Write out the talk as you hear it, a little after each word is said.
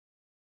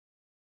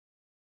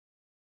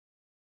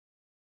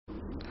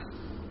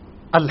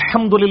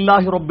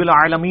الحمدللہ رب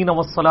العالمین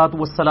والصلاة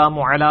والسلام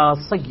علی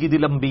سید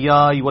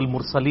الانبیاء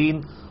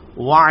والمرسلین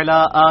وعلی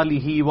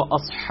آلہ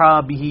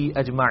واصحابہ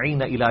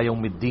اجمعین الی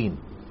یوم الدین۔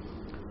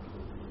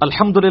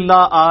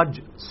 الحمدللہ آج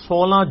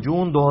 16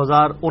 جون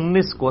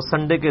 2019 کو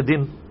سنڈے کے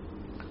دن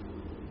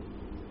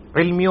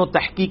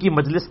علمی-o-تحقیقی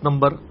مجلس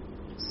نمبر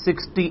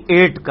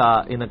 68 کا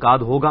انعقاد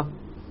ہوگا۔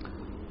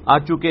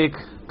 آج چونکہ ایک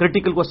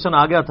کرٹیکل کوشچن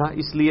آ گیا تھا،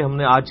 اس لیے ہم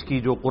نے آج کی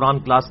جو قرآن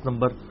کلاس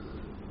نمبر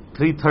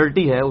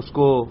 330 ہے اس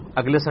کو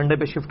اگلے سنڈے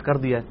پہ شفٹ کر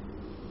دیا ہے،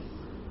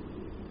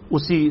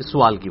 اسی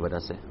سوال کی وجہ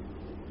سے۔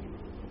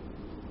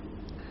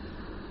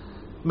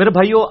 میرے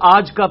بھائیوں،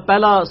 آج کا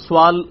پہلا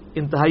سوال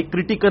انتہائی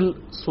کرٹیکل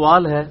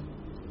سوال ہے۔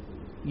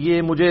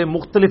 یہ مجھے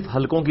مختلف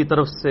حلقوں کی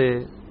طرف سے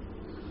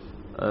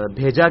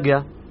بھیجا گیا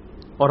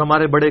اور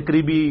ہمارے بڑے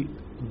قریبی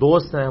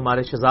دوست ہیں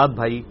ہمارے شہزاد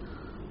بھائی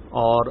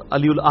اور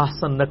علی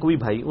الاحسن نقوی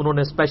بھائی، انہوں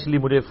نے اسپیشلی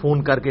مجھے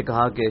فون کر کے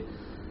کہا کہ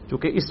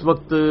چونکہ اس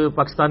وقت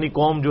پاکستانی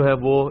قوم جو ہے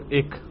وہ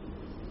ایک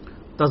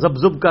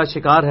تذبذب کا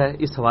شکار ہے،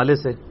 اس حوالے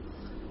سے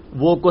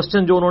وہ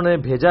کوشچن جو انہوں نے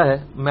بھیجا ہے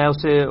میں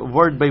اسے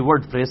ورڈ بائی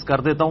ورڈ فریز کر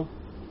دیتا ہوں۔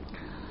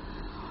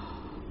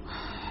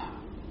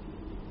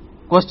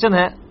 کوشچن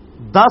ہے،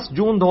 10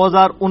 جون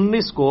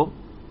 2019 کو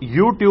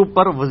یوٹیوب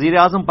پر وزیر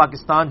اعظم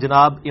پاکستان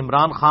جناب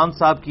عمران خان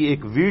صاحب کی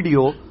ایک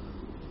ویڈیو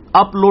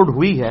اپلوڈ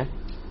ہوئی ہے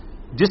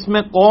جس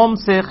میں قوم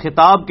سے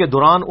خطاب کے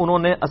دوران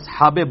انہوں نے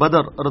اصحاب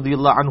بدر رضی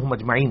اللہ عنہم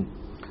اجمعین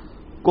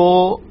کو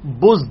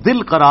بزدل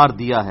قرار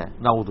دیا ہے،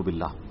 نعوذ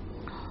باللہ،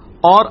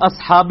 اور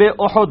اصحاب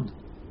احد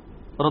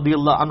رضی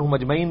اللہ عنہم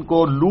اجمعین کو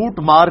لوٹ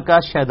مار کا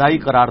شیدائی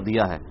قرار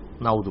دیا ہے،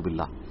 نعوذ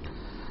باللہ،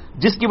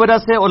 جس کی وجہ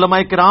سے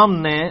علماء کرام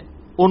نے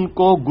ان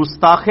کو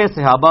گستاخ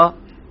صحابہ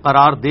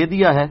قرار دے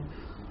دیا ہے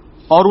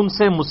اور ان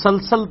سے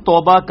مسلسل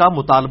توبہ کا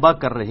مطالبہ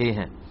کر رہے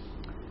ہیں۔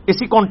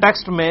 اسی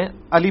کانٹیکسٹ میں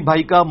علی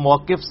بھائی کا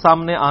موقف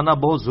سامنے آنا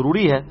بہت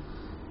ضروری ہے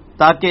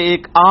تاکہ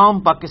ایک عام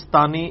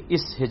پاکستانی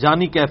اس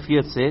ہجانی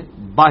کیفیت سے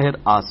باہر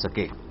آ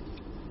سکے۔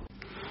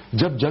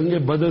 جب جنگ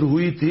بدر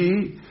ہوئی تھی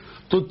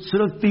تو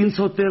صرف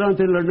 313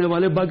 تھے لڑنے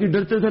والے، باقی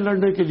ڈرتے تھے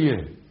لڑنے کے لیے۔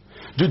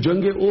 جو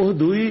جنگ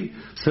احد ہوئی،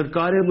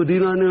 سرکار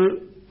مدینہ نے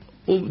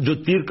جو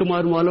تیر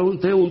کمان والوں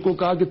تھے ان کو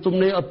کہا کہ تم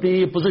نے اپنی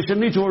یہ پوزیشن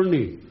نہیں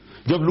چھوڑنی۔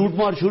 جب لوٹ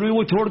مار شروع ہوئی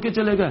وہ چھوڑ کے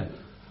چلے گئے،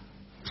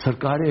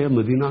 سرکار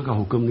مدینہ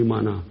کا حکم نہیں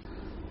مانا۔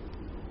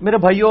 میرے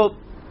بھائیوں،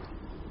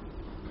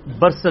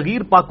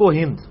 برصغیر پاک و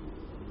ہند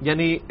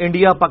یعنی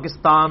انڈیا،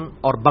 پاکستان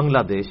اور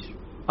بنگلہ دیش،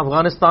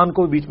 افغانستان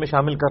کو بیچ میں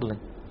شامل کر لیں،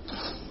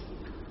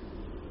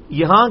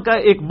 یہاں کا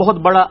ایک بہت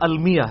بڑا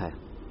المیہ ہے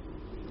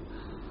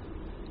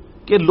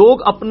کہ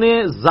لوگ اپنے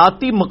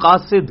ذاتی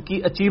مقاصد کی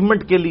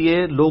اچیومنٹ کے لیے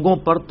لوگوں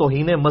پر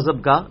توہین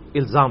مذہب کا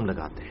الزام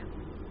لگاتے ہیں۔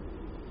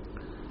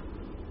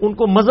 ان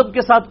کو مذہب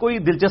کے ساتھ کوئی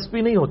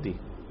دلچسپی نہیں ہوتی،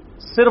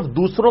 صرف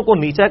دوسروں کو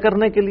نیچا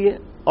کرنے کے لیے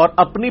اور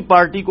اپنی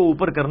پارٹی کو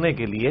اوپر کرنے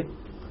کے لیے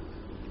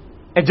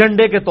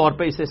ایجنڈے کے طور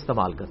پہ اسے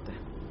استعمال کرتے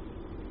ہیں۔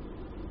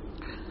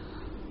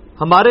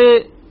 ہمارے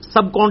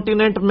سب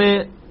کانٹیننٹ میں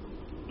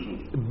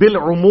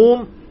بالعموم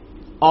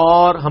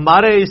اور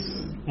ہمارے اس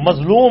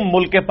مظلوم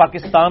ملک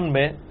پاکستان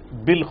میں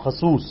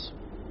بالخصوص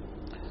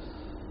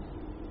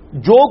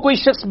جو کوئی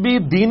شخص بھی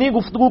دینی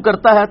گفتگو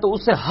کرتا ہے تو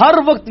اسے ہر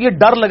وقت یہ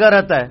ڈر لگا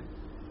رہتا ہے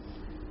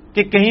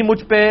کہ کہیں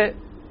مجھ پہ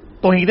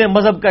توہین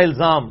مذہب کا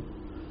الزام،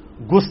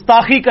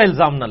 گستاخی کا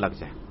الزام نہ لگ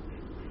جائے۔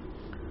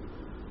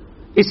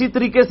 اسی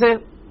طریقے سے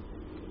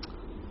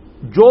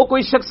جو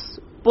کوئی شخص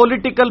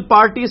پولیٹیکل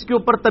پارٹیز کے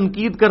اوپر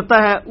تنقید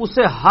کرتا ہے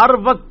اسے ہر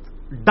وقت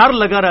ڈر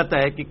لگا رہتا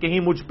ہے کہ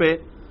کہیں مجھ پہ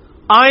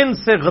آئین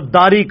سے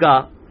غداری کا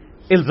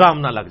الزام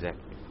نہ لگ جائے۔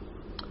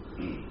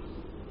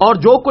 اور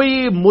جو کوئی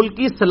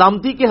ملکی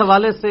سلامتی کے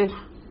حوالے سے،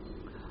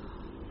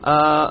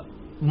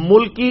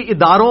 ملکی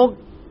اداروں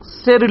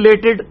سے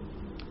ریلیٹڈ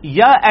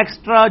یا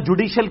ایکسٹرا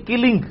جوڈیشل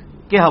کلنگ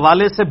کے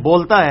حوالے سے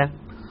بولتا ہے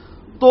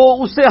تو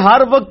اسے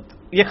ہر وقت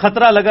یہ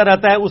خطرہ لگا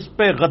رہتا ہے اس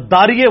پہ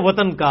غداری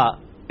وطن کا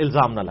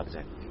الزام نہ لگ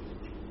جائے۔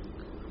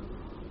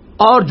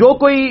 اور جو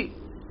کوئی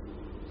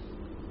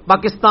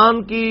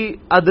پاکستان کی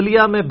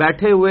عدلیہ میں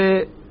بیٹھے ہوئے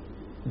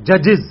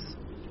ججز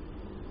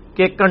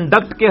کے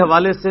کنڈکٹ کے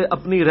حوالے سے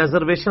اپنی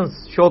ریزرویشنز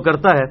شو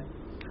کرتا ہے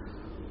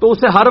تو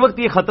اسے ہر وقت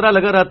یہ خطرہ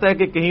لگا رہتا ہے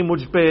کہ کہیں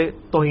مجھ پہ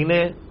توہین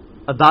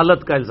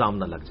عدالت کا الزام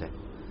نہ لگ جائے۔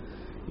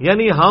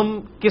 یعنی ہم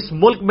کس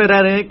ملک میں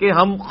رہ رہے ہیں کہ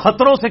ہم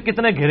خطروں سے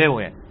کتنے گھرے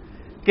ہوئے ہیں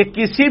کہ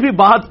کسی بھی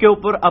بات کے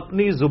اوپر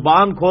اپنی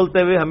زبان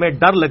کھولتے ہوئے ہمیں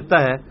ڈر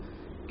لگتا ہے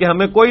کہ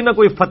ہمیں کوئی نہ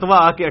کوئی فتویٰ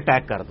آ کے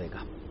اٹیک کر دے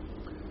گا،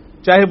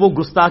 چاہے وہ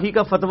گستاخی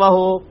کا فتویٰ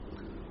ہو،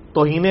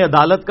 توہین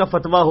عدالت کا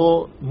فتویٰ ہو،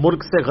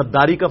 ملک سے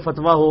غداری کا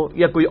فتویٰ ہو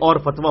یا کوئی اور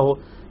فتویٰ ہو۔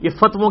 یہ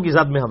فتووں کی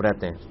زد میں ہم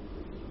رہتے ہیں،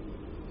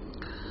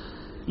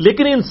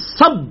 لیکن ان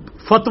سب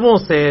فتووں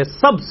سے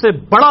سب سے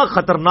بڑا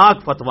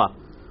خطرناک فتویٰ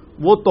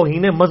وہ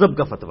توہین مذہب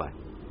کا فتویٰ ہے،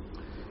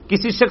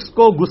 کسی شخص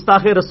کو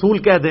گستاخ رسول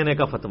کہہ دینے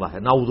کا فتویٰ ہے،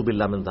 نعوذ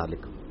باللہ من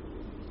ذالک۔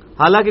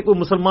 حالانکہ کوئی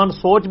مسلمان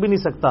سوچ بھی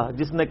نہیں سکتا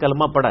جس نے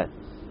کلمہ پڑھا ہے،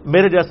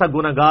 میرے جیسا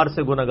گناہگار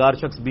سے گناہگار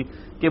شخص بھی،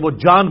 کہ وہ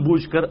جان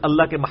بوجھ کر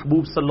اللہ کے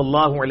محبوب صلی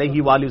اللہ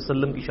علیہ وآلہ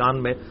وسلم کی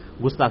شان میں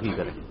گستاخی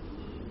کرے۔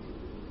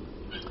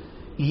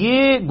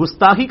 یہ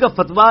گستاخی کا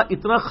فتویٰ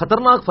اتنا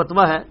خطرناک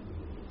فتویٰ ہے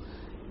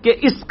کہ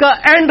اس کا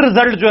اینڈ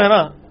رزلٹ جو ہے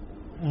نا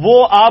وہ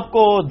آپ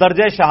کو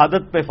درجہ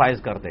شہادت پہ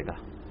فائز کر دے گا.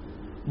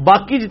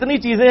 باقی جتنی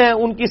چیزیں ہیں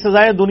ان کی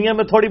سزائیں دنیا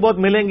میں تھوڑی بہت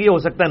ملیں گی، ہو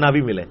سکتا ہے نہ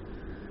بھی ملے،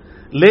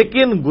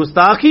 لیکن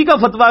گستاخی کا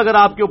فتویٰ اگر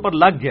آپ کے اوپر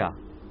لگ گیا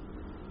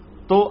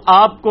تو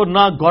آپ کو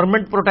نہ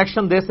گورنمنٹ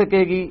پروٹیکشن دے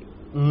سکے گی،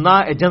 نہ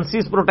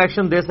ایجنسیز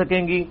پروٹیکشن دے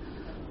سکیں گی،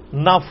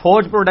 نہ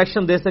فوج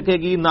پروٹیکشن دے سکے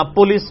گی، نہ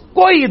پولیس،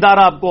 کوئی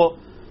ادارہ آپ کو،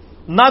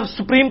 نہ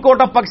سپریم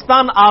کورٹ آف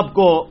پاکستان آپ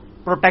کو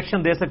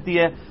پروٹیکشن دے سکتی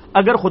ہے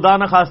اگر خدا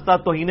نخواستہ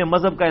توہین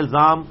مذہب کا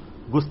الزام،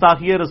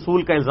 گستاخی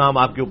رسول کا الزام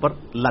آپ کے اوپر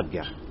لگ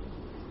گیا.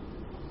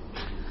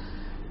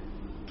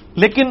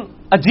 لیکن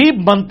عجیب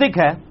منطق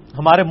ہے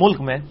ہمارے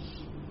ملک میں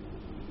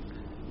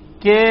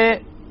کہ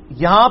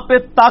یہاں پہ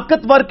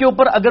طاقتور کے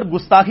اوپر اگر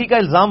گستاخی کا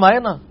الزام آئے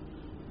نا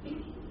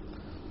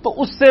تو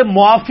اس سے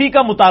معافی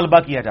کا مطالبہ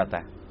کیا جاتا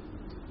ہے.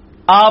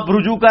 آپ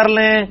رجوع کر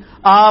لیں،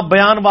 آپ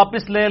بیان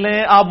واپس لے لیں،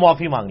 آپ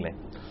معافی مانگ لیں.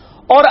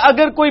 اور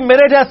اگر کوئی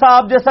میرے جیسا،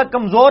 آپ جیسا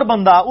کمزور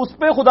بندہ اس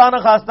پہ خدا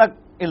نخواستہ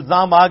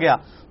الزام آ گیا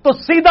تو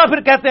سیدھا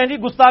پھر کہتے ہیں جی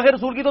گستاخ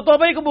رسول کی تو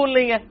توبہ ہی قبول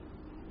نہیں ہے،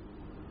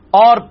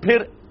 اور پھر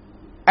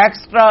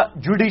ایکسٹرا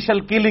جوڈیشل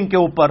کلنگ کے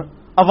اوپر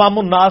عوام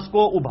الناس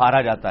کو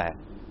ابھارا جاتا ہے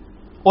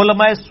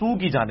علماء سو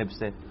کی جانب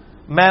سے.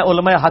 میں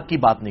علماء حق کی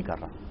بات نہیں کر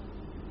رہا.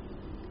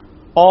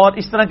 اور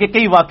اس طرح کے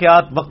کئی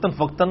واقعات وقتاً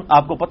فوقتاً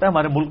آپ کو پتہ ہے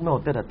ہمارے ملک میں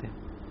ہوتے رہتے ہیں.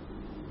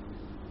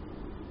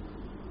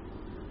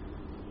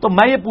 تو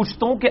میں یہ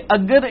پوچھتا ہوں کہ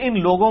اگر ان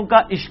لوگوں کا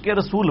عشق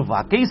رسول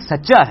واقعی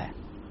سچا ہے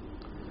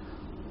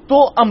تو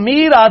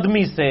امیر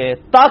آدمی سے،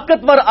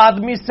 طاقتور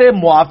آدمی سے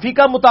معافی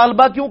کا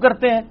مطالبہ کیوں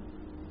کرتے ہیں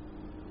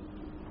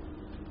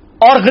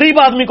اور غریب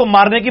آدمی کو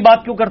مارنے کی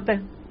بات کیوں کرتے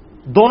ہیں؟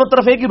 دونوں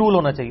طرف ایک ہی رول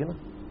ہونا چاہیے نا.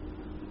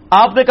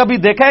 آپ نے کبھی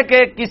دیکھا ہے کہ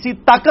کسی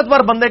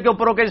طاقتور بندے کے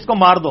اوپر ہو کے جس کو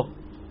مار دو؟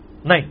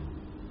 نہیں.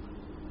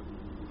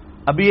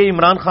 ابھی یہ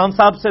عمران خان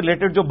صاحب سے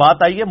ریلیٹڈ جو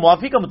بات آئی ہے،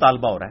 معافی کا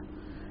مطالبہ ہو رہا ہے.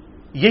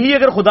 یہی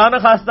اگر خدا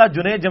نخواستہ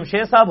جنید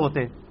جمشید صاحب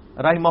ہوتے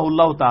رحمہ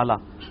اللہ تعالی،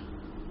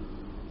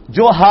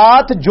 جو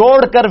ہاتھ جوڑ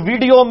کر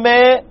ویڈیو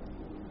میں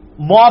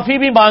معافی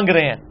بھی مانگ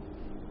رہے ہیں،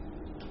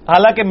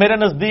 حالانکہ میرے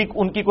نزدیک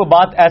ان کی کوئی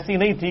بات ایسی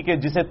نہیں تھی کہ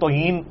جسے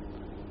توہین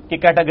کی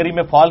کیٹیگری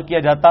میں فال کیا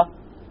جاتا.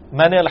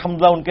 میں نے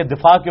الحمدللہ ان کے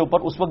دفاع کے اوپر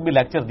اس وقت بھی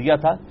لیکچر دیا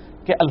تھا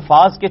کہ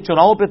الفاظ کے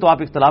چناؤ پہ تو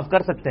آپ اختلاف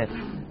کر سکتے ہیں،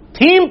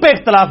 تھیم پہ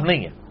اختلاف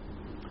نہیں ہے.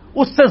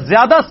 اس سے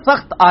زیادہ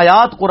سخت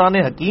آیات قرآن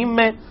حکیم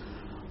میں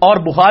اور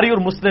بخاری اور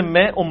مسلم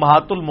میں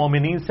امہات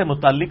المومنین سے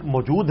متعلق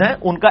موجود ہیں.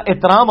 ان کا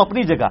احترام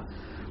اپنی جگہ،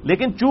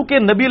 لیکن چونکہ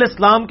نبی علیہ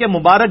السلام کے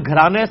مبارک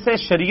گھرانے سے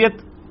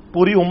شریعت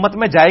پوری امت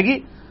میں جائے گی،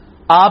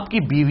 آپ کی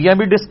بیویاں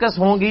بھی ڈسکس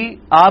ہوں گی،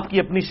 آپ کی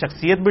اپنی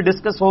شخصیت بھی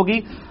ڈسکس ہوگی،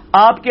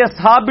 آپ کے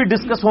اصحاب بھی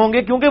ڈسکس ہوں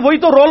گے، کیونکہ وہی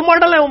تو رول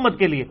ماڈل ہے امت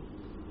کے لیے.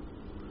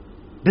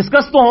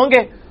 ڈسکس تو ہوں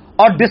گے،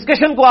 اور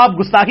ڈسکشن کو آپ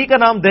گستاخی کا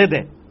نام دے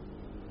دیں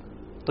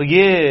تو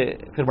یہ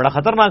پھر بڑا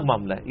خطرناک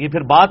معاملہ ہے. یہ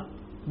پھر بات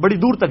بڑی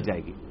دور تک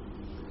جائے گی.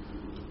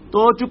 تو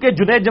چونکہ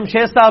جنید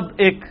جمشید صاحب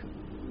ایک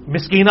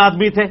مسکین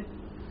آدمی تھے،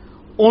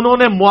 انہوں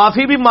نے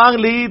معافی بھی مانگ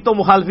لی تو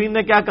مخالفین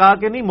نے کیا کہا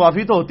کہ نہیں،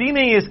 معافی تو ہوتی ہی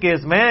نہیں ہے اس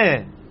کیس میں.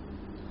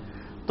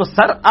 تو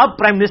سر اب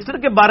پرائم منسٹر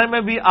کے بارے میں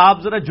بھی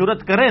آپ ذرا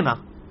جرت کریں نا.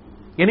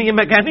 یعنی یہ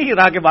میں کہہ نہیں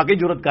رہا کہ واقعی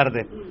جرت کر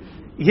دے،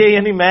 یہ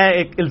یعنی میں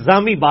ایک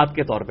الزامی بات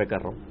کے طور پہ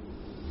کر رہا ہوں.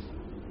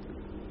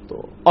 تو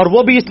اور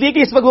وہ بھی اس لیے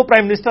کہ اس وقت وہ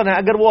پرائم منسٹر ہیں.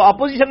 اگر وہ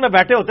اپوزیشن میں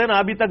بیٹھے ہوتے نا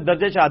ابھی تک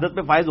درجہ شہادت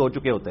پہ فائز ہو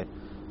چکے ہوتے.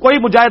 کوئی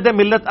مجاہد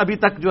ملت ابھی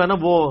تک جو ہے نا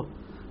وہ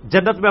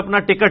جنت میں اپنا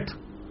ٹکٹ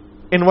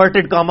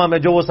انورٹڈ کاما میں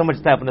جو وہ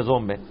سمجھتا ہے اپنے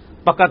زوم میں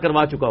پکا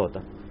کروا چکا ہوتا.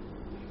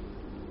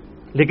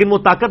 لیکن وہ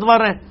طاقتور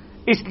ہیں،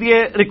 اس لیے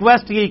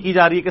ریکویسٹ یہی کی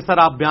جا رہی ہے کہ سر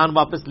آپ بیان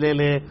واپس لے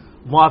لیں،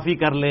 معافی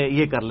کر لیں،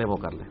 یہ کر لیں، وہ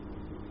کر لیں.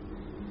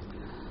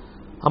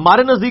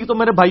 ہمارے نزدیک تو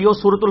میرے بھائیوں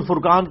سورۃ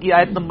الفرقان کی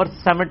آیت نمبر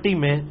 70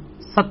 میں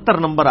 70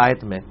 نمبر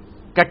آیت میں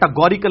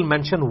کیٹاگوریکل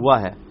مینشن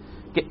ہوا ہے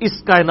کہ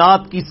اس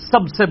کائنات کی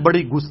سب سے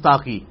بڑی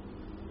گستاخی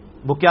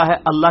وہ کیا ہے؟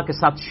 اللہ کے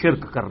ساتھ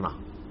شرک کرنا.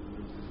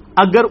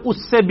 اگر اس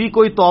سے بھی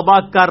کوئی توبہ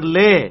کر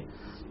لے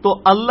تو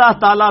اللہ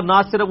تعالیٰ نہ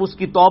صرف اس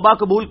کی توبہ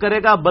قبول کرے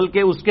گا بلکہ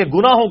اس کے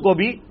گناہوں کو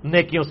بھی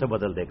نیکیوں سے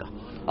بدل دے گا.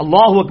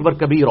 اللہ اکبر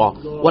کبیرا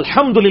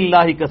والحمد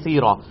للہ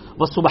کثیرا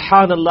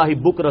وسبحان اللہ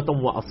بکرۃ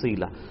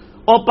واصیلا.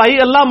 اور بھائی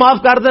اللہ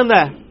معاف کر دیندا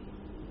ہے،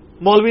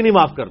 مولوی نہیں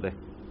معاف کر دے.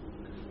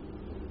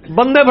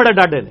 بندے بڑے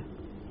ڈاڈے نے.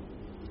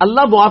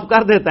 اللہ معاف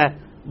کر دیتا ہے،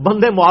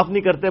 بندے معاف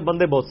نہیں کرتے،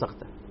 بندے بہت سخت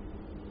ہیں.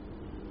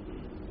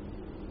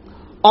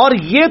 اور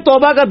یہ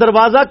توبہ کا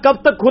دروازہ کب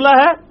تک کھلا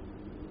ہے؟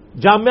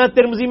 جامعہ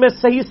ترمذی میں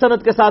صحیح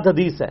سند کے ساتھ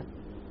حدیث ہے.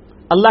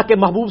 اللہ کے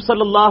محبوب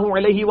صلی اللہ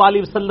علیہ وآلہ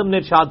وسلم نے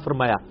ارشاد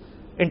فرمایا،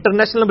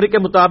 انٹرنیشنل نمبر کے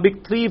مطابق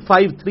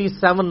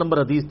 3537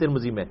 نمبر حدیث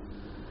ترمذی میں،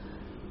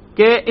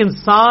 کہ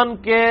انسان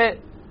کے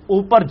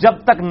اوپر جب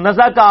تک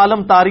نزع کا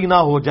عالم طاری نہ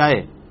ہو جائے،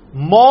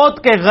 موت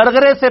کے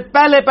غرغرے سے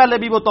پہلے پہلے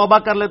بھی وہ توبہ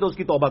کر لے تو اس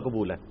کی توبہ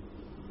قبول ہے.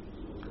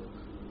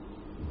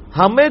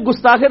 ہمیں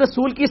گستاخ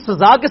رسول کی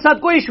سزا کے ساتھ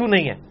کوئی ایشو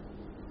نہیں ہے،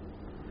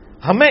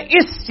 ہمیں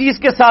اس چیز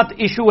کے ساتھ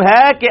ایشو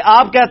ہے کہ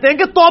آپ کہتے ہیں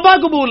کہ توبہ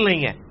قبول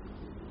نہیں ہے.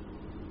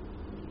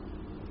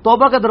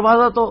 توبہ کا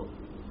دروازہ تو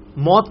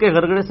موت کے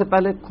غرغرے سے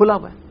پہلے کھلا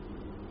ہوا ہے.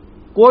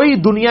 کوئی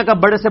دنیا کا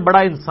بڑے سے بڑا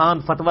انسان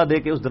فتویٰ دے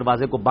کے اس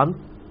دروازے کو بند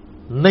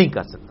نہیں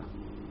کر سکتا.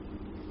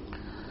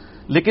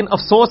 لیکن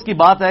افسوس کی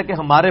بات ہے کہ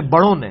ہمارے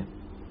بڑوں نے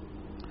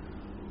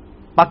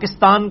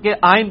پاکستان کے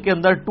آئین کے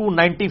اندر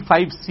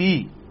 295C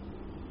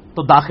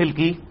تو داخل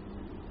کی،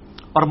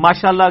 اور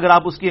ماشاءاللہ اگر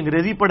آپ اس کی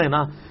انگریزی پڑھیں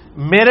نا،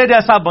 میرے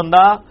جیسا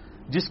بندہ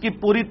جس کی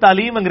پوری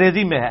تعلیم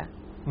انگریزی میں ہے،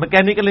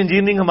 میکینیکل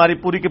انجینئرنگ ہماری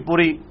پوری کی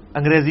پوری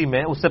انگریزی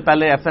میں، اس سے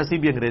پہلے FSC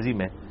بھی انگریزی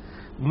میں،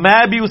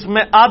 میں بھی اس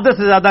میں آدھے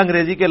سے زیادہ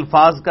انگریزی کے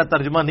الفاظ کا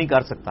ترجمہ نہیں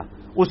کر سکتا،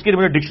 اس کے لیے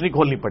مجھے ڈکشنری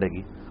کھولنی پڑے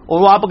گی، اور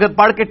وہ آپ اگر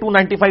پڑھ کے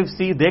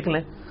 295C دیکھ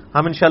لیں،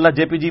 ہم انشاءاللہ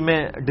JPG میں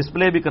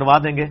ڈسپلے بھی کروا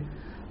دیں گے،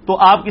 تو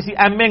آپ کسی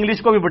MA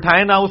انگلش کو بھی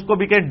بٹھائیں نا، اس کو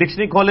بھی کہ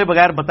ڈکشنری کھولے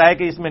بغیر بتائے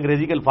کہ اس میں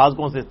انگریزی کے الفاظ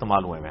کون سے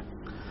استعمال ہوئے ہیں،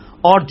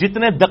 اور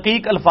جتنے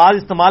دقیق الفاظ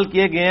استعمال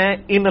کیے گئے ہیں،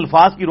 ان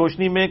الفاظ کی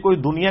روشنی میں کوئی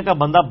دنیا کا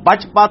بندہ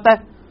بچ پاتا ہے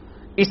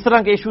اس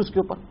طرح کے ایشوز کے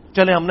اوپر؟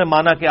 چلے ہم نے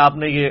مانا کہ آپ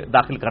نے یہ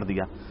داخل کر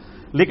دیا،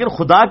 لیکن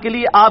خدا کے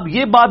لیے آپ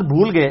یہ بات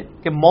بھول گئے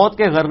کہ موت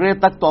کے غرغرے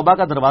تک توبہ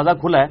کا دروازہ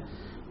کھلا ہے،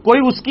 کوئی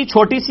اس کی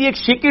چھوٹی سی ایک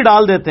شکی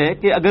ڈال دیتے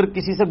کہ اگر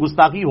کسی سے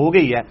گستاخی ہو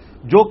گئی ہے،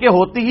 جو کہ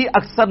ہوتی ہی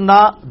اکثر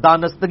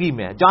نادانستگی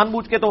میں ہے، جان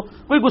بوجھ کے تو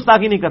کوئی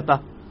گستاخی نہیں کرتا،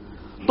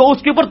 تو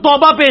اس کے اوپر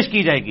توبہ پیش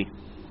کی جائے گی،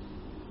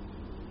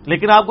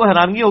 لیکن آپ کو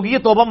حیرانگی ہوگی یہ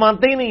توبہ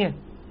مانتے ہی نہیں ہے۔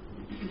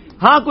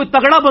 ہاں کوئی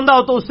تگڑا بندہ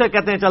ہو تو اس سے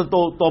کہتے ہیں چل تو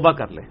توبہ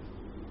کر لے،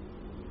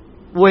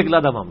 وہ ایک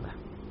علیحدہ معاملہ ہے،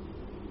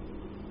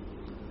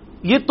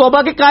 یہ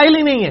توبہ کے قائل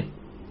ہی نہیں ہے،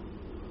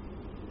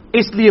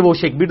 اس لیے وہ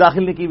شک بھی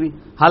داخل نہیں کی ہوئی،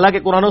 حالانکہ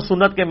قرآن و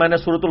سنت کے میں نے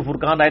سورۃ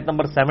الفرقان آیت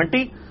نمبر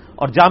 70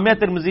 اور جامعہ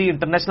ترمذی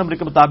انٹرنیشنل نمبر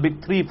کے مطابق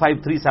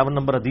 3537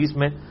 نمبر حدیث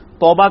میں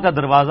توبہ کا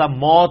دروازہ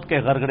موت کے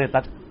غرغرے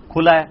تک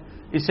کھلا ہے،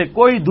 اسے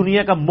کوئی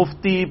دنیا کا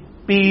مفتی،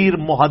 پیر،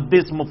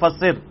 محدث،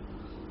 مفسر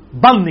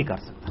بند نہیں کر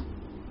سکتا۔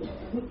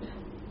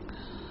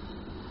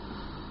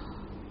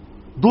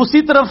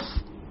 دوسری طرف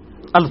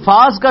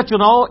الفاظ کا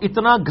چناؤ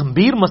اتنا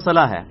گمبھیر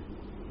مسئلہ ہے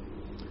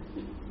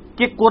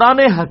کہ قرآن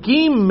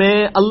حکیم میں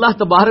اللہ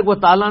تبارک و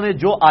تعالیٰ نے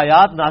جو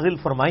آیات نازل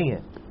فرمائی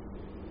ہیں،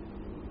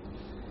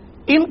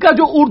 ان کا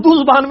جو اردو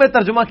زبان میں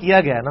ترجمہ کیا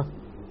گیا ہے نا،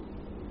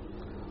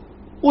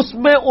 اس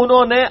میں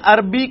انہوں نے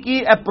عربی کی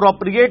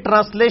اپروپریٹ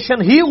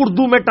ٹرانسلیشن ہی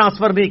اردو میں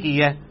ٹرانسفر نہیں کی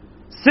ہے،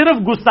 صرف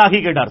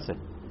گستاخی کے ڈر سے،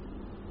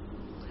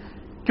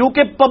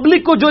 کیونکہ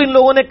پبلک کو جو ان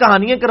لوگوں نے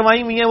کہانیاں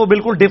کروائی ہوئی ہیں وہ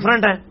بالکل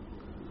ڈیفرنٹ ہیں،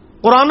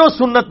 قرآن و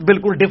سنت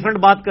بالکل ڈیفرنٹ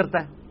بات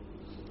کرتا ہے،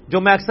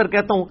 جو میں اکثر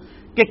کہتا ہوں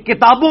کہ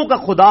کتابوں کا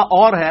خدا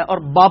اور ہے اور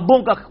بابوں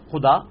کا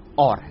خدا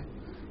اور ہے،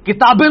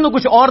 کتابیں تو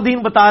کچھ اور دین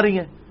بتا رہی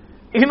ہیں،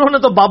 انہوں نے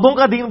تو بابوں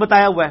کا دین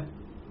بتایا ہوا ہے،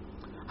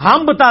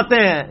 ہم بتاتے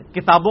ہیں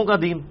کتابوں کا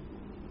دین،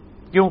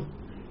 کیوں؟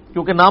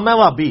 کیونکہ نہ میں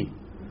وہابی،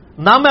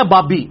 نہ میں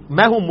بابی،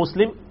 میں ہوں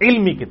مسلم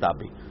علمی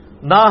کتابی،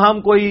 نہ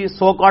ہم کوئی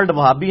سو کالڈ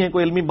وہابی ہیں،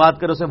 کوئی علمی بات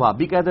کرے اسے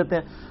وہابی کہہ دیتے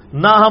ہیں،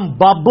 نہ ہم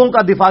بابوں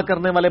کا دفاع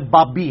کرنے والے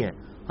بابی ہیں،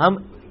 ہم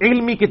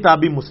علمی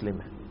کتابی مسلم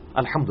ہیں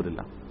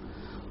الحمدللہ۔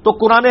 تو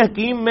قرآن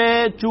حکیم میں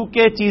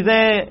چونکہ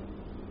چیزیں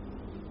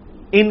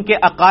ان کے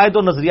عقائد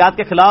و نظریات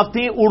کے خلاف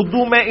تھیں،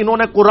 اردو میں انہوں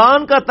نے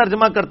قرآن کا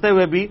ترجمہ کرتے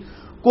ہوئے بھی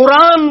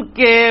قرآن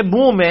کے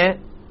منہ میں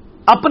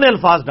اپنے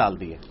الفاظ ڈال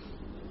دیے۔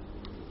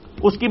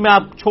 اس کی میں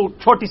آپ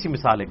چھوٹی سی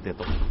مثال ایک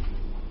دیتا ہوں۔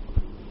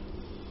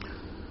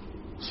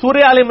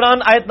 سورہ آل عمران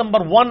آیت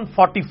نمبر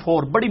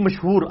 144 بڑی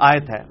مشہور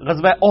آیت ہے،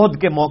 غزوہ احد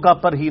کے موقع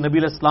پر ہی نبی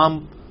علیہ السلام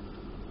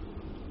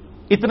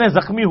اتنے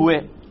زخمی ہوئے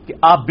کہ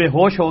آپ بے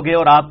ہوش ہو گئے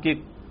اور آپ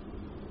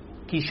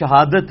کی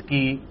شہادت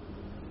کی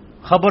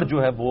خبر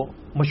جو ہے وہ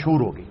مشہور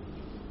ہو گئی۔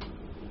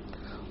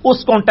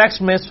 اس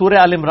کانٹیکسٹ میں سورہ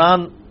آل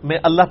عمران میں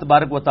اللہ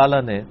تبارک و تعالی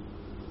نے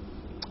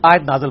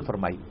آیت نازل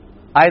فرمائی،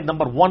 آیت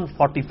نمبر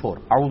 144،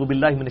 اعوذ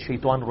باللہ من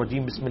الشیطان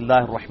الرجیم، بسم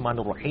اللہ الرحمن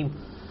الرحیم،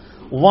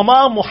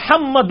 وما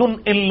محمد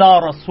الا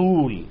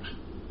رسول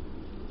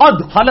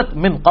قد خلت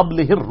من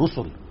قبلہ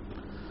الرسل،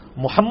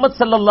 محمد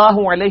صلی اللہ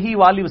علیہ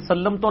وآلہ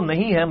وسلم تو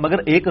نہیں ہے مگر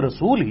ایک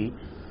رسول ہی،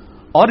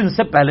 اور ان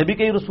سے پہلے بھی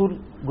کئی رسول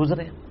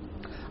گزرے ہیں۔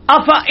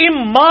 افئن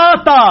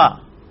ماتا،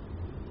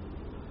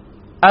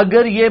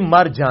 اگر یہ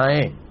مر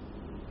جائیں،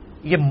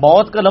 یہ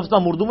موت کا لفظ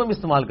ہم اردو میں بھی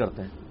استعمال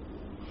کرتے ہیں،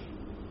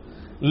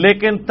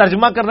 لیکن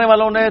ترجمہ کرنے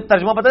والوں نے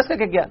ترجمہ پتہ ہے اس کا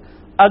کیا کیا؟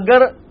 اگر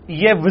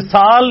یہ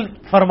وصال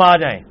فرما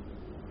جائیں،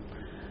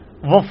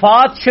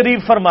 وفات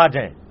شریف فرما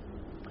جائیں،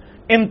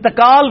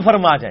 انتقال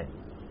فرما جائیں،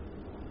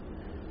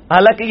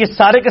 حالانکہ یہ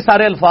سارے کے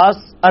سارے الفاظ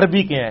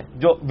عربی کے ہیں،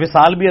 جو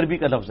وصال بھی عربی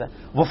کا لفظ ہے،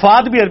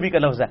 وفات بھی عربی کا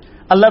لفظ ہے،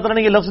 اللہ تعالیٰ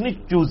نے یہ لفظ نہیں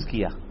چوز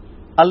کیا،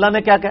 اللہ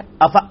نے کیا کہا؟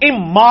 افئن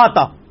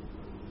ماتا،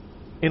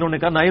 انہوں نے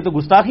کہا نہ یہ تو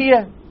گستاخی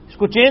ہے، اس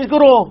کو چینج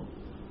کرو،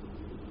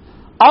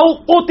 او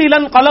قتل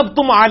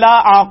انقلبتم علی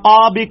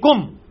اعقابکم،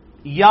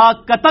 یا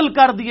قتل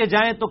کر دیے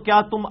جائیں تو کیا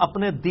تم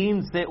اپنے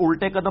دین سے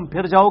الٹے قدم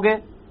پھر جاؤ گے؟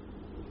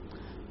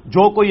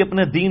 جو کوئی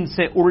اپنے دین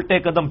سے الٹے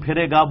قدم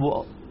پھرے گا وہ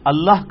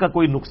اللہ کا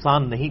کوئی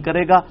نقصان نہیں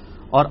کرے گا،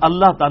 اور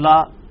اللہ تعالی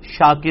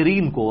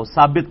شاکرین کو،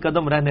 ثابت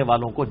قدم رہنے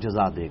والوں کو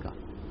جزا دے گا۔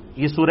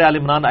 یہ سورہ آل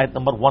عمران آیت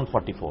نمبر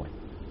 144۔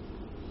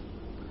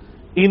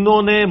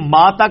 انہوں نے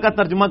ماتا کا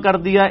ترجمہ کر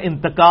دیا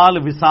انتقال،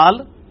 وصال،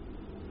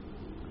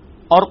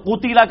 اور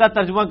قتیلہ کا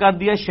ترجمہ کر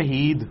دیا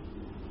شہید،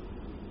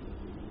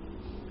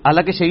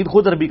 حالانکہ شہید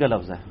خود عربی کا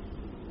لفظ ہے۔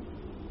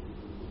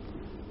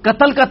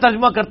 قتل کا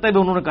ترجمہ کرتے ہوئے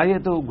انہوں نے کہا یہ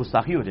تو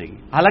گستاخی ہو جائے گی،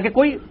 حالانکہ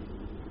کوئی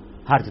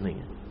حرج نہیں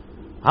ہے۔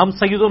 ہم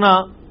سیدنا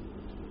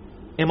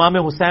امام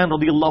حسین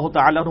رضی اللہ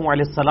تعالی عنہ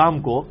علیہ السلام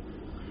کو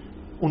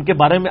ان کے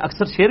بارے میں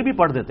اکثر شعر بھی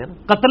پڑھ دیتے ہیں نا،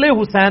 قتل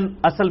حسین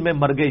اصل میں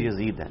مرگ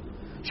یزید ہے.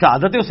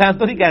 شہادت حسین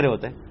تو نہیں کہہ رہے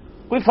ہوتے،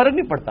 کوئی فرق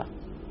نہیں پڑتا.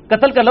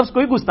 قتل کا لفظ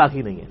کوئی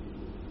گستاخی نہیں ہے،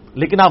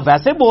 لیکن آپ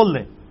ویسے بول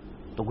لیں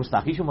تو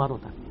گستاخی شمار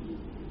ہوتا ہے.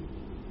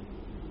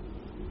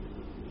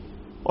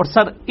 اور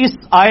سر اس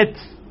آیت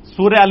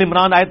سورہ آل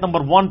عمران آیت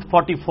نمبر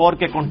 144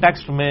 کے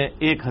کانٹیکسٹ میں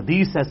ایک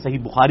حدیث ہے صحیح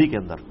بخاری کے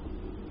اندر،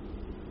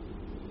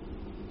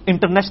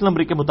 انٹرنیشنل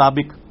نمبر کے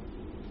مطابق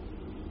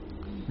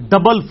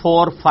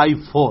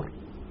 4454.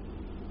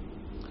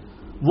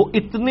 وہ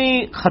اتنی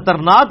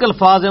خطرناک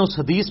الفاظ ہیں اس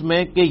حدیث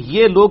میں کہ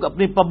یہ لوگ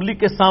اپنی پبلک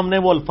کے سامنے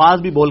وہ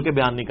الفاظ بھی بول کے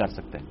بیان نہیں کر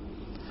سکتے،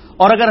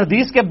 اور اگر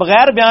حدیث کے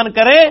بغیر بیان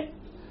کرے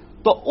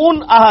تو ان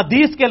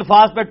احادیث کے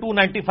الفاظ پہ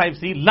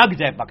 295C لگ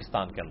جائے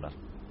پاکستان کے اندر.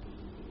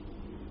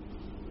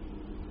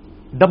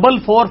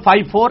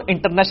 4454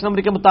 انٹرنیشنل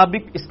نمبر کے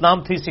مطابق اسلام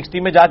 360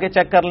 میں جا کے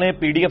چیک کر لیں،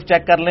 PDF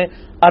چیک کر لیں،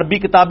 عربی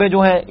کتابیں جو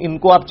ہیں ان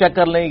کو آپ چیک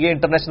کر لیں. یہ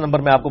انٹرنیشنل نمبر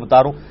میں آپ کو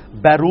بتا رہا ہوں.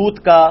 بیروت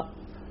کا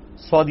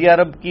سعودی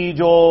عرب کی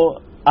جو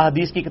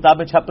احادیث کی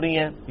کتابیں چھپ رہی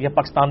ہیں یا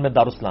پاکستان میں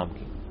دارالاسلام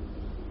کی،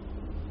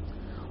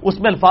 اس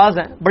میں الفاظ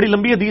ہیں. بڑی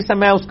لمبی حدیث ہے،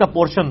 میں اس کا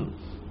پورشن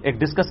ایک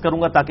ڈسکس کروں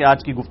گا تاکہ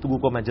آج کی گفتگو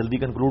کو میں جلدی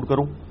کنکلوڈ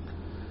کروں.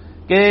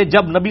 کہ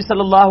جب نبی صلی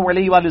اللہ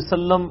علیہ وآلہ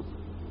وسلم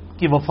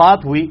کی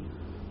وفات ہوئی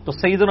تو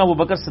سیدنا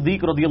ابوبکر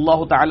صدیق رضی اللہ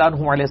تعالیٰ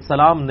عنہ علیہ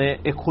السلام نے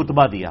ایک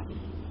خطبہ دیا،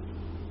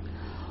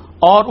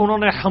 اور انہوں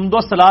نے حمد و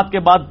صلات کے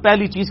بعد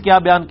پہلی چیز کیا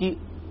بیان کی؟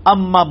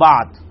 اما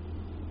بعد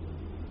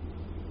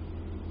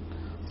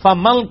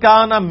فمن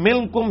کان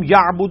منکم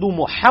یعبد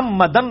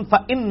محمدا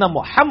فان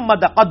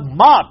محمد قد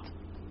مات.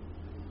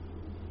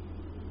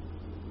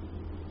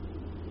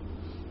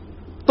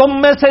 تم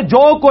میں سے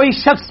جو کوئی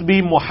شخص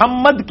بھی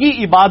محمد کی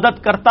عبادت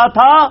کرتا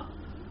تھا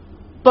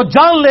تو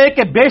جان لے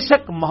کہ بے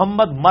شک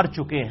محمد مر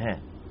چکے ہیں.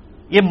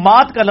 یہ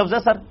مات کا لفظ ہے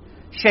سر،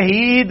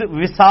 شہید،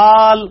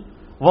 وصال،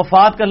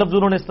 وفات کا لفظ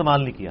انہوں نے استعمال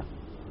نہیں کیا.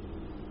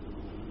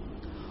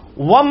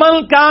 وَمَنْ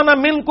كَانَ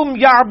مِنْكُمْ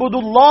يَعْبُدُ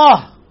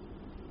اللَّهَ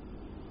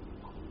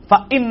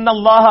فَإِنَّ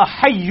اللَّهَ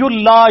حَيٌّ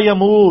لَا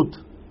يَمُوتُ.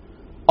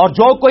 اور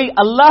جو کوئی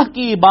اللہ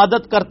کی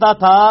عبادت کرتا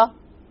تھا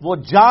وہ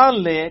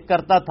جان لے،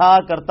 کرتا تھا،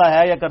 کرتا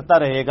ہے یا کرتا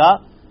رہے گا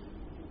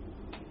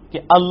کہ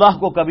اللہ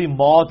کو کبھی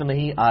موت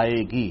نہیں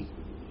آئے گی.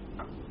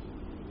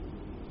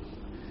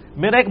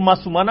 میرا ایک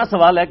معصومانہ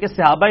سوال ہے کہ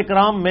صحابہ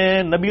کرام میں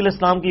نبی علیہ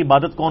السلام کی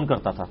عبادت کون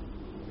کرتا تھا؟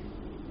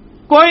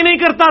 کوئی نہیں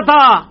کرتا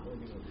تھا.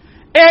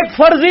 ایک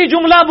فرضی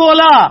جملہ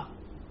بولا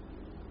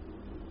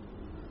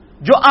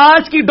جو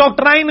آج کی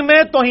ڈاکٹرائن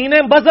میں توہین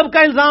مذہب کا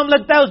الزام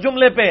لگتا ہے اس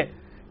جملے پہ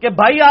کہ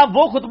بھائی آپ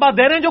وہ خطبہ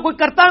دے رہے ہیں جو کوئی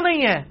کرتا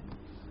نہیں ہے.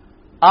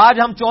 آج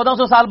ہم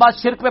 1400 سال بعد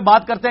شرک پہ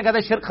بات کرتے ہیں، کہتے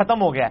ہیں شرک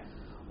ختم ہو گیا ہے،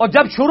 اور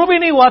جب شروع بھی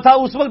نہیں ہوا تھا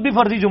اس وقت بھی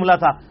فرضی جملہ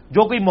تھا.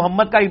 جو کوئی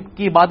محمد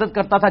کی عبادت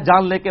کرتا تھا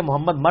جان لے کہ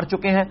محمد مر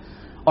چکے ہیں،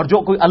 اور جو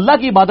کوئی اللہ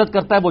کی عبادت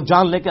کرتا ہے وہ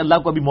جان لے کہ اللہ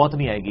کو ابھی موت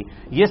نہیں آئے گی.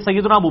 یہ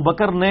سیدنا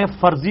ابوبکر نے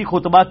فرضی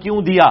خطبہ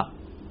کیوں دیا؟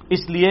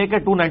 اس لیے کہ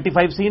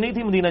 295C نہیں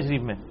تھی مدینہ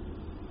شریف میں.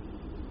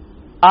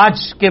 آج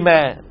کے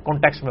میں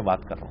کانٹیکسٹ میں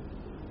بات کر رہا ہوں،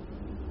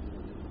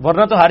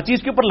 ورنہ تو ہر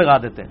چیز کے اوپر لگا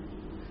دیتے ہیں.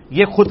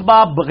 یہ خطبہ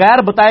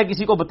بغیر بتائے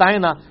کسی کو بتائیں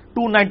نا،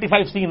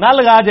 295C نہ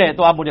لگا جائے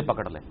تو آپ مجھے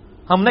پکڑ لیں.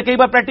 ہم نے کئی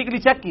بار پریکٹیکلی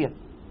چیک کیا،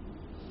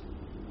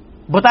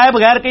 بتائے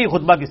بغیر کہ یہ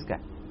خطبہ کس کا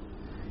ہے.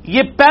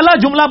 یہ پہلا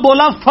جملہ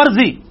بولا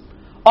فرضی،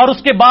 اور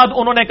اس کے بعد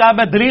انہوں نے کہا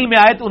میں دلیل میں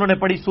آیت انہوں نے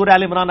پڑھی سورہ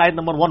آل عمران آیت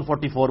نمبر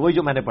 144، وہی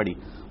جو میں نے پڑھی،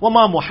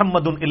 وما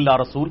محمد الا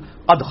رسول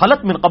قد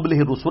خلت من قبلہ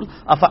الرسل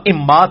افئن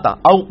مات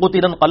او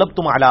قتل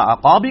انقلبتم علی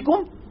اعقابکم.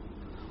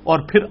 اور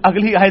پھر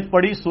اگلی آیت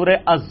پڑھی سورہ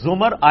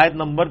الزمر آیت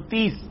نمبر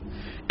 30،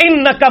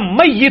 انک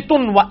میت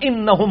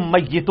وانہم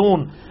میتون.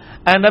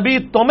 اے نبی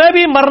تمہیں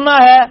بھی مرنا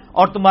ہے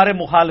اور تمہارے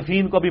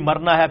مخالفین کو بھی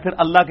مرنا ہے، پھر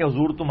اللہ کے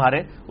حضور تمہارے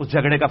اس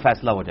جھگڑے کا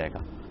فیصلہ ہو جائے گا.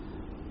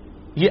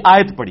 یہ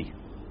آیت پڑھی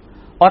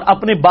اور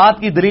اپنی بات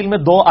کی دلیل میں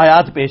 2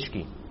 آیات پیش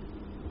کی.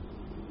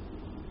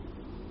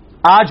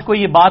 آج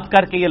کوئی یہ بات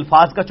کر کے یہ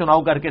الفاظ کا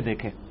چناؤ کر کے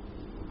دیکھے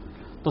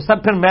تو سر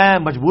پھر میں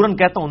مجبوراً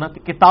کہتا ہوں نا کہ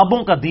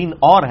کتابوں کا دین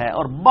اور ہے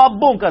اور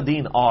بابوں کا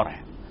دین اور ہے.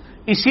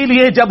 اسی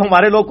لیے جب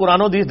ہمارے لوگ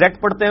قرآن و حدیث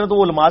ڈائریکٹ پڑھتے ہیں تو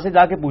وہ علماء سے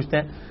جا کے پوچھتے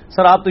ہیں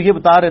سر آپ تو یہ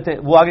بتا رہے تھے،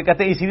 وہ آگے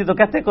کہتے ہیں اسی لیے تو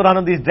کہتے ہیں قرآن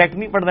و حدیث ڈائریکٹ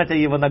نہیں پڑھنا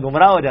چاہیے ورنہ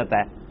گمراہ ہو جاتا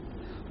ہے.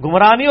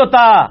 گمراہ نہیں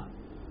ہوتا،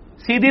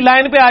 سیدھی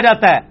لائن پہ آ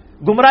جاتا ہے،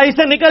 گمراہی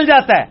سے نکل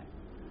جاتا ہے.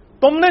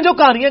 تم نے جو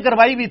کہانیاں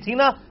کروائی ہوئی تھی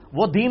نا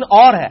وہ دین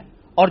اور ہے،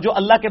 اور جو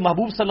اللہ کے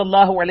محبوب صلی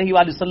اللہ علیہ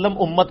وآلہ وسلم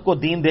امت کو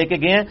دین دے کے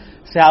گئے ہیں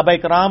صحابہ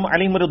کرام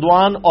علیہم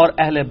رضوان اور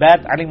اہل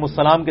بیت علیہم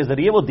السلام کے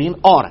ذریعے، وہ دین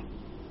اور ہے.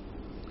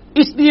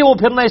 اس لیے وہ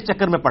پھر نہ اس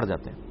چکر میں پڑ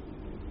جاتے ہیں.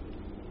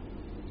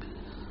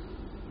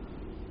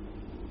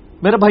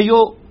 میرے بھائیو،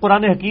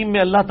 قرآن حکیم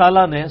میں اللہ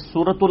تعالیٰ نے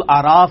سورۃ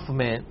الاعراف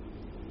میں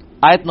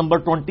آیت نمبر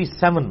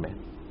 27 میں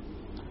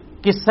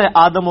قصہ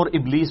آدم اور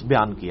ابلیس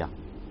بیان کیا.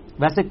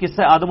 ویسے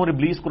قصہ آدم اور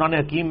ابلیس قرآن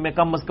حکیم میں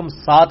کم از کم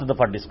 7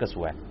 دفعہ ڈسکس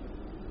ہوا ہے.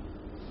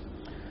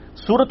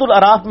 سورۃ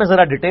الاعراف میں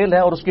ذرا ڈیٹیل ہے،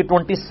 اور اس کی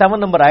 27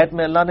 نمبر آیت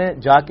میں اللہ نے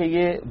جا کے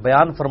یہ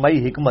بیان فرمائی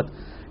حکمت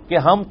کہ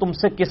ہم تم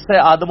سے قصہ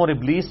آدم اور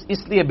ابلیس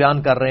اس لیے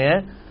بیان کر رہے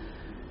ہیں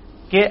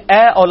کہ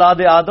اے اولاد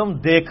آدم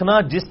دیکھنا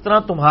جس طرح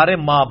تمہارے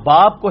ماں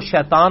باپ کو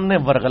شیطان نے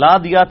ورگلا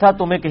دیا تھا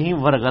تمہیں کہیں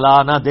ورگلا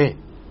نہ دے.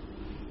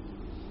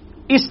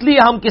 اس لیے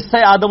ہم قصہ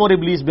آدم اور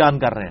ابلیس بیان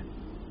کر رہے ہیں.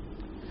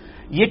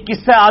 یہ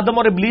قصہ آدم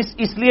اور ابلیس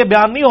اس لیے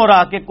بیان نہیں ہو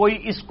رہا کہ کوئی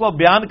اس کو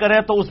بیان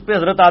کرے تو اس پہ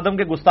حضرت آدم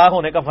کے گستاخ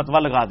ہونے کا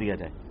فتویٰ لگا دیا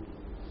جائے.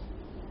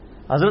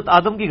 حضرت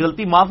آدم کی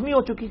غلطی معاف نہیں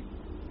ہو چکی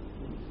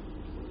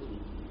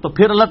تو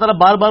پھر اللہ تعالیٰ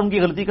بار بار ان کی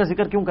غلطی کا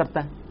ذکر کیوں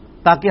کرتا ہے؟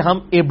 تاکہ ہم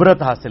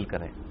عبرت حاصل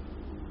کریں.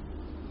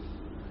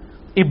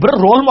 عبرت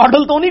رول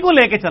ماڈل تو انہیں کو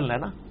لے کے چل رہا ہے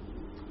نا.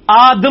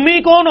 آدمی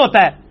کون ہوتا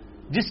ہے؟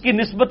 جس کی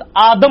نسبت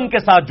آدم کے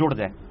ساتھ جڑ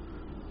جائے.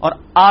 اور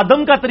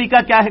آدم کا طریقہ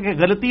کیا ہے کہ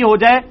غلطی ہو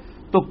جائے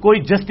تو کوئی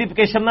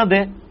جسٹیفیکیشن نہ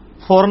دے,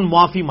 فوراً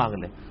معافی مانگ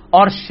لے.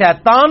 اور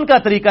شیطان کا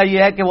طریقہ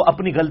یہ ہے کہ وہ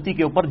اپنی غلطی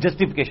کے اوپر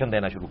جسٹیفیکیشن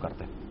دینا شروع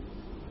کرتے,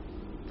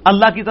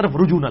 اللہ کی طرف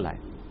رجوع نہ لائے.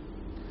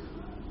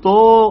 تو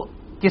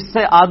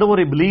قصے آدم اور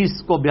ابلیس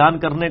کو بیان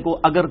کرنے کو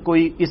اگر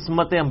کوئی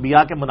عصمت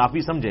انبیاء کے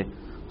منافی سمجھے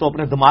تو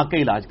اپنے دماغ کا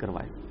علاج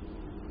کروائے.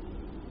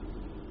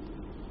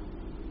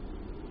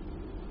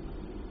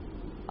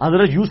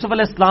 حضرت یوسف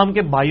علیہ السلام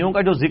کے بھائیوں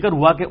کا جو ذکر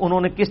ہوا کہ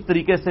انہوں نے کس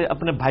طریقے سے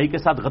اپنے بھائی کے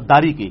ساتھ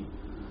غداری کی,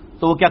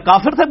 تو وہ کیا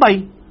کافر تھے؟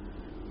 بھائی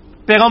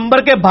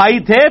پیغمبر کے بھائی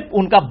تھے,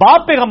 ان کا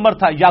باپ پیغمبر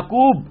تھا,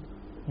 یعقوب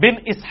بن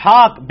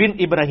اسحاق بن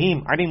ابراہیم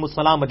علیہ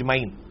السلام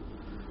اجمعین.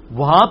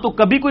 وہاں تو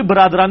کبھی کوئی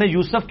برادران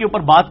یوسف کے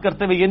اوپر بات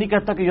کرتے ہوئے یہ نہیں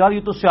کہتا کہ یار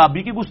یہ تو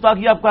صحابی کی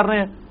گستاخی آپ کر رہے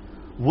ہیں.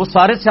 وہ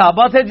سارے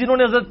صحابہ تھے جنہوں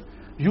نے حضرت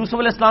یوسف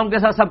علیہ السلام کے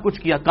ساتھ سب کچھ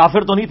کیا.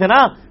 کافر تو نہیں تھے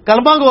نا,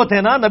 کلمہ گو تھے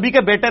نا, نبی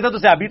کے بیٹے تھے تو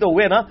صحابی تو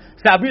ہوئے نا.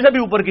 صحابی سے بھی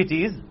اوپر کی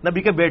چیز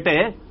نبی کے بیٹے,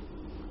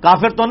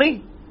 کافر تو نہیں,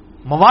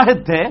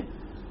 مواحد تھے,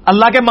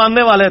 اللہ کے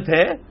ماننے والے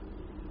تھے.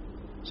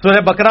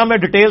 سورہ بقرہ میں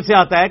ڈیٹیل سے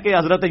آتا ہے کہ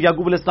حضرت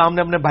یعقوب علیہ السلام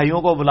نے اپنے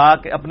بھائیوں کو بلا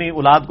کے, اپنی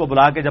اولاد کو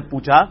بلا کے جب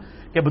پوچھا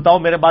کہ بتاؤ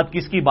میرے بعد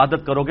کس کی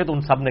عبادت کرو گے, تو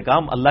ان سب نے کہا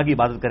ہم اللہ کی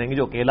عبادت کریں گے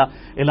جو اکیلا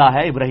الہ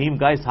ہے, ابراہیم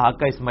کا, اسحاق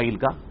کا, اسماعیل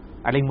کا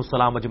علیہ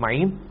السلام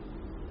اجمعین.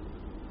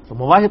 تو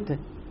مواحد تھے.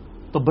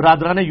 تو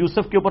برادران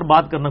یوسف کے اوپر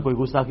بات کرنا کوئی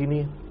گستاخی نہیں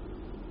ہے.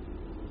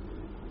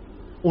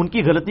 ان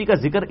کی غلطی کا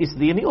ذکر اس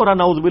لیے نہیں ہو رہا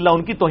نعوذ باللہ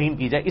ان کی توہین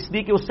کی جائے, اس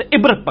لیے کہ اس سے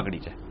عبرت پکڑی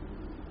جائے.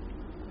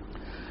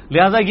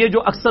 لہذا یہ جو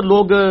اکثر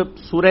لوگ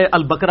سورہ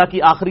البقرہ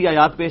کی آخری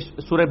آیات پیش,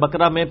 سورہ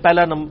بقرہ میں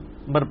پہلا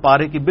نمبر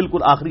پارے کی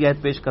بالکل آخری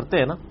آیت پیش کرتے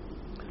ہیں نا,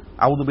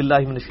 اعوذ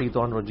باللہ من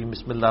الشیطان الرجیم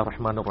بسم اللہ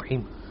الرحمن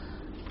الرحیم,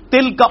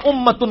 تلک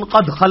امۃ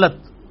قد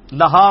خلت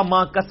لہا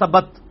ما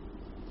کسبت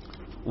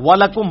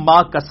ولکم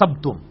ما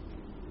کسبتم.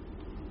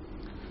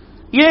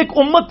 یہ ایک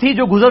امت تھی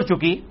جو گزر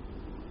چکی,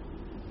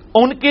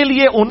 ان کے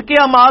لیے ان کے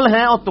اعمال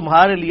ہیں اور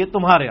تمہارے لیے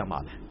تمہارے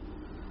اعمال ہیں.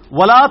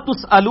 ولا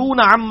تسألون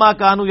عما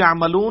كانوا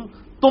يعملون,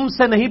 تم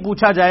سے نہیں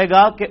پوچھا جائے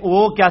گا کہ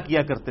وہ کیا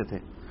کیا کرتے تھے.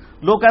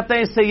 لوگ کہتے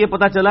ہیں اس سے یہ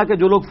پتا چلا کہ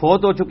جو لوگ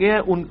فوت ہو چکے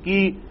ہیں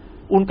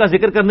ان کا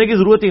ذکر کرنے کی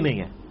ضرورت ہی نہیں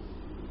ہے.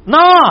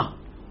 نا,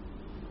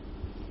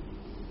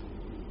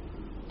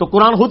 تو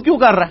قرآن خود کیوں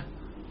کر رہا ہے؟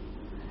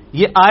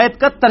 یہ آیت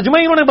کا ترجمہ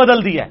ہی انہوں نے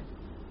بدل دیا ہے.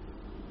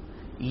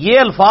 یہ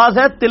الفاظ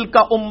ہے تلک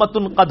امۃ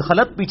قد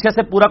خلت, پیچھے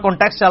سے پورا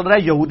کانٹیکسٹ چل رہا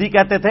ہے. یہودی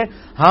کہتے تھے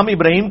ہم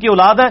ابراہیم کی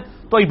اولاد ہیں,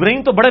 تو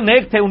ابراہیم تو بڑے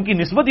نیک تھے, ان کی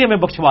نسبت ہی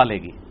ہمیں بخشوا لے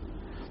گی.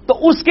 تو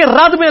اس کے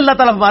رد میں اللہ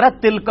تعالیٰ ہمارا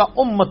تلک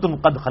امۃ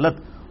قد خلت,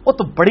 وہ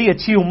تو بڑی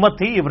اچھی امت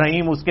تھی,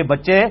 ابراہیم اس کے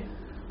بچے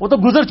وہ تو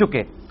گزر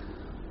چکے.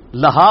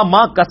 لہا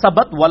ما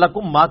کسبت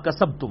ولکم ما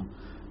کسبتم,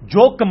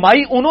 جو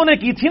کمائی انہوں نے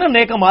کی تھی نا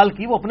نیک امال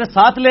کی, وہ اپنے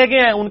ساتھ لے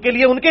گئے ہیں. ان کے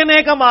لیے ان کے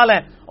نیک امال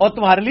ہیں اور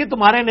تمہارے لیے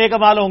تمہارے نیک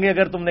امال ہوں گے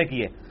اگر تم نے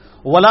کیے.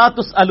 ولا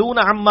تسألون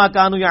عما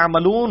كانوا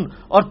يعملون,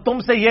 اور تم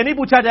سے یہ نہیں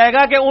پوچھا جائے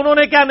گا کہ انہوں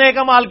نے کیا نیک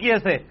امال کیے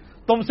سے,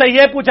 تم سے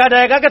یہ پوچھا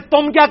جائے گا کہ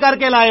تم کیا کر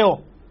کے لائے ہو.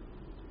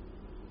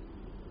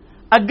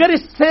 اگر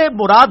اس سے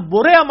مراد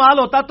برے امال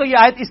ہوتا تو یہ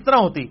آیت اس طرح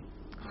ہوتی,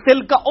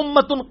 تلک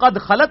امۃ قد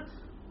خلت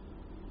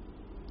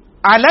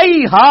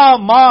علیہا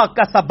ما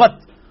کسبت,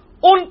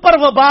 ان پر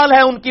وبال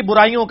ہے ان کی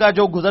برائیوں کا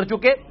جو گزر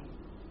چکے.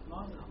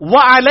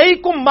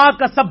 وعلیکم ما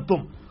کسبتم,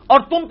 اور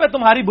تم پہ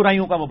تمہاری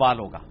برائیوں کا وبال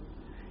ہوگا.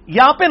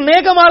 یہاں پہ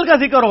نیک امال کا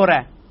ذکر ہو رہا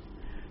ہے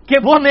کہ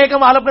وہ نیک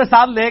امال اپنے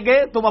ساتھ لے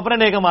گئے, تم اپنے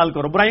نیک امال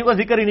کرو, برائیوں کا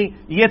ذکر ہی نہیں.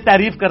 یہ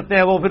تعریف کرتے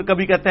ہیں وہ, پھر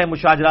کبھی کہتے ہیں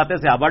مشاجرات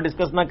صحابہ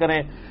ڈسکس نہ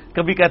کریں,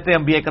 کبھی کہتے ہیں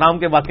انبیاء کرام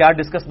کے واقعات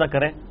ڈسکس نہ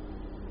کریں,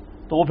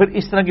 تو وہ پھر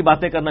اس طرح کی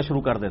باتیں کرنا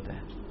شروع کر دیتے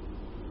ہیں.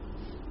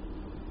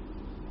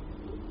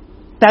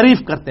 تعریف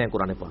کرتے ہیں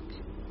قرآن پاک کی.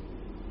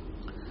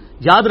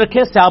 یاد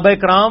رکھیں صحابہ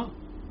کرام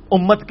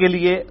امت کے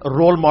لیے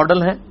رول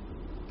ماڈل ہیں.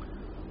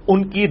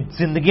 ان کی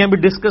زندگیاں بھی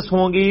ڈسکس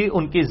ہوں گی,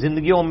 ان کی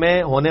زندگیوں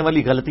میں ہونے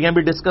والی غلطیاں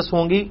بھی ڈسکس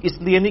ہوں گی.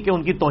 اس لیے نہیں کہ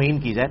ان کی توہین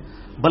کی جائے,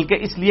 بلکہ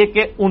اس لیے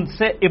کہ ان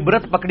سے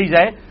عبرت پکڑی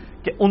جائے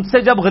کہ ان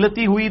سے جب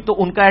غلطی ہوئی تو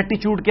ان کا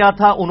ایٹیچیوڈ کیا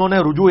تھا, انہوں نے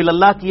رجوع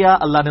اللہ کیا,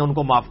 اللہ نے ان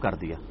کو معاف کر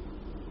دیا.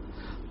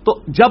 تو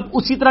جب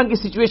اسی طرح کی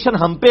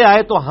سچویشن ہم پہ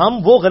آئے تو ہم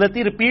وہ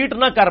غلطی ریپیٹ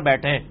نہ کر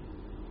بیٹھیں.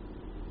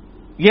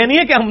 یہ نہیں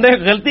ہے کہ ہم نے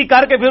غلطی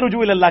کر کے پھر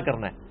رجوع اللہ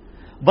کرنا ہے,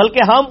 بلکہ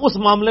ہم اس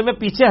معاملے میں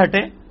پیچھے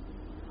ہٹیں,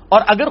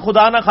 اور اگر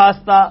خدا نہ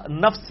خواستہ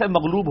نفس سے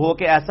مغلوب ہو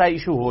کے ایسا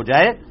ایشو ہو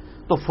جائے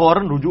تو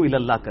فوراً رجوع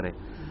اللہ کرے.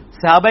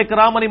 صحابہ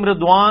کرام علیہم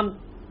رضوان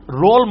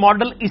رول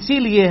ماڈل اسی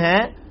لیے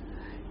ہیں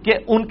کہ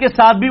ان کے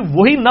ساتھ بھی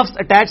وہی نفس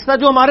اٹیچ تھا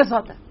جو ہمارے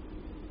ساتھ ہے.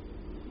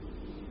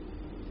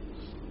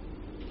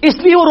 اس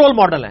لیے وہ رول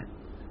ماڈل ہیں.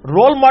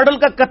 رول ماڈل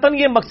کا قطعاً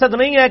یہ مقصد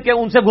نہیں ہے کہ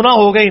ان سے گناہ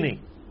ہو گئے ہی نہیں,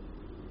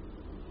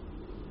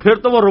 پھر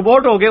تو وہ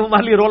روبوٹ ہو گئے, وہ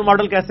ہمارے لیے رول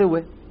ماڈل کیسے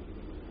ہوئے؟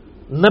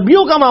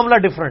 نبیوں کا معاملہ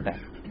ڈفرنٹ ہے.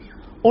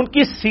 ان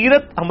کی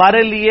سیرت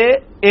ہمارے لیے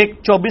ایک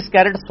 24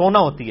 کیرٹ سونا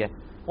ہوتی ہے,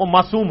 وہ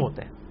معصوم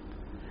ہوتے ہیں.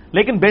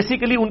 لیکن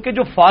بیسیکلی ان کے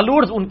جو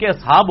فالوورز, ان کے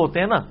اصحاب ہوتے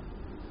ہیں نا,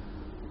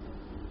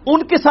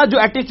 ان کے ساتھ جو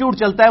ایٹیچیوڈ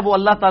چلتا ہے وہ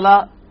اللہ تعالیٰ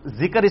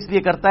ذکر اس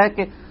لیے کرتا ہے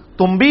کہ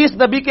تم بھی اس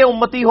نبی کے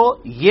امتی ہو,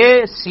 یہ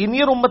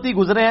سینئر امتی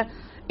گزرے ہیں,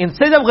 ان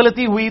سے جب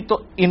غلطی ہوئی تو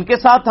ان کے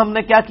ساتھ ہم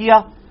نے کیا کیا,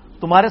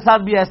 تمہارے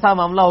ساتھ بھی ایسا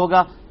معاملہ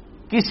ہوگا.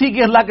 کسی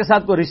کی اللہ کے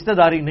ساتھ کوئی رشتہ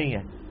داری نہیں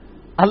ہے,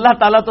 اللہ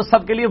تعالیٰ تو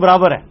سب کے لیے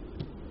برابر ہے.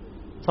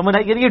 سمجھ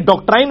آئی؟ یعنی یہ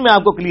ڈاکٹرائن میں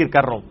آپ کو کلیئر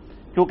کر رہا ہوں,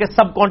 کیونکہ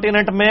سب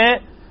کانٹیننٹ میں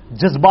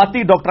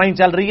جذباتی ڈاکٹرائن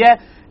چل رہی ہے.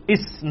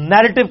 اس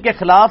نیریٹو کے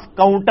خلاف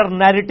کاؤنٹر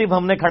نیریٹو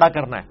ہم نے کھڑا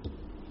کرنا ہے,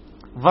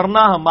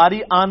 ورنہ ہماری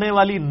آنے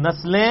والی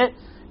نسلیں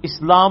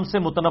اسلام سے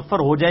متنفر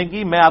ہو جائیں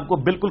گی. میں آپ کو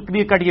بالکل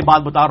کلیئر کٹ یہ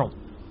بات بتا رہا ہوں.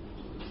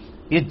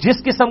 یہ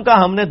جس قسم کا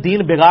ہم نے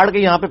دین بگاڑ کے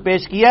یہاں پہ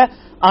پیش کیا ہے,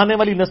 آنے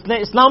والی نسلیں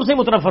اسلام سے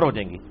متنفر ہو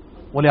جائیں گی.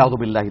 بولے اعوذ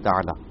باللہ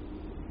تعالی.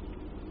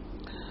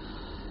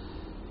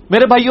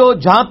 میرے بھائیوں,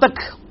 جہاں تک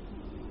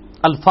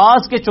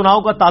الفاظ کے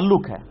چناؤ کا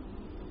تعلق ہے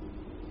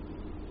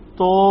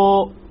تو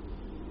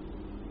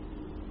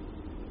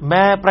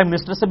میں پرائم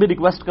منسٹر سے بھی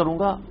ریکویسٹ کروں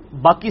گا,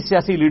 باقی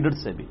سیاسی لیڈر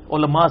سے بھی,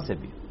 علماء سے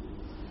بھی,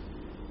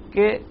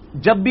 کہ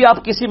جب بھی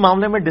آپ کسی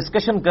معاملے میں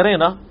ڈسکشن کریں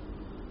نا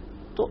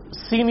تو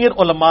سینئر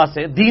علماء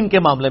سے دین کے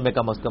معاملے میں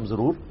کم از کم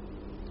ضرور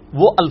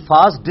وہ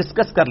الفاظ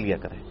ڈسکس کر لیا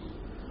کریں.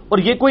 اور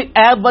یہ کوئی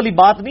عیب والی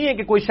بات نہیں ہے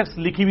کہ کوئی شخص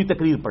لکھی ہوئی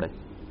تقریر پڑھے,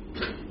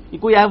 یہ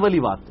کوئی عیب والی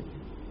بات نہیں ہے.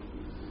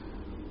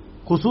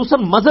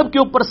 خصوصاً مذہب کے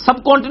اوپر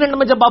سب کانٹیننٹ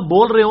میں جب آپ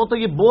بول رہے ہو تو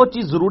یہ بہت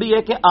چیز ضروری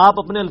ہے کہ آپ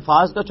اپنے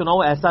الفاظ کا چناؤ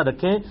ایسا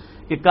رکھیں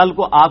کہ کل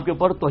کو آپ کے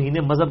اوپر توہین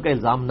مذہب کا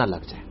الزام نہ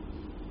لگ جائے.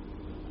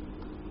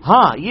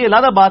 ہاں, یہ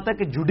علیحدہ بات ہے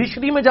کہ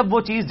جوڈیشری میں جب وہ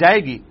چیز جائے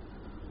گی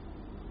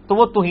تو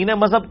وہ توہین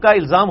مذہب کا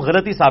الزام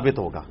غلطی ثابت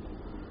ہوگا,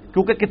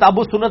 کیونکہ کتاب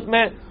و سنت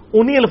میں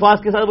انہی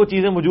الفاظ کے ساتھ وہ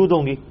چیزیں موجود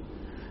ہوں گی.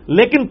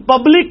 لیکن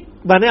پبلک,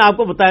 میں نے آپ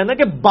کو بتایا نا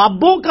کہ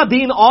بابوں کا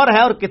دین اور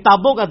ہے اور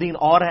کتابوں کا دین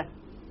اور ہے.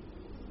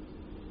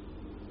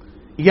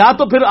 یا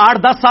تو پھر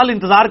 8-10 سال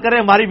انتظار کریں,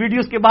 ہماری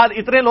ویڈیوز کے بعد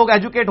اتنے لوگ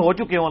ایجوکیٹ ہو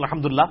چکے ہوں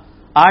الحمدللہ.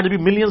 آج بھی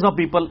millions of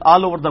people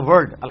all over the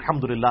world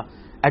الحمدللہ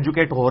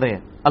ایجوکیٹ ہو رہے ہیں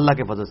اللہ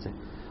کے فضل سے.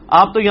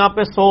 آپ تو یہاں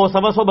پہ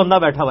 100-125 بندہ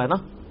بیٹھا ہوا ہے نا,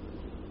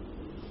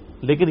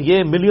 لیکن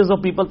یہ ملینز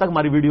آف پیپل تک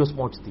ہماری ویڈیوز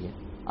پہنچتی ہیں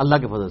اللہ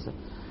کے فضل سے.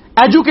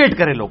 ایجوکیٹ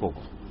کریں لوگوں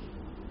کو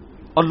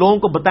اور لوگوں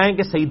کو بتائیں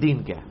کہ صحیح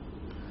دین کیا ہے.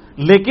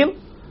 لیکن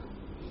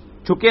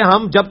چونکہ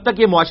ہم جب تک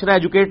یہ معاشرہ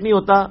ایجوکیٹ نہیں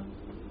ہوتا,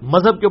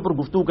 مذہب کے اوپر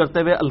گفتگو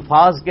کرتے ہوئے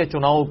الفاظ کے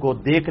چناؤ کو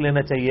دیکھ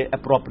لینا چاہیے,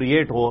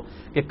 اپروپریٹ ہو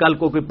کہ کل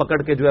کو کوئی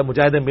پکڑ کے جو ہے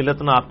مجاہد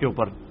ملت نہ آپ کے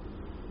اوپر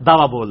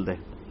دعویٰ بول دے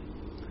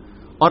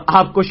اور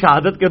آپ کو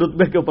شہادت کے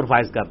رتبے کے اوپر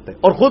فائز کرتے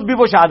اور خود بھی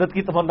وہ شہادت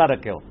کی تمنا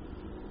رکھے ہو.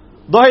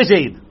 دوہے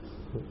شہید.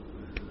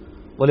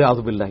 بولے اعوذ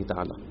باللہ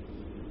تعالی.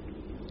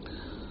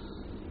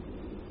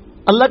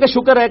 اللہ کا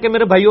شکر ہے کہ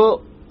میرے بھائیوں,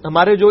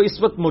 ہمارے جو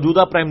اس وقت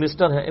موجودہ پرائم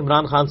منسٹر ہیں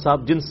عمران خان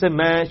صاحب, جن سے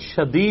میں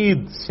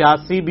شدید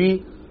سیاسی بھی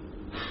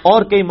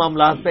اور کئی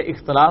معاملات پہ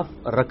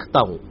اختلاف رکھتا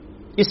ہوں,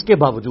 اس کے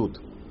باوجود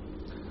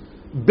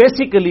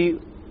بیسیکلی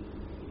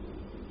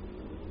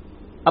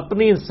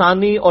اپنی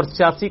انسانی اور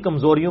سیاسی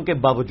کمزوریوں کے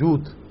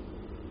باوجود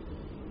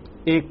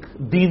ایک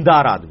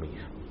دیندار آدمی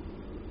ہے,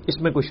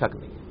 اس میں کوئی شک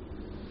نہیں ہے.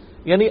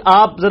 یعنی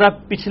آپ ذرا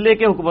پچھلے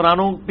کے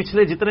حکمرانوں,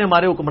 پچھلے جتنے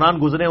ہمارے حکمران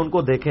گزرے ہیں ان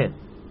کو دیکھیں,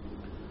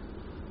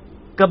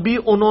 کبھی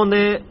انہوں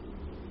نے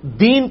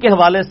دین کے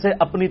حوالے سے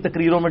اپنی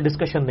تقریروں میں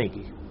ڈسکشن نہیں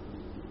کی.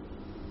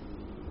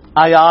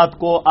 آیات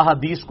کو,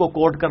 احادیث کو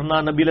کوٹ کرنا,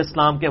 نبی علیہ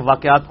السلام کے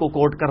واقعات کو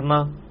کوٹ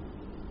کرنا,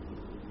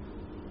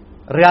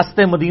 ریاست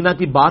مدینہ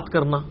کی بات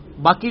کرنا,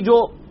 باقی جو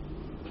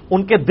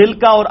ان کے دل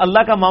کا اور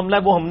اللہ کا معاملہ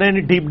ہے وہ ہم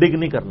نے ڈیپ ڈگ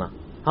نہیں کرنا,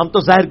 ہم تو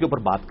ظاہر کے اوپر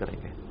بات کریں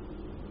گے.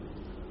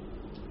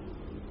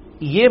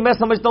 یہ میں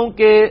سمجھتا ہوں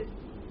کہ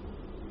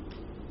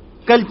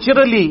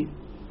کلچرلی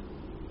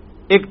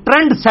ایک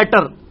ٹرینڈ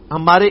سیٹر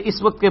ہمارے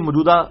اس وقت کے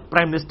موجودہ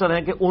پرائم منسٹر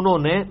ہیں کہ انہوں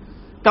نے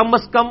کم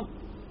از کم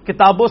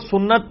کتاب و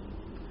سنت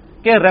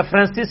کے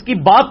ریفرنسز کی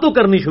بات تو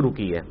کرنی شروع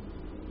کی ہے.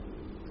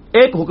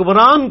 ایک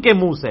حکمران کے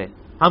منہ سے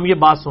ہم یہ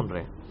بات سن رہے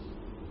ہیں,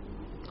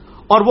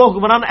 اور وہ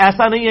حکمران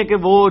ایسا نہیں ہے کہ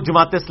وہ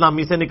جماعت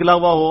اسلامی سے نکلا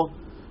ہوا ہو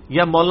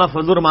یا مولانا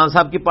فضل الرحمان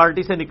صاحب کی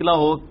پارٹی سے نکلا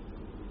ہو,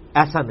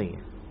 ایسا نہیں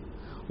ہے.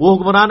 وہ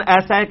حکمران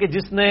ایسا ہے کہ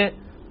جس نے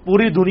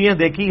پوری دنیا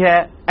دیکھی ہے,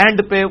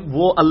 اینڈ پہ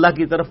وہ اللہ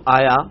کی طرف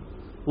آیا.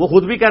 وہ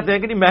خود بھی کہتے ہیں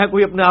کہ نہیں, میں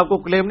کوئی اپنے آپ کو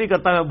کلیم نہیں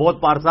کرتا, میں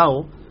بہت پارسا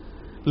ہوں,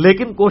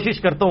 لیکن کوشش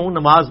کرتا ہوں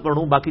نماز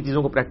پڑھوں, باقی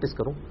چیزوں کو پریکٹس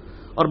کروں.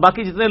 اور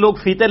باقی جتنے لوگ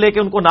فیتے لے کے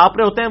ان کو ناپ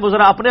رہے ہوتے ہیں وہ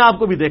ذرا اپنے آپ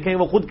کو بھی دیکھیں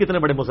وہ خود کتنے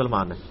بڑے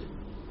مسلمان ہیں,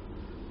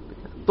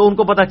 تو ان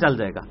کو پتہ چل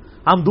جائے گا.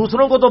 ہم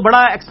دوسروں کو تو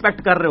بڑا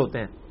ایکسپیکٹ کر رہے ہوتے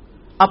ہیں,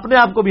 اپنے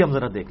آپ کو بھی ہم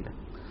ذرا دیکھ لیں.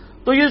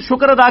 تو یہ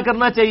شکر ادا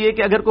کرنا چاہیے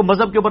کہ اگر کوئی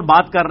مذہب کے اوپر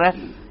بات کر رہا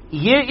ہے,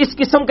 یہ اس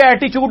قسم کا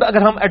ایٹیچیوڈ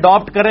اگر ہم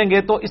اڈاپٹ کریں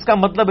گے تو اس کا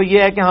مطلب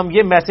یہ ہے کہ ہم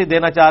یہ میسج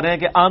دینا چاہ رہے ہیں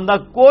کہ آئندہ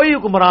کوئی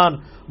حکمران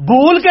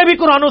بھول کے بھی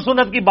قرآن و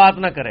سنت کی بات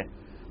نہ کرے,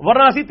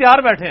 ورنہ اسی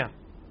تیار بیٹھے ہیں.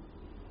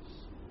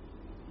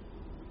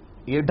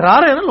 یہ ڈرا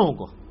رہے ہیں نا لوگوں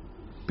کو,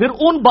 پھر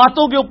ان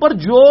باتوں کے اوپر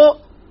جو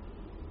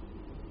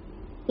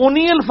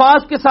انہی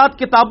الفاظ کے ساتھ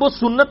کتاب و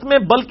سنت میں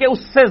بلکہ اس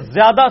سے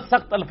زیادہ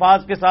سخت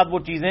الفاظ کے ساتھ وہ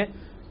چیزیں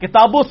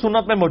کتاب و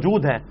سنت میں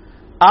موجود ہیں،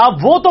 آپ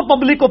وہ تو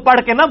پبلک کو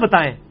پڑھ کے نہ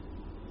بتائیں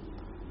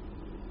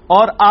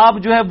اور آپ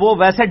جو ہے وہ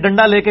ویسے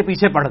ڈنڈا لے کے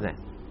پیچھے پڑ دیں.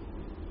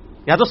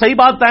 یا تو صحیح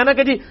بات بتائیں نا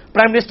کہ جی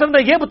پرائم منسٹر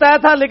نے یہ بتایا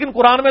تھا لیکن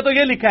قرآن میں تو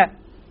یہ لکھا ہے،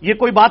 یہ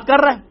کوئی بات کر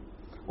رہا ہے،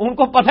 ان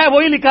کو پتہ ہے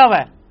وہی لکھا ہوا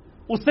ہے،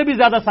 اس سے بھی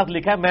زیادہ سخت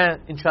لکھا ہے. میں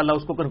انشاءاللہ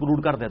اس کو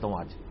کنکلوڈ کر دیتا ہوں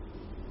آج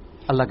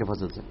اللہ کے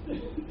فضل سے.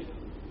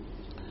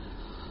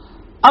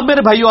 اب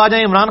میرے بھائیو آ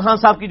جائیں عمران خان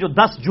صاحب کی جو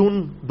 10 جون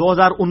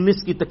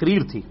 2019 کی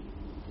تقریر تھی،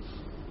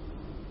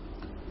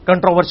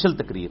 کنٹروورشل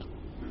تقریر.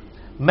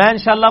 میں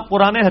انشاءاللہ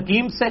قرآن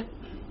حکیم سے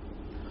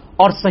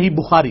اور صحیح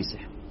بخاری سے،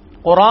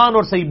 قرآن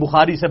اور صحیح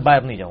بخاری سے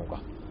باہر نہیں جاؤں گا.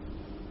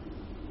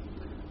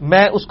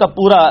 میں اس کا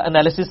پورا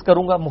انالیسس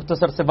کروں گا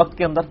مختصر سے وقت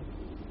کے اندر،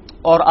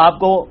 اور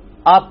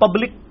آپ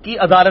پبلک کی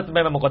عدالت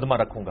میں مقدمہ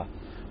رکھوں گا.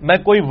 میں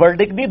کوئی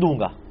ورڈکٹ نہیں دوں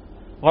گا،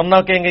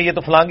 ورنہ کہیں گے یہ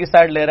تو فلاں کی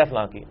سائڈ لے رہا ہے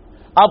فلاں کی.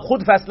 آپ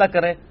خود فیصلہ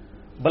کریں.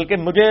 بلکہ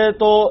مجھے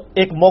تو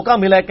ایک موقع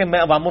ملا ہے کہ میں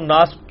عوام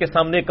الناس کے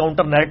سامنے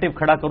کاؤنٹر نیریٹو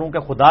کھڑا کروں کہ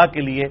خدا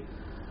کے لیے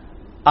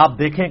آپ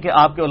دیکھیں کہ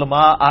آپ کے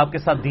علماء آپ کے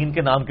ساتھ دین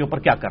کے نام کے اوپر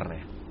کیا کر رہے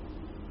ہیں،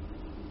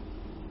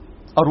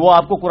 اور وہ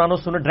آپ کو قرآن و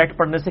سنت ڈائریکٹ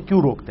پڑھنے سے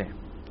کیوں روکتے ہیں،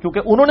 کیونکہ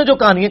انہوں نے جو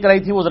کہانیاں کرائی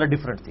تھی وہ ذرا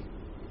ڈیفرنٹ تھی.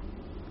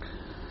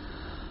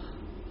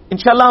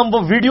 انشاءاللہ ہم وہ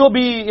ویڈیو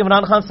بھی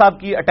عمران خان صاحب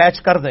کی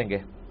اٹیچ کر دیں گے.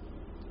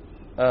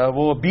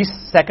 وہ 20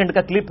 سیکنڈ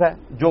کا کلپ ہے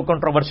جو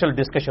کنٹروورشل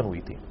ڈسکشن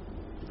ہوئی تھی،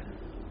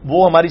 وہ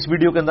ہماری اس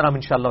ویڈیو کے اندر ہم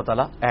انشاءاللہ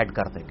تعالی ایڈ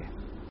کر دیں گے.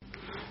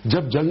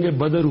 جب جنگ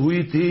بدر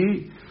ہوئی تھی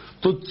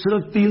تو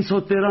صرف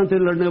 313 تھے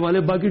لڑنے والے،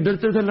 باقی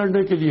ڈرتے تھے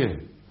لڑنے کے لیے.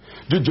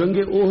 جو جنگ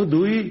احد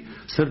ہوئی،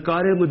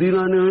 سرکار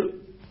مدینہ نے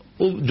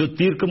جو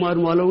تیر کمان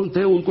والوں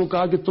تھے ان کو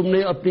کہا کہ تم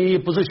نے اپنی یہ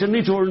پوزیشن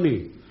نہیں چھوڑنی.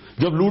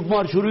 جب لوٹ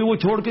مار شروع ہوئی وہ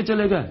چھوڑ کے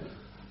چلے گئے.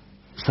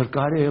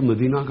 سرکار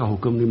مدینہ کا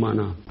حکم نہیں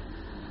مانا.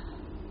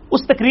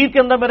 اس تقریر کے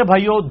اندر میرے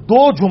بھائیوں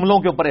 2 جملوں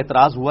کے اوپر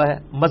اعتراض ہوا ہے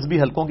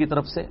مذہبی حلقوں کی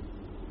طرف سے.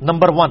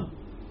 نمبر 1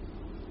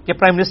 کہ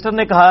پرائم منسٹر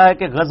نے کہا ہے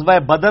کہ غزوہ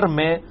بدر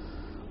میں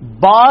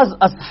بعض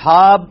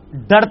اصحاب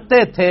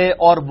ڈرتے تھے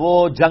اور وہ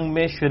جنگ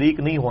میں شریک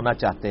نہیں ہونا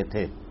چاہتے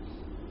تھے،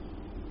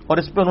 اور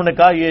اس پہ انہوں نے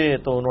کہا یہ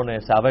تو انہوں نے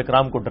صحابہ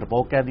کرام کو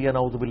ڈرپوک کہہ دیا،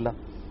 نعوذ باللہ.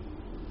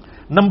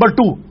 نمبر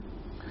 2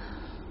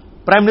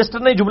 پرائم منسٹر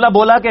نے جملہ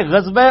بولا کہ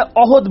غزوہ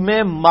احد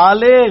میں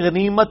مال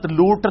غنیمت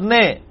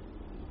لوٹنے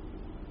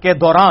کے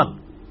دوران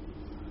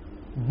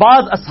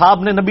بعض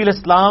اصحاب نے نبی علیہ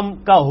السلام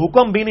کا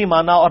حکم بھی نہیں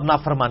مانا اور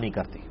نافرمانی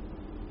کر دی.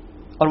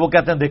 اور وہ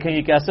کہتے ہیں دیکھیں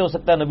یہ کیسے ہو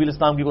سکتا ہے نبی علیہ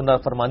السلام کی کوئی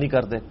نافرمانی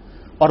کر دے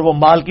اور وہ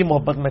مال کی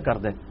محبت میں کر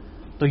دے،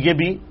 تو یہ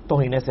بھی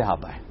توہین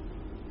صحابہ ہے.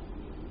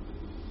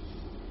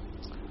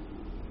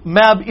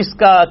 میں اب اس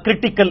کا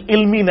کرٹیکل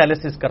علمی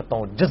انالیسس کرتا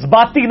ہوں،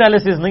 جذباتی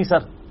انالیسس نہیں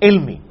سر،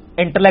 علمی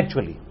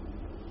انٹلیکچولی.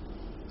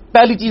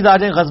 پہلی چیز آ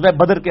جائیں غزوہ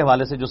بدر کے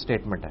حوالے سے جو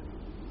سٹیٹمنٹ ہے.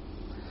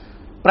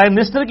 پرائم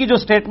منسٹر کی جو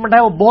سٹیٹمنٹ ہے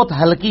وہ بہت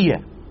ہلکی ہے.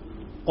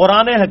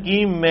 قرآن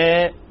حکیم میں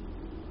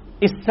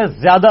اس سے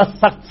زیادہ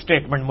سخت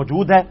سٹیٹمنٹ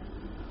موجود ہے،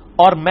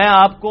 اور میں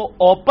آپ کو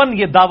اوپن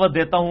یہ دعوت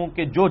دیتا ہوں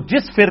کہ جو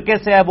جس فرقے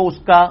سے ہے وہ اس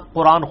کا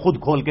قرآن خود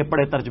کھول کے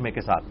پڑھے ترجمے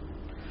کے ساتھ.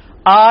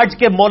 آج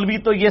کے مولوی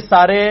تو یہ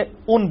سارے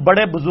ان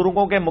بڑے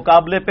بزرگوں کے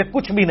مقابلے پہ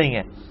کچھ بھی نہیں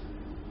ہے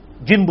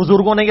جن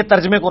بزرگوں نے یہ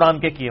ترجمے قرآن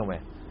کے کیے ہوئے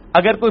ہیں.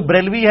 اگر کوئی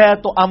بریلوی ہے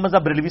تو احمد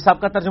بریلوی صاحب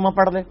کا ترجمہ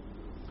پڑھ لے،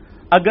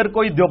 اگر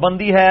کوئی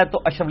دیوبندی ہے تو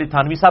اشرف علی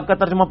تھانوی صاحب کا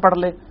ترجمہ پڑھ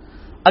لے،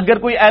 اگر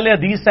کوئی اہل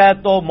حدیث ہے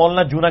تو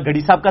مولانا جونا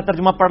گڑھی صاحب کا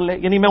ترجمہ پڑھ لے.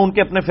 یعنی میں ان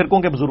کے اپنے فرقوں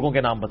کے بزرگوں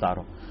کے نام بتا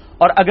رہا ہوں.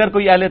 اور اگر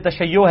کوئی اہل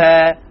تشیع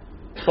ہے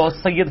تو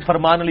سید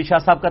فرمان علی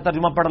شاہ صاحب کا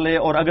ترجمہ پڑھ لے.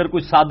 اور اگر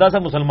کوئی سادہ سا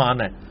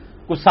مسلمان ہے،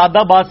 کوئی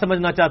سادہ بات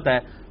سمجھنا چاہتا ہے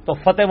تو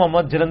فتح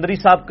محمد جلندری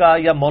صاحب کا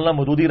یا مولانا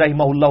مودودی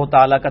رحمہ اللہ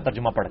تعالی کا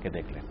ترجمہ پڑھ کے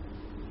دیکھ لیں.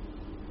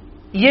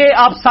 یہ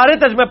آپ سارے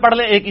ترجمے پڑھ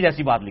لیں، ایک ہی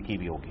جیسی بات لکھی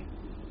ہوئی ہوگی.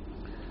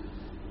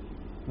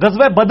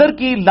 غزوہ بدر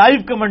کی لائیو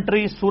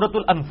کمنٹری سورۃ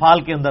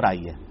الانفال کے اندر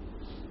آئی ہے.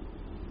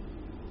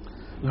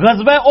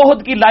 غزوہ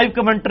احد کی لائیو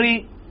کمنٹری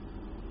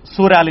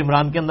سورہ آل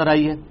عمران کے اندر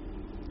آئی ہے.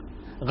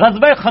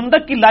 غزوہ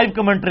خندق کی لائیو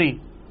کمنٹری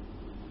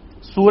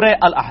سورہ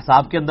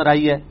الاحزاب کے اندر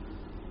آئی ہے.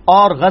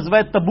 اور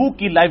غزوہ تبوک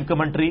کی لائیو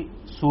کمنٹری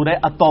سورہ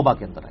التوبہ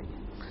کے اندر آئی ہے.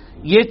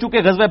 یہ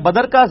چونکہ غزوہ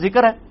بدر کا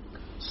ذکر ہے،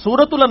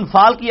 سورۃ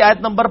الانفال کی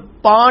آیت نمبر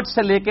 5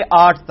 سے لے کے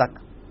 8 تک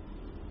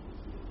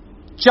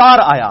 4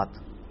 آیات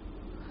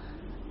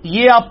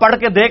یہ آپ پڑھ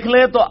کے دیکھ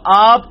لیں تو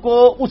آپ کو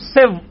اس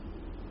سے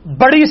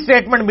بڑی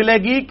سٹیٹمنٹ ملے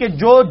گی کہ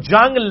جو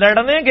جنگ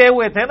لڑنے گئے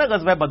ہوئے تھے نا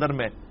غزوہ بدر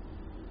میں،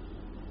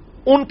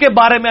 ان کے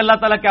بارے میں اللہ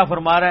تعالیٰ کیا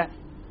فرما رہا ہے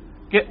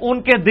کہ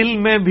ان کے دل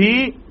میں بھی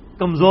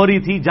کمزوری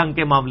تھی جنگ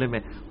کے معاملے میں.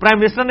 پرائم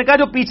منسٹر نے کہا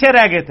جو پیچھے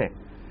رہ گئے تھے.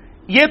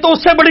 یہ تو اس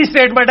سے بڑی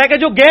سٹیٹمنٹ ہے کہ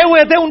جو گئے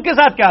ہوئے تھے ان کے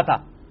ساتھ کیا تھا.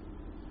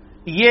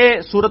 یہ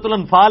سورۃ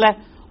الانفال ہے.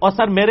 اور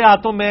سر میرے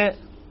ہاتھوں میں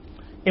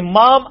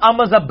امام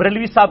احمد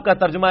بریلوی صاحب کا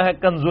ترجمہ ہے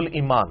کنز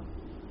الایمان.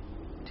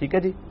 ٹھیک ہے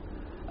جی.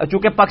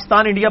 چونکہ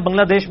پاکستان، انڈیا،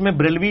 بنگلہ دیش میں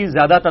بریلوی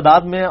زیادہ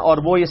تعداد میں ہیں اور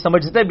وہ یہ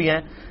سمجھتے بھی ہیں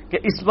کہ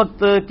اس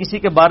وقت کسی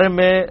کے بارے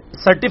میں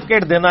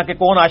سرٹیفکیٹ دینا کہ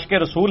کون عاشق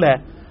رسول ہے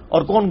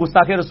اور کون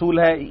گستاخ رسول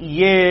ہے،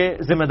 یہ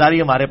ذمہ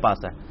داری ہمارے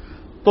پاس ہے.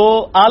 تو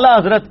اعلی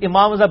حضرت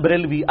امام رضا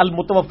بریلوی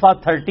المتوفا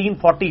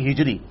 1340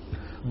 ہجری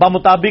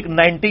بمطابق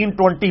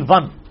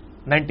 1921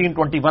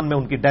 میں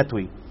ان کی ڈیتھ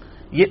ہوئی.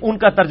 یہ ان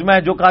کا ترجمہ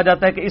ہے جو کہا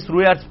جاتا ہے کہ اس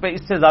روئے ارض پہ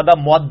اس سے زیادہ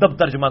مؤدب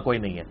ترجمہ کوئی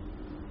نہیں ہے.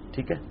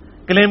 ٹھیک ہے,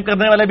 کلیم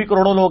کرنے والے بھی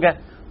کروڑوں لوگ ہیں.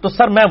 تو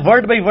سر میں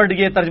ورڈ بائی ورڈ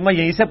یہ ترجمہ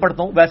یہیں سے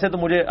پڑھتا ہوں. ویسے تو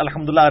مجھے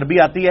الحمدللہ عربی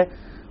آتی ہے,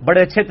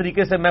 بڑے اچھے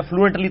طریقے سے میں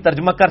فلوئنٹلی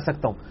ترجمہ کر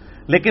سکتا ہوں,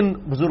 لیکن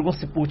بزرگوں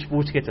سے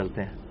پوچھ کے چلتے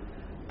ہیں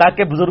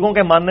تاکہ بزرگوں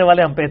کے ماننے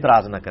والے ہم پہ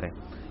اعتراض نہ کریں.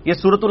 یہ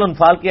سورۃ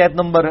الانفال کی آیت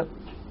نمبر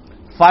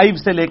 5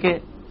 سے لے کے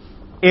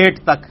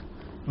 8 تک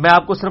میں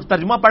آپ کو صرف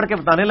ترجمہ پڑھ کے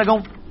بتانے لگا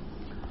ہوں.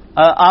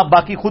 آپ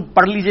باقی خود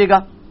پڑھ لیجئے گا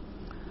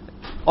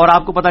اور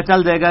آپ کو پتا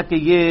چل جائے گا کہ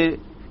یہ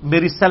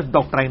میری سیلف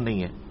ڈاکٹرائن نہیں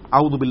ہے.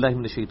 اعوذ باللہ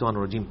من الشیطان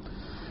الرجیم.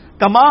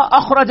 کما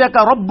اخرجک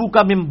ربک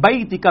من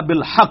بیتک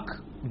بالحق,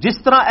 جس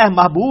طرح اے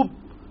محبوب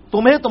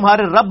تمہیں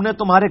تمہارے رب نے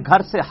تمہارے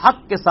گھر سے حق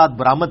کے ساتھ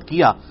برآمد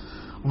کیا.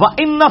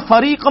 وَإِنَّ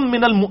فَرِيقًا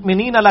مِّنَ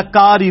الْمُؤْمِنِينَ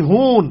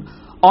لَكَارِهُونَ,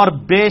 اور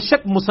بے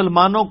شک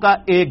مسلمانوں کا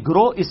ایک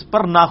گروہ اس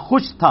پر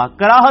ناخوش تھا,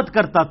 کراہت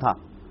کرتا تھا.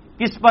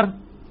 کس پر؟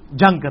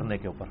 جنگ کرنے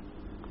کے اوپر.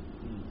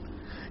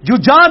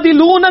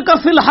 یجادلونک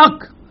فی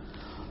الحق,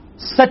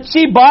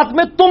 سچی بات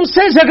میں تم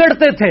سے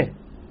جھگڑتے تھے.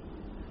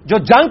 جو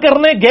جنگ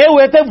کرنے گئے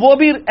ہوئے تھے وہ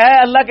بھی اے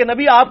اللہ کے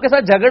نبی آپ کے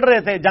ساتھ جھگڑ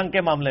رہے تھے جنگ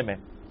کے معاملے میں.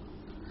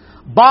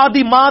 بعد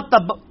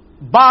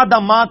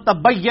ما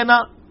تبینا,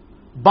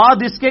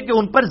 بعد اس کے کہ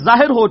ان پر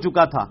ظاہر ہو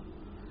چکا تھا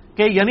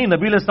کہ یعنی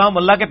نبی علیہ السلام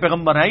اللہ کے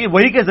پیغمبر ہیں, یہ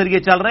وہی کے ذریعے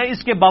چل رہے ہیں.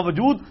 اس کے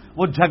باوجود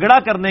وہ جھگڑا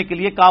کرنے کے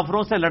لیے,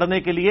 کافروں سے لڑنے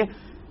کے لیے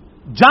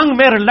جنگ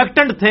میں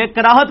ریلکٹنٹ تھے,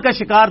 کراہت کا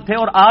شکار تھے,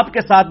 اور آپ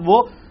کے ساتھ وہ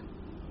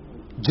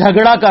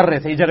جھگڑا کر رہے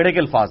تھے. یہ جھگڑے کے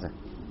الفاظ ہیں.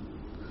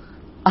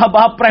 اب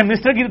آپ پرائم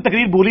منسٹر کی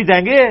تقریر بھول ہی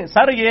جائیں گے.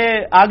 سر یہ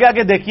آگے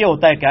آگے دیکھیے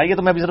ہوتا ہے کیا, یہ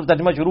تو میں بھی صرف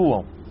ترجمہ شروع ہوا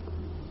ہوں.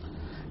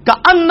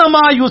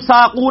 کأنما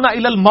یساقون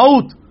الی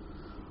الموت,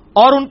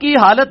 اور ان کی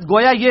حالت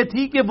گویا یہ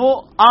تھی کہ وہ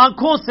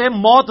آنکھوں سے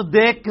موت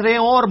دیکھ رہے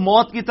ہوں اور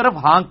موت کی طرف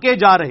ہانکے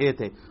جا رہے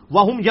تھے.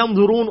 وہم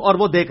ینظرون, اور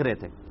وہ دیکھ رہے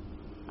تھے,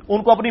 ان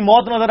کو اپنی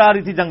موت نظر آ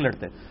رہی تھی جنگ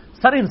لڑتے.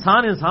 سر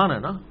انسان ہے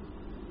نا,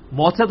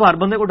 موت سے تو ہر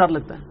بندے کو ڈر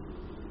لگتا ہے.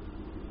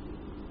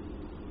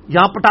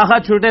 یہاں پٹاخہ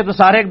چھوٹے تو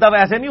سارے ایک دم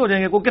ایسے نہیں ہو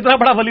جائیں گے, کوئی کتنا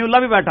بڑا ولی اللہ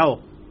بھی بیٹھا ہو.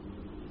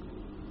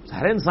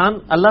 سارے انسان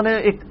اللہ نے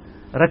ایک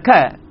رکھا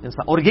ہے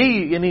انسان, اور یہی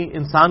یعنی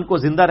انسان کو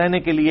زندہ رہنے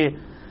کے لیے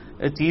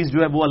چیز جو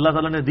ہے وہ اللہ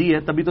تعالیٰ نے دی ہے,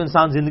 تبھی تو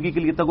انسان زندگی کے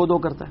لیے تگ و دو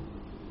کرتا ہے.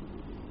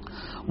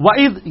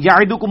 وَإِذْ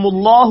يَعِدُكُمُ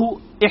اللَّهُ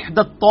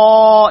إِحْدَى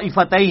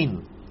الطَّائِفَتَيْنِ,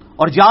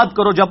 اور یاد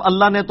کرو جب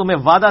اللہ نے تمہیں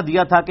وعدہ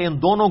دیا تھا کہ ان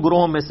دونوں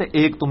گروہوں میں سے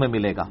ایک تمہیں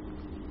ملے گا.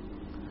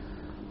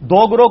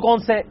 دو گروہ کون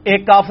سے؟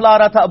 ایک قافلہ آ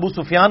رہا تھا ابو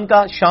سفیان کا,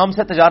 شام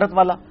سے تجارت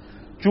والا.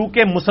 چونکہ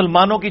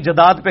مسلمانوں کی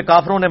جداد پہ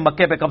کافروں نے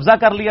مکے پہ قبضہ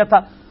کر لیا تھا,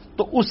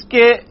 تو اس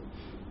کے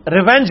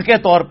ریونج کے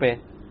طور پہ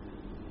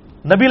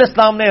نبی علیہ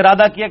السلام نے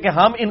ارادہ کیا کہ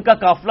ہم ان کا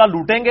قافلہ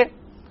لوٹیں گے.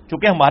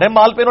 چونکہ ہمارے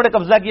مال پہ انہوں نے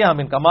قبضہ کیا, ہم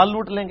ان کا مال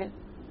لوٹ لیں گے.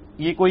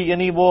 یہ کوئی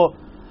یعنی وہ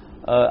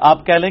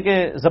آپ کہہ لیں کہ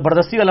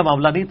زبردستی والا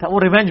معاملہ نہیں تھا, وہ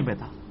ریونج میں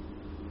تھا.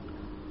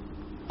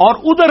 اور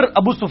ادھر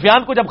ابو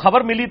سفیان کو جب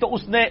خبر ملی تو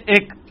اس نے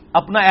ایک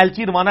اپنا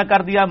ایلچی روانہ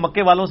کر دیا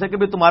مکے والوں سے کہ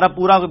بھی تمہارا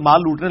پورا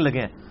مال لوٹنے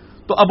لگے ہیں.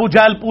 تو ابو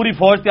جہل پوری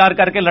فوج تیار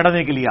کر کے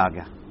لڑنے کے لیے آ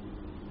گیا.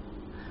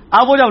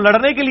 اب وہ جب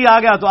لڑنے کے لیے آ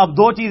گیا تو اب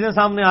دو چیزیں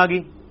سامنے آ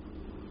گئی,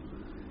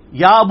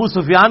 یا ابو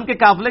سفیان کے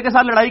قافلے کے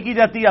ساتھ لڑائی کی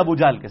جاتی ہے یا ابو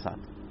جہل کے ساتھ.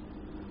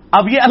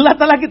 اب یہ اللہ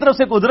تعالیٰ کی طرف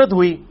سے قدرت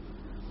ہوئی.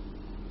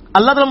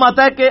 اللہ تعالیٰ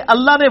ماتا ہے کہ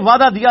اللہ نے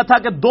وعدہ دیا تھا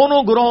کہ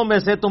دونوں گروہوں میں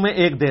سے تمہیں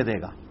ایک دے دے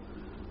گا.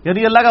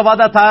 یعنی اللہ کا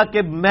وعدہ تھا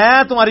کہ میں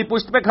تمہاری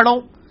پشت پہ کھڑا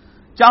ہوں,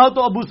 چاہو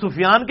تو ابو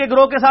سفیان کے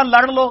گروہ کے ساتھ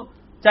لڑ لو,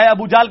 چاہے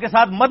ابو جہل کے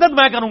ساتھ مدد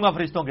میں کروں گا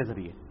فرشتوں کے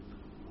ذریعے.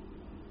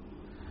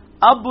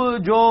 اب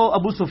جو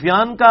ابو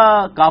سفیان کا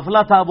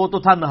قافلہ تھا وہ تو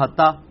تھا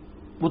نہتا,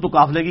 وہ تو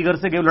قافلے کی گھر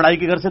سے گئے, لڑائی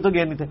کے گھر سے تو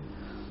گئے نہیں تھے.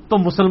 تو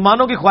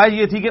مسلمانوں کی خواہش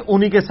یہ تھی کہ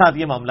انہی کے ساتھ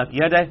یہ معاملہ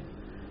کیا جائے.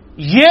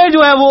 یہ جو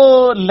ہے وہ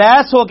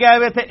لیس ہو کے آئے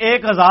ہوئے تھے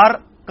 1000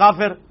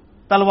 کافر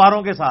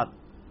تلواروں کے ساتھ.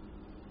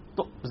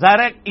 تو ظاہر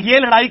ہے یہ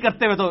لڑائی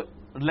کرتے ہوئے تو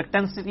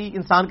ریلکٹنسی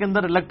انسان کے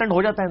اندر ریلکٹنٹ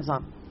ہو جاتا ہے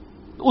انسان,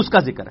 تو اس کا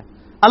ذکر ہے.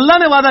 اللہ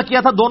نے وعدہ کیا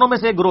تھا دونوں میں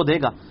سے ایک گروہ دے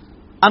گا.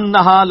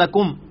 انہا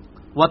لکم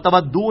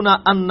وتودون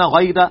ان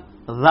غیر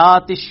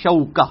ذات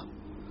الشوکہ,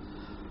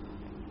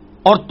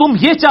 اور تم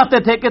یہ چاہتے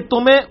تھے کہ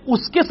تمہیں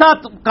اس کے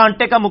ساتھ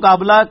کانٹے کا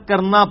مقابلہ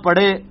کرنا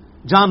پڑے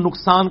جہاں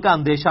نقصان کا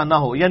اندیشہ نہ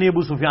ہو, یعنی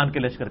ابو سفیان کے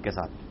لشکر کے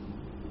ساتھ.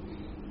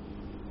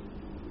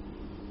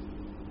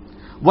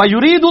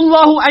 وَيُرِيدُ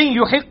اللَّهُ أَن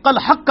يُحِقَّ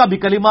الْحَقَّ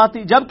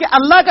بِكَلِمَاتِهِ, جبکہ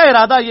اللہ کا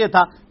ارادہ یہ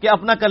تھا کہ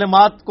اپنا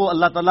کلمات کو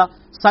اللہ تعالیٰ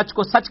سچ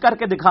کو سچ کر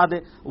کے دکھا دے.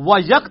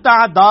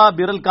 وَيَقْطَعَ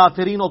دَابِرَ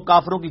الْكَافِرِينَ, اور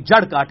کافروں کی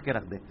جڑ کاٹ کے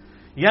رکھ دے.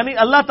 یعنی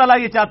اللہ تعالیٰ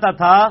یہ چاہتا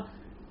تھا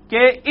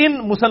کہ ان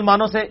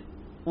مسلمانوں سے,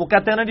 وہ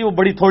کہتے ہیں نا جی وہ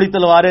بڑی تھوڑی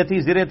تلواریں تھی,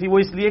 زریں تھی, وہ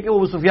اس لیے کہ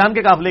وہ سفیان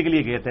کے قافلے کے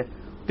لیے گئے تھے,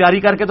 تیاری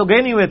کر کے تو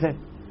گئے نہیں ہوئے تھے.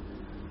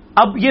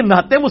 اب یہ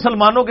نہتے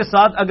مسلمانوں کے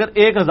ساتھ اگر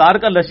 1000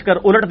 کا لشکر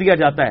الٹ دیا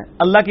جاتا ہے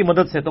اللہ کی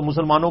مدد سے, تو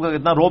مسلمانوں کا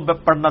کتنا روب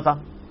پڑنا تھا.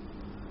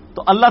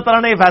 تو اللہ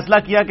تعالیٰ نے یہ فیصلہ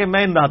کیا کہ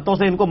میں ان نہتوں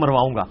سے ان کو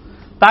مرواؤں گا,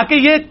 تاکہ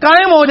یہ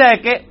قائم ہو جائے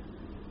کہ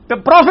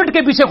پروفٹ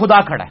کے پیچھے خدا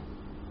کھڑا ہے.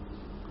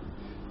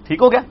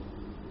 ٹھیک ہو گیا,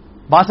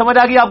 بات سمجھ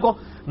آ گئی آپ کو.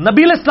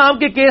 نبی علیہ السلام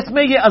کے کیس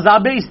میں یہ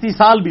عذاب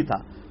استیصال بھی تھا,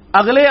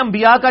 اگلے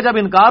انبیاء کا جب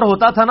انکار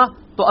ہوتا تھا نا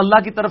تو اللہ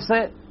کی طرف سے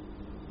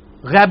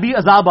غیبی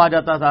عذاب آ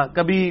جاتا تھا،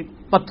 کبھی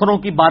پتھروں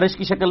کی بارش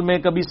کی شکل میں،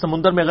 کبھی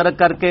سمندر میں غرق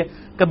کر کے،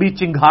 کبھی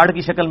چنگھاڑ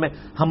کی شکل میں.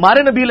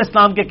 ہمارے نبی علیہ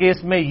السلام کے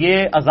کیس میں یہ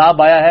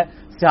عذاب آیا ہے،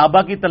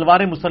 صحابہ کی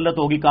تلواریں مسلط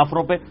ہوگی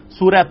کافروں پہ.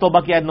 سورہ توبہ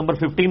کی آیت نمبر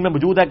 15 میں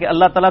موجود ہے کہ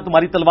اللہ تعالیٰ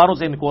تمہاری تلواروں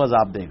سے ان کو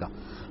عذاب دے گا.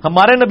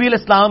 ہمارے نبی علیہ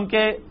السلام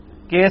کے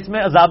کیس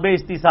میں عذاب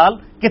استیصال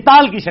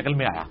قتال کی شکل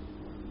میں آیا،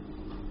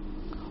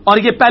 اور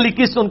یہ پہلی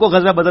قسط ان کو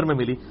غزوہ بدر میں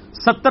ملی.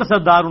 70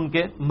 سردار ان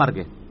کے مر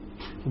گئے،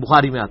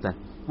 بخاری میں آتا ہے،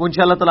 وہ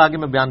انشاءاللہ تعالیٰ آگے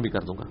میں بیان بھی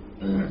کر دوں گا.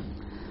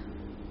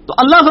 تو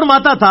اللہ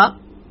فرماتا تھا،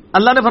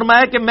 اللہ نے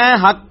فرمایا کہ میں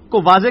حق کو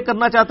واضح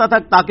کرنا چاہتا تھا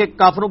تاکہ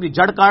کافروں کی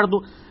جڑ کاٹ دوں.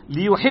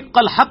 لیحق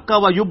الحق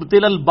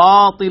ویبطل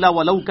الباطل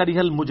ولو کرہ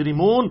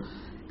المجرمون،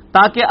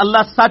 تاکہ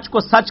اللہ سچ کو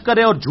سچ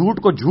کرے اور جھوٹ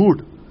کو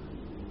جھوٹ،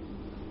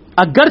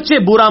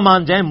 اگرچہ برا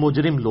مان جائیں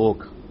مجرم لوگ.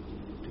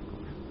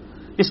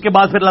 اس کے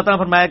بعد پھر اللہ تعالیٰ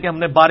نے فرمایا کہ ہم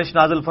نے بارش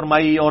نازل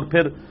فرمائی اور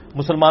پھر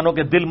مسلمانوں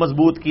کے دل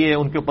مضبوط کیے،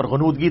 ان کے اوپر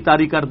غنودگی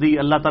طاری کر دی.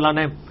 اللہ تعالیٰ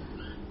نے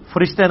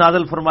فرشتے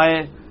نازل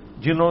فرمائے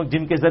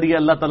جن کے ذریعے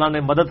اللہ تعالیٰ نے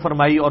مدد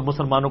فرمائی اور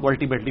مسلمانوں کو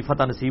الٹیمیٹلی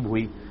فتح نصیب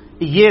ہوئی.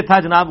 یہ تھا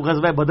جناب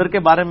غزوہ بدر کے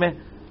بارے میں.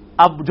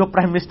 اب جو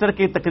پرائم منسٹر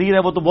کی تقریر ہے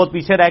وہ تو بہت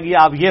پیچھے رہ گئی،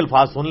 آپ یہ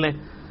الفاظ سن لیں،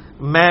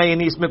 میں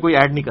یعنی اس میں کوئی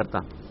ایڈ نہیں کرتا.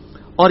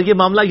 اور یہ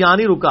معاملہ یہاں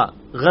نہیں رکا،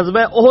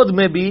 غزوہ احد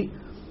میں بھی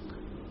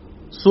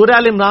سورہ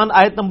آل عمران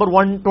آیت نمبر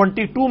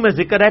 122 میں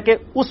ذکر ہے کہ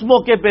اس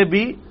موقع پہ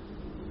بھی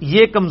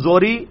یہ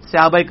کمزوری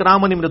صحابہ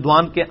کرام علیہم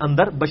رضوان کے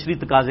اندر بشری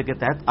تقاضے کے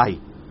تحت آئی.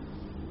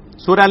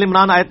 سورہ آل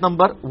عمران آیت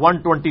نمبر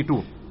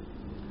 122،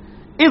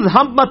 اذ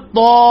ہمت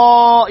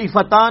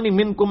طائفتان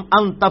منکم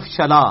ان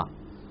تفشلا،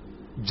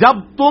 جب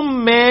تم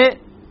میں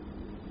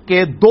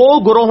کے دو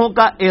گروہوں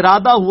کا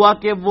ارادہ ہوا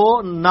کہ وہ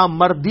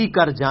نامردی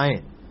کر جائیں.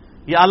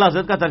 یہ اعلی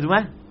حضرت کا ترجمہ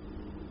ہے.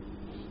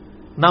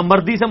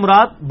 نامردی سے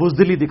مراد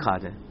بزدلی دکھا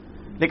جائے،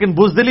 لیکن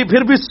بزدلی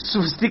پھر بھی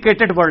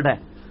سوفسٹیکیٹڈ ورڈ ہے.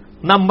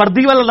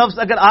 نامردی والا لفظ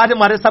اگر آج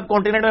ہمارے سب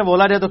کانٹیننٹ میں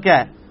بولا جائے تو کیا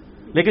ہے،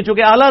 لیکن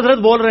چونکہ اعلی حضرت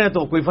بول رہے ہیں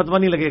تو کوئی فتویٰ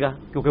نہیں لگے گا،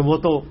 کیونکہ وہ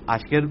تو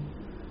عاشق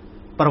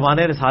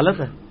پروانے رسالت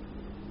ہے.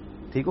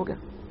 ٹھیک ہو گیا.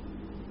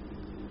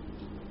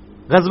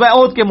 غزوہ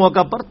احد کے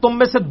موقع پر تم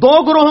میں سے دو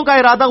گروہوں کا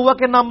ارادہ ہوا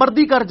کہ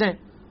نامردی کر جائیں.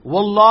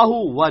 واللہ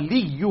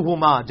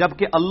ولیہما،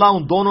 جبکہ اللہ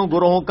ان دونوں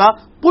گروہوں کا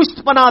پشت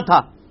پناہ تھا.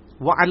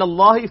 وعلی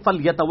اللہ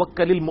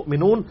فلیتوکل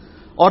المؤمنون،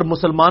 اور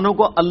مسلمانوں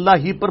کو اللہ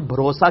ہی پر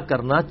بھروسہ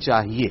کرنا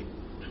چاہیے.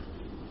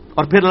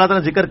 اور پھر اللہ تعالیٰ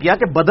نے ذکر کیا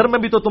کہ بدر میں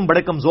بھی تو تم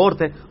بڑے کمزور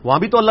تھے، وہاں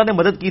بھی تو اللہ نے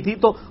مدد کی تھی،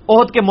 تو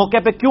احد کے موقع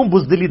پہ کیوں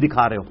بزدلی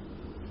دکھا رہے ہو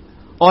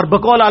اور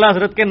بقول اعلی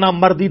حضرت کے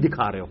نامردی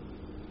دکھا رہے ہو.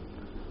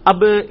 اب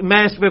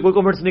میں اس پہ کوئی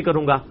کمنٹس نہیں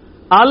کروں گا،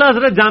 اعلی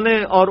حضرت جانے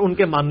اور ان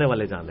کے ماننے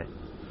والے جانے،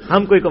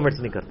 ہم کوئی کمنٹس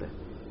نہیں کرتے.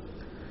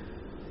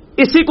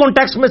 اسی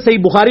کانٹیکسٹ میں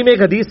صحیح بخاری میں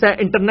ایک حدیث ہے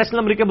انٹرنیشنل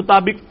نمبر کے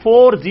مطابق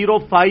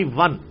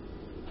 4051،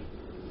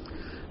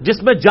 جس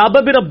میں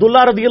جابر بن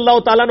عبداللہ رضی اللہ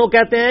تعالیٰ عنہ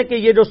کہتے ہیں کہ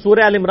یہ جو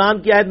سورہ آل عمران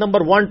کی آیت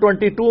نمبر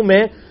 122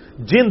 میں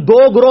جن دو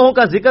گروہوں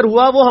کا ذکر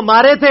ہوا وہ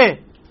ہمارے تھے،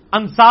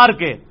 انصار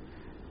کے.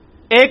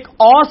 ایک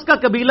اوس کا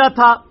قبیلہ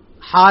تھا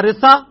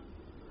حارثہ،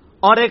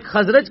 اور ایک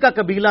خزرج کا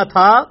قبیلہ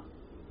تھا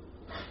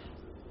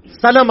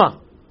سلمہ،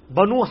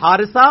 بنو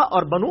حارثہ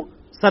اور بنو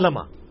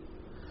سلمہ.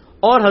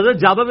 اور حضرت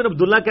جابر بن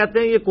عبداللہ کہتے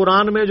ہیں یہ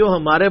قرآن میں جو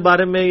ہمارے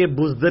بارے میں یہ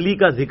بزدلی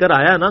کا ذکر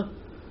آیا نا،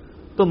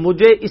 تو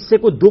مجھے اس سے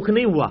کوئی دکھ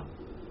نہیں ہوا.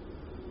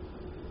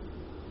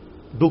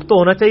 دکھ تو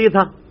ہونا چاہیے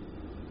تھا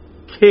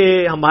کہ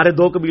ہمارے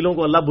دو قبیلوں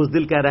کو اللہ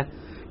بزدل کہہ رہا ہے.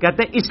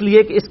 کہتے ہیں اس لیے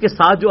کہ اس کے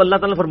ساتھ جو اللہ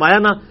تعالیٰ نے فرمایا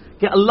نا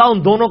کہ اللہ ان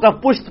دونوں کا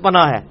پشت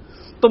پناہ ہے،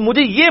 تو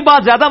مجھے یہ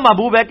بات زیادہ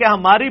محبوب ہے کہ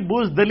ہماری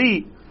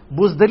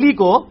بزدلی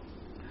کو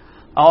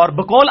اور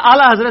بقول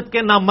اعلی حضرت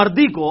کے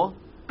نامردی کو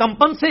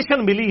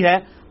کمپنسیشن ملی ہے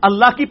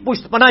اللہ کی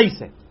پشت پناہی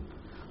سے.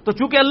 تو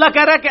چونکہ اللہ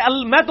کہہ رہا ہے کہ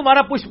میں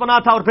تمہارا پشت پناہ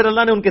تھا اور پھر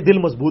اللہ نے ان کے دل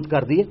مضبوط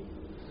کر دیے،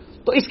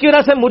 تو اس کی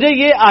وجہ سے مجھے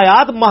یہ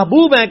آیات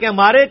محبوب ہیں کہ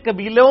ہمارے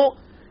قبیلوں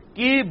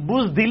کی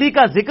بزدلی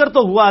کا ذکر تو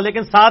ہوا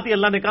لیکن ساتھ ہی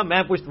اللہ نے کہا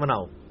میں پشت پناہ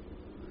ہوں.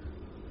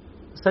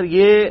 سر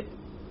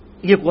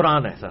یہ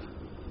قرآن ہے سر.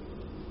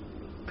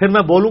 پھر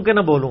میں بولوں کہ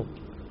نہ بولوں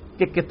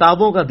کہ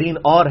کتابوں کا دین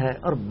اور ہے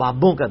اور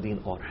بابوں کا دین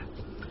اور ہے.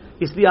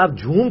 اس لیے آپ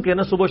جھوم کے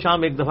نا صبح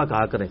شام ایک دفعہ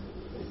کہا کریں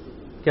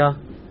کیا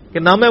کہ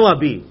نہ میں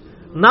وابی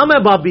نہ میں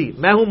بابی،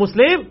 میں ہوں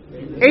مسلم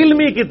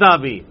علمی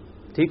کتابی.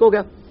 ٹھیک ہو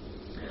گیا.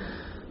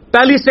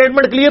 پہلی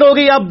سٹیٹمنٹ کلیئر ہو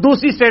گئی. اب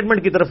دوسری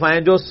سٹیٹمنٹ کی طرف آئیں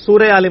جو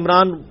سورہ آل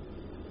عمران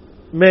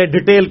میں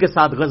ڈیٹیل کے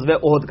ساتھ غزوہ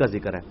احد کا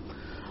ذکر ہے.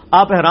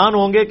 آپ حیران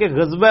ہوں گے کہ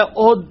غزوہ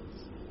احد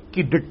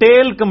کی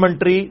ڈیٹیل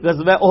کمنٹری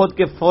غزوہ احد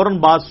کے فوراً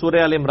بعد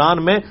سورہ آل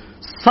عمران میں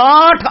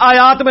 60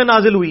 آیات میں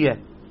نازل ہوئی ہے.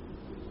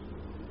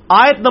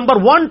 آیت نمبر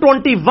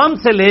 121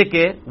 سے لے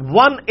کے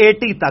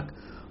 180 تک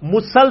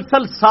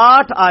مسلسل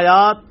 60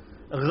 آیات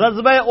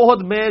غزوہ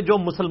احد میں جو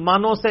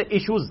مسلمانوں سے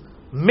ایشوز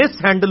مس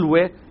ہینڈل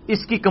ہوئے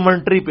اس کی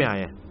کمنٹری پہ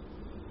آئے ہیں.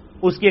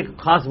 اس کی ایک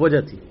خاص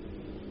وجہ تھی.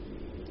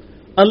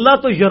 اللہ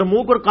تو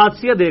یرموک اور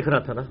قادسیہ دیکھ رہا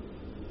تھا نا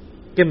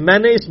کہ میں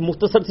نے اس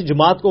مختصر سی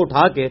جماعت کو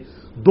اٹھا کے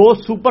دو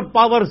سپر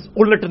پاورز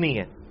الٹنی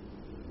ہے،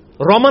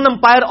 رومن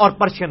امپائر اور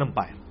پرشین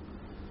امپائر.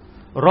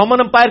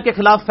 رومن امپائر کے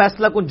خلاف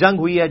فیصلہ کن جنگ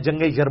ہوئی ہے،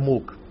 جنگ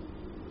یرموک،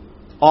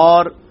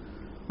 اور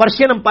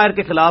پرشین امپائر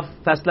کے خلاف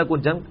فیصلہ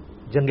کن جنگ،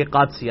 جنگ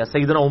قادسیہ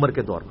سیدنا عمر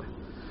کے دور میں،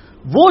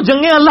 وہ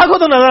جنگیں اللہ کو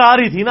تو نظر آ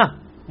رہی تھی نا،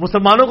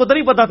 مسلمانوں کو تو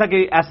نہیں پتا تھا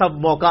کہ ایسا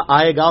موقع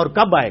آئے گا اور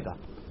کب آئے گا۔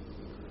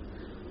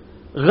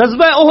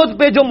 غزوہ احد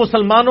پہ جو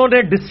مسلمانوں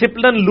نے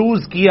ڈسپلن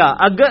لوز کیا،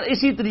 اگر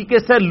اسی طریقے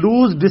سے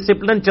لوز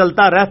ڈسپلن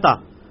چلتا رہتا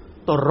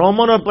تو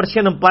رومن اور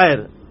پرشین امپائر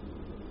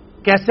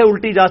کیسے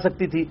الٹی جا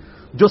سکتی تھی؟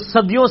 جو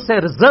صدیوں سے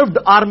ریزروڈ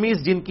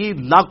آرمیز جن کی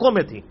لاکھوں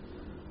میں تھی،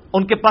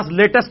 ان کے پاس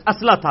لیٹسٹ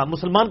اسلحہ تھا،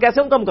 مسلمان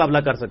کیسے ان کا مقابلہ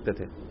کر سکتے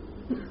تھے؟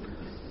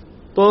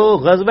 تو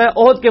غزوہ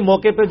احد کے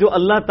موقع پہ جو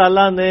اللہ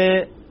تعالیٰ نے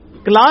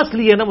کلاس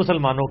لی ہے نا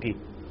مسلمانوں کی،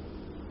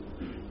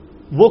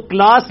 وہ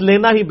کلاس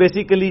لینا ہی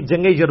بیسیکلی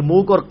جنگ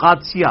یرموک اور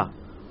قادسیہ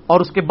اور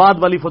اس کے بعد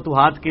والی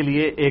فتوحات کے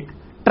لیے ایک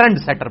ٹرینڈ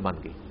سیٹر بن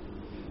گئی۔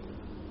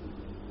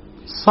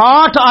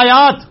 60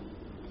 آیات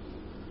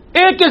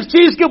ایک ایک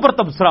چیز کے اوپر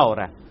تبصرہ ہو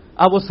رہا ہے۔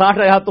 اب وہ 60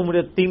 آیات تو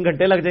مجھے 3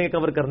 گھنٹے لگ جائیں گے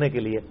کور کرنے کے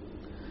لیے،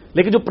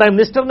 لیکن جو پرائم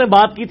منسٹر نے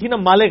بات کی تھی نا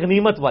مال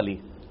غنیمت والی،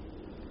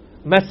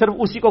 میں صرف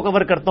اسی کو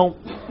کور کرتا ہوں۔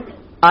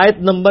 آیت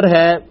نمبر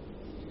ہے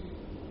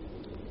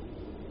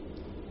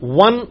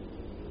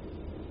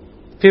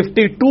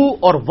 152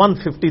 اور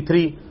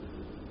 153،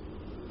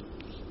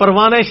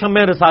 پروانہ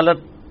شمع رسالت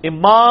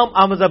امام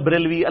احمد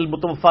بریلوی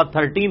المتوفا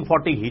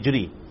 1340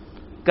 ہجری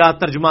کا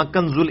ترجمہ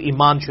کنز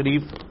الایمان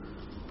شریف،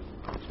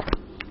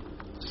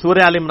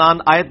 سورہ آل عمران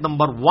آیت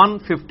نمبر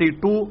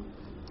 152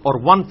 اور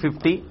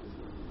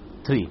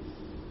 153۔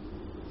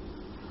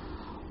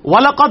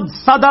 وَلَقَدْ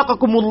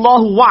صَدَقَكُمُ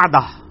اللَّهُ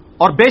وَعْدَهُ،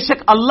 اور بے شک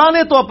اللہ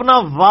نے تو اپنا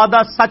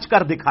وعدہ سچ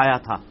کر دکھایا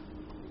تھا۔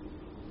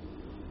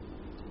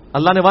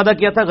 اللہ نے وعدہ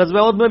کیا تھا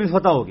غزوہ احد میں بھی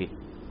فتح ہوگی،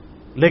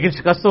 لیکن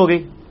شکست ہو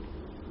گئی،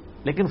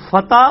 لیکن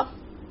فتح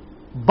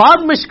بعد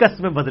میں شکست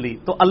میں بدلی۔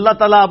 تو اللہ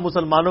تعالیٰ اب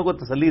مسلمانوں کو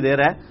تسلی دے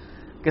رہا ہے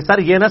کہ سر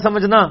یہ نہ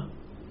سمجھنا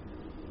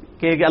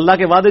کہ اللہ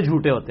کے وعدے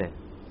جھوٹے ہوتے ہیں،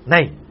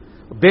 نہیں،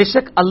 بے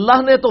شک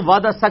اللہ نے تو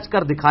وعدہ سچ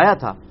کر دکھایا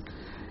تھا۔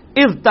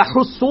 اذ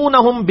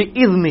تحسونہم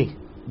باذنہ،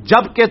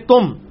 جبکہ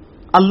تم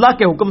اللہ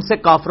کے حکم سے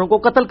کافروں کو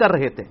قتل کر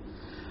رہے تھے۔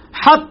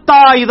 حتی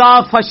اذا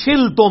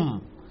فشلتم،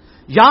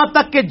 یہاں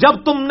تک کہ جب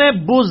تم نے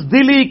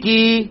بزدلی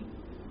کی،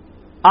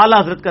 اعلی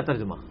حضرت کا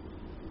ترجمہ،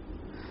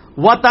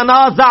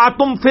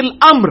 وتنازعتم فی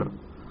الامر،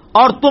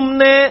 اور تم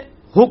نے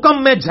حکم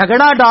میں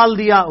جھگڑا ڈال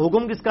دیا۔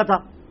 حکم کس کا تھا؟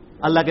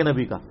 اللہ کے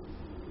نبی کا۔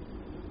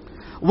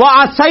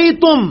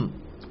 وعصیتم،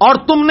 اور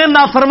تم نے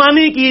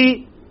نافرمانی کی،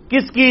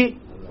 کس کی؟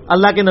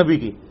 اللہ کے نبی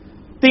کی۔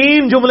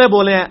 3 جملے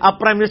بولے ہیں، اب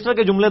پرائم منسٹر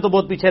کے جملے تو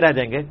بہت پیچھے رہ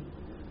جائیں گے۔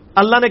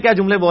 اللہ نے کیا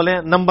جملے بولے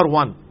ہیں؟ نمبر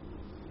 1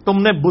 تم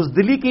نے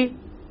بزدلی کی،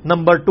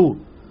 نمبر 2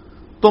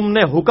 تم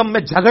نے حکم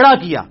میں جھگڑا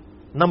کیا،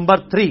 نمبر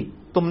 3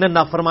 تم نے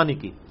نافرمانی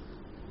کی۔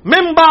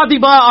 من بعد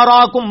ما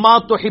اراکم ما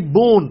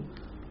تحبون،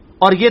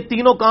 اور یہ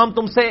تینوں کام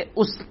تم سے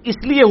اس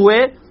لیے ہوئے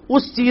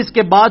اس چیز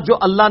کے بعد جو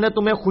اللہ نے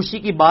تمہیں خوشی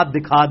کی بات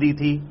دکھا دی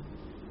تھی،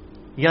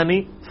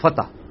 یعنی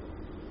فتح۔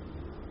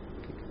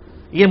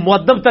 یہ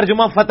مؤدب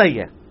ترجمہ فتح ہی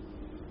ہے،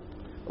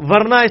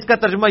 ورنہ اس کا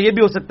ترجمہ یہ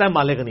بھی ہو سکتا ہے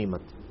مال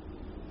غنیمت،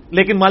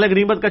 لیکن مال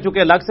غنیمت کا چونکہ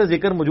الگ سے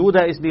ذکر موجود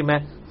ہے اس لیے میں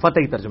فتح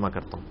ہی ترجمہ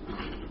کرتا ہوں۔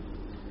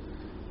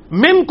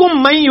 منکم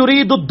من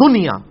یرید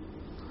الدنیا،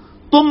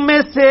 تم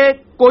میں سے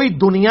کوئی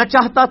دنیا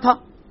چاہتا تھا،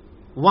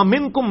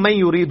 ومنکم من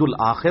یرید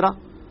الآخرہ،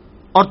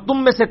 اور تم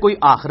میں سے کوئی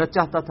آخرت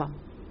چاہتا تھا۔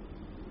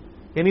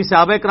 یعنی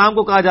صحابہ کرام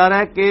کو کہا جا رہا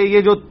ہے کہ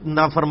یہ جو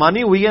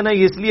نافرمانی ہوئی ہے نا،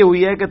 یہ اس لیے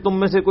ہوئی ہے کہ تم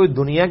میں سے کوئی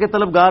دنیا کے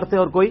طلبگار تھے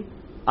اور کوئی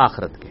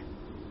آخرت کے۔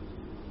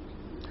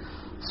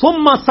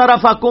 ثم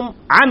صرفکم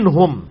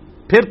عنہم،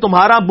 پھر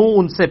تمہارا منہ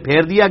ان سے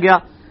پھیر دیا گیا،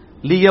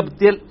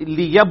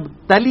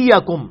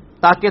 لیبتلیکم،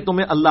 تاکہ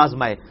تمہیں اللہ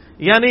آزمائے۔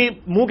 یعنی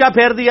منہ کیا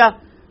پھیر دیا؟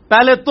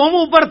 پہلے تم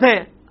اوپر تھے،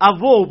 اب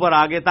وہ اوپر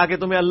آ گئے تاکہ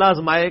تمہیں اللہ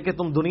آزمائے کہ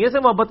تم دنیا سے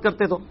محبت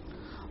کرتے تو۔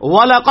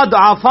 وَلَقَدْ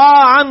عَفَا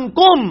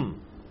عَنْكُمْ،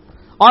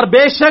 اور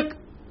بے شک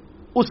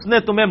اس نے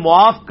تمہیں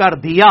معاف کر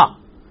دیا۔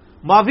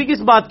 معافی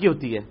کس بات کی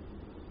ہوتی ہے؟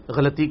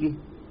 غلطی کی۔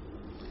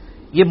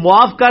 یہ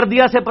معاف کر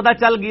دیا سے پتہ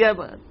چل گیا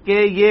کہ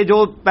یہ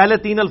جو پہلے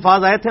 3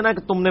 الفاظ آئے تھے نا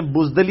کہ تم نے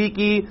بزدلی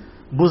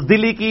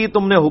کی،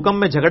 تم نے حکم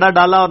میں جھگڑا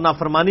ڈالا اور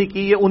نافرمانی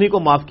کی، یہ انہی کو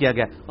معاف کیا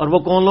گیا۔ اور وہ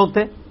کون لوگ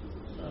تھے؟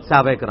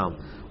 صحابہ کرام۔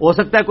 ہو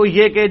سکتا ہے کوئی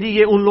یہ کہ جی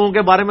یہ ان لوگوں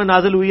کے بارے میں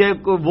نازل ہوئی ہے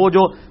وہ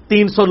جو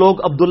 300 لوگ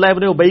عبداللہ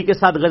ابن ابی کے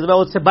ساتھ غزوہ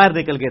احد سے باہر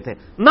نکل گئے تھے،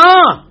 نہ،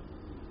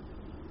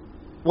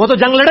 وہ تو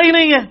جنگ لڑے ہی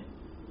نہیں ہے۔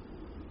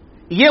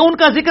 یہ ان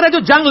کا ذکر ہے جو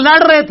جنگ لڑ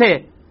رہے تھے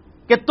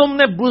کہ تم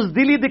نے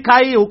بزدلی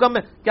دکھائی حکم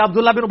میں۔ کیا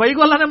عبداللہ بن ابی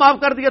کو اللہ نے معاف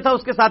کر دیا تھا،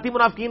 اس کے ساتھی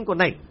منافقین کو؟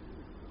 نہیں،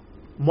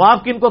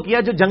 معاف کن کو کیا؟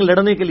 جو جنگ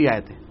لڑنے کے لیے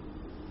آئے تھے۔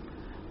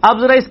 اب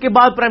ذرا اس کے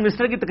بعد پرائم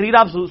منسٹر کی تقریر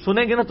آپ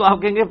سنیں گے نا تو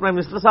آپ کہیں گے پرائم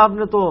منسٹر صاحب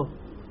نے تو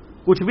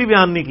کچھ بھی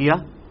بیان نہیں کیا۔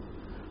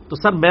 تو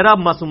سر میرا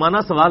معصومانہ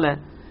سوال ہے،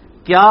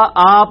 کیا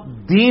آپ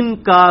دین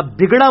کا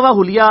بگڑا ہوا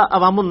حلیہ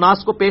عوام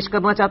الناس کو پیش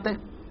کرنا چاہتے ہیں؟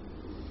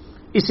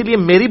 اس لیے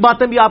میری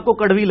باتیں بھی آپ کو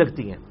کڑوی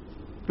لگتی ہیں،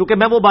 کیونکہ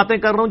میں وہ باتیں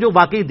کر رہا ہوں جو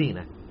واقعی دین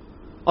ہے،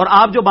 اور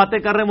آپ جو باتیں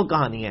کر رہے ہیں وہ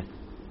کہانی ہے۔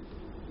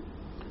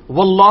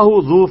 واللہ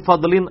ذو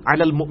فضل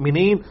علی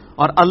المؤمنین،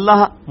 اور اللہ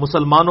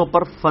مسلمانوں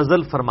پر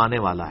فضل فرمانے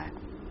والا ہے۔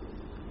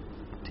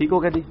 ٹھیک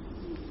ہو گیا جی۔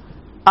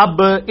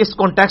 اب اس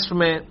کانٹیکسٹ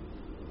میں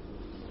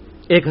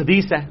ایک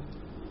حدیث ہے،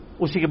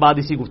 اسی کے بعد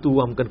اسی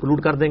گفتگو ہم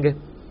کنکلوڈ کر دیں گے.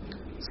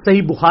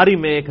 صحیح بخاری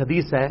میں ایک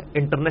حدیث ہے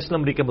انٹرنیشنل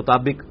نمبر کے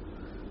مطابق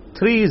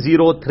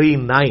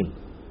 3039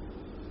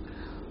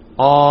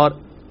 اور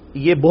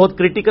یہ بہت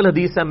کریٹیکل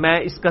حدیث ہے. میں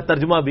اس کا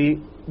ترجمہ بھی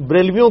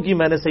بریلویوں کی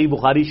میں نے صحیح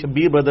بخاری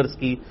شبیر بردرز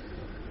کی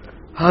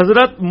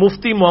حضرت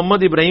مفتی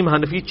محمد ابراہیم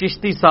حنفی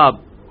چشتی صاحب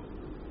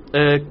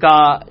کا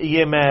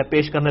یہ میں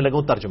پیش کرنے لگا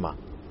ہوں ترجمہ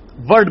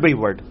ورڈ بائی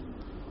ورڈ.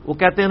 وہ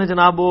کہتے ہیں نا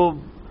جناب وہ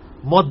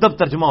مؤدب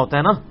ترجمہ ہوتا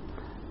ہے نا,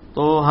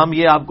 تو ہم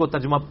یہ آپ کو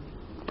ترجمہ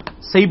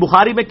صحیح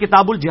بخاری میں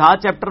کتاب الجہاد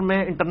چیپٹر میں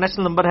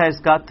انٹرنیشنل نمبر ہے اس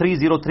کا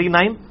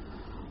 3039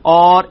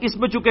 اور اس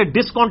میں چونکہ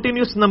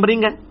ڈسکنٹینیوس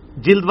نمبرنگ ہے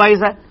جلد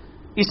وائز ہے,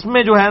 اس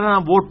میں جو ہے نا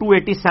وہ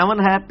 287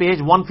 ہے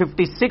پیج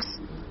 156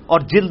 اور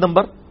جلد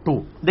نمبر 2,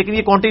 لیکن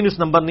یہ کنٹینیوس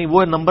نمبر نہیں,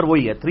 وہ نمبر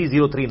وہی ہے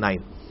 3039.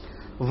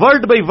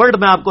 ورڈ بائی ورڈ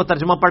میں آپ کو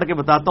ترجمہ پڑھ کے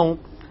بتاتا ہوں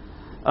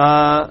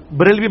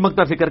بریلوی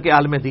مکتب فکر کے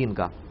عالم دین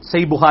کا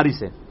صحیح بخاری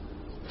سے.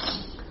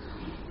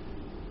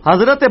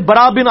 حضرت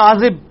برا بن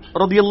عازب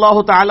رضی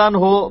اللہ تعالیٰ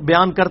عنہ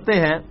بیان کرتے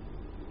ہیں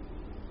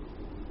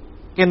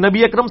کہ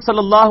نبی اکرم صلی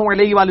اللہ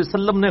علیہ وآلہ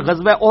وسلم نے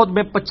غزوہ احد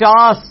میں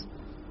 50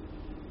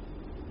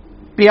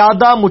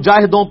 پیادہ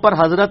مجاہدوں پر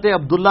حضرت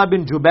عبداللہ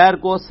بن جبیر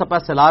کو سپہ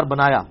سالار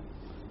بنایا,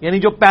 یعنی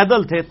جو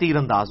پیدل تھے تیر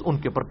انداز ان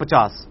کے اوپر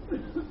 50.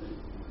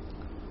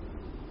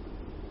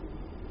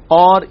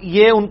 اور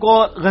یہ ان کو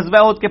غزوہ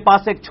احد کے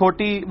پاس ایک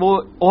چھوٹی وہ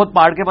احد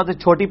پہاڑ کے پاس ایک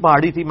چھوٹی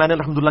پہاڑی تھی, میں نے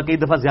الحمدللہ کئی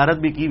دفعہ زیارت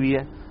بھی کی ہوئی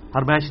ہے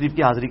حرمین شریف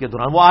کی حاضری کے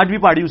دوران, وہ آج بھی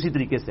پہاڑی اسی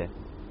طریقے سے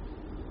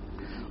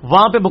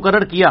وہاں پہ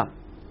مقرر کیا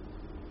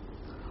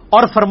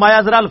اور فرمایا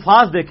ذرا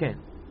الفاظ دیکھیں,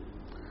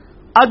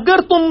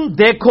 اگر تم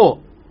دیکھو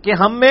کہ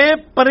ہمیں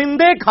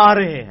پرندے کھا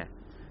رہے ہیں,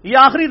 یہ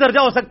آخری درجہ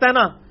ہو سکتا ہے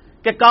نا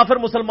کہ کافر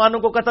مسلمانوں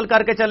کو قتل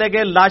کر کے چلے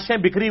گئے, لاشیں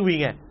بکھری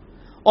ہوئی ہیں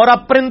اور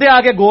اب پرندے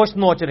آگے گوشت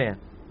نوچ رہے ہیں.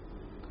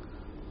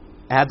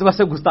 ہے تو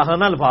ویسے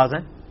گستاخانہ الفاظ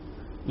ہیں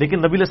لیکن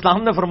نبی علیہ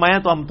السلام نے فرمایا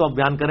تو ہم تو اب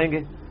بیان کریں گے.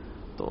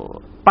 تو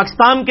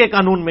پاکستان کے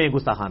قانون میں یہ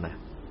گستاخانہ ہے,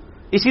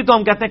 اسی تو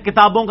ہم کہتے ہیں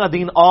کتابوں کا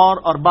دین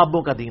اور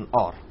بابوں کا دین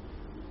اور.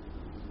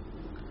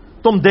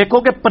 تم دیکھو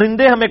کہ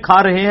پرندے ہمیں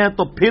کھا رہے ہیں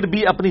تو پھر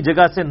بھی اپنی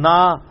جگہ سے نہ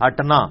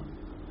ہٹنا.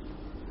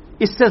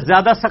 اس سے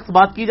زیادہ سخت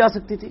بات کی جا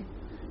سکتی تھی؟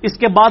 اس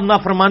کے بعد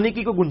نافرمانی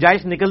کی کوئی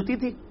گنجائش نکلتی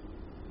تھی؟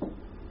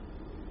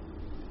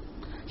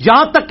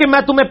 یہاں تک کہ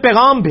میں تمہیں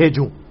پیغام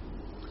بھیجوں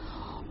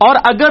اور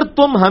اگر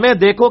تم ہمیں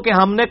دیکھو کہ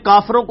ہم نے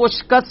کافروں کو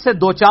شکست سے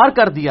دوچار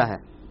کر دیا ہے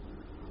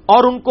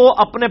اور ان کو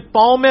اپنے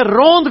پاؤں میں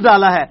روند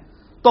ڈالا ہے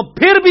تو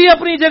پھر بھی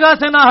اپنی جگہ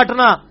سے نہ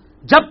ہٹنا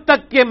جب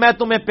تک کہ میں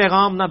تمہیں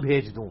پیغام نہ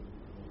بھیج دوں.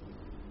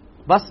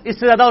 بس اس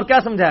سے زیادہ اور کیا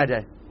سمجھایا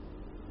جائے؟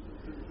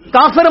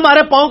 کافر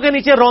ہمارے پاؤں کے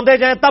نیچے روندے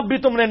جائیں تب بھی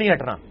تم نے نہیں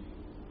ہٹنا,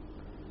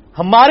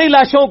 ہماری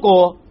لاشوں کو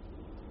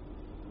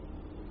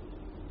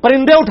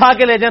پرندے اٹھا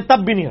کے لے جائیں تب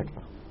بھی نہیں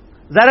ہٹنا.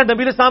 ظاہر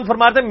نبی علیہ السلام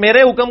فرماتے ہیں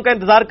میرے حکم کا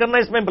انتظار کرنا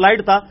اس میں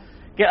امپلائڈ تھا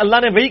کہ اللہ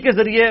نے وحی کے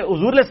ذریعے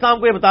حضور علیہ السلام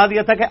کو یہ بتا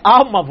دیا تھا کہ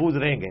آپ محفوظ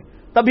رہیں گے,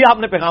 تبھی آپ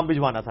نے پیغام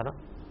بھجوانا تھا نا.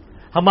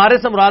 ہمارے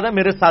سے مراد ہے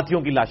میرے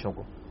ساتھیوں کی لاشوں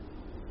کو.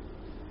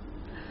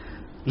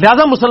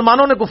 لہذا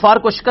مسلمانوں نے کفار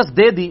کو شکست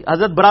دے دی.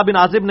 حضرت برا بن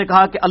عازب نے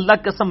کہا کہ اللہ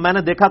کی قسم میں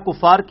نے دیکھا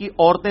کفار کی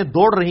عورتیں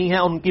دوڑ رہی ہیں,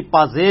 ان کی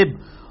پازیب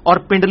اور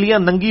پنڈلیاں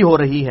ننگی ہو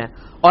رہی ہیں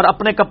اور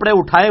اپنے کپڑے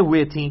اٹھائے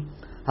ہوئے تھیں.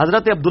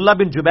 حضرت عبداللہ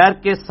بن جبیر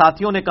کے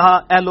ساتھیوں نے کہا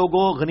اے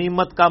لوگو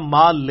غنیمت کا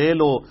مال لے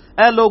لو,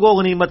 اے لوگو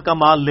غنیمت کا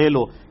مال لے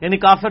لو, یعنی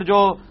کافر جو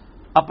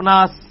اپنا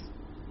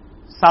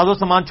ساز و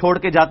سامان چھوڑ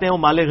کے جاتے ہیں وہ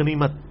مال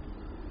غنیمت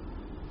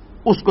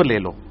اس کو لے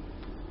لو.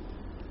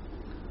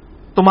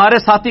 تمہارے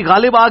ساتھی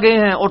غالب آ گئے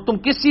ہیں اور تم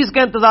کس چیز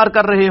کا انتظار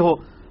کر رہے ہو؟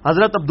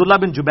 حضرت عبداللہ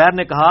بن جبیر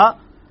نے کہا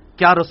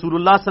کیا رسول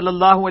اللہ صلی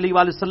اللہ علیہ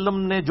وآلہ وسلم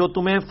نے جو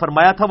تمہیں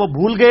فرمایا تھا وہ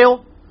بھول گئے ہو؟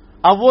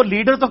 اب وہ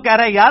لیڈر تو کہہ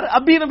رہے ہیں یار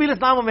ابھی نبی علیہ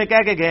السلام ہمیں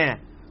کہہ کے گئے ہیں,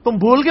 تم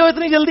بھول گئے ہو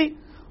اتنی جلدی؟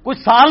 کچھ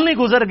سال نہیں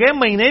گزر گئے,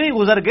 مہینے نہیں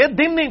گزر گئے,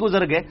 دن نہیں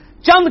گزر گئے,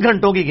 چند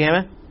گھنٹوں کی گیم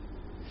ہے.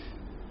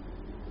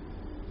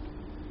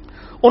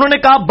 انہوں نے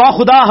کہا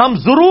باخدا ہم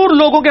ضرور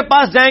لوگوں کے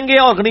پاس جائیں گے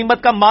اور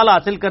غنیمت کا مال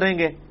حاصل کریں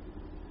گے.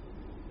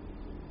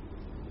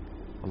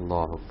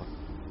 اللہ اکبر.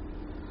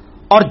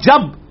 اور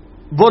جب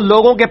وہ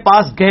لوگوں کے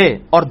پاس گئے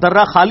اور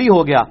درہ خالی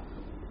ہو گیا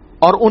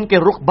اور ان کے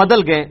رخ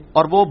بدل گئے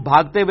اور وہ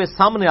بھاگتے ہوئے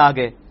سامنے آ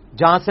گئے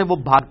جہاں سے وہ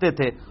بھاگتے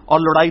تھے اور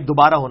لڑائی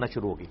دوبارہ ہونا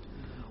شروع ہوگی.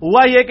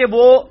 ہوا یہ کہ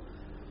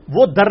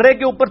وہ درے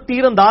کے اوپر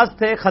تیر انداز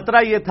تھے,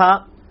 خطرہ یہ تھا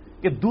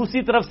کہ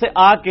دوسری طرف سے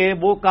آ کے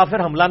وہ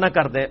کافر حملہ نہ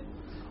کر دے.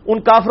 ان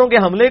کافروں کے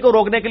حملے کو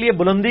روکنے کے لیے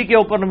بلندی کے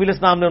اوپر نبی علیہ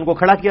السلام نے ان کو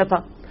کھڑا کیا تھا.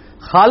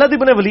 خالد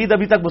ابن ولید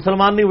ابھی تک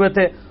مسلمان نہیں ہوئے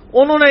تھے,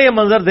 انہوں نے یہ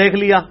منظر دیکھ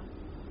لیا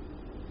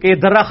کہ یہ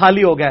درہ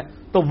خالی ہو گیا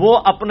تو وہ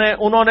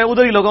انہوں نے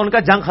ادھر ہی لوگا, ان کا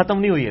جنگ ختم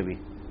نہیں ہوئی ابھی,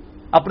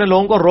 اپنے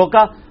لوگوں کو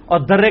روکا اور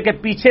درے کے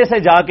پیچھے سے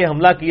جا کے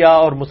حملہ کیا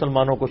اور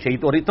مسلمانوں کو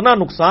شہید, اور اتنا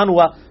نقصان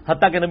ہوا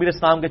حتیٰ کہ نبی علیہ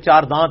السلام کے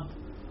 4 دانت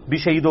بھی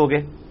شہید ہو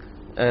گئے.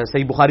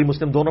 صحیح بخاری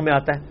مسلم دونوں میں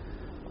آتا ہے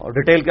اور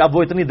ڈیٹیل کے. اب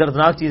وہ اتنی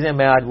دردناک چیزیں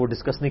میں آج وہ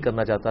ڈسکس نہیں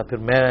کرنا چاہتا, پھر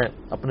میں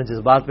اپنے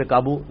جذبات پہ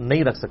قابو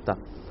نہیں رکھ سکتا.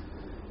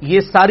 یہ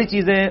ساری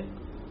چیزیں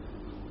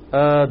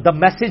دا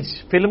میسج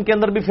فلم کے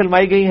اندر بھی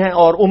فلمائی گئی ہیں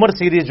اور عمر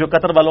سیریز جو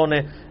قطر والوں نے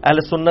اہل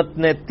سنت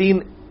نے 30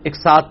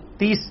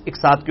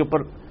 اقساط کے اوپر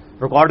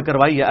ریکارڈ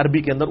کروائی ہے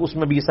عربی کے اندر, اس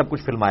میں بھی یہ سب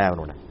کچھ فلمایا ہے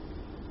انہوں نے.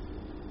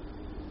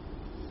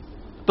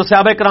 تو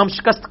صحابہ کرام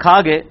شکست کھا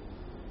گئے.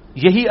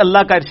 یہی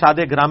اللہ کا ارشاد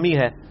گرامی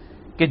ہے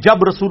کہ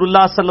جب رسول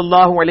اللہ صلی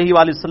اللہ علیہ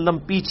وآلہ وسلم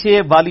پیچھے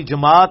والی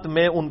جماعت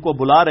میں ان کو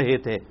بلا رہے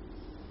تھے،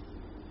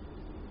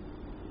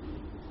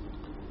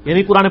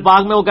 یعنی قرآن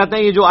پاک میں وہ کہتے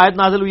ہیں یہ جو آیت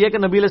نازل ہوئی ہے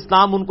کہ نبی علیہ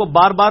السلام ان کو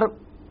بار بار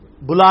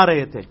بلا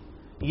رہے تھے.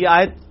 یہ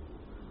آیت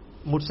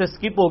مجھ سے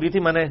سکپ ہو گئی تھی،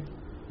 میں نے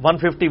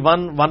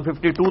 151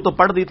 152 تو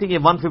پڑھ دی تھی. یہ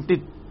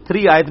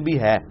 153 آیت بھی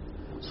ہے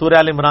سورہ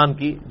آل عمران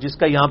کی، جس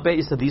کا یہاں پہ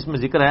اس حدیث میں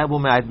ذکر ہے، وہ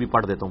میں آیت بھی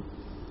پڑھ دیتا ہوں.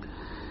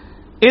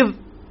 اذ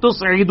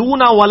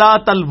تصعدون ولا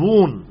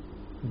تلوون،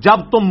 جب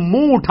تم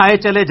منہ اٹھائے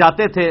چلے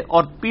جاتے تھے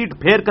اور پیٹ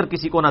پھیر کر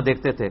کسی کو نہ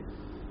دیکھتے تھے.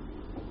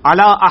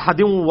 علی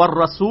احد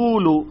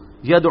والرسول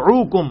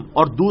یدعوکم،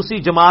 اور دوسری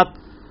جماعت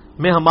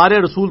میں ہمارے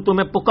رسول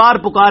تمہیں پکار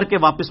پکار کے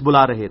واپس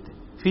بلا رہے تھے.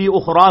 فی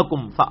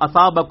اخراکم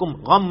فاصابکم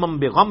غما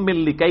بغم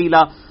لکی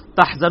لا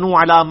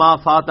تحزنوا علی ما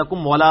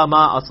فاتکم ولا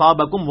ما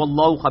اصابکم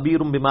واللہ خبیر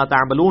بما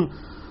تعملون.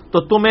 تو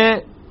تمہیں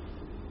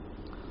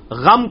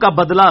غم کا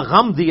بدلہ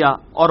غم دیا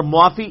اور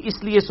معافی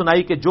اس لیے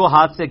سنائی کہ جو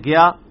ہاتھ سے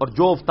گیا اور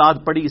جو افتاد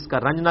پڑی اس کا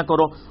رنج نہ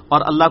کرو،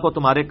 اور اللہ کو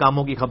تمہارے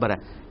کاموں کی خبر ہے.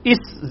 اس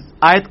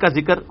آیت کا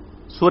ذکر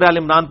سورہ ال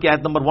عمران کی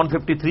آیت نمبر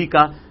 153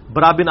 کا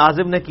برا بن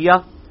عازب نے کیا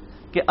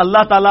کہ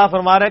اللہ تعالیٰ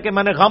فرما رہا ہے کہ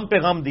میں نے غم پہ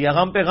غم دیا.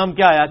 غم پہ غم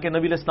کیا آیا کہ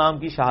نبی علیہ السلام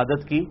کی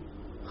شہادت کی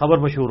خبر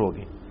مشہور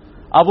ہوگی.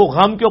 اب وہ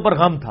غم کے اوپر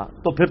غم تھا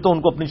تو پھر تو ان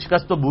کو اپنی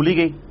شکست تو بھولی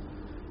گئی،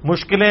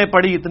 مشکلیں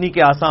پڑی اتنی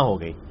کہ آسان ہو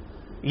گئی.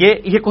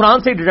 یہ قرآن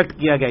سے ڈیڈکٹ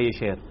کیا گیا یہ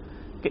شعر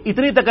کہ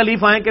اتنی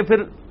تکلیف آئیں کہ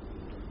پھر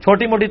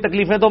چھوٹی موٹی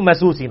تکلیفیں تو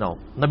محسوس ہی نہ ہو.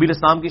 نبی علیہ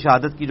السلام کی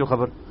شہادت کی جو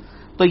خبر،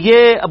 تو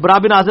یہ برا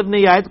بن عازب نے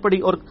یہ آیت پڑھی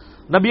اور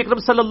نبی اکرم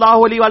صلی اللہ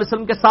علیہ وآلہ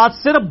وسلم کے ساتھ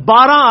صرف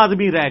 12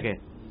 آدمی رہ گئے.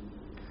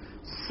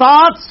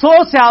 700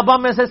 صحابہ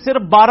میں سے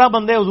صرف 12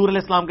 بندے حضور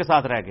علیہ السلام کے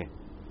ساتھ رہ گئے،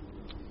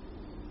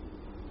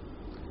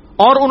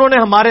 اور انہوں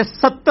نے ہمارے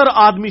 70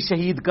 آدمی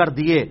شہید کر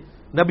دیے.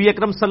 نبی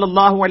اکرم صلی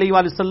اللہ علیہ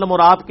وآلہ وسلم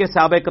اور آپ کے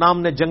صحابہ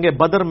کرام نے جنگ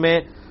بدر میں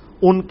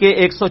ان کے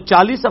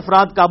 140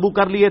 افراد قابو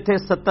کر لیے تھے،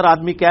 70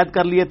 آدمی قید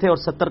کر لیے تھے اور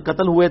 70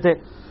 قتل ہوئے تھے.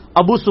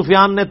 ابو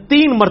سفیان نے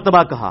 3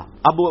 مرتبہ کہا،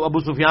 ابو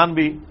سفیان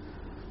بھی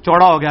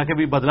چوڑا ہو گیا کہ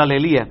بھی بدلہ لے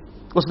لی ہے،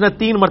 اس نے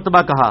 3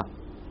 مرتبہ کہا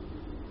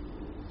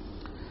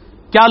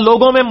کیا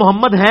لوگوں میں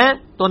محمد ہیں؟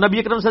 تو نبی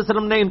اکرم صلی اللہ علیہ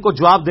وسلم نے ان کو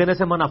جواب دینے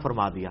سے منع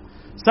فرما دیا.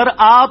 سر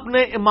آپ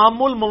نے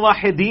امام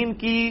الموحدین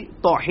کی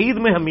توحید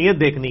میں اہمیت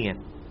دیکھنی ہے.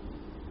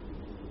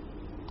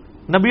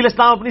 نبی علیہ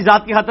السلام اپنی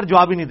ذات کی خاطر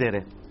جواب ہی نہیں دے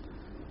رہے.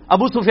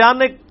 ابو سفیان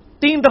نے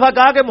 3 دفعہ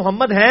کہا کہ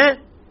محمد ہیں،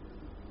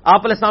 آپ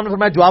علیہ السلام نے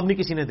فرمایا جواب نہیں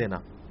کسی نے دینا.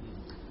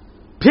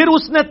 پھر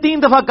اس نے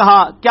 3 دفعہ کہا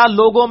کیا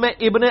لوگوں میں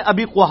ابن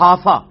ابی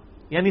قحافہ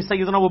یعنی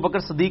سیدنا ابوبکر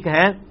صدیق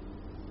ہیں؟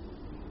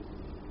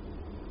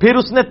 پھر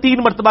اس نے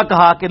 3 مرتبہ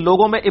کہا کہ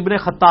لوگوں میں ابن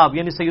خطاب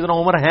یعنی سیدنا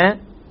عمر ہیں.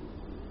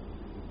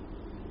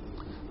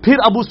 پھر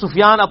ابو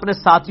سفیان اپنے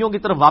ساتھیوں کی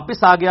طرف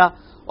واپس آ گیا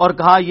اور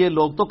کہا یہ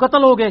لوگ تو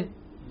قتل ہو گئے.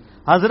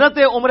 حضرت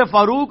عمر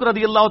فاروق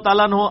رضی اللہ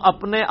تعالیٰ عنہ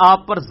اپنے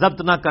آپ پر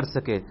ضبط نہ کر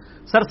سکے.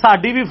 سر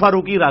ساڈی بھی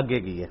فاروقی راگے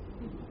کی ہے،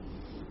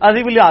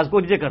 ابھی بھی لحاظ کو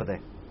نیچے کر دے.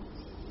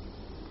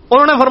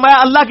 انہوں نے فرمایا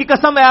اللہ کی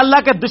قسم ہے اللہ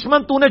کے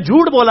دشمن تو نے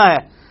جھوٹ بولا ہے،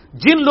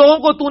 جن لوگوں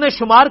کو تو نے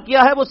شمار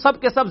کیا ہے وہ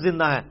سب کے سب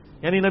زندہ ہیں،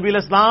 یعنی نبی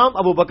علیہ السلام،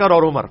 ابو بکر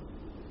اور عمر.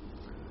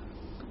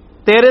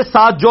 تیرے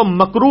ساتھ جو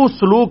مکروہ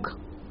سلوک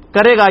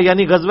کرے گا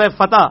یعنی غزوہ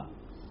فتح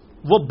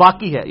وہ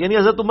باقی ہے، یعنی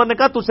حضرت عمر نے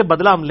کہا تجھ سے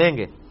بدلہ ہم لیں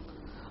گے.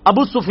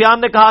 ابو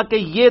سفیان نے کہا کہ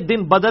یہ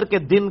دن بدر کے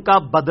دن کا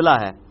بدلہ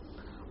ہے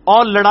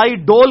اور لڑائی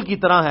ڈول کی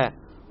طرح ہے،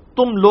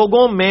 تم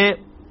لوگوں میں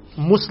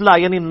مسلح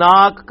یعنی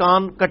ناک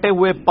کان کٹے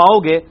ہوئے پاؤ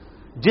گے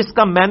جس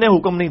کا میں نے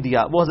حکم نہیں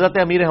دیا. وہ حضرت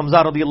امیر حمزہ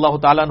رضی اللہ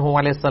تعالیٰ عنہ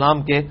علیہ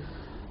السلام کے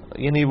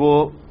یعنی وہ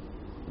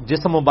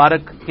جسم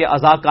مبارک کے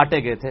اعضاء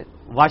کاٹے گئے تھے،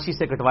 واشی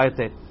سے کٹوائے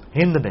تھے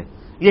ہند نے.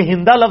 یہ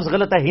ہندا لفظ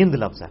غلط ہے، ہند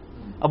لفظ ہے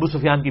ابو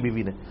سفیان کی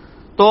بیوی نے.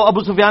 تو ابو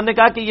سفیان نے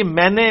کہا کہ یہ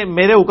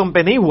میرے حکم پہ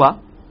نہیں ہوا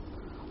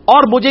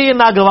اور مجھے یہ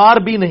ناگوار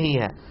بھی نہیں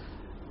ہے،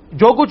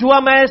 جو کچھ ہوا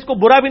میں اس کو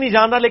برا بھی نہیں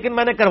جانتا لیکن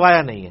میں نے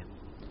کروایا نہیں ہے.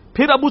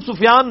 پھر ابو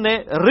سفیان نے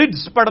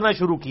رجز پڑھنا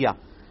شروع کیا.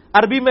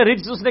 عربی میں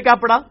رجز اس نے کیا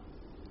پڑھا؟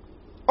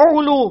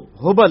 اعلو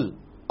حبل،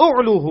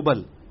 اعلو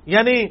حبل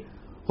یعنی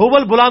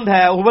حبل بلند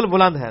ہے، حبل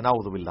بلند ہے،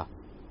 نعوذ باللہ.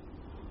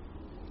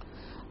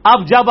 اب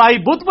جب آئی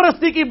بت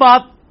پرستی کی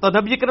بات تو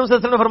نبی کریم صلی اللہ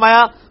علیہ وسلم نے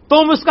فرمایا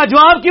تم اس کا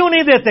جواب کیوں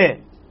نہیں دیتے؟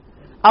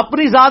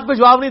 اپنی ذات پہ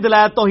جواب نہیں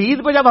دلایا.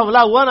 توحید پہ جب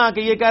حملہ ہوا نا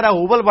کہ یہ کہہ رہا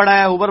ہے حبل بڑا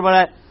ہے، حبل بڑا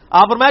ہے،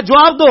 آپ فرمایا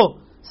جواب دو.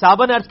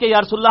 صحابہ نے عرض کیا یا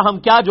رسول اللہ ہم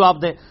کیا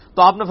جواب دیں؟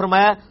 تو آپ نے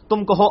فرمایا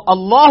تم کہو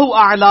اللہ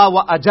اعلی و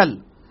اجل،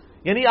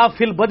 یعنی آپ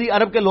فی البدی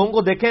عرب کے لوگوں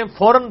کو دیکھیں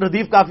فوراً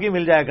ردیف قافیے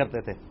مل جایا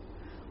کرتے تھے.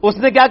 اس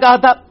نے کیا کہا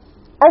تھا؟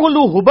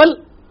 اعلو حبل،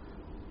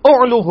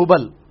 اعلو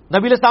حبل.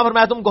 نبی علیہ السلام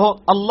فرمایا تم کہو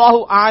اللہ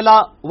اعلی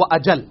و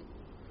اجل.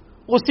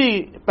 اسی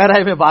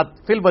پیرے میں بات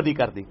فی البدی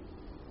کر دی.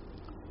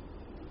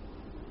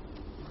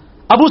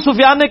 ابو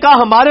سفیان نے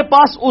کہا ہمارے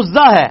پاس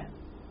عزا ہے،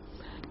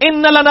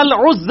 ان لنا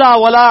العزا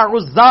ولا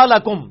عزا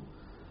لکم،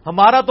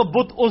 ہمارا تو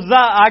بت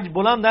عزا آج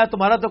بلند ہے،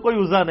 تمہارا تو کوئی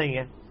عزا نہیں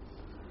ہے.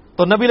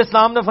 تو نبی علیہ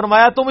السلام نے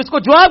فرمایا تم اس کو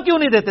جواب کیوں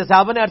نہیں دیتے؟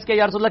 صحابہ نے عرض کیا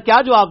یا رسول اللہ کیا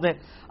جواب دیں؟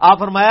 آپ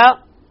فرمایا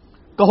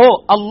کہو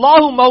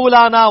اللہ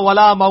مولانا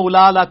ولا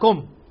مولا لکم.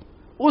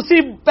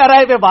 اسی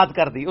پیرے پہ بات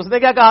کر دی. اس نے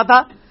کیا کہا تھا؟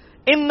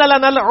 ان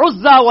لنا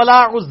العزى ولا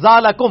عزى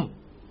لكم،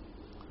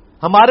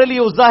 ہمارے لیے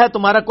عزا ہے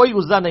تمہارا کوئی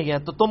عزا نہیں ہے،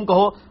 تو تم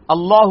کہو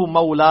اللہ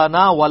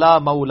مولانا ولا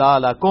مولا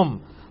لکم،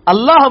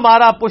 اللہ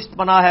ہمارا پشت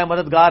پناہ ہے،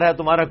 مددگار ہے،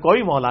 تمہارا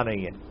کوئی مولا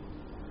نہیں ہے۔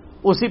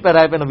 اسی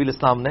پیرائے پہ نبی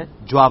اسلام نے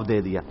جواب دے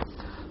دیا۔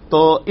 تو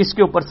اس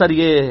کے اوپر سر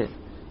یہ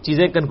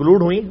چیزیں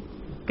کنکلوڈ ہوئیں،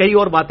 کئی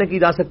اور باتیں کی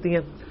جا سکتی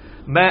ہیں۔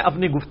 میں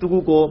اپنی گفتگو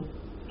کو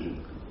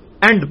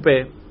اینڈ پہ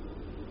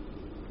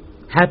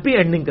ہیپی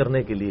اینڈنگ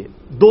کرنے کے لیے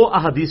دو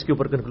احادیث کے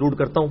اوپر کنکلوڈ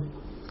کرتا ہوں۔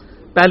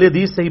 پہلی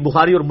حدیث صحیح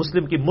بخاری اور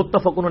مسلم کی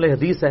متفقن علیہ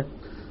حدیث ہے۔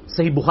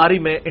 صحیح بخاری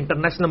میں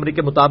انٹرنیشنل نمبر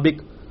کے مطابق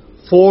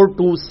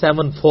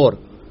 4274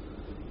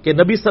 کہ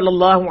نبی صلی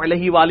اللہ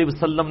علیہ وآلہ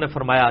وسلم نے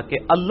فرمایا کہ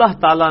اللہ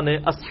تعالیٰ نے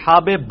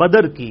اصحاب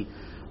بدر کی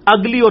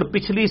اگلی اور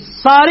پچھلی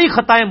ساری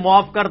خطائیں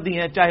معاف کر دی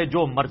ہیں، چاہے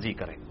جو مرضی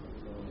کریں۔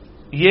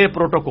 یہ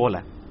پروٹوکول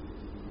ہے۔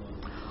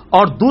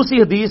 اور دوسری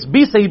حدیث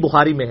بھی صحیح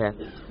بخاری میں ہے،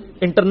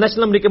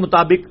 انٹرنیشنل نمبر کے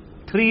مطابق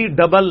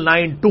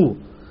 3992،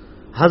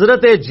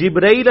 حضرت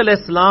جبرائیل علیہ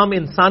السلام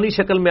انسانی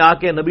شکل میں آ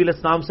کے نبی علیہ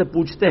السلام سے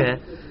پوچھتے ہیں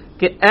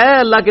کہ اے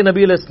اللہ کے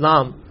نبی علیہ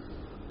السلام،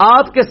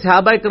 آپ کے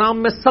صحابہ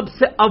کرام میں سب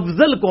سے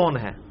افضل کون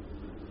ہے؟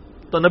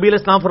 تو نبی علیہ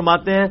السلام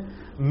فرماتے ہیں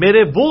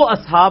میرے وہ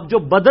اصحاب جو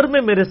بدر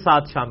میں میرے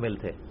ساتھ شامل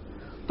تھے۔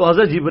 تو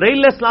حضرت جبرائیل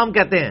علیہ السلام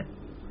کہتے ہیں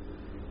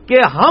کہ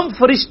ہم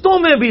فرشتوں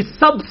میں بھی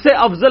سب سے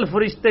افضل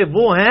فرشتے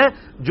وہ ہیں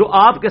جو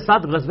آپ کے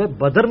ساتھ غزوہ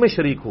بدر میں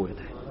شریک ہوئے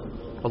تھے۔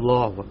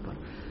 اللہ اکبر،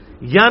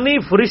 یعنی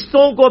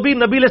فرشتوں کو بھی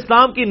نبی علیہ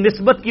السلام کی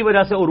نسبت کی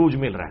وجہ سے عروج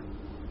مل رہا ہے۔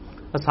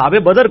 اصحاب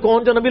بدر کون؟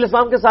 جو نبی علیہ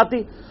السلام کے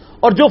ساتھی،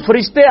 اور جو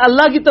فرشتے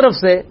اللہ کی طرف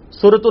سے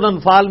سورۃ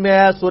الانفال میں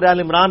ہے، سورہ آل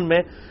عمران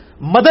میں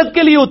مدد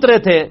کے لیے اترے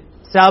تھے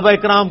صحابہ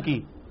کرام کی،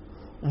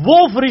 وہ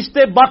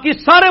فرشتے باقی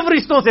سارے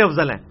فرشتوں سے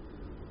افضل ہیں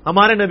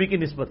ہمارے نبی کی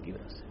نسبت کی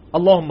وجہ سے۔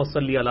 اللہم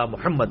صلی علی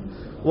محمد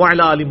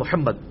وعلی آل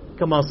محمد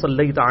کما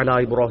صلیت علی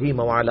ابراہیم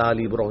وعلی آل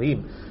ابراہیم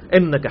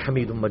انک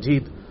حمید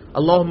مجید،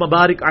 اللہم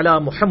بارک علی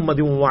محمد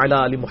وعلی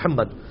آل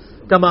محمد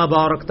کما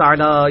بارکت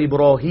علی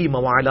ابراہیم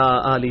وعلی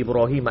آل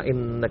ابراہیم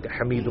انک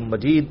حمید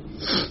مجید۔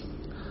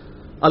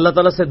 اللہ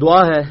تعالیٰ سے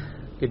دعا ہے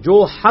کہ جو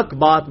حق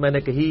بات میں نے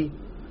کہی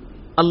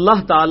اللہ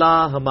تعالیٰ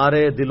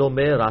ہمارے دلوں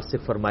میں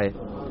راسخ فرمائے،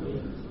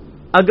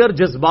 اگر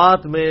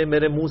جذبات میں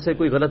میرے منہ سے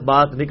کوئی غلط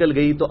بات نکل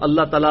گئی تو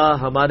اللہ تعالیٰ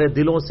ہمارے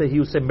دلوں سے ہی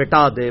اسے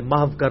مٹا دے،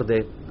 محو کر دے،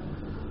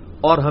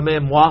 اور ہمیں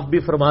معاف بھی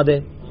فرما دے،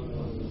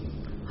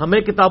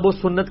 ہمیں کتاب و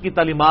سنت کی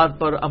تعلیمات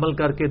پر عمل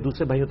کر کے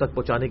دوسرے بھائیوں تک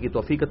پہنچانے کی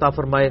توفیق عطا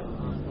فرمائے۔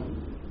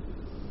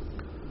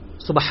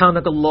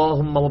 سبحانک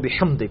اللہم و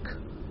بحمدک،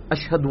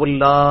 اشہد ان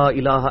لا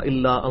الہ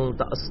الا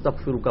انت،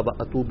 استغفرک و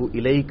اتوب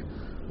الیک،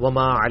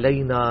 وما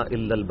علینا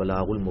الا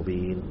البلاغ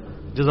المبین۔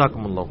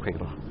 جزاکم اللہ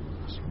خیرا۔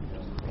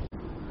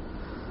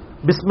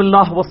 بسم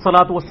اللہ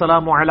والصلاة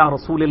والسلام علی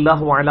رسول اللہ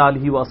وعلی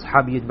آلہ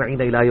واصحابہ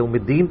اجمعین الی یوم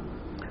الدین۔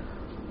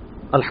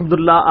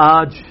 الحمدللہ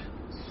آج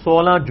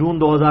 16 جون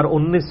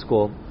 2019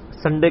 کو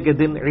سنڈے کے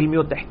دن علمی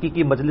و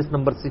تحقیقی مجلس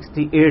نمبر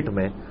 68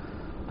 میں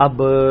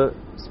اب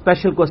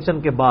اسپیشل کوسچن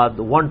کے بعد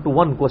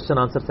 1-to-1 کوسچن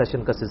آنسر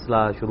سیشن کا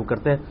سلسلہ شروع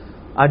کرتے ہیں۔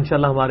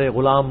 انشاءاللہ ہمارے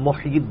غلام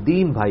محی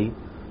الدین بھائی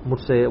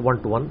مجھ سے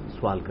 1-to-1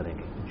 سوال کریں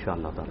گے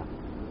انشاءاللہ تعالی۔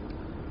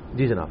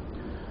 جی جناب۔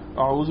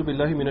 اعوذ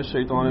باللہ من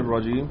الشیطان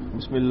الرجیم،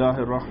 بسم اللہ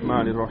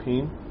الرحمن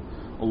الرحیم،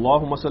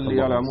 اللہم صلی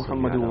علی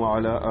محمد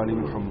وعلی آل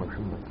محمد۔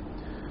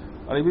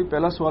 علی بھائی،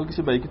 پہلا سوال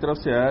کسی بھائی کی طرف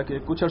سے آیا کہ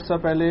کچھ عرصہ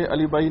پہلے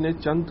علی بھائی نے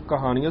چند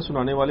کہانیاں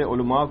سنانے والے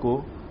علماء کو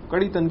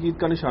کڑی تنقید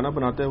کا نشانہ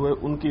بناتے ہوئے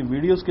ان کی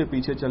ویڈیوز کے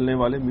پیچھے چلنے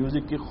والے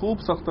میوزک کی خوب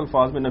سخت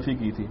الفاظ میں نفی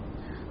کی تھی،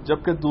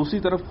 جبکہ دوسری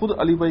طرف خود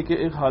علی بھائی کے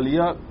ایک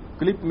حالیہ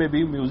کلپ میں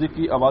بھی میوزک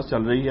کی آواز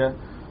چل رہی ہے۔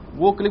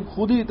 وہ کلپ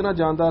خود ہی اتنا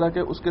جاندار ہے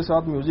کہ اس کے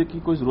ساتھ میوزک کی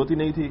کوئی ضرورت ہی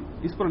نہیں تھی،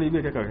 اس پر علی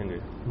بھائی کیا کہیں گے؟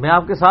 میں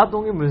آپ کے ساتھ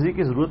ہوں گی، میوزک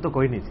کی ضرورت تو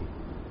کوئی نہیں تھی،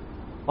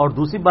 اور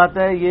دوسری بات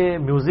ہے یہ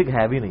میوزک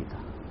ہے بھی نہیں تھا۔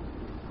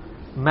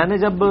 میں نے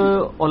جب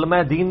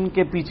علماء دین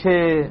کے پیچھے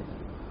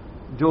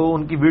جو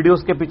ان کی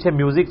ویڈیوز کے پیچھے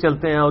میوزک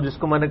چلتے ہیں، اور جس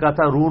کو میں نے کہا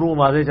تھا رو رو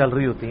آوازیں چل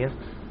رہی ہوتی ہیں،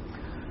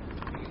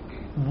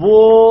 وہ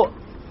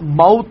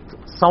ماؤتھ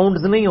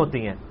ساؤنڈز نہیں ہوتی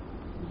ہیں،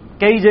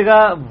 کئی جگہ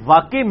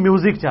واقعی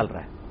میوزک چل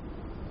رہا ہے،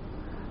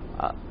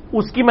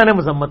 اس کی میں نے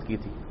مذمت کی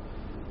تھی۔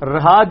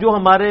 رہا جو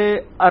ہمارے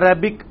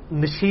عربک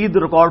نشید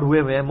ریکارڈ ہوئے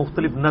ہیں،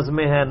 مختلف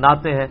نظمیں ہیں،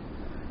 نعتیں ہیں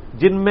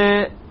جن میں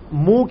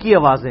منہ کی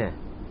آوازیں ہیں،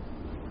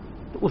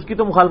 تو اس کی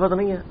تو مخالفت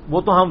نہیں ہے،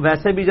 وہ تو ہم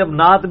ویسے بھی جب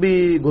نعت بھی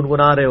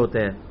گنگنا رہے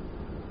ہوتے ہیں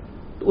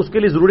تو اس کے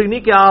لیے ضروری نہیں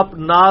کہ آپ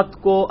نعت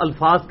کو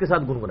الفاظ کے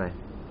ساتھ گنگنائیں،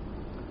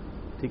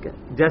 ٹھیک ہے؟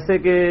 جیسے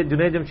کہ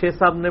جنید جمشید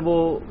صاحب نے وہ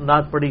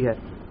نعت پڑھی ہے،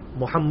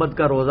 محمد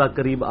کا روزہ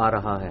قریب آ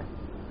رہا ہے،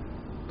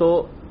 تو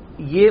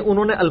یہ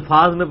انہوں نے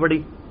الفاظ میں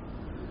پڑھی،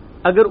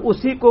 اگر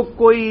اسی کو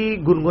کوئی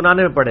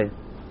گنگنانے میں پڑے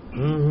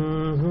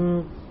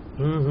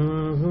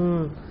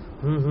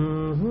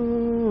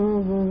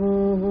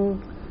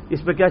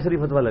اس پہ کیا شریف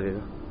فتویٰ لگے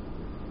گا؟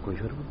 کوئی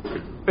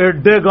شریف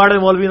ایڈے گاڑے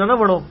مولوی نہ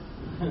بنو،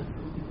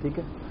 ٹھیک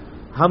ہے؟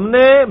 ہم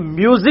نے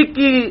میوزک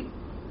کی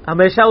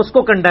ہمیشہ اس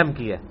کو کنڈیم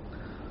کیا ہے،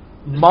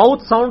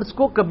 ماؤتھ ساؤنڈز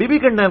کو کبھی بھی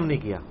کنڈیم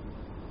نہیں کیا۔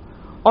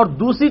 اور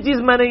دوسری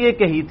چیز میں نے یہ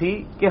کہی تھی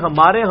کہ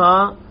ہمارے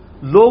ہاں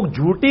لوگ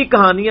جھوٹی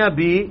کہانیاں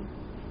بھی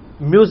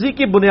میوزک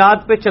کی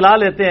بنیاد پہ چلا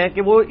لیتے ہیں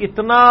کہ وہ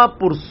اتنا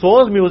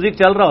پرسوز میوزک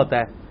چل رہا ہوتا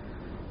ہے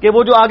کہ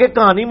وہ جو آگے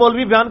کہانی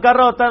مولوی بیان کر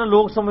رہا ہوتا ہے نا،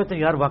 لوگ سمجھتے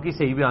ہیں یار واقعی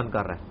صحیح بیان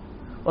کر رہا ہے،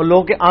 اور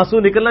لوگوں کے آنسو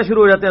نکلنا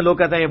شروع ہو جاتے ہیں، لوگ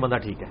کہتے ہیں یہ بندہ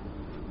ٹھیک ہے.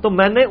 تو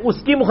میں نے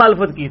اس کی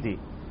مخالفت کی تھی.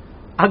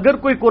 اگر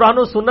کوئی قرآن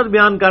و سنت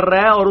بیان کر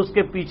رہا ہے اور اس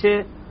کے پیچھے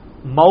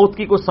موت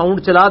کی کوئی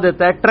ساؤنڈ چلا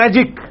دیتا ہے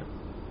ٹریجک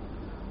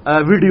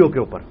ویڈیو کے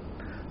اوپر،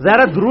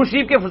 ظاہر درود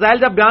شریف کے فضائل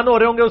جب بیان ہو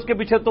رہے ہوں گے اس کے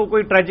پیچھے تو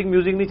کوئی ٹریجک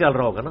میوزک نہیں چل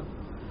رہا ہوگا نا.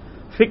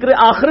 فکر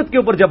آخرت کے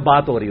اوپر جب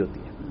بات ہو رہی ہوتی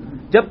ہے،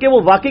 جبکہ وہ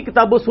واقعی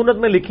کتاب و سنت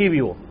میں لکھی ہوئی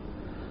ہو،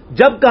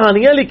 جب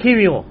کہانیاں لکھی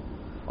ہوئی ہوں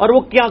اور وہ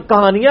کیا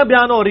کہانیاں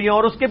بیان ہو رہی ہیں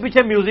اور اس کے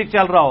پیچھے میوزک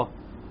چل رہا ہو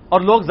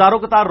اور لوگ زاروں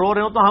قطار رو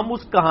رہے ہوں، تو ہم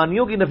اس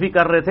کہانیوں کی نفی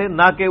کر رہے تھے،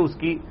 نہ کہ اس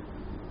کی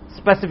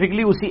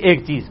اسپیسیفکلی اسی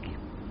ایک چیز کی،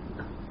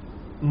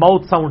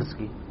 ماؤتھ ساؤنڈز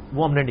کی،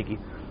 وہ ہم نے نہیں کی.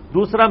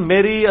 دوسرا،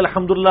 میری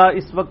الحمدللہ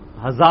اس وقت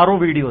ہزاروں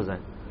ویڈیوز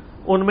ہیں،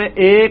 ان میں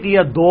ایک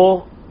یا دو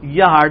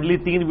یا ہارڈلی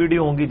 3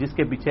 ویڈیو ہوں گی جس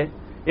کے پیچھے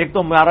ایک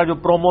تو ہمارا جو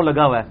پرومو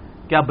لگا ہوا ہے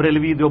کیا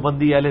بریلوی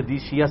دیوبندی اہل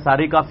حدیث شیعہ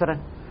سارے کافر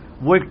ہیں،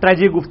 وہ ایک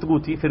ٹریجک گفتگو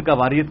تھی فرقہ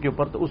واریت کے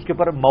اوپر، تو اس کے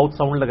اوپر ماؤتھ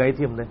ساؤنڈ لگائی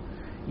تھی ہم نے.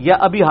 یا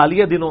ابھی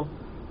حالیہ دنوں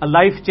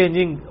life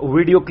changing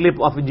video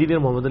clip of engineer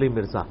Muhammad Ali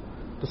Mirza,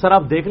 تو سر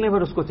آپ دیکھ لیں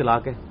پھر اس کو چلا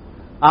کے،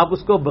 آپ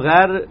اس کو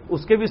بغیر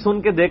اس کے بھی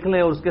سن کے دیکھ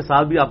لیں اور اس کے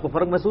ساتھ بھی آپ کو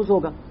فرق محسوس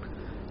ہوگا.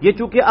 یہ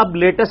چونکہ اب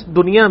لیٹسٹ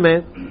دنیا میں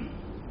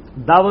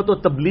دعوت و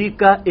تبلیغ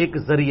کا ایک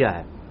ذریعہ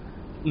ہے،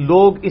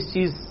 لوگ اس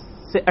چیز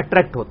سے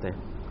اٹریکٹ ہوتے ہیں،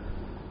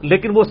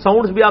 لیکن وہ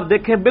ساؤنڈز بھی آپ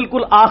دیکھیں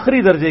بالکل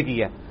آخری درجے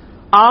کی ہے.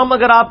 عام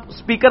اگر آپ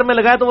سپیکر میں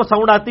لگائیں تو وہ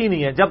ساؤنڈ آتی ہی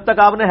نہیں ہے جب تک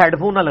آپ نے ہیڈ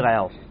فون نہ لگایا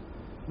ہو.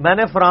 میں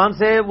نے فرانس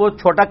سے وہ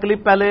چھوٹا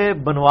کلپ پہلے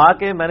بنوا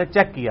کے میں نے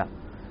چیک کیا،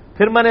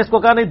 پھر میں نے اس کو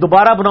کہا نہیں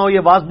دوبارہ بناؤ، یہ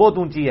آواز بہت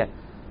اونچی ہے.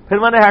 پھر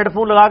میں نے ہیڈ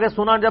فون لگا کے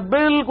سنا، جب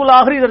بالکل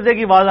آخری درجے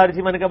کی آواز آ رہی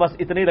تھی میں نے کہا بس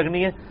اتنی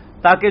رکھنی ہے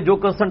تاکہ جو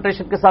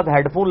کنسنٹریشن کے ساتھ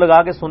ہیڈ فون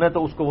لگا کے سنے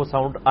تو اس کو وہ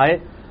ساؤنڈ آئے،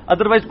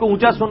 ادروائز کو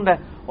اونچا سن رہا ہے.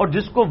 اور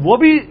جس کو وہ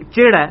بھی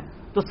چیڑ ہے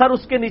تو سر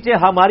اس کے نیچے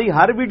ہماری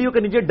ہر ویڈیو کے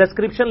نیچے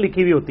ڈسکرپشن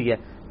لکھی ہوئی ہوتی ہے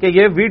کہ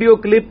یہ ویڈیو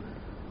کلپ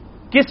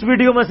کس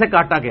ویڈیو میں سے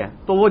کاٹا گیا،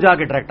 تو وہ جا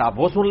کے ڈائریکٹ آپ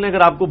وہ سن لیں.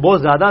 اگر آپ کو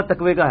بہت زیادہ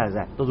تقوی کا حیض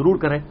ہے تو ضرور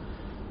کریں.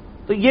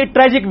 تو یہ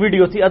ٹریجک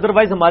ویڈیو تھی،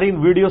 ادروائز ہماری ان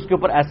ویڈیوز کے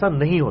اوپر ایسا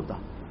نہیں ہوتا.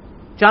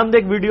 چند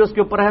ایک ویڈیوز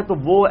کے اوپر ہے تو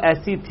وہ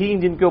ایسی تھیں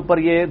جن کے اوپر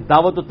یہ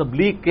دعوت و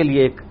تبلیغ کے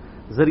لیے ایک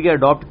ذریعہ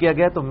اڈاپٹ کیا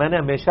گیا. تو میں نے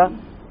ہمیشہ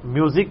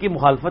میوزک کی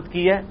مخالفت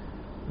کی ہے،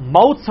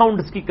 ماؤتھ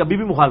ساؤنڈز کی کبھی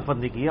بھی مخالفت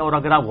نہیں کی ہے. اور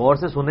اگر آپ غور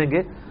سے سنیں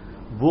گے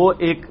وہ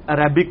ایک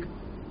عربک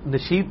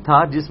نشید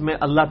تھا جس میں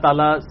اللہ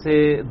تعالیٰ سے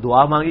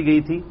دعا مانگی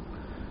گئی تھی،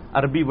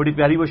 عربی بڑی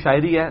پیاری وہ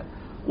شاعری ہے،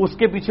 اس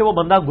کے پیچھے وہ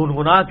بندہ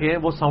گنگنا کے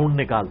وہ ساؤنڈ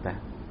نکالتا ہے،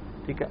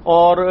 ٹھیک ہے.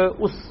 اور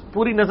اس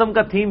پوری نظم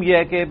کا تھیم یہ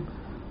ہے کہ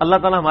اللہ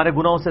تعالیٰ ہمارے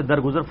گناہوں سے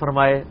درگزر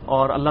فرمائے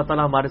اور اللہ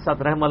تعالیٰ ہمارے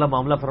ساتھ رحم والا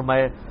معاملہ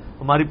فرمائے،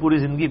 ہماری پوری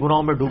زندگی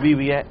گناہوں میں ڈوبی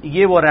ہوئی ہے.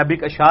 یہ وہ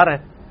عربک اشعار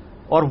ہیں،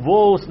 اور وہ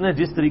اس نے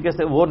جس طریقے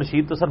سے وہ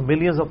نشید تو سر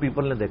ملینز آف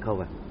پیپل نے دیکھا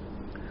ہوا ہے،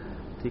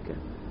 ٹھیک ہے.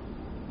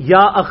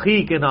 یا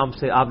اخی کے نام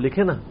سے آپ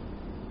لکھیں نا،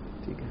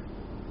 ٹھیک ہے،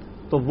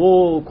 تو وہ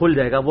کھل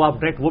جائے گا، وہ آپ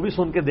ڈائریکٹ وہ بھی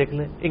سن کے دیکھ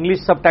لیں، انگلش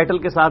سب ٹائٹل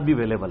کے ساتھ بھی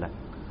اویلیبل ہے.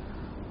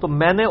 تو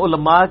میں نے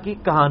علماء کی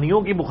کہانیوں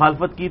کی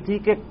مخالفت کی تھی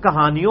کہ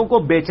کہانیوں کو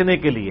بیچنے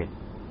کے لیے،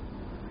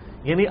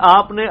 یعنی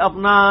آپ نے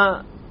اپنا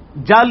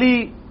جعلی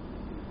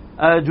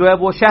جو ہے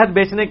وہ شہد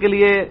بیچنے کے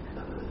لیے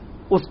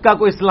اس کا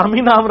کوئی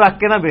اسلامی نام رکھ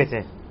کے نہ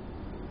بیچیں،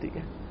 ٹھیک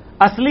ہے،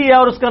 اصلی ہے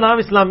اور اس کا نام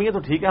اسلامی ہے تو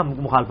ٹھیک ہے ہم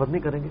مخالفت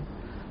نہیں کریں گے.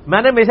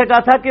 میں نے ہمیشہ کہا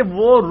تھا کہ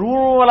وہ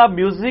روح والا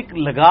میوزک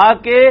لگا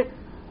کے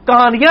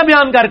کہانیاں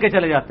بیان کر کے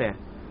چلے جاتے ہیں.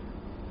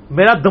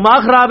 میرا دماغ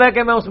خراب ہے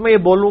کہ میں اس میں یہ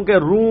بولوں کہ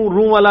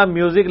روح والا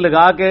میوزک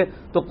لگا کے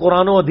تو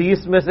قرآن و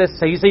حدیث میں سے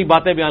صحیح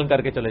باتیں بیان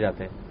کر کے چلے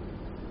جاتے ہیں.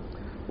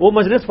 وہ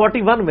مجلس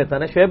 41 میں تھا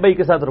نا، شعیب بھائی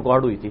کے ساتھ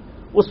ریکارڈ ہوئی تھی،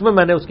 اس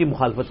میں نے اس کی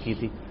مخالفت کی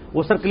تھی.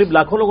 وہ سر کلپ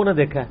لاکھوں لوگوں نے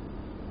دیکھا ہے،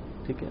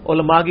 ٹھیک ہے.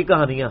 علماء کی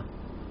کہانیاں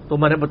تو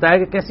میں نے بتایا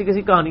کہ کیسی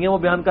کیسی کہانیاں وہ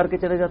بیان کر کے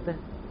چلے جاتے ہیں.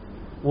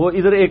 وہ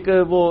ادھر ایک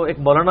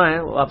مولانا ہے،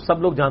 آپ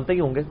سب لوگ جانتے ہی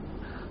ہوں گے،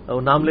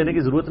 نام لینے کی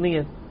ضرورت نہیں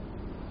ہے.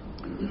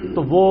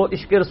 تو وہ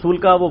عشق رسول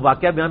کا وہ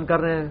واقعہ بیان کر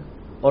رہے ہیں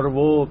اور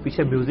وہ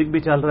پیچھے میوزک بھی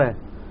چل رہا ہے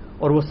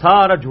اور وہ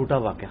سارا جھوٹا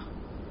واقعہ.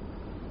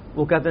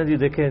 وہ کہتے ہیں جی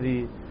دیکھیں جی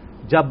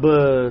جب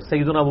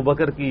سیدنا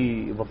ابوبکر کی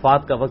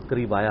وفات کا وقت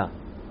قریب آیا،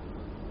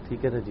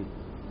 ٹھیک ہے نا جی،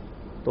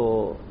 تو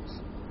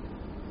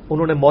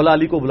انہوں نے مولا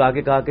علی کو بلا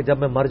کے کہا کہ جب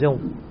میں مر جاؤں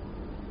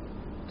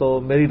تو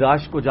میری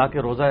لاش کو جا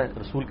کے روضہ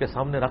رسول کے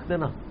سامنے رکھ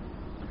دینا،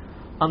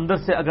 اندر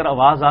سے اگر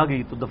آواز آ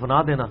گئی تو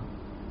دفنا دینا،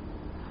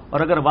 اور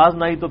اگر آواز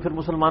نہ آئی تو پھر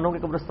مسلمانوں کے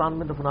قبرستان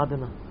میں دفنا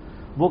دینا.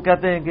 وہ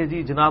کہتے ہیں کہ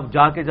جی جناب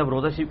جا کے جب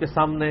روضہ شریف کے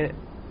سامنے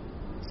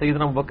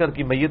سیدنا ابوبکر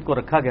کی میت کو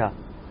رکھا گیا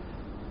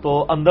تو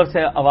اندر سے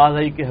آواز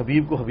آئی کہ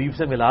حبیب کو حبیب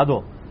سے ملا دو،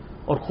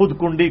 اور خود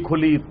کنڈی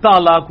کھلی،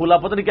 تالا کھلا،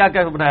 پتہ نہیں کیا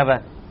کیا بنایا ہوا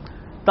ہے.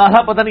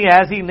 تالا پتہ نہیں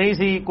ہے سی نہیں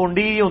سی،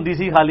 کنڈی ہی ہوندی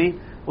سی خالی.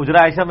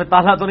 اجرا عائشہ میں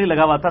تالا تو نہیں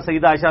لگا ہوا تھا،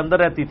 سیدہ عائشہ اندر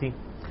رہتی تھی.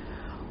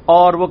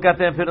 اور وہ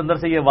کہتے ہیں پھر اندر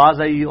سے یہ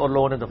آواز آئی اور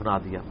لوگوں نے دفنا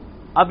دیا.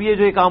 اب یہ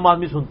جو ایک عام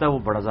آدمی سنتا ہے وہ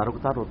بڑا زارو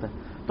کتار ہوتا ہے.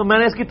 تو میں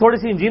نے اس کی تھوڑی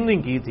سی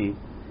انجینئرنگ کی تھی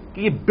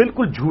کہ یہ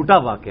بالکل جھوٹا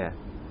واقعہ ہے،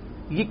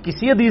 یہ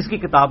کسی حدیث کی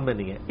کتاب میں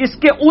نہیں ہے. اس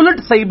کے الٹ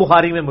صحیح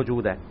بخاری میں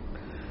موجود ہے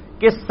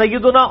کہ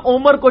سیدنا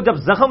عمر کو جب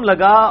زخم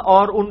لگا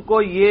اور ان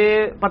کو یہ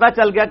پتا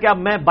چل گیا کہ اب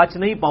میں بچ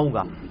نہیں پاؤں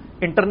گا،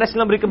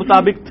 انٹرنیشنل نمبر کے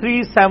مطابق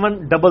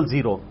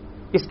 3700.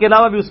 اس کے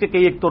علاوہ بھی اس کے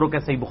کئی ایک طرق ہیں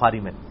صحیح بخاری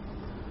میں.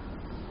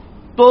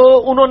 تو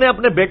انہوں نے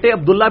اپنے بیٹے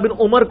عبداللہ بن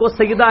عمر کو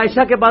سیدہ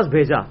عائشہ کے پاس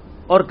بھیجا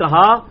اور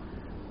کہا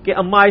کہ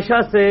اما عائشہ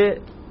سے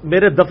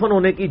میرے دفن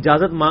ہونے کی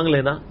اجازت مانگ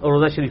لینا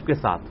روضہ شریف کے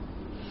ساتھ،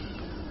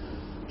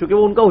 چونکہ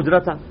وہ ان کا حجرہ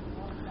تھا.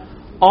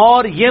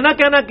 اور یہ نہ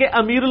کہنا کہ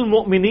امیر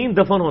المؤمنین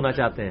دفن ہونا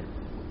چاہتے ہیں،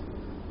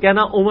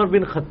 کہنا عمر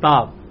بن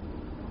خطاب،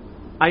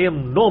 آئی ایم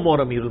نو مور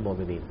امیر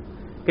المؤمنین.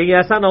 کہیں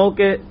ایسا نہ ہو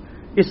کہ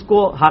اس کو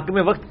حاکم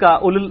وقت کا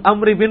اولو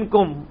الامر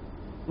منکم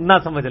نہ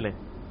سمجھ لیں.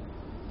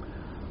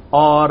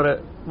 اور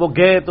وہ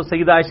گئے تو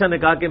سیدہ عائشہ نے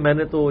کہا کہ میں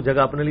نے تو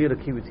جگہ اپنے لیے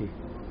رکھی ہوئی تھی،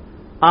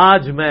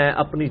 آج میں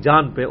اپنی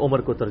جان پہ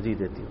عمر کو ترجیح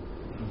دیتی ہوں.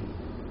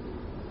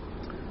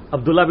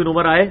 عبداللہ بن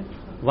عمر آئے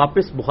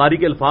واپس، بخاری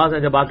کے الفاظ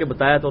ہیں، جب آ کے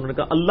بتایا تو انہوں نے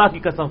کہا اللہ کی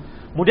قسم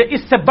مجھے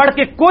اس سے بڑھ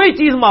کے کوئی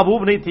چیز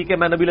محبوب نہیں تھی کہ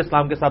میں نبی علیہ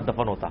السلام کے ساتھ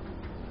دفن ہوتا.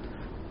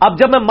 اب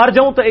جب میں مر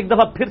جاؤں تو ایک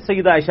دفعہ پھر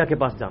سیدہ عائشہ کے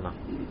پاس جانا،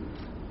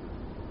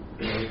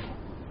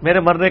 میرے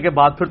مرنے کے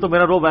بعد پھر تو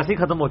میرا روح ویسے ہی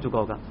ختم ہو چکا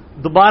ہوگا،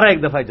 دوبارہ ایک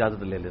دفعہ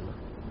اجازت لے لینا،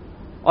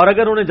 اور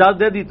اگر انہیں اجازت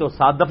دے دی تو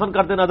ساتھ دفن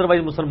کر دینا،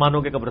 ادروائز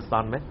مسلمانوں کے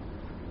قبرستان میں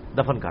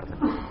دفن کر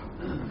دینا.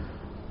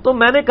 تو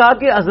میں نے کہا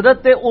کہ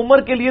حضرت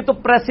عمر کے لیے تو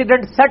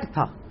پریسیڈنٹ سیٹ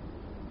تھا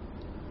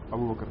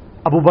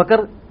ابو بکر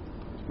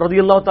رضی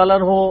اللہ تعالیٰ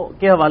عنہ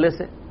کے حوالے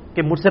سے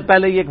کہ مجھ سے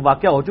پہلے یہ ایک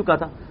واقعہ ہو چکا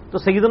تھا، تو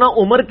سیدنا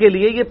عمر کے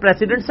لیے یہ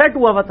پریسیڈنٹ سیٹ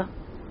ہوا ہوا تھا.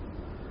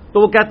 تو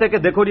وہ کہتے ہیں کہ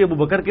دیکھو جی ابو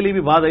بکر کے لیے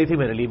بھی بات آئی تھی،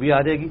 میرے لیے بھی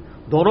آ جائے گی،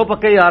 دونوں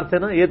پکے یار تھے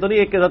نا، یہ تو نہیں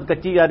ایک کے ساتھ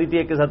کچی یاری تھی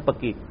ایک کے ساتھ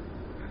پکی.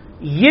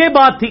 یہ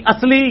بات تھی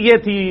اصلی، یہ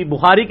تھی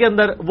بخاری کے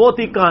اندر، وہ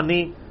تھی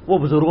کہانی، وہ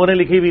بزرگوں نے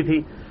لکھی ہوئی تھی.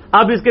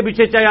 اب اس کے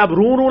پیچھے چاہے آپ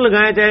رو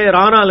لگائیں، چاہے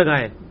رانا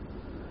لگائیں،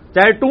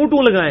 چاہے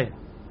ٹو لگائیں،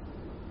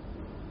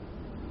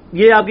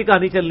 یہ آپ کی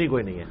کہانی چلنی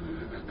کوئی نہیں ہے.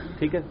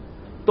 ٹھیک ہے،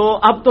 تو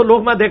اب تو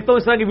لوگ میں دیکھتا ہوں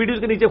اس طرح کی ویڈیوز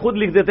کے نیچے خود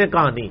لکھ دیتے ہیں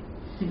کہانی.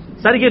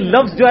 سر یہ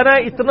لفظ جو ہے نا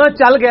اتنا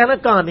چل گیا نا،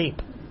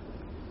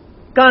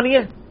 کہانی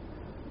ہے.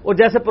 اور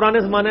جیسے پرانے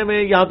زمانے میں،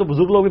 یہاں تو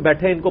بزرگ لوگ بھی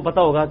بیٹھے ہیں، ان کو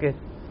پتا ہوگا کہ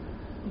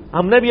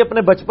ہم نے بھی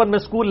اپنے بچپن میں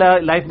اسکول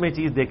لائف میں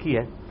چیز دیکھی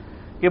ہے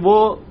کہ وہ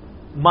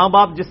ماں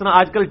باپ جس طرح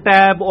آج کل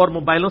ٹیب اور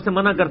موبائلوں سے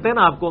منع کرتے ہیں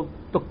نا آپ کو،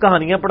 تو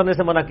کہانیاں پڑھنے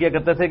سے منع کیا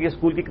کرتے تھے کہ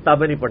اسکول کی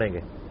کتابیں نہیں پڑھیں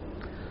گے.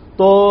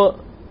 تو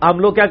ہم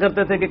لوگ کیا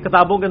کرتے تھے کہ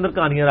کتابوں کے اندر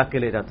کہانیاں رکھ کے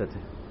لے جاتے تھے،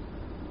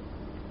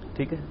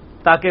 ٹھیک ہے،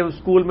 تاکہ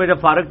اسکول میں جب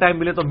فارغ ٹائم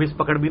ملے تو مس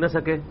پکڑ بھی نہ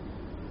سکے.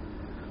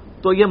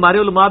 تو یہ ہمارے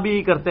علماء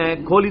بھی کرتے ہیں،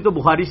 کھولی تو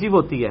بخاری شریف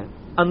ہوتی ہے،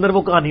 اندر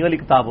وہ کہانی والی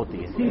کتاب ہوتی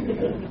ہے.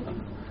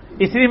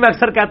 اس لیے میں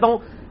اکثر کہتا ہوں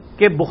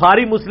کہ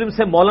بخاری مسلم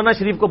سے مولانا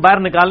شریف کو باہر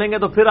نکالیں گے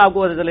تو پھر آپ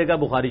کو پتہ چلے گا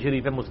بخاری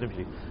شریف ہے، مسلم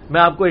شریف.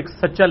 میں آپ کو ایک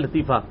سچا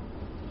لطیفہ،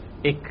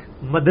 ایک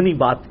مدنی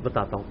بات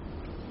بتاتا ہوں.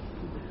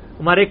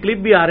 ہمارے کلپ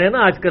بھی آ رہے ہیں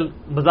نا آج کل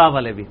مزاح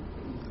والے بھی،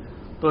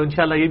 تو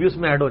انشاءاللہ یہ بھی اس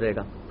میں ایڈ ہو جائے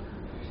گا.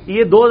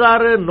 یہ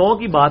 2009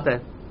 کی بات ہے.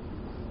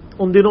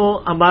 ان دنوں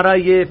ہمارا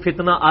یہ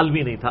فتنہ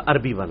عالمی نہیں تھا،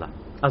 عربی والا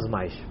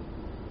آزمائش.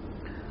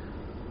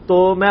 تو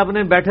میں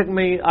اپنے بیٹھک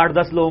میں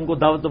 8-10 لوگوں کو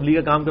دعوت تبلیغ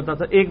کا کام کرتا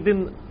تھا. ایک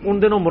دن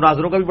ان دنوں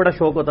مناظروں کا بھی بڑا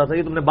شوق ہوتا تھا،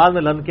 یہ تم نے بعد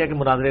میں لرن کیا کہ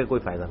مناظرے کا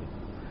کوئی فائدہ نہیں.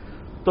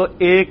 تو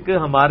ایک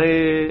ہمارے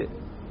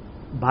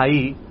بھائی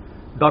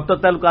ڈاکٹر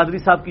طیب القادری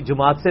صاحب کی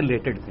جماعت سے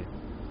ریلیٹڈ تھے،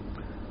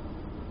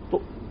 تو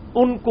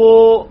ان کو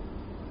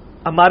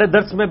ہمارے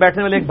درس میں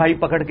بیٹھنے والے ایک بھائی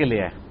پکڑ کے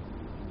لے آئے.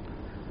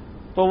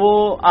 تو وہ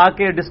آ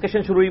کے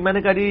ڈسکشن شروع ہوئی. میں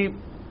نے کہا جی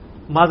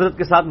معذرت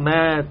کے ساتھ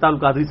میں طیب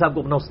القادری صاحب کو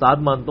اپنا استاد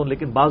مانتا ہوں،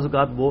 لیکن بعض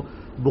اوقات وہ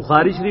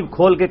بخاری شریف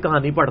کھول کے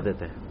کہانی پڑھ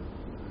دیتے ہیں.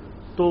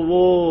 تو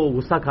وہ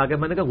غصہ کھا گیا.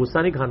 میں نے کہا غصہ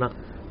نہیں کھانا،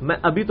 میں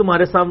ابھی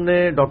تمہارے سامنے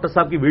ڈاکٹر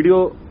صاحب کی ویڈیو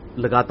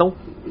لگاتا ہوں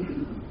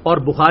اور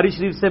بخاری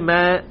شریف سے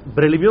میں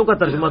بریلویوں کا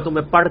ترجمہ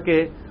تمہیں پڑھ کے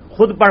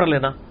خود پڑھ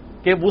لینا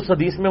کہ اس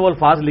حدیث میں وہ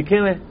الفاظ لکھے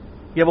ہوئے ہیں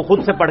یا وہ خود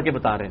سے پڑھ کے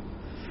بتا رہے ہیں.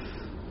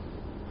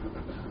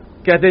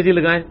 کہتے جی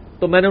لگائیں.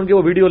 تو میں نے ان کی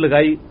وہ ویڈیو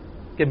لگائی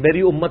کہ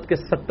میری امت کے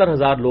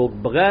 70,000 لوگ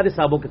بغیر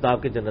حساب و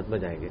کتاب کے جنت میں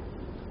جائیں گے.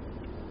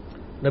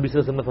 نبی صلی اللہ علیہ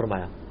وسلم نے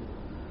فرمایا.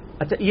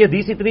 اچھا یہ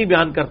حدیث اتنی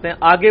بیان کرتے ہیں،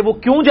 آگے وہ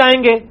کیوں جائیں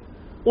گے،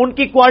 ان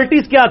کی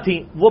کوالٹیز کیا تھیں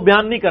وہ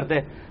بیان نہیں کرتے،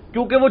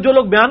 کیونکہ وہ جو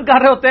لوگ بیان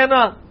کر رہے ہوتے ہیں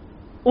نا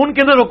ان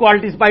کے اندر وہ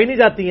کوالٹیز پائی نہیں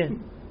جاتی ہیں،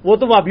 وہ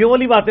تو وابیوں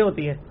والی باتیں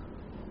ہوتی ہیں.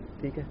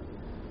 ٹھیک ہے،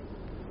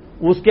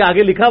 اس کے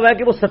آگے لکھا ہوا ہے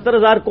کہ وہ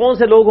 70,000 کون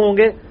سے لوگ ہوں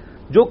گے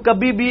جو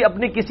کبھی بھی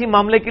اپنی کسی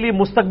معاملے کے لیے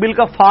مستقبل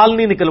کا فال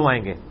نہیں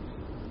نکلوائیں گے،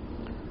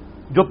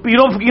 جو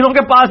پیروں فقیروں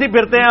کے پاس ہی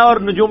پھرتے ہیں اور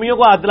نجومیوں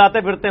کو ہاتھ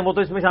دلاتے پھرتے ہیں، وہ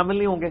تو اس میں شامل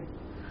نہیں ہوں گے.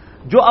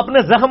 جو اپنے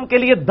زخم کے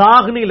لیے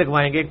داغ نہیں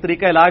لگوائیں گے. ایک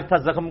طریقہ علاج تھا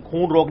زخم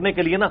خون روکنے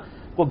کے لیے نا،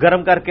 کو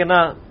گرم کر کے نا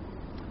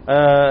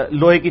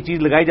لوہے کی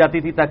چیز لگائی جاتی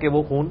تھی تاکہ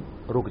وہ خون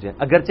رک جائے.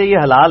 اگرچہ یہ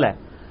حلال ہے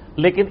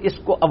لیکن اس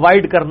کو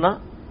اوائڈ کرنا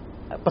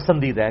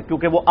پسندیدہ ہے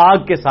کیونکہ وہ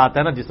آگ کے ساتھ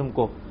ہے نا جسم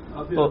کو.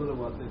 تو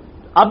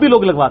اب بھی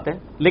لوگ لگواتے ہیں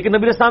لیکن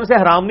نبی علیہ السلام سے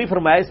حرام نہیں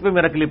فرمایا، اس پہ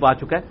میرا کلپ آ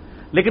چکا ہے،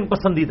 لیکن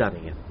پسندیدہ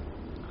نہیں ہے.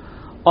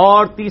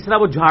 اور تیسرا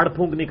وہ جھاڑ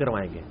پھونک نہیں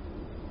کروائیں گے.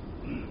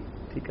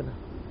 ٹھیک ہے نا،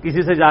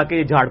 کسی سے جا کے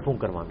یہ جھاڑ پھونک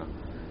کروانا،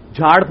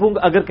 جھاڑ پھونک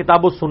اگر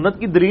کتاب و سنت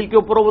کی دلیل کے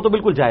اوپر ہو وہ تو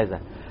بالکل جائز ہے،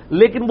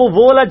 لیکن وہ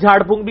والا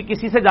جھاڑ پھونک بھی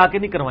کسی سے جا کے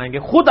نہیں کروائیں گے،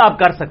 خود آپ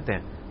کر سکتے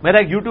ہیں. میرا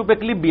ایک یوٹیوب پہ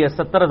کلپ بھی ہے،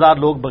 70,000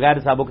 لوگ بغیر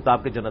حساب و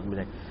کتاب کے جنت میں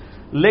جائیں.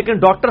 لیکن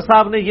ڈاکٹر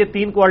صاحب نے یہ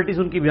 3 کوالٹیز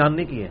ان کی بیان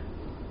نہیں کی ہیں.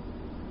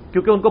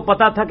 کیونکہ ان کو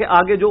پتا تھا کہ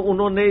آگے جو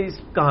انہوں نے اس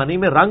کہانی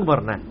میں رنگ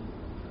بھرنا ہے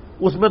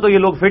اس میں تو یہ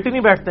لوگ فٹ ہی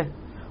نہیں بیٹھتے.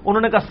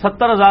 انہوں نے کہا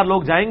 70,000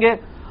 لوگ جائیں گے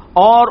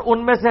اور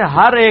ان میں سے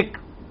ہر ایک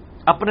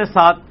اپنے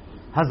ساتھ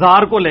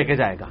 1000 کو لے کے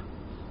جائے گا.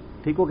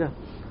 ٹھیک ہو گیا؟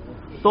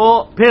 تو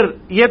پھر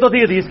یہ تو تھی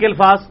حدیث کے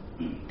الفاظ.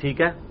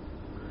 ٹھیک ہے.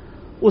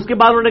 اس کے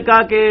بعد انہوں نے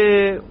کہا کہ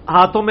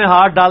ہاتھوں میں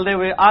ہاتھ ڈالنے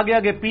ہوئے آگے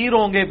آگے پیر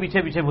ہوں گے،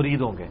 پیچھے پیچھے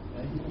مرید ہوں گے.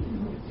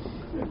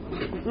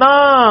 نہ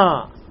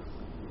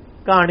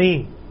کہانی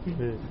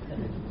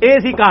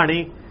ایسی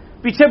کہانی،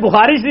 پیچھے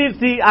بخاری شریف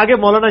تھی، آگے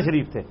مولانا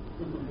شریف تھے.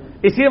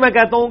 اس لیے میں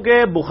کہتا ہوں کہ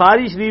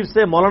بخاری شریف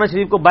سے مولانا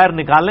شریف کو باہر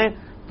نکالیں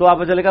تو آپ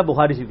کو چلے گا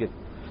بخاری شریف کے.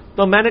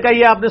 تو میں نے کہا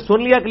یہ آپ نے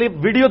سن لیا کلپ،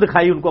 ویڈیو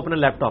دکھائی ان کو اپنے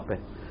لیپ ٹاپ پہ.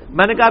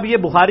 میں نے کہا اب یہ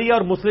بخاری ہے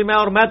اور مسلم ہے،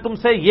 اور میں تم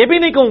سے یہ بھی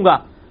نہیں کہوں گا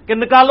کہ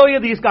نکالو یہ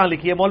حدیث کہاں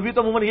لکھی ہے. مولوی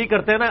تو عموماً یہی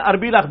کرتے ہیں نا،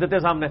 عربی رکھ دیتے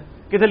ہیں سامنے،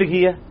 کتنے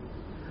لکھی ہے.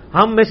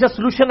 ہم ہمیشہ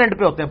سولوشن اینڈ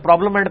پہ ہوتے ہیں،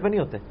 پرابلم اینڈ پہ نہیں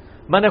ہوتے.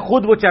 میں نے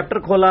خود وہ چیپٹر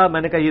کھولا،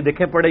 میں نے کہا یہ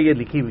دیکھیں پڑھے، یہ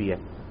لکھی ہوئی ہے.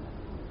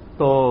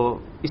 تو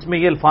اس میں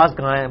یہ الفاظ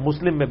کہاں ہیں؟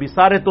 مسلم میں بھی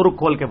سارے ترک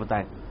کھول کے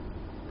بتائے.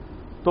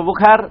 تو وہ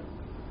خیر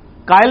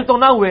قائل تو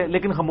نہ ہوئے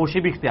لیکن خاموشی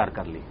بھی اختیار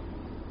کر لی.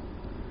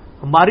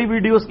 ہماری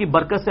ویڈیوز کی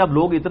برکت سے اب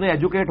لوگ اتنے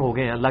ایجوکیٹ ہو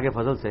گئے ہیں اللہ کے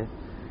فضل سے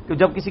کہ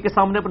جب کسی کے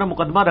سامنے اپنا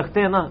مقدمہ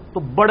رکھتے ہیں نا تو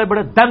بڑے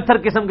بڑے دنتھر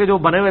قسم کے جو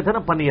بنے ہوئے تھے نا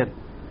پنیر،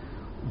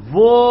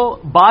 وہ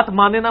بات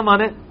مانے نہ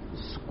مانے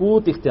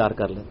سکوت اختیار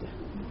کر لیتے ہیں.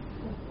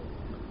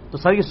 تو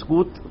سر یہ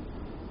سکوت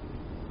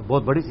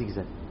بہت بڑی چیز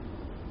ہے،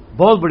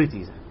 بہت بڑی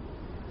چیز ہے.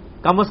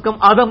 کم از کم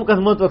آدھا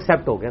مقدمہ تو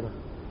ایکسیپٹ ہو گیا نا.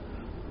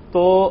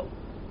 تو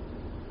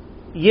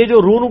یہ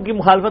جو رونوں کی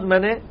مخالفت میں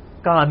نے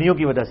کہانیوں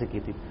کی وجہ سے کی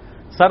تھی.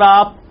 سر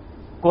آپ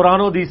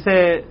قرآن و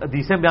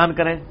حدیثیں بیان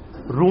کریں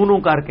رونوں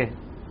کر کے،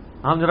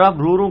 ہم جناب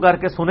رونوں کر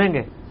کے سنیں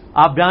گے.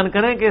 آپ بیان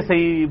کریں کہ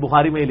صحیح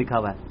بخاری میں یہ لکھا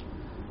ہوا ہے،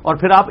 اور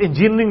پھر آپ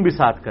انجینئرنگ بھی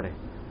ساتھ کریں.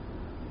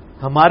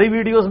 ہماری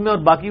ویڈیوز میں اور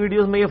باقی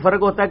ویڈیوز میں یہ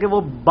فرق ہوتا ہے کہ وہ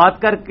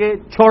بات کر کے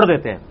چھوڑ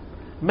دیتے ہیں.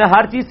 میں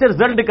ہر چیز سے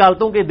رزلٹ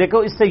نکالتا ہوں کہ دیکھو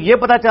اس سے یہ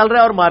پتا چل رہا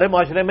ہے اور ہمارے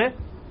معاشرے میں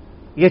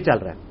یہ چل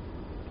رہا ہے.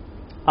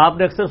 آپ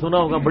نے اکثر سنا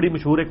ہوگا، بڑی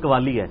مشہور ایک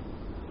قوالی ہے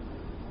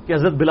کہ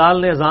حضرت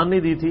بلال نے اذان نہیں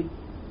دی تھی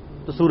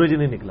تو سورج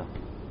نہیں نکلا.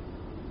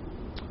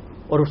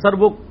 اور سر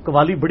وہ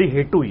قوالی بڑی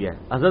ہٹ ہوئی ہے.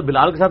 حضرت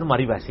بلال کے ساتھ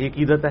ہماری ویسی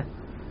عقیدت ہے.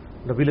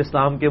 نبی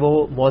الاسلام کے وہ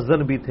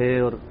مؤذن بھی تھے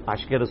اور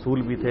عاشق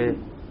رسول بھی تھے.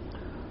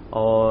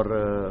 اور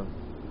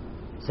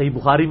صحیح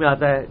بخاری میں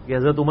آتا ہے کہ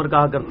حضرت عمر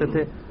کہا کرتے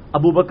تھے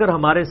ابو بکر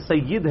ہمارے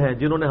سید ہیں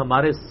جنہوں نے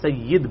ہمارے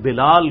سید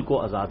بلال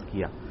کو آزاد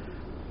کیا.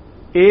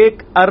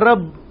 ایک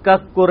عرب کا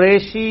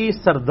قریشی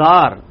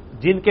سردار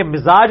جن کے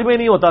مزاج میں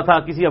نہیں ہوتا تھا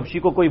کسی حبشی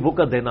کو کوئی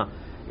وقت دینا،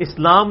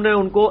 اسلام نے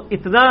ان کو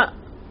اتنا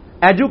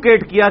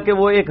ایجوکیٹ کیا کہ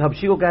وہ ایک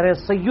حبشی کو کہہ رہے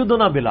ہیں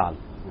سیدنا بلال.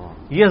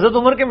 یہ حضرت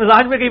عمر کے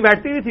مزاج میں کہیں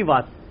بیٹھتی نہیں تھی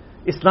بات.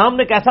 اسلام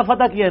نے کیسا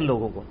فتح کیا ان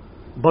لوگوں کو.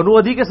 بنو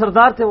عدی کے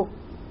سردار تھے وہ.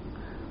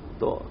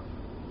 تو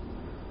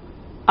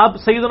اب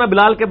سیدنا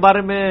بلال کے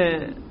بارے میں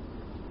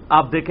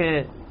آپ دیکھیں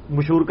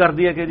مشہور کر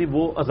دیا کہ جی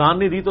وہ اذان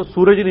نہیں دی تو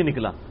سورج نہیں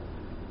نکلا.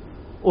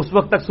 اس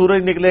وقت تک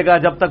سورج نکلے گا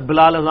جب تک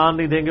بلال اذان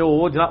نہیں دیں گے.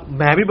 وہ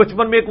میں بھی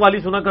بچپن میں ایک والی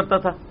سنا کرتا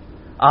تھا،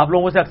 آپ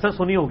لوگوں سے اکثر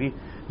سنی ہوگی،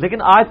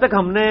 لیکن آج تک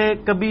ہم نے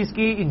کبھی اس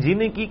کی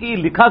انجینئرنگ کی کہ یہ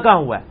لکھا کہاں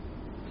ہوا ہے،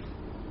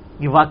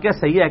 یہ واقعہ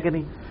صحیح ہے کہ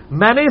نہیں.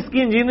 میں نے اس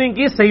کی انجینئرنگ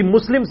کی صحیح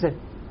مسلم سے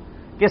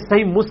کہ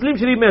صحیح مسلم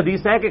شریف میں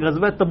حدیث ہے کہ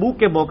غزوہ تبوک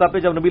کے موقع پہ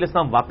جب نبی علیہ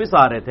السلام واپس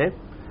آ رہے تھے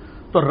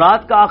تو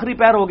رات کا آخری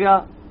پہر ہو گیا.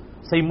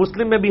 صحیح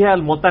مسلم میں بھی ہے،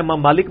 الموطا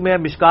امام مالک میں ہے،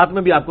 مشکات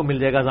میں بھی آپ کو مل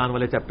جائے گا اذان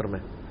والے چیپٹر میں.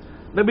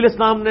 نبی علیہ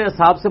السلام نے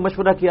صاحب سے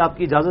مشورہ کیا. آپ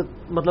کی اجازت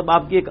مطلب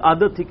آپ کی ایک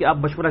عادت تھی کہ آپ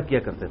مشورہ کیا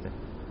کرتے تھے.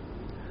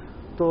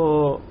 تو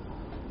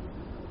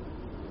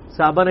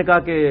صحابہ نے کہا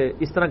کہ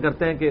اس طرح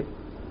کرتے ہیں کہ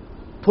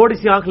تھوڑی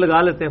سی آنکھ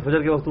لگا لیتے ہیں،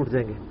 فجر کے وقت اٹھ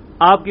جائیں گے.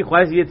 آپ کی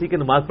خواہش یہ تھی کہ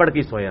نماز پڑھ کے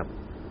ہی سوئیں آپ،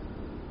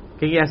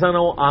 کہیں ایسا نہ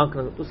ہو آنکھ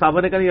نہ. تو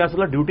صحابہ نے کہا یا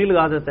رسول اللہ ڈیوٹی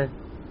لگا دیتے ہیں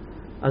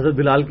حضرت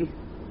بلال کی.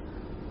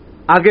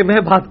 آگے میں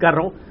بات کر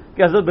رہا ہوں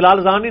کہ حضرت بلال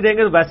اذان نہیں دیں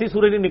گے تو ویسے ہی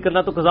سورج نہیں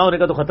نکلنا، تو قضا ہونے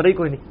کا تو خطرہ ہی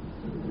کوئی نہیں.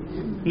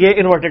 یہ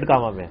انورٹڈ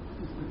کامہ میں ہے.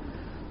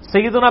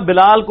 سیدنا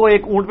بلال کو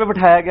ایک اونٹ پہ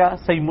بٹھایا گیا،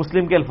 صحیح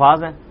مسلم کے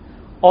الفاظ ہیں.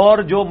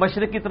 اور جو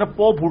مشرق کی طرف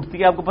پو پھوٹتی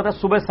ہے، آپ کو پتا ہے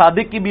صبح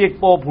صادق کی بھی ایک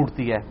پو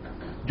پھوٹتی ہے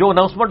جو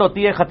اناؤنسمنٹ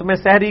ہوتی ہے ختم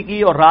سحری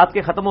کی اور رات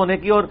کے ختم ہونے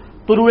کی اور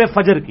طلوع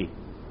فجر کی.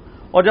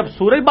 اور جب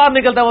سورج باہر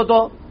نکلتا ہے وہ تو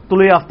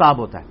طلوع آفتاب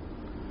ہوتا ہے.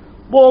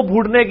 وہ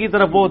پھوٹنے کی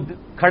طرف وہ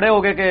کھڑے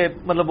ہو گئے کہ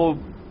مطلب وہ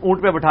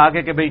اونٹ پہ بٹھا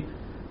کے کہ بھئی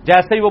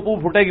جیسے ہی وہ پو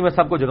پھوٹے گی میں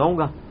سب کو جگاؤں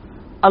گا.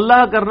 اللہ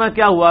کا کرنا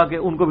کیا ہوا کہ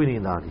ان کو بھی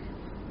نیند آ گئی.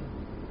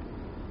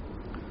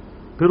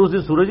 پھر اس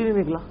دن سورج ہی نہیں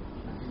نکلا.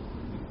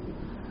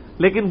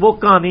 لیکن وہ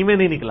کہانی میں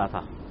نہیں نکلا تھا،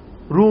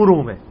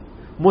 رو میں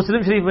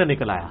مسلم شریف میں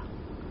نکل آیا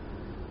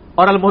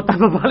اور الموطا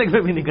مالک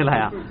میں بھی نکل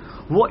آیا.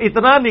 وہ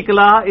اتنا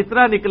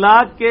نکلا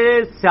کہ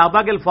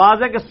صحابہ کے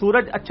الفاظ ہے کہ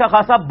سورج اچھا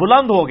خاصا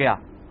بلند ہو گیا،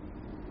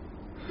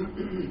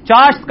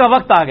 چاشت کا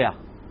وقت آ گیا.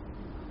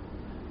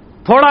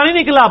 تھوڑا نہیں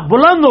نکلا،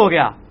 بلند ہو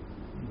گیا.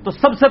 تو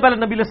سب سے پہلے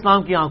نبی علیہ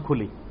السلام کی آنکھ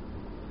کھلی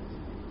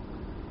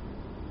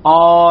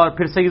اور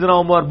پھر سیدنا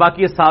عمر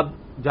باقی صاحب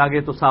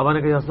جاگے. تو صحابہ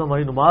نے کہا یا رسول اللہ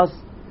ہماری نماز.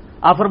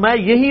 آپ فرمایا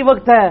یہی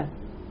وقت ہے.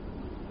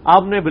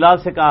 آپ نے بلال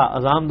سے کہا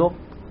اذان دو.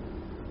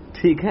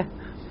 ٹھیک ہے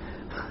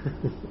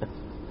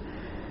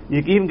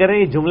یقین کریں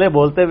یہ جملے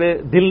بولتے ہوئے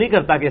دل نہیں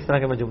کرتا کہ اس طرح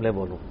کے میں جملے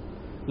بولوں،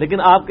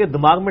 لیکن آپ کے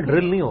دماغ میں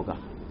ڈرل نہیں ہوگا.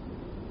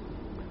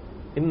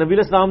 ان نبی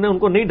علیہ السلام نے ان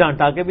کو نہیں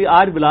ڈانٹا کہ بھی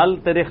آج بلال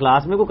تیرے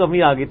اخلاص میں کوئی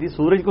کمی آ گئی تھی،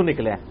 سورج کو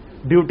نکلا ہے،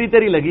 ڈیوٹی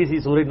تیری لگی تھی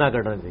سورج نہ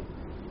کٹ رہی تھی.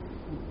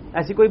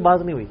 ایسی کوئی بات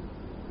نہیں ہوئی.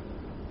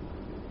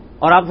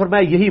 اور آپ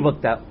فرمایا یہی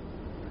وقت ہے.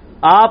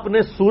 آپ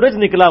نے سورج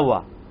نکلا ہوا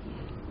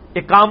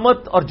اقامت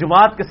اور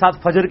جماعت کے ساتھ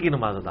فجر کی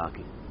نماز ادا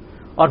کی،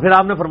 اور پھر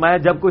آپ نے فرمایا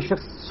جب کوئی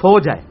شخص سو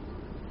جائے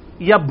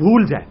یا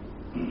بھول جائے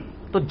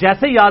تو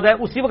جیسے یاد ہے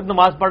اسی وقت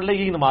نماز پڑھ لے،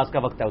 یہی نماز کا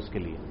وقت ہے اس کے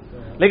لیے.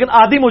 لیکن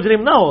عادی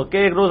مجرم نہ ہو کہ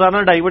ایک روزانہ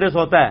 2:30 بجے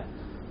سوتا ہے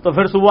تو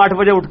پھر صبح 8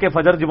 بجے اٹھ کے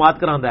فجر جماعت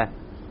کرانا ہے،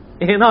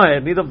 یہ نہ ہے.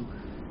 نہیں تو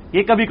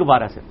یہ کبھی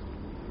کبھار ایسے.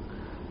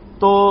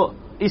 تو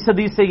اس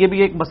حدیث سے یہ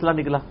بھی ایک مسئلہ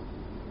نکلا.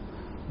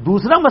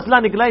 دوسرا مسئلہ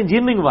نکلا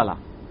انجینئرنگ والا،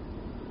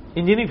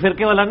 انجینئرنگ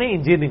فرقے والا نہیں،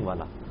 انجینئرنگ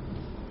والا،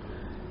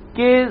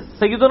 کہ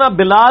سیدنا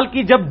بلال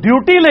کی جب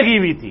ڈیوٹی لگی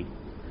ہوئی تھی،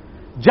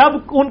 جب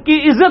ان کی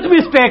عزت بھی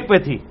اسٹیک پہ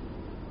تھی،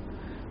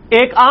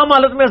 ایک عام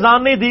حالت میں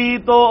اذان نہیں دی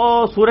تو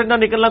سورج نہ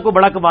نکلنا کوئی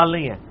بڑا کمال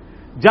نہیں ہے.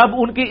 جب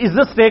ان کی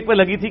عزت اسٹیک پہ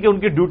لگی تھی کہ ان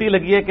کی ڈیوٹی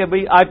لگی ہے کہ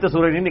بھئی آج تو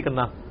سورج نہیں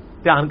نکلنا،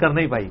 دھیان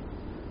کرنا ہی پائی،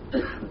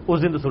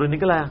 اس دن تو سورج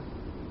نکل آیا.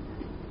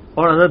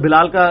 اور حضرت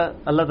بلال کا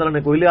اللہ تعالیٰ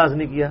نے کوئی لحاظ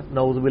نہیں کیا،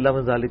 نعوذ باللہ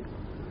من ذالک.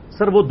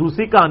 سر وہ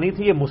دوسری کہانی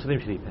تھی، یہ مسلم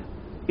شریف ہے.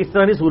 اس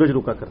طرح نہیں سورج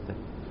رکا کرتے.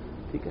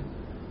 ٹھیک ہے،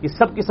 یہ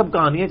سب کی سب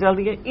کہانیاں چل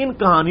رہی ہیں. ان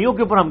کہانیوں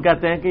کے اوپر ہم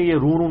کہتے ہیں کہ یہ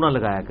رو نہ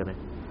لگایا کریں،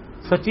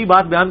 سچی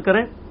بات بیان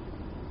کریں.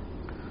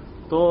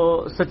 تو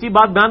سچی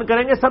بات بیان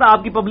کریں گے سر،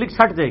 آپ کی پبلک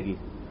چھٹ جائے گی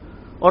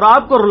اور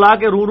آپ کو رلا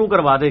کے رو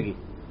کروا دے گی.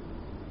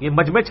 یہ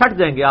مجمع چھٹ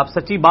جائیں گے. آپ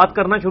سچی بات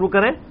کرنا شروع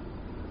کریں،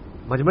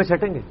 مجمع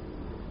چھٹیں گے.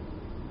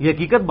 یہ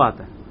حقیقت بات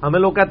ہے. ہمیں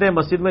لوگ کہتے ہیں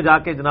مسجد میں جا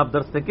کے جناب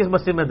درس دیں. کس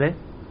مسجد میں دیں؟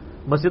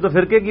 مسجد تو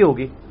فرقے کی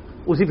ہوگی،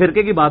 اسی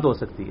فرقے کی بات ہو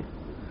سکتی ہے.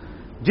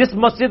 جس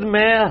مسجد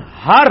میں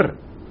ہر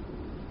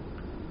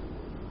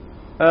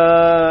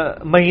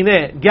مہینے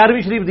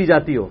 11ویں شریف دی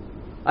جاتی ہو،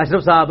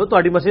 اشرف صاحب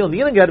تہاڈی مسجد ہوندی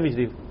ہے نا 11ویں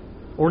شریف؟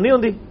 ہن نہیں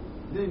ہوندی؟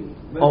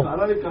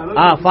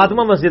 ہاں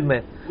فاطمہ مسجد میں،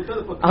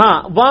 ہاں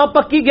وہاں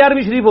پکی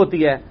 11ویں شریف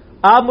ہوتی ہے.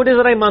 آپ مجھے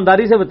ذرا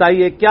ایمانداری سے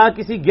بتائیے، کیا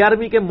کسی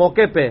 11ویں کے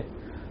موقع پہ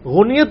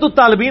غنیت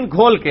الطالبین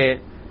کھول کے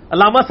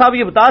علامہ صاحب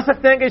یہ بتا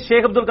سکتے ہیں کہ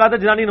شیخ عبد القادر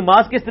جیلانی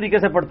نماز کس طریقے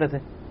سے پڑھتے تھے؟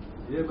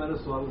 یہ میں نے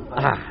سوال.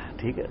 ہاں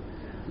ٹھیک ہے.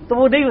 تو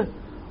وہ نہیں،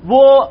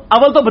 وہ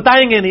اول تو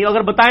بتائیں گے نہیں.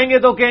 اگر بتائیں گے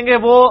تو کہیں گے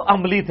وہ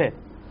عملی تھے.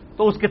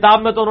 تو اس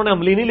کتاب میں تو انہوں نے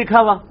عملی نہیں لکھا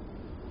ہوا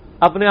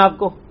اپنے آپ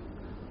کو.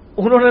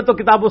 انہوں نے تو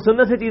کتاب و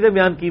سنت سے چیزیں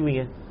بیان کی ہوئی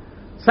ہیں.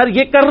 سر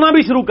یہ کرنا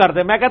بھی شروع کر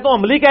دیں. میں کہتا ہوں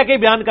عملی کہہ کے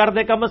بیان کر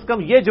دیں، کم از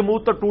کم یہ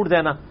جمود تو ٹوٹ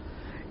جائے نا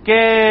کہ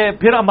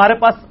پھر ہمارے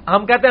پاس،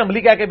 ہم کہتے ہیں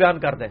عملی کہہ کے بیان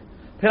کر دیں،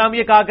 پھر ہم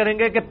یہ کہا کریں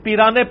گے کہ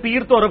پیرانے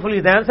پیر تو رفع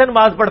الیدین سے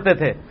نماز پڑھتے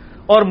تھے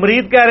اور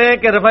مرید کہہ رہے ہیں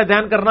کہ رفع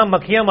الیدین کرنا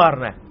مکھیاں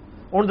مارنا ہے.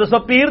 ان دسو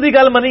پیر دی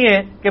گل منی ہے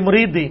کہ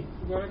مرید دی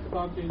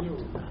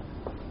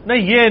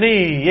نہیں؟ یہ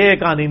نہیں، یہ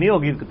کہانی نہیں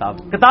ہوگی.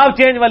 کتاب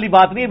چینج والی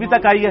بات نہیں ابھی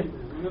تک آئی ہے.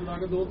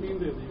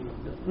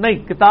 نہیں،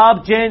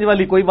 کتاب چینج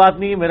والی کوئی بات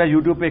نہیں. میرا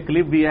یوٹیوب پہ ایک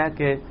کلپ بھی ہے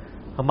کہ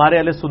ہمارے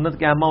اہل سنت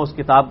کے ائمہ اس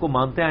کتاب کو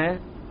مانتے آئے ہیں.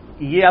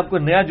 یہ آپ کو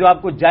نیا جو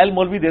آپ کو جائل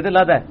مولوی دے دے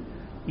لادا ہے،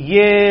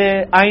 یہ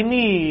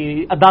آئینی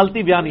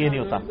عدالتی بیان یہ نہیں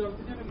ہوتا.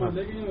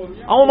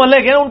 وہ محلے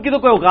کے ان کی تو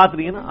کوئی اوقات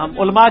نہیں ہے نا. ہم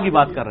علماء کی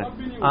بات کر رہے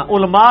ہیں.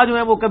 علماء جو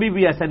ہیں وہ کبھی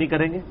بھی ایسا نہیں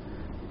کریں گے.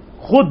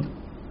 خود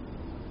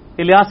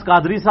الیاس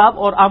قادری صاحب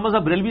اور احمد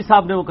بریلوی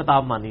صاحب نے وہ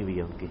کتاب مانی ہوئی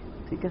ہے ان کی.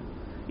 ٹھیک ہے،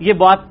 یہ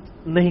بات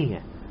نہیں ہے.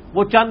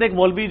 وہ چند ایک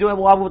مولوی جو ہے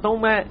وہ آپ کو بتاؤں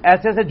میں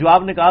ایسے ایسے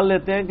جواب نکال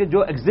لیتے ہیں کہ جو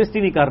ایگزسٹ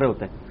ہی نہیں کر رہے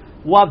ہوتے.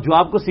 وہ آپ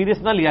جواب کو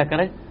سیریس نہ لیا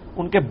کریں،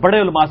 ان کے بڑے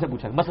علماء سے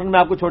پوچھا. مثلا میں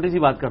آپ کو چھوٹی سی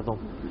بات کرتا ہوں.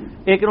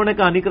 ایک انہوں نے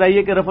کہانی کرائی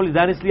ہے کہ رفع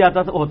الیدین اس لیے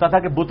ہوتا تھا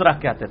کہ بت رکھ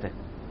کے آتے تھے.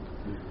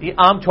 یہ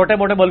عام چھوٹے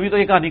موٹے مولوی تو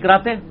یہ کہانی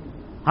کراتے ہیں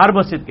ہر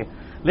مسجد کے.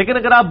 لیکن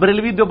اگر آپ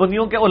بریلوی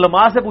دیوبندیوں کے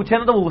علماء سے پوچھیں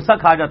نا تو وہ غصہ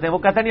کھا جاتے ہیں. وہ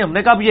کہتے ہیں نہیں ہم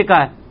نے کب یہ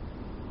کہا ہے،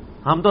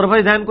 ہم تو رفع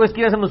الیدین کو اس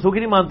کی وجہ سے منسوخ ہی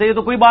نہیں مانتے. یہ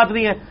تو کوئی بات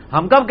نہیں ہے.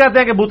 ہم کب کہتے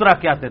ہیں کہ بت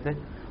رکھ کے آتے تھے؟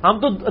 ہم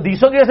تو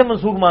حدیثوں کی وجہ سے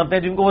منسوخ مانتے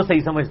ہیں جن کو وہ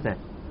صحیح سمجھتے ہیں.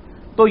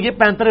 تو یہ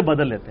پینترے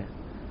بدل لیتے ہیں.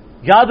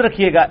 یاد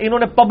رکھیے گا انہوں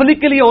نے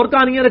پبلک کے لیے اور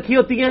کہانیاں رکھی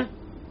ہوتی ہیں،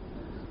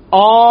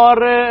 اور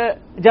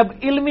جب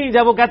علمی،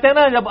 جب وہ کہتے ہیں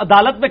نا جب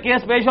عدالت میں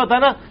کیس پیش ہوتا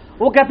ہے نا،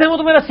 وہ کہتے ہیں وہ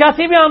تو میرا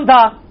سیاسی بیان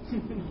تھا.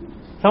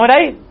 سمجھ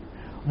آئی؟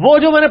 وہ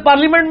جو میں نے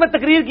پارلیمنٹ میں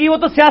تقریر کی وہ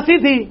تو سیاسی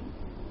تھی.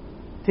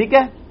 ٹھیک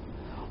ہے،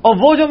 اور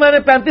وہ جو میں نے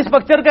 35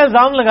 پکچر کا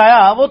الزام لگایا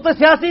وہ تو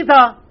سیاسی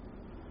تھا.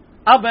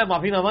 اب میں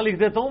معافی نامہ لکھ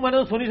دیتا ہوں، میں نے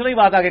تو سنی سنی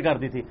بات آگے کر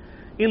دی تھی.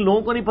 ان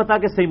لوگوں کو نہیں پتا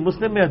کہ صحیح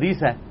مسلم میں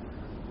حدیث ہے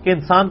کہ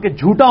انسان کے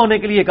جھوٹا ہونے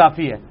کے لیے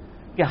کافی ہے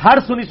کہ ہر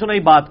سنی سنائی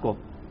بات کو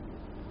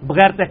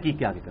بغیر تحقیق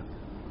کے آگے کرتے.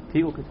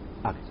 ٹھیک ہو کہ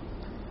آگے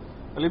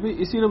علی بھائی،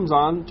 اسی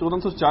رمضان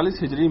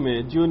 1440 ہجری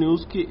میں جیو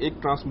نیوز کی ایک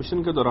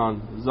ٹرانسمیشن کے دوران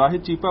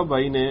زاہد چیپا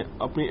بھائی نے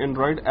اپنی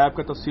اینڈرائڈ ایپ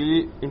کا تفصیلی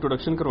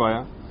انٹروڈکشن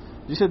کروایا،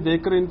 جسے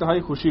دیکھ کر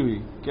انتہائی خوشی ہوئی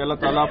کہ اللہ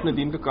تعالیٰ اپنے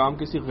دین کا کام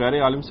کسی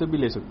غیر عالم سے بھی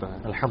لے سکتا ہے.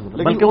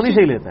 الحمدللہ، بلکہ انہی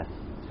سے ہی لیتا ہے.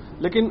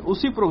 لیکن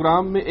اسی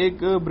پروگرام میں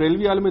ایک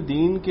بریلوی عالم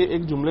دین کے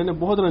ایک جملے نے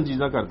بہت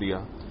رنجیدہ کر دیا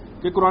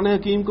کہ قرآن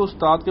حکیم کو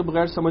استاد کے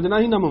بغیر سمجھنا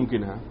ہی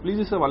ناممکن ہے. پلیز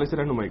اس حوالے سے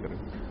رہنمائی کریں.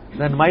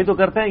 رہنمائی تو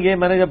کرتے ہیں. یہ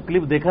میں نے جب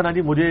کلپ دیکھا نا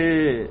جی، مجھے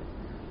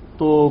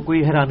تو کوئی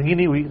حیرانگی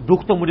نہیں ہوئی.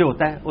 دکھ تو مجھے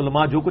ہوتا ہے.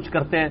 علماء جو کچھ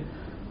کرتے ہیں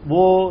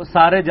وہ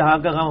سارے جہاں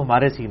کا غم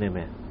ہمارے سینے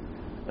میں ہے.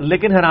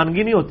 لیکن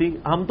حیرانگی نہیں ہوتی,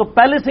 ہم تو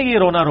پہلے سے یہ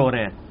رونا رو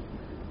رہے ہیں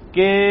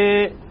کہ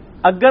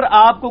اگر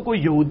آپ کو کوئی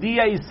یہودی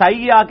یا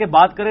عیسائی آ کے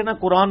بات کرے نا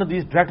قرآن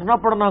حدیث ڈائریکٹ نہ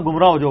پڑھنا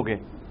گمراہ ہو جاؤ گے,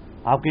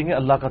 آپ کہیں گے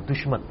اللہ کا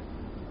دشمن,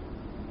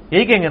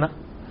 یہی کہیں گے نا.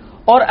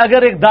 اور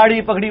اگر ایک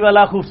داڑھی پگڑی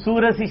والا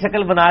خوبصورت سی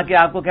شکل بنا کے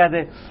آپ کو کہہ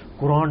دے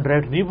قرآن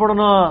ڈائریکٹ نہیں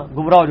پڑھنا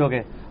گمراہ ہو جاؤ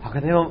گے, آپ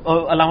کہتے ہیں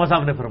علامہ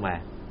صاحب نے فرمایا.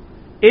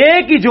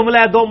 ایک ہی جملہ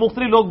ہے, دو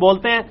مختلف لوگ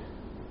بولتے ہیں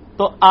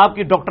تو آپ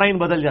کی ڈاکٹرائن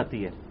بدل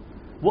جاتی ہے.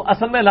 وہ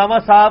اصل میں علامہ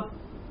صاحب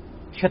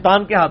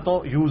شیطان کے ہاتھوں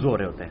یوز ہو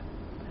رہے ہوتے ہیں,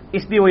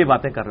 اس لیے وہ یہ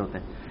باتیں کر رہے ہوتے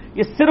ہیں.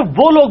 یہ صرف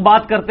وہ لوگ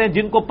بات کرتے ہیں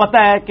جن کو پتا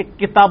ہے کہ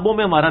کتابوں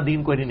میں ہمارا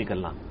دین کوئی نہیں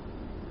نکلنا.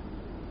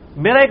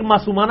 میرا ایک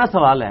معصومانہ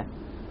سوال ہے,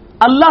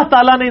 اللہ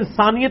تعالیٰ نے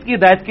انسانیت کی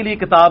ہدایت کے لیے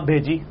کتاب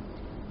بھیجی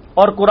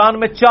اور قرآن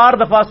میں 4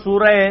 دفعہ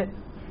سورہ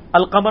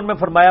القمر میں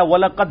فرمایا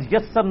وَلَقَدْ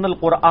يَسَّرْنَا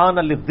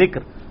الْقُرْآنَ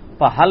لِلذِّكْرِ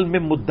فَهَلْ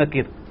مِن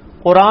مُدَّكِرٍ.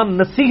 قرآن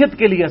نصیحت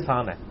کے لیے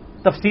آسان ہے,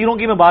 تفسیروں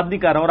کی میں بات نہیں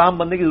کر رہا, اور عام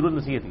بندے کی ضرورت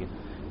نصیحت کی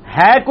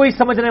ہے. کوئی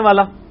سمجھنے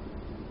والا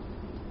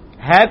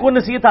ہے, کوئی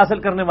نصیحت حاصل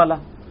کرنے والا؟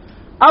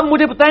 اب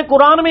مجھے بتائیں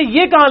قرآن میں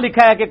یہ کہاں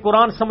لکھا ہے کہ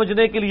قرآن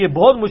سمجھنے کے لیے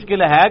بہت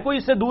مشکل ہے کوئی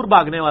اس سے دور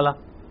بھاگنے والا؟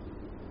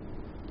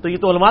 تو یہ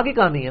تو علماء کی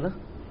کہانی ہے نا.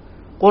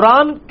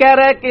 قرآن کہہ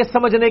رہا ہے کہ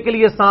سمجھنے کے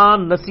لیے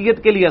آسان, نصیحت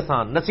کے لیے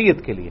آسان.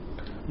 نصیحت کے لیے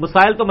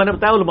مسائل تو میں نے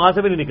بتایا علماء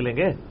سے بھی نہیں نکلیں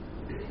گے,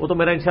 وہ تو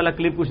میرا انشاءاللہ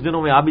کلپ کچھ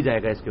دنوں میں آ بھی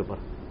جائے گا اس کے اوپر,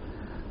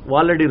 وہ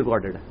آلریڈی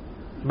ریکارڈڈ ہے.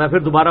 میں پھر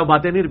دوبارہ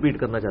باتیں نہیں ریپیٹ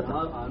کرنا چاہتا.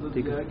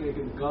 ٹھیک ہے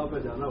کہ نکاح پہ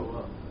جانا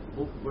ہوا,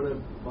 وہ بڑے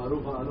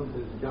معروف عالم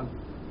تھے جنگ,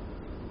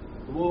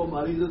 وہ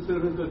ہماری عزت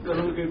صرف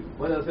کرنے کی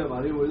وجہ سے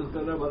ہماری وہ عزت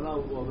کرنا بنا,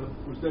 وہ ہمیں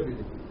پوچھتے بھی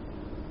نہیں.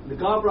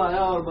 نکاح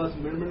پڑھایا اور بس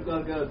منٹ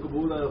کر کے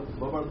قبول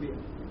پڑھ دیا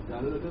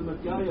جانے لگے. میں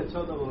کیا ہی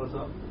اچھا تھا مولانا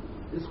صاحب,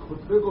 اس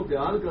خطبے کو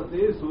بیان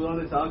کرتے سورہ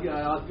نساء کی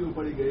آیات کیوں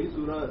پڑھی گئی,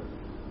 سورہ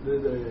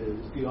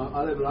اس کی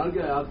آل عمران کی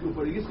آیات کیوں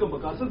پڑھی گئی, اس کا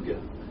مقاصد کیا؟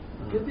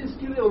 کہتے اس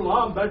کے لیے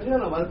علماء بیٹھے ہیں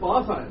نا, ہمارے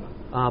پاس آئے نا.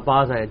 ہاں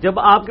پاس آئے, جب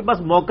آپ کے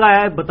پاس موقع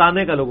ہے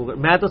بتانے کا لوگوں کو.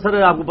 میں تو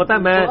سر آپ کو پتا ہے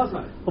میں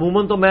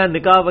عموماً تو میں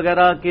نکاح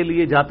وغیرہ کے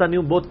لیے جاتا نہیں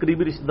ہوں. بہت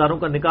قریبی رشتے داروں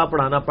کا نکاح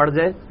پڑھانا پڑ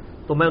جائے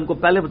تو میں ان کو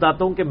پہلے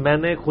بتاتا ہوں کہ میں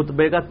نے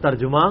خطبے کا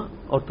ترجمہ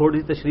اور تھوڑی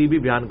سی تشریح بھی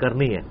بیان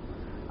کرنی ہے,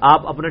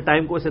 آپ اپنے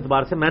ٹائم کو اس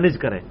اعتبار سے مینج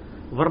کریں,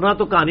 ورنہ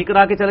تو کہانی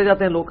کرا کے چلے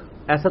جاتے ہیں لوگ.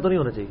 ایسا تو نہیں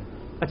ہونا چاہیے.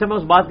 اچھا میں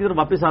اس بات کی طرف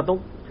واپس آتا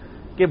ہوں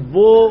کہ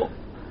وہ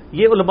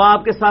یہ علماء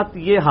آپ کے ساتھ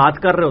یہ ہاتھ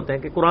کر رہے ہوتے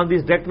ہیں کہ قرآن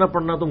حدیث ڈائریکٹ نہ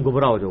پڑھنا تم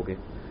گمراہ ہو جاؤ گے.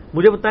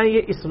 مجھے بتائیں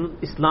یہ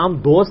اسلام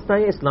دوست ہے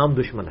یا اسلام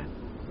دشمن ہے؟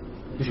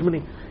 دشمنی.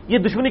 یہ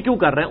دشمنی کیوں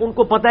کر رہے ہیں؟ ان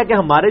کو پتا ہے کہ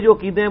ہمارے جو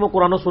عقیدے ہیں وہ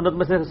قرآن و سنت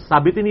میں سے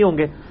ثابت ہی نہیں ہوں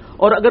گے,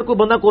 اور اگر کوئی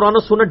بندہ قرآن و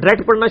سنت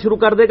ڈائریکٹ پڑھنا شروع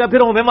کر دے گا پھر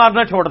ہمیں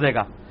مارنا چھوڑ دے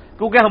گا,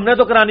 کیونکہ ہم نے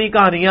تو کرانی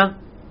کہانیاں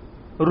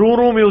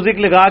رو میوزک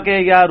لگا کے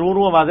یا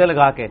رو آوازیں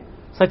لگا کے,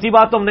 سچی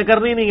بات تو ہم نے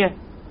کرنی نہیں ہے.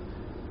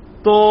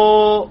 تو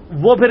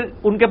وہ پھر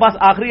ان کے پاس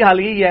آخری حال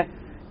یہی ہے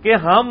کہ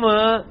ہم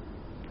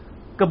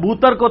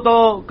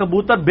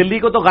کبوتر بلی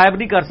کو تو غائب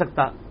نہیں کر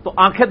سکتا, تو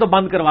آنکھیں تو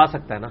بند کروا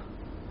سکتا ہے نا,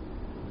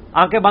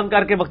 آنکھیں بند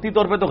کر کے وقتی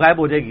طور پہ تو غائب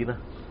ہو جائے گی نا.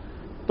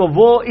 تو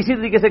وہ اسی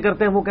طریقے سے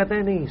کرتے ہیں, وہ کہتے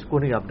ہیں نہیں اس کو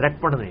نہیں, آپ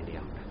ڈائریکٹ پڑھنا ہی نہیں.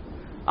 آپ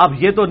اب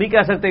یہ تو نہیں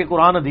کہہ سکتے کہ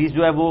قرآن حدیث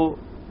جو ہے وہ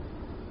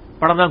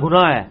پڑھنا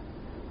گناہ ہے,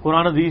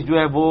 قرآن حدیث جو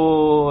ہے وہ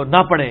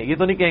نہ پڑھیں, یہ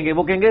تو نہیں کہیں گے.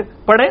 وہ کہیں گے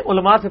پڑھیں,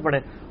 علماء سے پڑھیں.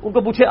 ان کو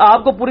پوچھے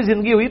آپ کو پوری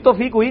زندگی ہوئی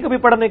توفیق ہوئی کبھی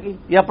پڑھنے کی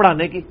یا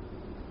پڑھانے کی؟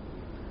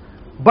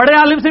 بڑے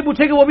عالم سے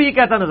پوچھے کہ وہ بھی یہ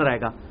کہتا نظر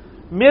آئے گا.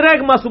 میرا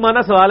ایک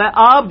معصومانہ سوال ہے,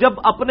 آپ جب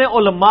اپنے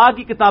علماء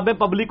کی کتابیں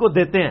پبلک کو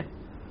دیتے ہیں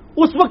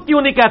اس وقت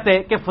کیوں نہیں کہتے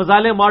کہ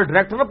فضائل اعمال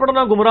ڈائریکٹ نہ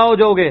پڑھنا گمراہ ہو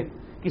جاؤ گے,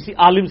 کسی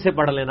عالم سے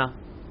پڑھ لینا.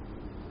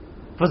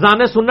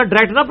 فضائل سنت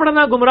ڈائریکٹ نہ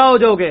پڑھنا گمراہ ہو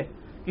جاؤ گے,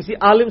 کسی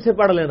عالم سے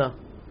پڑھ لینا.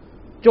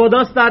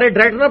 14 ستارے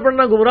ڈائریکٹ نہ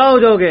پڑھنا گمراہ ہو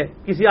جاؤ گے,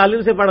 کسی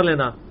عالم سے پڑھ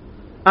لینا.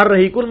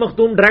 الرحیق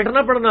المختوم ڈائریکٹ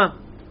نہ پڑھنا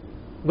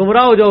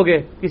گمراہ ہو جاؤ گے,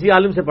 کسی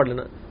عالم سے پڑھ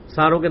لینا.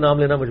 ساروں کے نام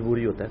لینا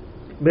مجبوری ہوتا ہے.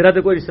 میرا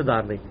تو کوئی رشتہ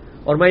دار نہیں.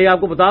 اور میں یہ آپ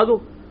کو بتا دوں,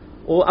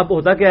 وہ اب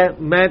ہوتا کیا ہے,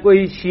 میں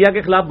کوئی شیعہ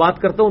کے خلاف بات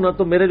کرتا ہوں نا,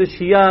 تو میرے جو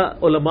شیعہ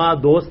علماء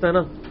دوست ہیں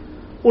نا,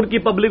 ان کی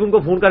پبلک ان کو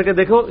فون کر کے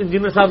دیکھو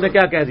انجینئر صاحب نے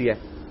کیا کہہ دیا ہے,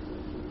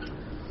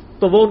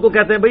 تو وہ ان کو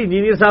کہتے ہیں بھائی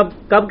انجینئر صاحب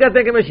کب کہتے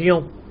ہیں کہ میں شیعہ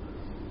ہوں؟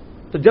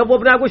 تو جب وہ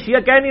اپنے آپ کو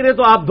شیعہ کہہ نہیں رہے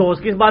تو آپ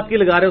دوست کس بات کی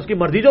لگا رہے ہیں, اس کی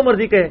مرضی جو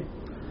مرضی کہے.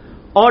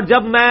 اور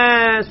جب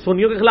میں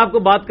سنیوں کے خلاف کو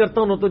بات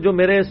کرتا ہوں نا, تو جو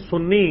میرے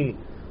سنی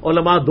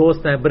علماء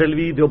دوست ہیں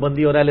بریلوی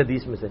دیوبندی اور اہل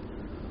حدیث میں سے,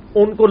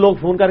 ان کو لوگ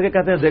فون کر کے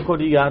کہتے ہیں دیکھو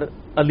جی یار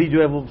علی جو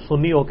ہے وہ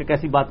سنی ہو کے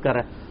کیسی بات کر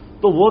رہا ہے.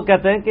 تو وہ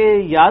کہتے ہیں کہ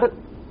یار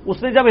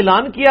اس نے جب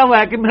اعلان کیا ہوا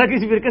ہے کہ میرا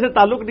کسی فرقے سے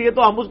تعلق نہیں ہے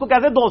تو ہم اس کو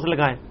کیسے دوست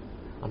لگائیں؟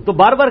 ہم تو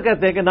بار بار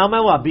کہتے ہیں کہ نہ میں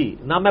وہابی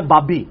نہ میں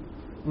بابی,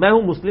 میں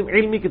ہوں مسلم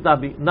علمی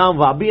کتابی, نہ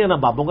وہابی ہے نہ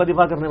بابوں کا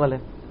دفاع کرنے والے.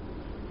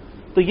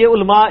 تو یہ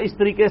علماء اس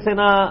طریقے سے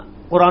نہ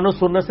قرآن و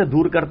سنت سے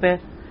دور کرتے ہیں.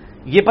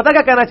 یہ پتہ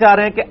کیا کہنا چاہ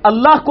رہے ہیں کہ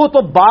اللہ کو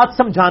تو بات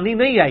سمجھانی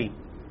نہیں آئی,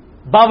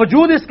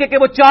 باوجود اس کے کہ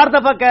وہ 4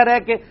 دفعہ کہہ رہے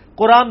ہیں کہ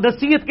قرآن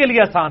نصیحت کے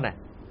لیے آسان ہے,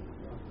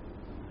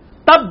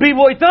 تب بھی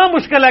وہ اتنا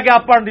مشکل ہے کہ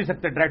آپ پڑھ نہیں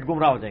سکتے, ڈائریکٹ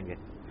گمراہ ہو جائیں گے.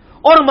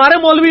 اور ہمارے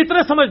مولوی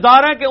اتنے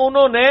سمجھدار ہیں کہ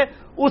انہوں نے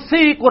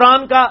اسی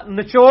قرآن کا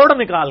نچوڑ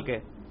نکال کے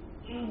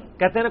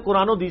کہتے ہیں نا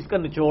قرآن و حدیث کا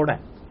نچوڑ ہے,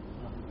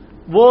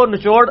 وہ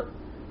نچوڑ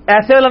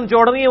ایسے والا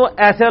نچوڑ نہیں ہے, وہ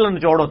ایسے والا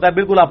نچوڑ ہوتا ہے,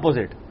 بالکل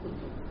اپوزٹ.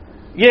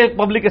 یہ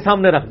پبلک کے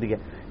سامنے رکھ دیا.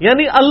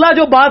 یعنی اللہ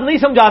جو بات نہیں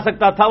سمجھا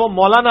سکتا تھا وہ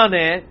مولانا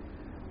نے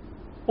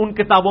ان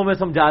کتابوں میں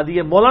سمجھا دی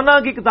ہے. مولانا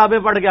کی کتابیں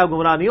پڑھ کے آپ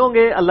گمراہ نہیں ہوں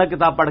گے, اللہ کی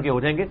کتاب پڑھ کے ہو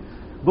جائیں گے.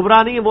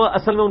 گمراہ نہیں, وہ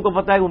اصل میں ان کو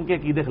پتا ہے کہ ان کے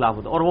عقیدے خلاف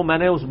ہوتا ہے. اور وہ میں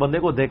نے اس بندے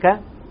کو دیکھا ہے,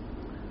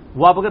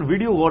 وہ آپ اگر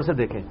ویڈیو غور سے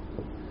دیکھیں,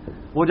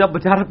 وہ جب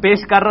بیچارہ پیش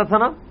کر رہا تھا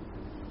نا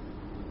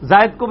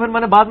زائد کو, پھر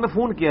میں نے بعد میں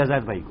فون کیا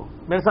زائد بھائی کو,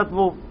 میرے ساتھ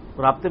وہ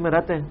رابطے میں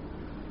رہتے ہیں,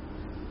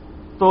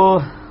 تو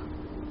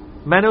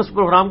میں نے اس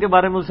پروگرام کے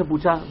بارے میں ان سے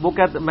پوچھا. وہ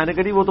کہتے, میں نے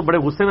کہا جی وہ تو بڑے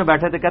غصے میں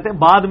بیٹھے تھے. کہتے ہیں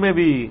بعد میں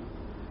بھی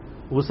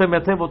غصے میں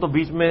تھے, وہ تو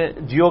بیچ میں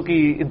جیو کی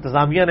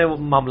انتظامیہ نے وہ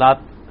معاملات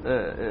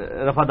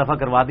رفع دفع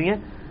کروا دیے.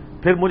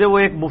 پھر مجھے وہ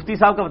ایک مفتی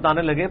صاحب کا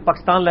بتانے لگے,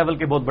 پاکستان لیول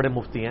کے بہت بڑے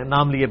مفتی ہیں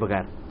نام لیے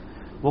بغیر.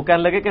 وہ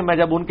کہنے لگے کہ میں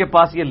جب ان کے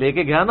پاس یہ لے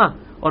کے گیا نا,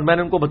 اور میں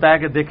نے ان کو بتایا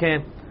کہ دیکھیں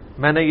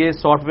میں نے یہ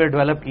سافٹ ویئر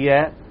ڈیولپ کیا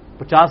ہے,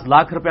 50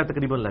 لاکھ روپیہ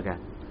تقریباً لگا ہے.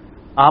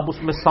 آپ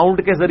اس میں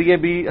ساؤنڈ کے ذریعے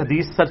بھی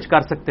حدیث سرچ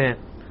کر سکتے ہیں,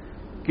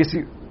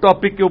 کسی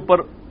ٹاپک کے اوپر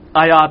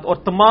آیات, اور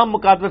تمام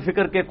مکاتب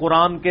فکر کے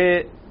قرآن کے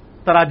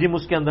تراجم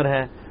اس کے اندر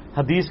ہیں,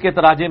 حدیث کے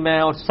تراجم ہیں,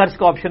 اور سرچ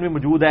کا آپشن بھی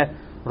موجود ہے.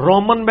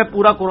 رومن میں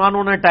پورا قرآن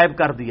انہوں نے ٹائپ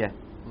کر دیا ہے,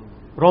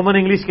 رومن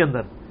انگلش کے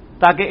اندر,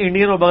 تاکہ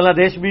انڈین اور بنگلہ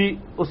دیش بھی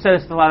اس سے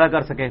استفادہ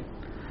کر سکیں.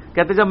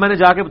 کہتے جب میں نے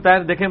جا کے بتایا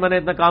دیکھیں میں نے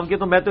اتنا کام کیا,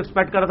 تو میں تو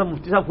ایکسپیکٹ کر رہا تھا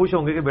مفتی صاحب خوش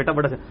ہوں گے کہ بیٹا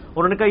بڑا سے.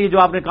 انہوں نے کہا یہ جو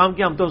آپ نے کام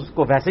کیا ہم تو اس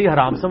کو ویسے ہی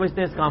حرام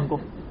سمجھتے ہیں, اس کام کو,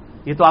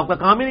 یہ تو آپ کا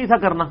کام ہی نہیں تھا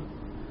کرنا.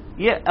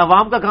 یہ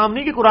عوام کا کام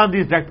نہیں کہ قرآن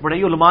حدیث ڈائریکٹ پڑھے,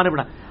 یہ علماء نے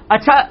پڑھا.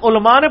 اچھا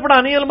علماء نے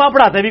پڑھانی, علماء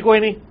پڑھاتے بھی کوئی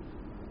نہیں,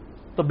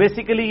 تو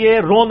بیسیکلی یہ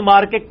روند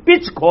مار کے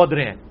پچ کھود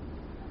رہے ہیں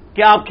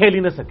کہ آپ کھیل ہی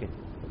نہ سکیں.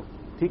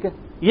 ٹھیک ہے,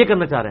 یہ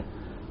کرنا چاہ رہے ہیں.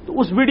 تو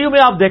اس ویڈیو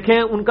میں آپ دیکھیں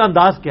ان کا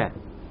انداز کیا ہے,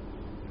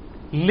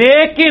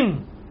 لیکن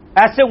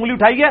ایسے انگلی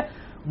اٹھائی ہے,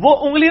 وہ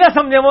انگلی نہ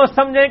سمجھیں, وہ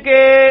سمجھیں کہ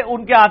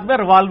ان کے ہاتھ میں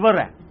ریوالور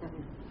ہے,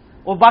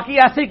 وہ باقی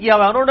ایسے ہی کیا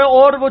ہوا ہے انہوں نے.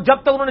 اور وہ جب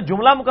تک انہوں نے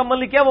جملہ مکمل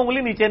نہیں کیا وہ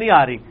انگلی نیچے نہیں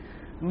آ رہی.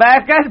 میں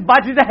کہ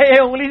بچ جائے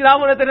یہ انگلی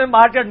جناب, انہیں تیرے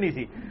مار چڑھنی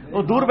تھی,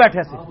 وہ دور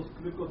بیٹھے سے.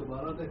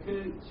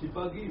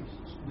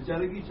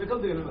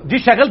 جی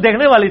شکل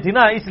دیکھنے والی تھی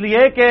نا, اس لیے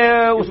کہ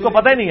اس کو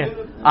پتہ ہی نہیں ہے,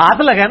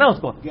 ہاتھ لگا نا اس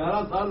کو,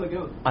 11 سال لگے.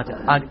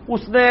 اچھا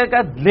اس نے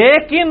کہا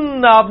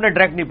لیکن آپ نے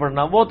ڈائریکٹ نہیں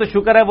پڑھنا. وہ تو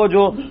شکر ہے وہ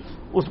جو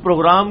اس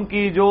پروگرام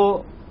کی جو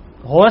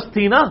ہوسٹ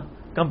تھی نا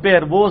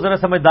کمپیئر, وہ ذرا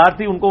سمجھدار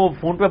تھی, ان کو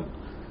فون پہ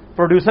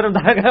پروڈیوسر نے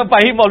بتایا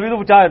بھائی مولوی تو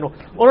پوچھا ہے,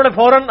 انہوں نے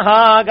فوراً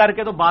ہاں کر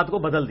کے تو بات کو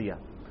بدل دیا.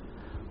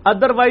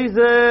 ادروائز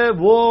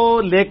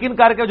وہ لیکن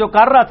کر کے جو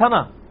کر رہا تھا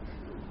نا,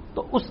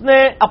 تو اس نے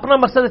اپنا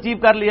مقصد اچیو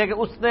کر لیا کہ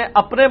اس نے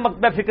اپنے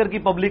مکتب فکر کی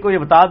پبلک کو یہ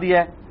بتا دیا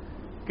ہے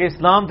کہ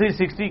اسلام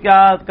 360 کا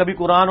کبھی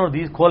قرآن اور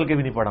حدیث کھول کے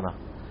بھی نہیں پڑھنا,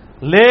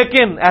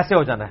 لیکن ایسے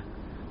ہو جانا ہے.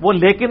 وہ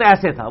لیکن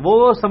ایسے تھا,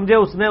 وہ سمجھے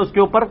اس نے اس کے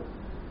اوپر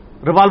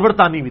ریوالور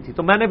تانی ہوئی تھی.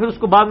 تو میں نے پھر اس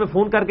کو بعد میں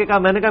فون کر کے کہا,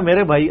 میں نے کہا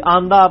میرے بھائی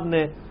آندہ آپ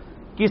نے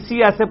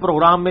کسی ایسے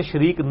پروگرام میں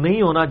شریک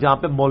نہیں ہونا جہاں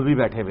پہ مولوی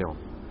بیٹھے ہوئے ہوں,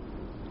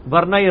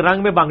 ورنہ یہ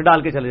رنگ میں بھنگ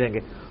ڈال کے چلے جائیں گے.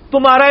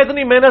 تمہارا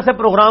اتنی محنت سے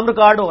پروگرام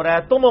ریکارڈ ہو رہا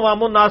ہے, تم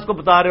عوام الناس کو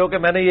بتا رہے ہو کہ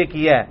میں نے یہ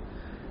کیا ہے,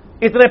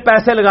 اتنے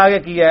پیسے لگا کے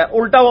کیا ہے,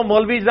 الٹا وہ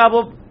مولوی جناب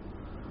وہ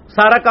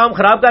سارا کام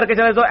خراب کر کے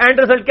چلے, تو اینڈ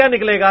رزلٹ کیا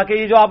نکلے گا کہ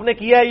یہ جو آپ نے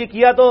کیا ہے یہ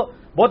کیا تو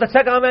بہت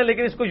اچھا کام ہے,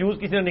 لیکن اس کو یوز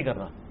کسی نے نہیں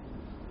کرنا.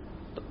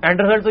 تو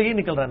اینڈ رزلٹ تو یہ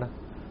نکل رہا ہے نا.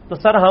 تو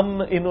سر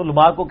ہم ان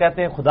علماء کو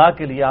کہتے ہیں خدا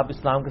کے لیے آپ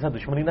اسلام کے ساتھ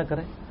دشمنی نہ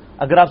کریں.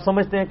 اگر آپ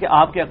سمجھتے ہیں کہ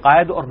آپ کے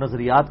عقائد اور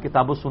نظریات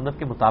کتاب و سنت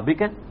کے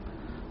مطابق ہیں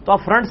تو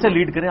آپ فرنٹ سے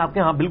لیڈ کریں, آپ کے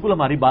ہاں بالکل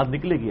ہماری بات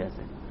نکلے گی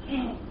ایسے.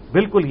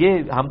 بالکل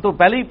یہ ہم تو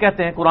پہلے ہی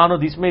کہتے ہیں قرآن و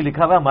حدیث میں ہی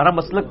لکھا ہوا ہے, ہمارا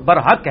مسلک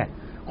برحق ہے,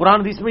 قرآن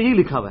حدیث میں ہی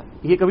لکھا ہوا ہے,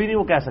 یہ کبھی نہیں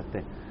وہ کہہ سکتے.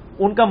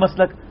 ان کا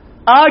مسلک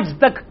آج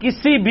تک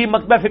کسی بھی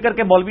مکتب فکر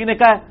کے مولوی نے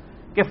کہا ہے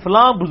کہ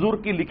فلاں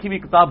بزرگ کی لکھی ہوئی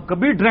کتاب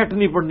کبھی ڈائریکٹ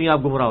نہیں پڑھنی, آپ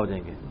گمراہ ہو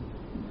جائیں گے.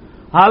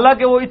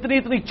 حالانکہ وہ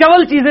اتنی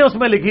چول چیزیں اس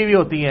میں لکھی ہوئی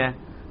ہوتی ہیں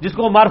جس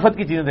کو معرفت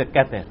کی چیزیں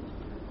کہتے ہیں,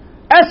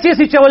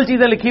 ایسی چول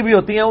چیزیں لکھی ہوئی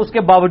ہوتی ہیں, اس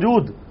کے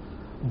باوجود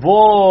وہ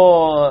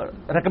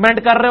ریکمینڈ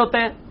کر رہے ہوتے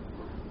ہیں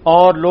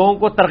اور لوگوں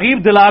کو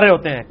ترغیب دلا رہے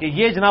ہوتے ہیں کہ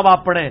یہ جناب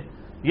آپ پڑھیں,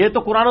 یہ تو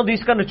قرآن و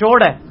حدیث کا نچوڑ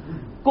ہے.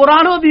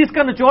 قرآن و حدیث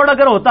کا نچوڑ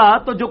اگر ہوتا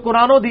تو جو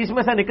قرآن و حدیث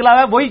میں سے نکلا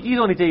ہے وہی چیز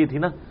ہونی چاہیے تھی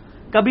نا.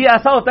 کبھی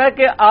ایسا ہوتا ہے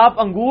کہ آپ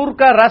انگور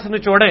کا رس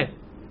نچوڑیں,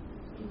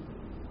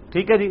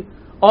 ٹھیک ہے جی,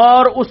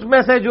 اور اس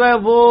میں سے جو ہے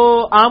وہ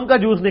آم کا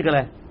جوس نکلا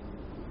ہے,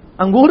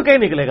 انگور کا ہی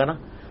نکلے گا نا.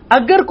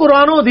 اگر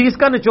قرآن و حدیث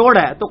کا نچوڑ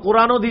ہے تو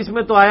قرآن و حدیث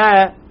میں تو آیا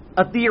ہے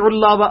اطیع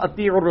اللہ و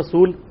اطیع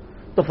الرسول,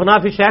 تو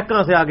فنافی شیخ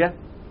کہاں سے آ گیا؟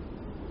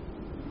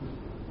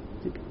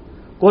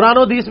 قرآن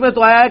و حدیث میں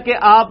تو آیا ہے کہ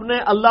آپ نے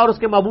اللہ اور اس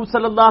کے محبوب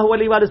صلی اللہ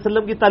علیہ وآلہ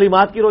وسلم کی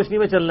تعلیمات کی روشنی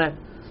میں چلنا ہے,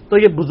 تو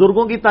یہ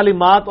بزرگوں کی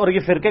تعلیمات اور یہ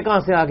فرقے کہاں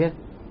سے آ گئے؟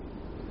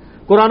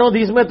 قرآن و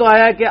حدیث میں تو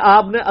آیا ہے کہ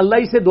آپ نے اللہ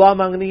ہی سے دعا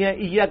مانگنی ہے,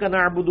 ایاک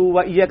نعبد و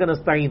ایاک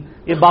نستعین,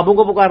 یہ بابوں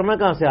کو پکارنا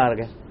کہاں سے آ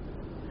گیا؟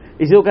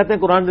 اسی کو کہتے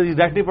ہیں قرآن حدیث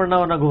ڈائریکٹ نہیں پڑھنا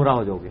ورنہ گمراہ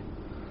ہو جاؤ گے.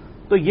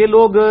 تو یہ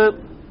لوگ,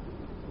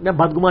 میں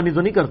بدگمانی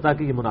تو نہیں کرتا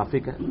کہ یہ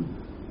منافق ہے,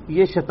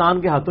 یہ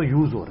شیطان کے ہاتھوں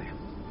یوز ہو رہے ہیں,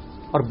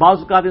 اور بعض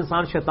اوقات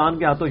انسان شیطان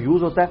کے ہاتھوں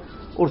یوز ہوتا ہے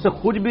اور اسے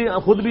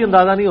خود بھی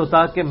اندازہ نہیں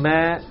ہوتا کہ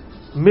میں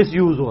مس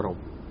یوز ہو رہا ہوں,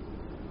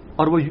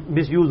 اور وہ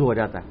مس یوز ہو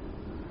جاتا ہے.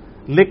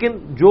 لیکن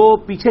جو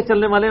پیچھے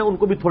چلنے والے ہیں ان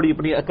کو بھی تھوڑی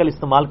اپنی عقل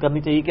استعمال کرنی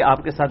چاہیے کہ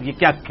آپ کے ساتھ یہ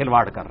کیا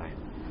کھلواڑ کر رہے ہیں.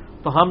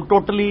 تو ہم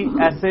ٹوٹلی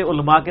ایسے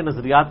علماء کے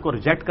نظریات کو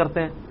ریجیکٹ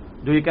کرتے ہیں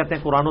جو یہ کہتے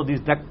ہیں قرآن و حدیث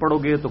ڈائریکٹ پڑھو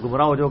گے تو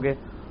گمراہ ہو جاؤ گے.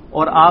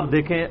 اور آپ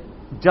دیکھیں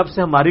جب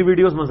سے ہماری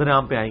ویڈیوز منظر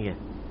عام پہ آئی ہیں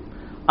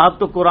اب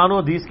تو قرآن و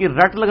حدیث کی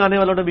رٹ لگانے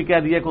والوں نے بھی کہہ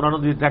دیا قرآن و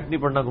حدیث ڈائریکٹ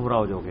نہیں پڑھنا گمراہ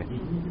ہو جاؤ گے.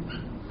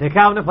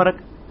 دیکھا آپ نے فرق؟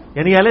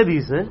 یعنی اہل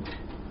حدیث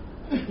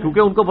کیونکہ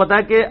ان کو پتا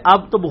ہے کہ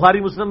اب تو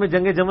بخاری مسلم میں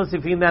جنگ جمل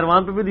صفین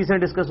نہروان پہ بھی حدیثیں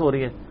ڈسکس ہو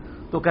رہی ہیں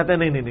تو کہتے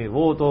ہیں نہیں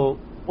وہ تو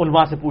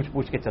علماء سے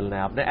پوچھ کے چلنا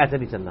ہے، آپ نے ایسے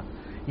نہیں چلنا.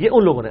 یہ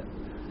ان لوگوں نے.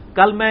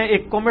 کل میں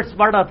ایک کامنٹس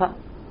پڑھ رہا تھا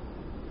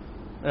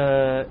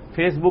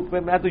فیس بک پہ،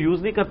 میں تو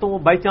یوز نہیں کرتا ہوں،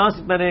 بائی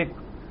چانس میں نے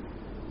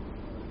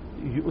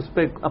اس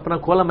پہ اپنا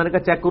کھولا، میں نے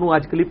کہا چیک کروں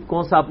آج کلپ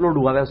کون سا اپلوڈ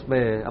ہوا ہے اس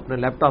میں اپنے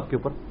لیپ ٹاپ کے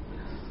اوپر.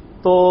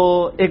 تو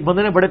ایک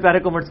بندے نے بڑے پیارے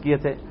کامنٹس کیے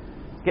تھے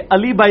کہ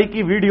علی بھائی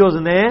کی ویڈیوز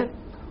نے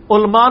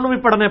علماء نو بھی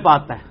پڑھنے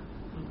پاتا ہے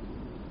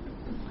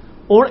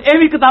اور یہ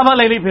بھی کتاباں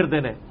لے لی پھرتے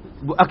ہیں.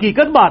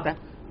 حقیقت بات ہے،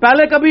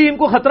 پہلے کبھی ان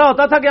کو خطرہ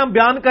ہوتا تھا کہ ہم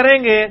بیان کریں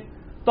گے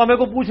تو ہمیں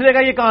کو پوچھ لے گا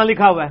یہ کہاں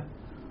لکھا ہوا ہے.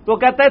 تو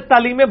کہتا ہے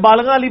تعلیم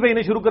بالغاں علی بھائی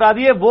نے شروع کرا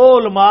دیے، وہ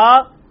علماء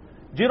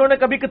جنہوں نے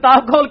کبھی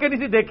کتاب کھول کے نہیں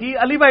تھی دیکھی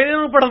علی بھائی نے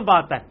انہوں پڑھن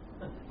پاتا ہے.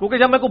 کیونکہ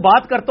جب میں کوئی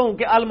بات کرتا ہوں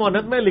کہ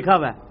المونت میں لکھا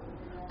ہوا ہے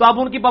تو اب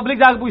ان کی پبلک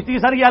جا کے پوچھتی ہے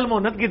سر یہ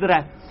المونت کدھر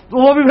ہے، تو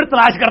وہ بھی پھر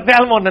تلاش کرتے ہیں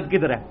المونت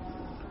کدھر ہے.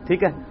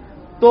 ٹھیک ہے،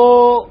 تو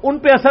ان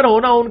پہ اثر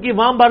ہونا، ان کی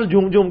وام بال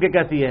جھوم کے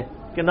کہتی ہے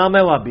کہ نہ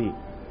میں وابی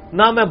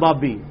نہ میں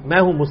بابی،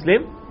 میں ہوں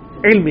مسلم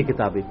علمی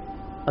کتابی.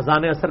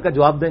 اذان اثر کا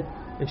جواب دیں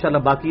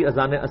انشاءاللہ، باقی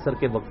اذان اثر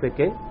کے وقفے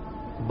کے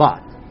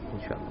بعد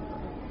انشاءاللہ.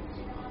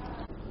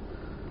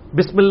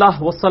 بسم اللہ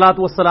والصلاۃ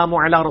والسلام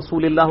علی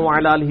رسول اللہ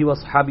وعلی آلہ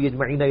وصحبہ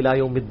اجمعین الی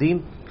یوم الدین.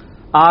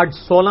 آج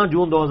 16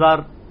 جون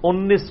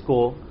 2019 کو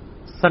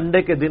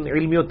سنڈے کے دن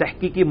علمی و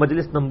تحقیقی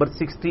مجلس نمبر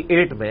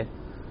 68 میں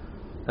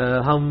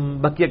ہم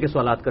بقیہ کے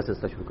سوالات کا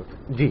سلسلہ شروع کرتے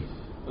ہیں. جی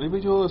علی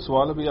بھائی، جو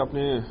سوال ابھی آپ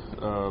نے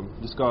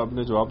جس کا آپ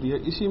نے جواب دیا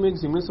اسی میں ایک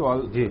ضمنی سوال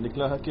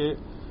نکلا ہے کہ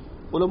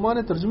علماء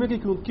نے ترجمے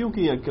کیوں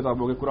کیے ہیں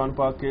کتابوں کے، قرآن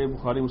پاک کے،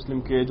 بخاری مسلم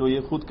کے، جو یہ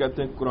خود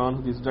کہتے ہیں قرآن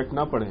حدیث ڈائریکٹ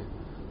نہ پڑھیں،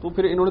 تو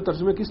پھر انہوں نے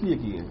ترجمے کس لیے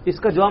کیے ہیں؟ اس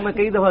کا جواب میں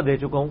کئی دفعہ دے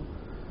چکا ہوں.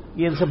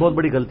 یہ ان سے بہت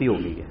بڑی غلطی ہو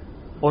گئی ہے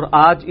اور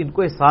آج ان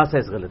کو احساس ہے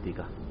اس غلطی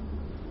کا.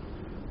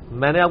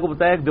 میں نے آپ کو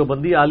بتایا ایک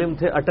دیوبندی عالم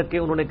تھے اٹک کے،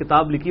 انہوں نے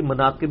کتاب لکھی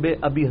مناقب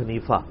ابی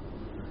حنیفہ.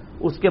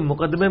 اس کے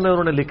مقدمے میں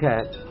انہوں نے لکھا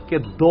ہے کہ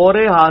دور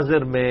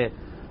حاضر میں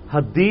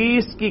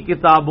حدیث کی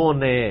کتابوں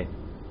نے،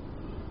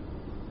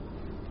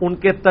 ان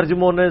کے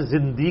ترجموں نے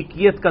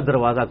زندیقیت کا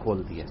دروازہ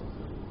کھول دیا.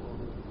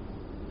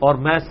 اور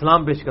میں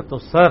سلام پیش کرتا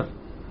ہوں سر،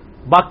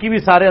 باقی بھی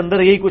سارے اندر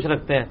یہی کچھ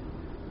رکھتے ہیں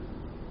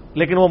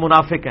لیکن وہ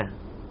منافق ہیں.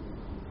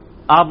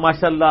 آپ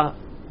ماشاءاللہ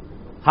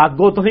حق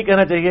گو تو نہیں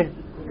کہنا چاہیے،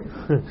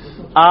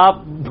 آپ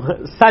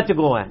سچ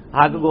گو ہیں،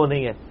 حق گو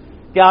نہیں ہے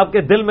کہ آپ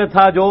کے دل میں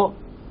تھا جو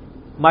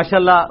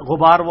ماشاءاللہ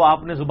غبار وہ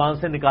آپ نے زبان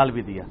سے نکال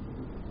بھی دیا.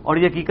 اور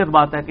یہ حقیقت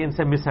بات ہے کہ ان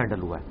سے مس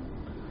ہینڈل ہوا ہے.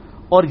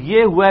 اور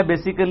یہ ہوا ہے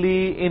بیسیکلی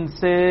ان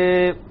سے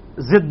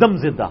زد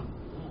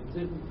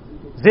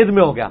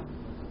میں ہو گیا.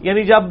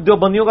 یعنی جب جو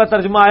بندیوں کا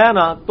ترجمہ آیا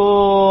نا تو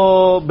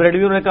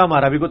بریڈویوں نے کہا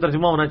ہمارا بھی کوئی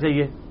ترجمہ ہونا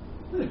چاہیے،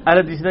 اہل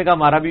حدیث نے کہا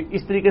ہمارا بھی.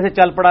 اس طریقے سے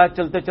چل پڑا.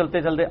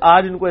 چلتے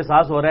آج ان کو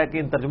احساس ہو رہا ہے کہ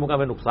ان ترجموں کا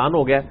ہمیں نقصان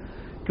ہو گیا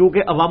کیونکہ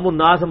عوام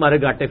الناس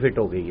ہمارے گاٹے فٹ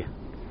ہو گئی ہے.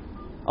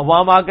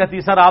 عوام آ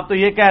کہتی سر آپ تو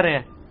یہ کہہ رہے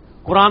ہیں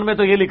قرآن میں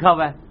تو یہ لکھا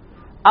ہوا ہے.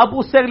 اب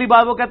اس سے اگلی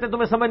بات وہ کہتے ہیں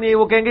تمہیں سمجھ نہیں ہے،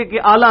 وہ کہیں گے کہ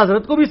اعلیٰ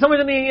حضرت کو بھی سمجھ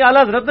نہیں ہے،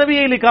 اعلیٰ حضرت نے بھی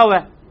یہی لکھا ہوا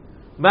ہے.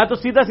 میں تو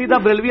سیدھا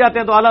بریلوی آتے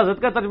ہیں تو اعلیٰ حضرت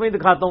کا ترجمہ ہی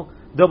دکھاتا ہوں،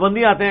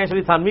 دیوبندی آتے ہیں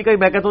شریف تھانوی کا ہی.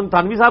 میں کہتا ہوں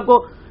تھانوی صاحب کو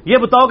یہ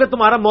بتاؤ کہ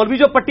تمہارا مولوی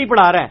جو پٹی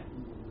پڑھا رہا ہے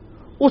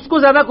اس کو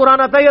زیادہ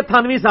قرآن آتا ہے یا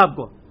تھانوی صاحب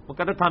کو؟ وہ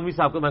کہتے ہیں تھانوی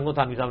صاحب کو. میں کہوں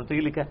تھانوی صاحب نے تو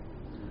یہ لکھا ہے.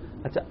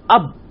 اچھا،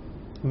 اب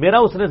میرا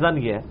اس نے ظن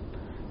یہ ہے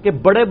کہ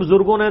بڑے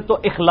بزرگوں نے تو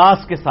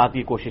اخلاص کے ساتھ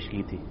یہ کوشش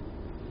کی تھی.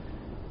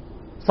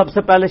 سب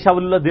سے پہلے شاہ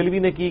ولی اللہ دہلوی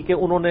نے کی کہ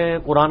انہوں نے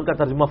قرآن کا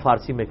ترجمہ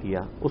فارسی میں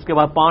کیا. اس کے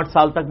بعد 5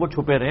 سال تک وہ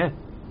چھپے رہے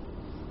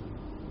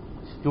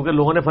کیونکہ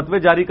لوگوں نے فتوے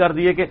جاری کر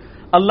دیے کہ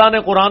اللہ نے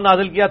قرآن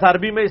نازل کیا تھا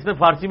عربی میں، اس نے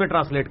فارسی میں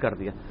ٹرانسلیٹ کر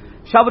دیا.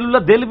 شاہ ولی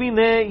اللہ دہلوی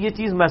نے یہ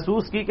چیز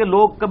محسوس کی کہ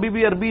لوگ کبھی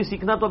بھی عربی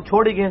سیکھنا تو اب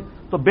چھوڑ ہی گئے،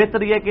 تو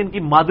بہتر یہ ہے کہ ان کی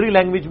مادری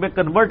لینگویج میں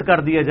کنورٹ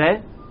کر دیا جائے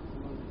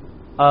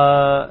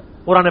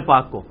قرآن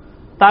پاک کو،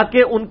 تاکہ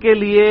ان کے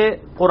لیے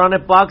قرآن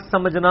پاک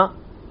سمجھنا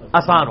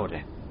آسان ہو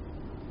جائے.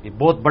 یہ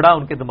بہت بڑا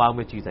ان کے دماغ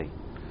میں چیز آئی.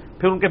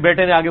 پھر ان کے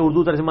بیٹے نے آگے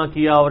اردو ترجمہ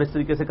کیا اور اس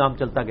طریقے سے کام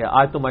چلتا گیا.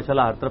 آج تو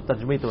ماشاءاللہ ہر طرف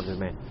ترجمے ہی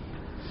ترجمے ہیں.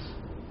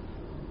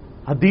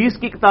 حدیث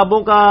کی کتابوں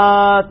کا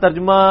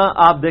ترجمہ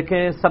آپ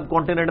دیکھیں سب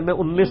کانٹیننٹ میں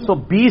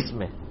 1920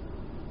 میں،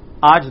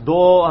 آج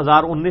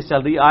 2019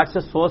 چل رہی، آج سے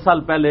 100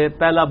 سال پہلے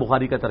پہلا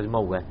بخاری کا ترجمہ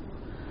ہوا ہے.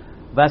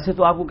 ویسے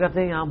تو آپ کو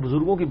کہتے ہیں یہاں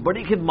بزرگوں کی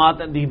بڑی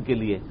خدمات ہیں دین کے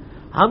لیے.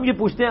 ہم یہ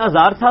پوچھتے ہیں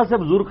 1000 سال سے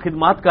بزرگ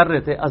خدمات کر رہے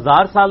تھے،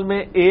 1000 سال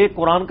میں ایک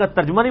قرآن کا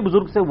ترجمہ نہیں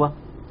بزرگ سے ہوا؟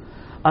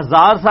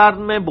 1000 سال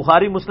میں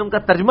بخاری مسلم کا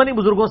ترجمہ نہیں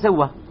بزرگوں سے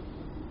ہوا؟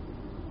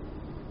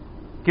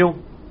 کیوں؟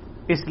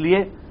 اس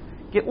لیے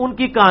کہ ان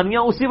کی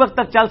کہانیاں اسی وقت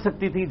تک چل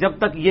سکتی تھی جب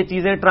تک یہ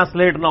چیزیں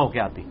ٹرانسلیٹ نہ ہو کے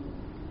آتی.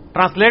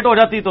 ٹرانسلیٹ ہو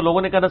جاتی تو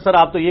لوگوں نے کہا سر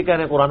آپ تو یہ کہہ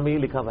رہے ہیں قرآن میں یہ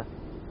لکھا ہوا ہے.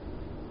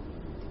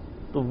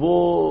 تو وہ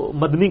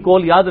مدنی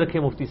کول یاد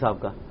رکھیں مفتی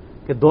صاحب کا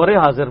کہ دور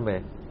حاضر میں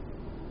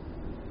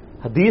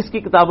حدیث کی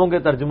کتابوں کے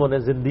ترجموں نے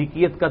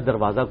زندیقیت کا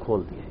دروازہ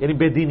کھول دیا، یعنی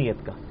بے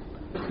دینیت کا.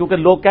 کیونکہ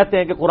لوگ کہتے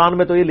ہیں کہ قرآن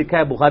میں تو یہ لکھا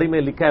ہے، بخاری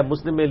میں لکھا ہے،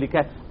 مسلم میں لکھا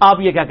ہے،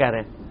 آپ یہ کیا کہہ رہے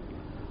ہیں؟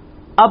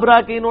 اب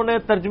رہا کہ انہوں نے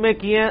ترجمے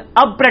کیے ہیں،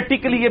 اب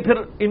پریکٹیکلی یہ پھر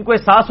ان کو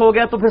احساس ہو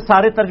گیا تو پھر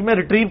سارے ترجمے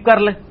ریٹریو کر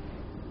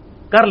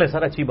لیں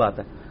سر، اچھی بات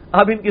ہے،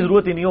 اب ان کی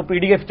ضرورت ہی نہیں ہو، پی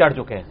ڈی ایف چڑھ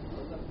چکے ہیں،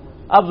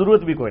 اب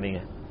ضرورت بھی کوئی نہیں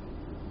ہے۔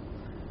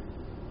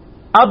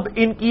 اب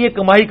ان کی یہ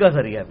کمائی کا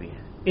ذریعہ بھی ہے،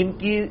 ان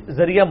کی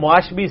ذریعہ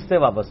معاش بھی اس سے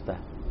وابستہ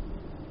ہے،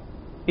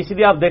 اس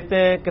لیے آپ دیکھتے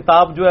ہیں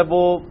کتاب جو ہے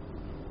وہ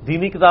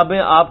دینی کتابیں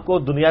آپ کو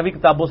دنیاوی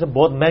کتابوں سے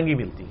بہت مہنگی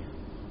ملتی ہیں،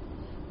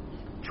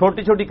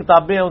 چھوٹی چھوٹی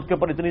کتابیں ہیں اس کے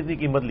اوپر اتنی اتنی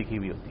قیمت لکھی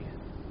ہوئی ہوتی ہے۔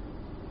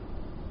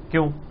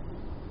 کیوں؟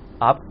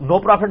 آپ نو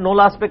پروفٹ نو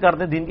لاس پہ کر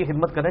دیں، دین کی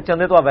خدمت کریں،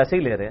 چندے تو آپ ویسے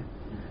ہی لے رہے ہیں،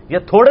 یا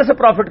تھوڑے سے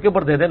پروفٹ کے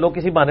اوپر دے دیں، لوگ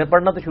کسی بہانے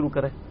پڑھنا تو شروع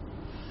کریں۔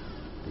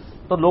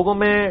 تو لوگوں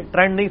میں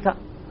ٹرینڈ نہیں تھا،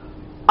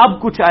 اب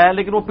کچھ آیا،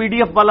 لیکن وہ پی ڈی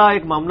ایف والا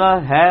ایک معاملہ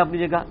ہے اپنی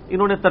جگہ۔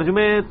 انہوں نے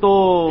ترجمے تو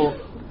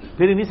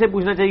پھر انہی سے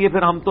پوچھنا چاہیے،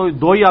 پھر ہم تو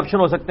دو ہی آپشن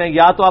ہو سکتے ہیں،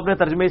 یا تو آپ نے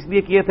ترجمے اس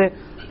لیے کیے تھے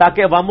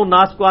تاکہ عوام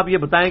الناس کو آپ یہ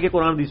بتائیں کہ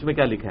قرآن حدیث میں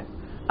کیا لکھا ہے،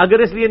 اگر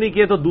اس لیے نہیں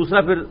کیے تو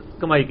دوسرا پھر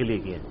کمائی کے لیے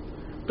کیے،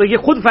 تو یہ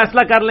خود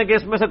فیصلہ کر لیں کہ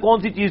اس میں سے کون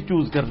سی چیز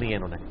چوز کرنی ہے۔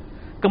 انہوں نے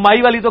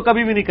کمائی والی تو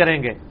کبھی بھی نہیں کریں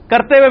گے،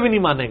 کرتے ہوئے بھی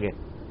نہیں مانیں گے،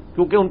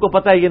 کیونکہ ان کو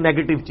پتا ہے یہ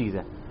نیگیٹو چیز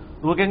ہے،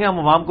 تو وہ کہیں گے ہم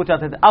عوام کو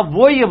چاہتے تھے۔ اب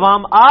وہی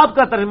عوام آپ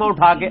کا ترجمہ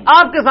اٹھا کے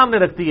آپ کے سامنے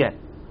رکھتی ہے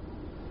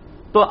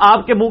تو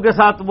آپ کے منہ کے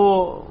ساتھ وہ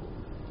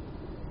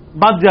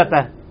بند جاتا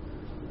ہے،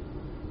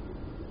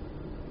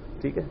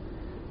 ٹھیک ہے؟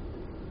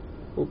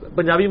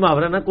 پنجابی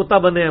محاورہ نا، کتا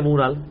بنے ہیں منہ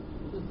نال،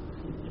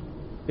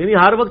 یعنی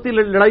ہر وقت ہی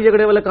لڑائی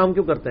جھگڑے والا کام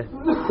کیوں کرتے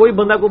ہیں؟ کوئی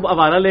بندہ کو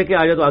آوارہ لے کے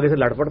آ جائے تو آگے سے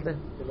لڑ پڑتے ہیں،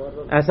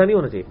 ایسا نہیں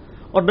ہونا چاہیے۔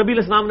 اور نبی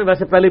علیہ السلام نے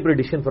ویسے پہلے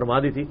پریڈکشن فرما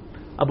دی تھی،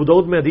 ابو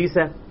داؤد میں حدیث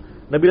ہے،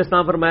 نبی علیہ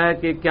السلام فرمایا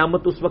کہ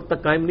قیامت اس وقت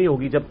تک قائم نہیں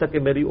ہوگی جب تک کہ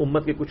میری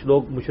امت کے کچھ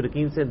لوگ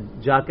مشرکین سے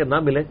جا کر نہ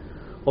ملیں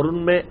اور ان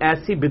میں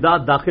ایسی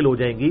بدعت داخل ہو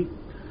جائیں گی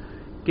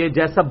کہ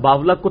جیسا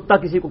باولا کتا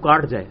کسی کو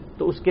کاٹ جائے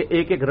تو اس کے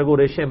ایک ایک رگ و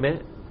ریشے میں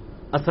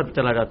اثر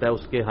چلا جاتا ہے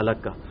اس کے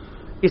حلق کا،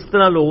 اس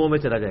طرح لوگوں میں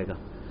چلا جائے گا۔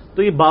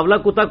 تو یہ باولا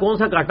کتا کون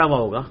سا کاٹا ہوا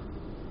ہوگا؟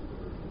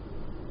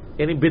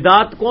 یعنی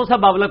بدعت کون سا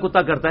باولا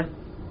کتا کرتا ہے؟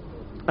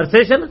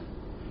 ارسیشن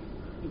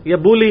یا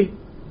بولی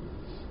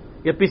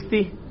یا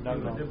پستی؟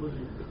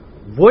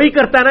 وہی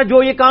کرتا ہے نا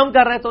جو یہ کام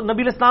کر رہا ہے۔ تو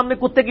نبی علیہ السلام نے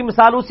کتے کی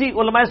مثال اسی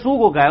علماء سوء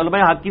کو کہا ہے، علماء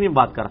حق کی نہیں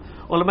بات کر رہا،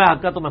 علماء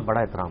حق کا تو میں بڑا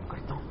احترام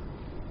کرتا ہوں۔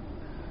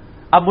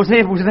 اب مجھے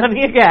یہ پوچھنا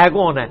نہیں ہے کہ ہے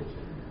کون ہے،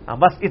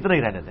 بس اتنا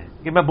ہی رہنے دیں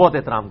کہ میں بہت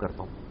احترام کرتا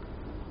ہوں۔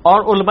 اور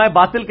علماء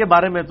باطل کے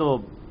بارے میں تو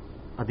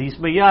حدیث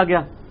میں یہ آ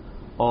گیا،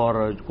 اور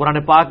قرآن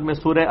پاک میں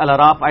سورہ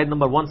الاعراف آیت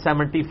نمبر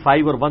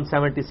 175 اور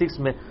 176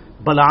 میں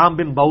بلعام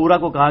بن باورا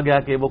کو کہا گیا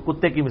کہ وہ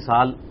کتے کی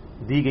مثال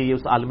دی گئی ہے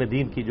اس عالم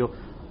دین کی جو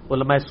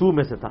علماء سوء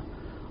میں سے تھا،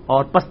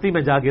 اور پستی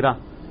میں جا گرا،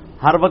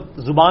 ہر وقت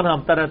زبان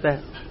ہانپتا رہتا ہے،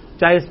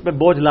 چاہے اس پہ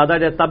بوجھ لادا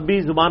جائے تب بھی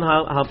زبان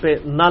ہانپے،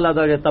 نہ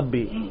لادا جائے تب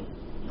بھی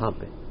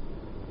ہانپے۔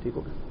 ٹھیک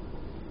ہوگا؟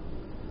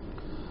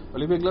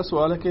 علی بھائی اگلا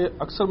سوال ہے کہ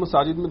اکثر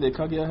مساجد میں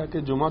دیکھا گیا ہے کہ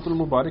جمعۃ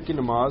المبارک کی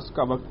نماز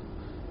کا وقت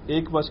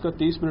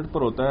 1:30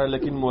 پر ہوتا ہے،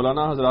 لیکن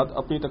مولانا حضرات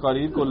اپنی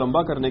تقاریر کو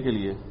لمبا کرنے کے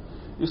لیے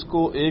اس کو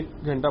 1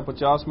 گھنٹہ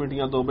 50 منٹ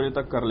یا 2 بجے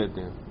تک کر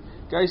لیتے ہیں۔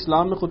 کیا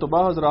اسلام میں خطبہ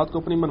حضرات کو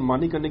اپنی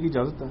منمانی کرنے کی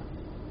اجازت ہے؟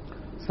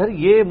 سر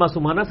یہ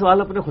معصومانہ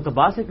سوال اپنے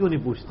خطبہ سے کیوں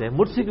نہیں پوچھتے ہیں،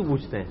 مجھ سے کیوں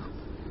پوچھتے ہیں؟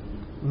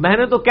 میں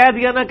نے تو کہہ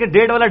دیا نا کہ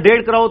 1:30 والا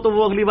 1:30 کراؤ تو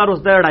وہ اگلی بار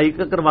اس طرح 2:30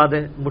 کا کروا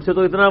دیں، مجھ سے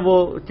تو اتنا وہ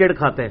چڑ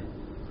کھاتے ہیں۔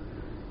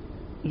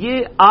 یہ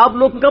آپ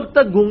لوگ کب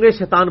تک گونگے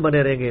شیطان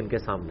بنے رہیں گے ان کے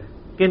سامنے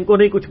کہ ان کو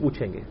نہیں کچھ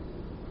پوچھیں گے؟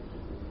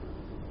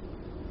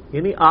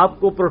 یعنی آپ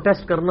کو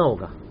پروٹیسٹ کرنا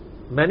ہوگا،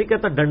 میں نہیں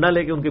کہتا ڈنڈا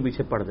لے کے ان کے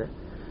پیچھے پڑ جائے،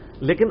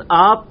 لیکن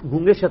آپ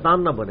گونگے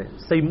شیطان نہ بنے۔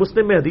 صحیح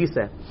مسلم میں حدیث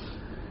ہے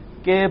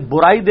کہ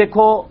برائی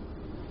دیکھو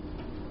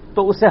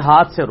تو اسے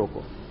ہاتھ سے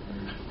روکو،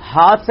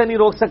 ہاتھ سے نہیں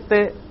روک سکتے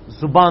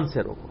زبان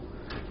سے روکو،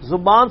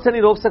 زبان سے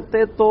نہیں روک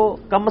سکتے تو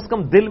کم از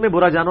کم دل میں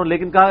برا جانو،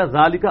 لیکن کہا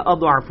ذالک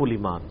اضعف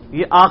الایمان،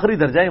 یہ آخری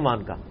درجہ ہے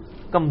ایمان کا،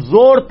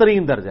 کمزور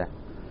ترین درجہ ہے،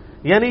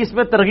 یعنی اس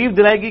میں ترغیب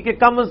دلائے گی کہ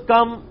کم از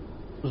کم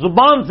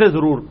زبان سے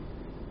ضرور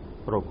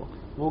روکو۔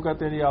 وہ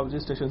کہتے ہیں جی آپ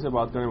جس اسٹیشن سے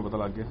بات کریں پتہ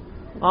لگ گیا۔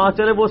 ہاں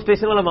چلے وہ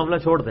اسٹیشن والا معاملہ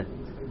چھوڑ دیں،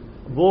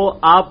 وہ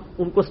آپ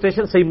ان کو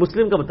اسٹیشن صحیح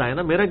مسلم کا بتائیں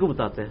نا، میرا کیوں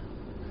بتاتے ہیں؟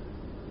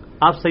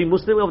 آپ صحیح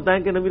مسلم کا بتائیں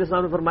کہ نبی علیہ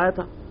السلام نے فرمایا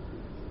تھا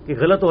کہ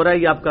غلط ہو رہا ہے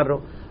یہ آپ کر رہے ہو،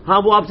 ہاں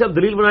وہ آپ سے اب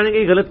دلیل بنانے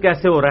گے کہ غلط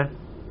کیسے ہو رہا ہے،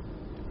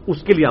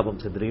 اس کے لیے آپ ہم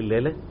سے دلیل لے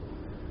لیں۔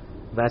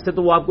 ویسے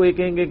تو وہ آپ کو یہ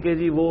کہیں گے کہ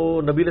جی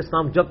وہ نبی علیہ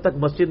السلام جب تک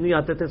مسجد نہیں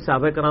آتے تھے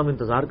صحابہ کرام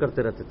انتظار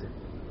کرتے رہتے تھے،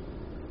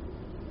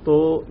 تو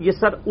یہ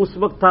سر اس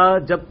وقت تھا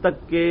جب تک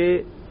کہ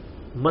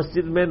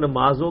مسجد میں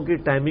نمازوں کی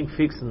ٹائمنگ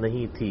فکس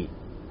نہیں تھی،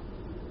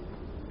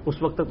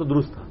 اس وقت تک تو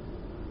درست تھا،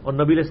 اور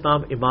نبی علیہ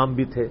السلام امام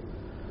بھی تھے،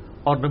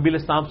 اور نبی علیہ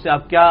السلام سے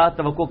آپ کیا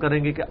توقع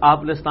کریں گے کہ آپ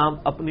علیہ السلام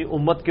اپنی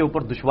امت کے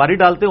اوپر دشواری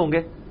ڈالتے ہوں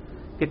گے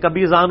کہ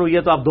کبھی اذان ہوئی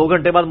ہے تو آپ 2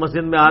 گھنٹے بعد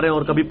مسجد میں آ رہے ہیں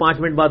اور کبھی 5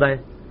 منٹ بعد آئے؟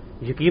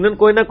 یقیناً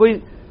کوئی نہ کوئی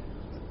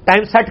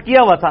ٹائم سیٹ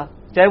کیا ہوا تھا،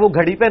 چاہے وہ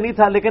گھڑی پہ نہیں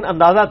تھا لیکن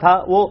اندازہ تھا۔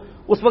 وہ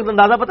اس وقت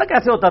اندازہ پتہ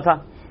کیسے ہوتا تھا؟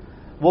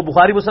 وہ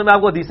بخاری مسلم میں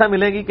آپ کو حدیثہ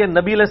ملے گی کہ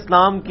نبی علیہ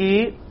السلام کی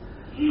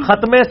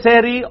ختم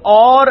سحری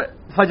اور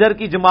فجر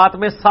کی جماعت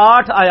میں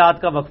 60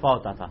 آیات کا وقفہ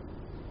ہوتا تھا،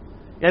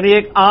 یعنی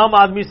ایک عام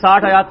آدمی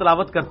 60 آیات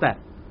تلاوت کرتا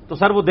ہے تو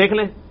سر وہ دیکھ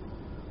لیں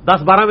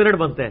 10-12 मिनट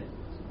बनते हैं।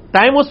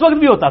 टाइम उस वक्त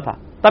भी होता था,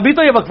 तभी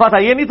तो ये वक्फा था।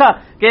 ये नहीं था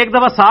कि एक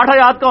दफा 60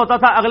 आयत का होता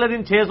था, अगले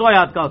दिन 600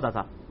 आयत का होता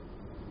था।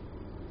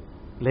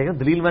 लेकिन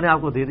दलील मैंने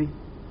आपको दे दी।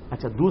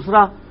 अच्छा,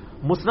 दूसरा,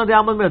 मुस्नद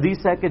अहमद में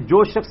हदीस है कि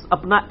जो शख्स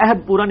अपना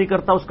अहद पूरा नहीं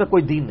करता उसका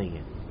कोई दीन नहीं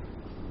है।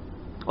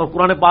 और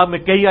कुरान पाक में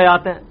कई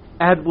आयत हैं,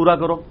 अहद पूरा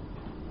करो,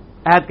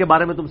 अहद के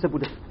बारे में तुमसे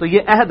पूछे। तो ये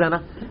अहद है ना,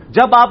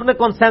 जब आपने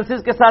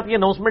कॉन्सेंसस के साथ ये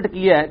अनाउंसमेंट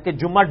किया है कि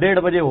जुम्मा 1:30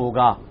 बजे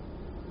होगा,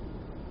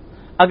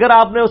 अगर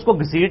आपने उसको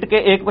घसीट के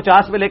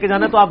 1:50 पे लेके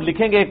जाना है तो आप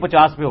लिखेंगे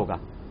 1:50 पे होगा,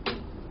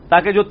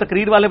 ताकि जो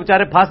तकरीर वाले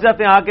बेचारे फंस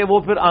जाते हैं आके, वो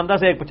फिर आंदा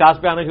से 1:50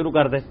 पे आना शुरू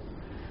कर दें।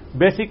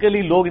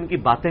 बेसिकली लोग इनकी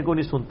बातें को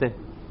नहीं सुनते,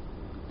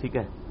 ठीक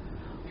है।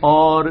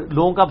 और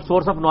लोगों का अब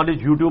सोर्स ऑफ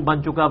नॉलेज यूट्यूब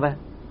बन चुका है।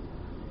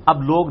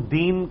 अब लोग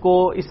दीन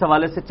को इस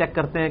हवाले से चेक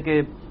करते हैं कि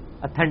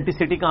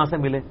ऑथेंटिसिटी कहां से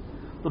मिले।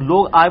 तो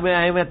लोग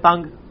आए हुए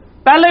तंग,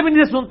 पहले भी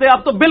नहीं सुनते,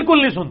 अब तो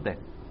बिल्कुल नहीं सुनते।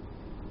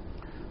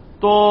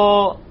 तो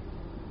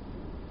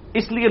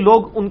इसलिए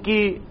लोग उनकी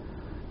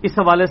इस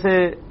हवाले से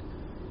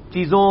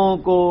चीजों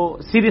को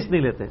सीरियस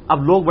नहीं लेते।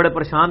 अब लोग बड़े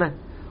परेशान हैं,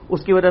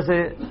 उसकी वजह से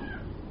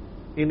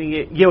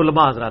ये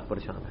उलमा हजरात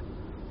परेशान है।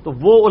 तो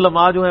वो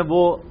उलमा जो है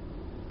वो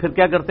फिर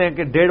क्या करते हैं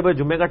कि 1:30 बजे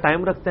जुम्मे का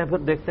टाइम रखते हैं, फिर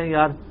देखते हैं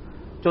यार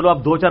चलो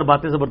अब 2-4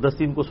 बातें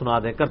जबरदस्ती इनको सुना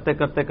दें, करते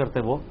करते करते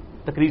वो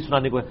तकरीर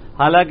सुनाने को है।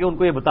 हालांकि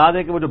उनको ये बता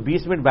दें कि वो जो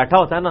 20 मिनट बैठा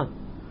होता है ना,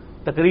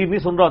 तकरीर नहीं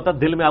सुन रहा होता,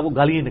 दिल में आपको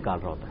गाली ही निकाल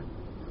रहा होता है।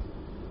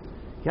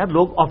 यार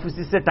लोग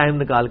ऑफिस से टाइम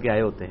निकाल के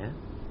आए होते हैं,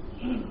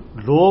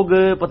 लोग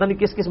पता नहीं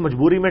किस किस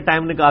मजबूरी में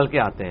टाइम निकाल के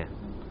आते हैं।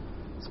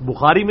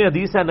 बुखारी में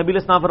हदीस है, नबी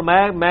अलैहि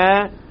फरमाया,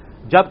 मैं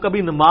जब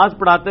कभी नमाज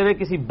पढ़ाते हुए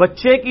किसी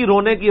बच्चे की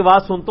रोने की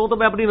आवाज सुनता हूं तो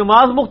मैं अपनी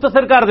नमाज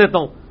मुख्तसर कर देता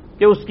हूं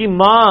कि उसकी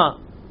मां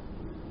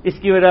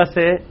इसकी वजह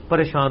से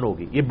परेशान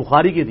होगी। ये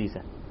बुखारी की हदीस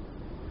है।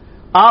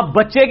 आप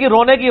बच्चे की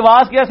रोने की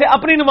आवाज की वजह से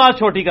अपनी नमाज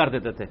छोटी कर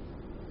देते थे।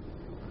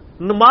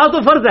 नमाज तो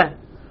फर्ज है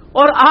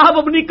और आप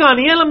अपनी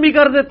कहानियां लंबी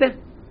कर देते हैं।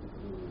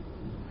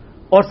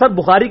 और सर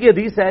बुखारी की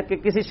हदीस है कि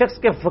किसी शख्स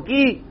के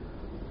फकीह,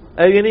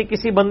 यानी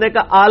किसी बंदे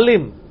का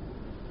आलिम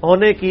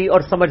होने की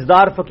और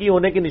समझदार फकीह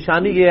होने की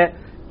निशानी यह है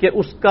कि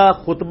उसका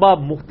खुतबा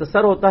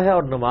मुख्तसर होता है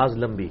और नमाज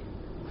लंबी।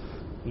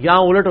 यहां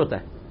उलट होता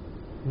है,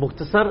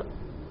 मुख्तसर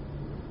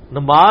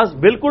नमाज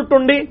बिल्कुल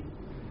टुंडी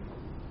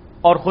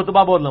और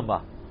खुतबा बहुत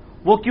लंबा।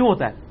 वो क्यों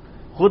होता है?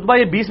 खुतबा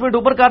ये 20 मिनट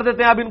ऊपर कर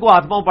देते हैं, अब इनको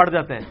हाथ पांव पड़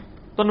जाते हैं,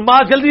 तो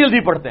नमाज जल्दी जल्दी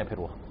पढ़ते हैं फिर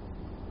वो,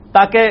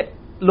 ताकि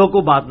लोग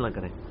को बात ना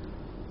करें।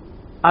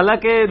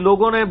 हालांकि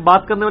लोगों ने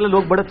बात करने वाले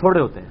लोग बड़े थोड़े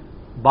होते हैं,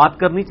 बात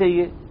करनी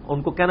चाहिए,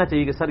 उनको कहना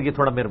चाहिए कि सर ये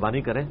थोड़ा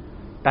मेहरबानी करें,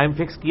 टाइम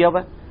फिक्स किया हुआ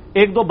है,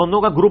 1-2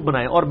 बंदों का ग्रुप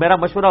बनाएं। और मेरा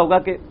मशवरा होगा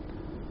कि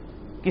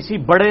किसी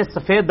बड़े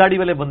सफेद दाढ़ी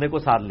वाले बंदे को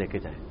साथ लेके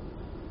जाएं,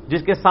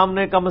 जिसके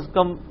सामने कम से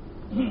कम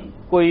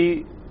कोई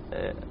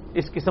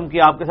इस किस्म की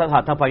आपके साथ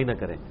हाथापाई ना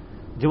करे।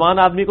 जवान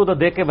आदमी को तो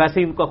देख के वैसे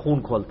ही इनका खून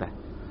खोलता है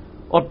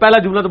और पहला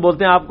जुमला तो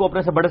बोलते हैं आपको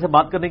अपने से बड़े से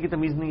बात करने की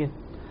तमीज नहीं है।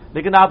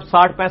 लेकिन आप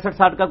 60-65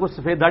 साल का कुछ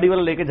सफेद दाढ़ी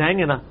वाला लेके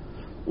जाएंगे ना,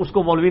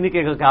 उसको मौलवी नहीं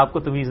कहेगा कि आपको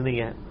तमीज नहीं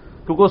है,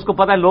 क्योंकि उसको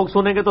पता है लोग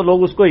सुनेंगे तो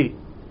लोग उसको ही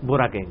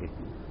बुरा कहेंगे।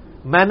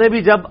 मैंने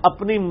भी जब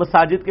अपनी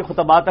मसाजिद के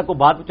खुतबा तक को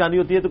बात पहुंचानी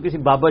होती है तो किसी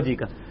बाबा जी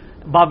का,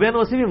 बाबियानो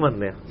उसी भी मन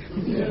लिया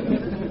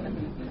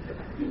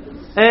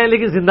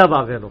लेकिन जिंदा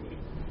बाबियानो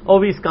और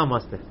भी इसका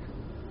मस्त है।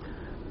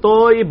 तो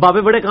ये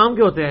बाबे बड़े काम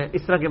के होते हैं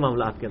इस तरह के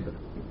मामलात के अंदर,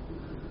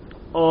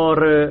 और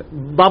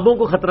बाबों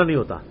को खतरा नहीं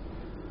होता।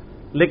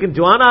 लेकिन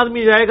जवान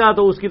आदमी जाएगा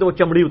तो उसकी तो वो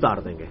चमड़ी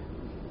उतार देंगे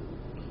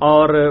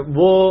और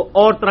वो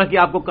और तरह की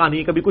आपको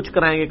कहानी, कभी कुछ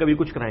कराएंगे कभी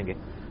कुछ कराएंगे।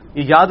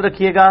 ये याद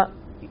रखिएगा,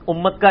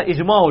 उम्मत का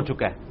इजमा हो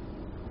चुका है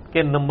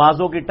कि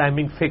नमाजों की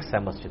टाइमिंग फिक्स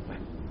है मस्जिद में,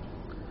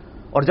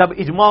 और जब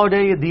इजमा हो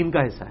जाए ये दीन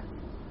का हिस्सा है।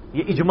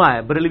 ये इजमा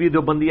है, बरेलवी,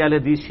 देवबंदी, अहले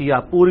हदीस, शिया,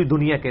 पूरी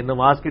दुनिया के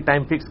नमाज की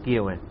टाइम फिक्स किए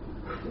हुए हैं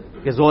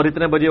कि जोहर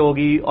इतने बजे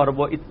होगी, और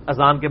वो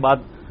अजान के बाद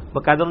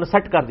बाकायदा उन्होंने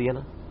सेट कर दिया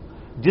ना।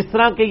 जिस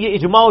तरह के ये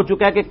इजमा हो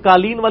चुका है कि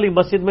कालीन वाली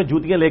मस्जिद में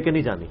जूतियां लेके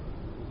नहीं जानी,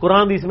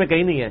 कुरान हदीस में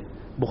कहीं नहीं है।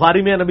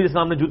 बुखारी में नबी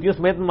इस्लाम ने जूतियों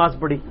समेत नमाज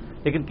पढ़ी,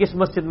 लेकिन किस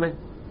मस्जिद में?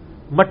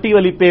 मट्टी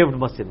वाली पेव्ड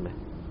मस्जिद में।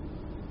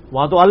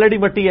 वहां तो ऑलरेडी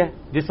मट्टी है,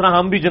 जिस तरह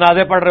हम भी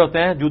जनाजे पढ़ रहे होते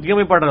हैं, जूतियों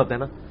में पढ़ रहे होते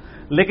हैं ना।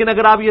 लेकिन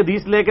अगर आप ये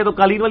हदीस लेके तो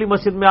कालीन वाली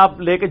मस्जिद में आप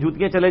लेके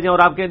जूतियां चले जाएं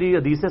और आपके लिए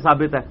हदीस से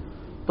साबित है,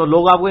 तो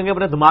लोग आपको कहेंगे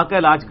अपने दिमाग का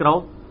इलाज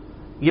कराओ।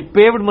 ये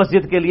पेव्ड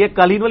मस्जिद के लिए,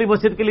 कालीन वाली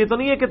मस्जिद के लिए तो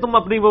नहीं है कि तुम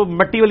अपनी वो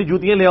मट्टी वाली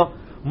जूतियां ले आओ।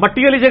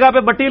 मट्टी वाली जगह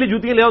पे मट्टी वाली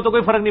जूतियां ले आओ तो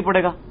कोई फर्क नहीं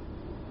पड़ेगा।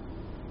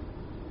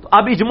 तो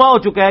अब इजमा हो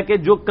चुका है कि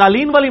जो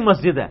कालीन वाली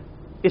मस्जिद है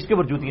इसके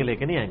ऊपर जूतियां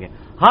लेके नहीं आएंगे।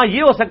 हां,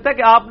 ये हो सकता है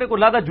कि आपने को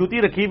लादा जूती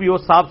रखी हुई हो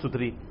साफ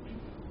सुथरी,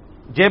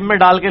 जेब में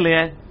डाल के ले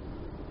आए,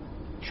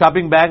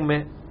 शॉपिंग बैग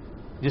में,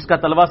 जिसका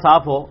तलवा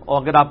साफ हो,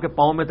 और अगर आपके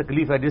पांव में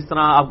तकलीफ है, जिस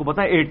तरह आपको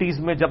पता है 80s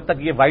में जब तक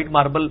ये व्हाइट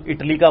मार्बल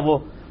इटली का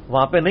वो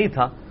वहां पे नहीं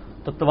था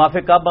तो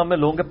तवाफे काबा में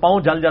लोगों के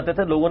पांव जल जाते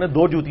थे, लोगों ने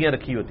 2 जूतियां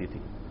रखी होती थी।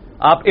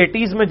 आप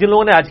 80s में जिन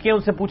लोगों ने हज किया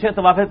उनसे पूछे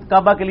तवाफे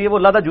काबा के लिए वो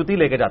लादा जूती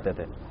लेके जाते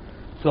थे,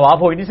 तो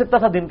आप हो ही नहीं सकता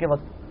था दिन के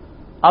वक्त।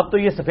 अब तो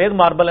ये सफेद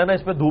मार्बल है ना,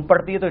 इस पर धूप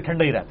पड़ती है तो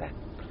ठंडा ही रहता है,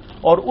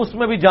 और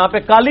उसमें भी जहां पे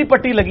काली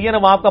पट्टी लगी है ना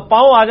वहां आपका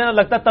पांव आ जाना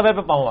लगता है तवे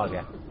पे पांव आ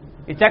गया।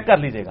 ये चेक कर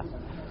लीजिएगा।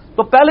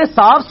 तो पहले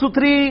साफ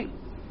सुथरी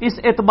इस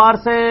एतबार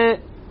से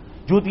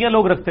جوتیاں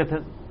لوگ رکھتے تھے.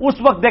 اس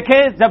وقت دیکھیں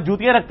جب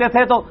جوتیاں رکھتے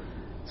تھے تو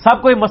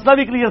سب کو یہ مسئلہ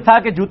بھی کلیئر تھا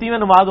کہ جوتی میں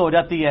نماز ہو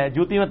جاتی ہے,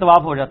 جوتی میں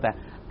طواف ہو جاتا ہے.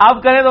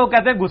 اب کریں تو وہ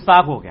کہتے ہیں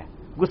گستاخ ہو گیا.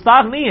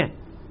 گستاخ نہیں ہے,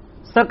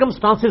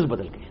 سرکمسٹانسز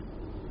بدل گئے.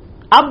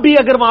 اب بھی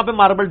اگر وہاں پہ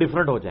ماربل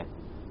ڈفرنٹ ہو جائے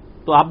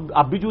تو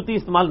اب بھی جوتی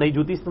استعمال, نئی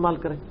جوتی استعمال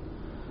کریں.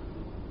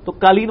 تو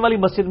قالین والی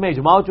مسجد میں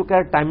اجماع ہو چکا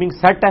ہے, ٹائمنگ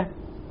سیٹ ہے,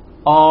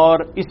 اور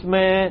اس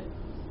میں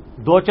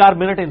 2-4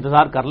 منٹ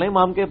انتظار کر لیں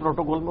امام کے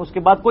پروٹوکول میں, اس کے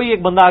بعد کوئی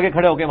ایک بندہ آگے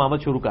کھڑے ہو کے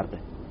امامت شروع کر دے.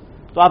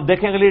 تو آپ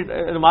دیکھیں اگلی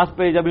نماز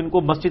پہ جب ان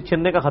کو مسجد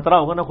چھننے کا خطرہ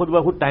ہوگا نا, خود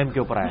بخود ٹائم کے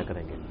اوپر آیا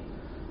کریں گے.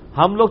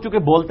 ہم لوگ چونکہ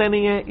بولتے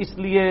نہیں ہیں اس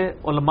لیے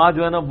علماء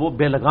جو ہے نا وہ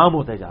بے لگام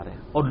ہوتے جا رہے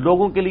ہیں اور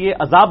لوگوں کے لیے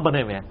عذاب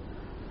بنے ہوئے ہیں.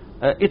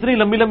 اتنی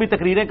لمبی لمبی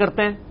تقریریں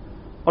کرتے ہیں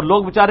اور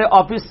لوگ بیچارے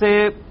آفس سے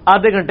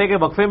آدھے گھنٹے کے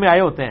وقفے میں آئے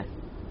ہوتے ہیں.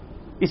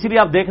 اسی لیے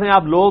آپ دیکھ رہے ہیں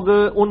آپ لوگ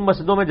ان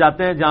مسجدوں میں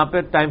جاتے ہیں جہاں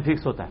پہ ٹائم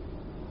فکس ہوتا ہے.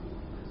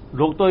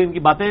 لوگ تو ان کی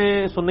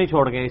باتیں سننے ہی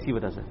چھوڑ گئے اسی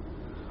وجہ سے.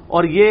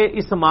 اور یہ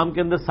اس امام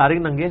کے اندر سارے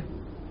ننگے,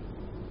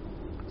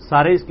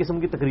 سارے اس قسم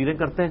کی تقریریں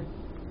کرتے ہیں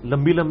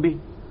لمبی لمبی,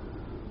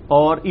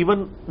 اور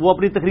ایون وہ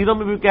اپنی تقریروں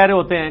میں بھی کہہ رہے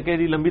ہوتے ہیں کہ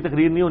جی لمبی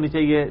تقریر نہیں ہونی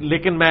چاہیے,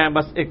 لیکن میں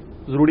بس ایک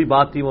ضروری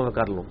بات تھی وہ میں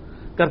کر لوں.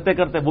 کرتے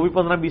کرتے وہ بھی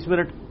 15-20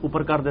 منٹ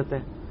اوپر کر دیتے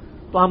ہیں.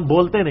 تو ہم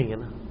بولتے نہیں ہیں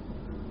نا,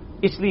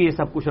 اس لیے یہ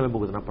سب کچھ ہمیں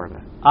بھگتنا پڑ رہا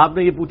ہے. آپ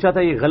نے یہ پوچھا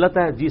تھا یہ غلط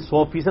ہے, جی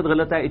 100%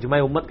 غلط ہے, اجماع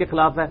امت کے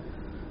خلاف ہے.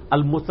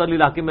 المرسل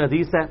علاقے میں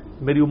حدیث ہے,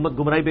 میری امت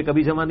گمراہی پہ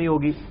کبھی جمع نہیں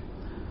ہوگی.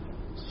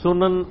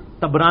 سنن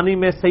طبرانی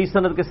میں صحیح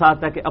سند کے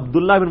ساتھ ہے کہ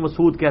عبداللہ بن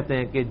مسعود کہتے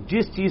ہیں کہ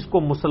جس چیز کو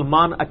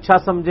مسلمان اچھا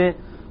سمجھیں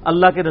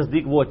اللہ کے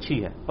نزدیک وہ اچھی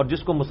ہے, اور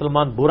جس کو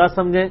مسلمان برا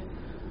سمجھیں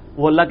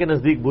وہ اللہ کے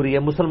نزدیک بری ہے.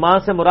 مسلمان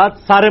سے مراد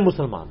سارے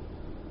مسلمان,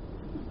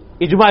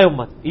 اجماع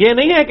امت. یہ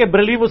نہیں ہے کہ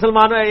بریلوی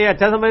مسلمان یہ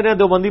اچھا سمجھ رہے ہیں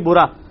دیوبندی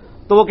برا,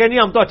 تو وہ کہیں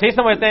ہم تو اچھا ہی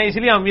سمجھتے ہیں اس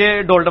لیے ہم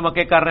یہ ڈول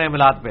ڈمکے کر رہے ہیں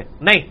میلاد پہ.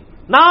 نہیں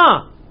نا,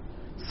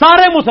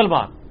 سارے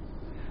مسلمان,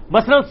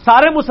 مثلا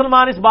سارے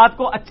مسلمان اس بات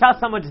کو اچھا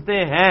سمجھتے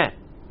ہیں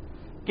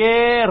کہ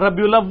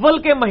ربیع الاول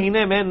کے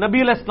مہینے میں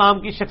نبی علیہ السلام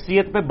کی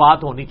شخصیت پہ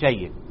بات ہونی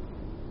چاہیے.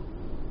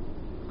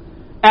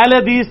 اہل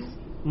حدیث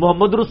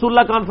محمد رسول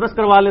اللہ کانفرنس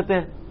کروا لیتے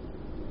ہیں,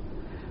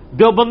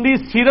 دیوبندی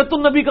سیرت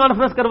النبی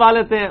کانفرنس کروا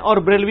لیتے ہیں, اور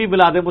بریلوی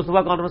میلاد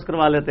مصطفیٰ کانفرنس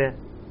کروا لیتے ہیں,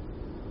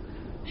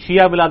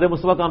 شیعہ میلاد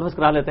مصطفیٰ کانفرنس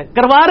کرا لیتے ہیں.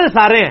 کروا رہے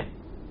سارے ہیں.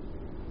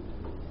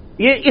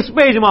 یہ اس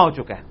پہ اجماع ہو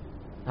چکا ہے.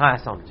 ہاں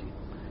ایسا ہونا چاہیے.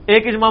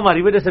 ایک اجماع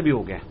ہماری وجہ سے بھی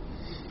ہو گیا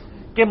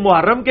کہ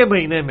محرم کے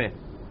مہینے میں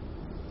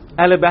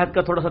اہل بیت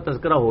کا تھوڑا سا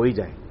تذکرہ ہو ہی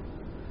جائے.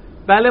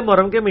 پہلے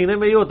محرم کے مہینے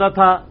میں یہ ہوتا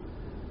تھا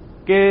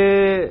کہ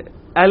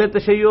اہل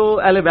تشیع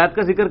اہل بیت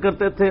کا ذکر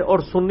کرتے تھے اور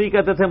سنی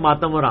کہتے تھے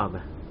ماتم اور عام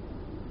ہے.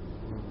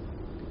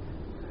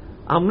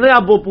 ہم نے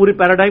اب وہ پوری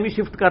پیراڈائم ہی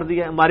شفٹ کر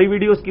دیا ہے ہماری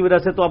ویڈیوز کی وجہ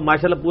سے. تو اب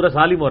ماشاءاللہ پورا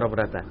سال ہی محرم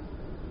رہتا ہے.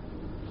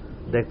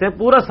 دیکھتے ہیں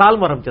پورا سال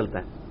محرم چلتا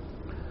ہے,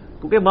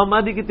 کیونکہ امام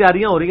مہدی کی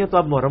تیاریاں ہو رہی ہیں تو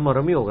اب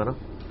محرم ہی ہوگا نا.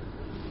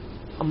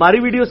 ہماری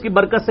ویڈیوز کی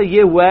برکت سے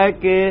یہ ہوا ہے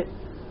کہ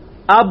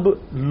اب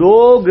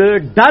لوگ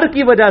ڈر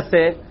کی وجہ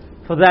سے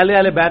فضائل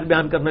اہل بیت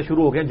بیان کرنا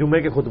شروع ہو گئے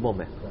جمعے کے خطبوں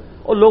میں.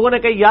 اور لوگوں نے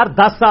کہا یار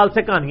 10 سال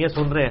سے کہانیاں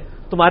سن رہے ہیں,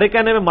 تمہارے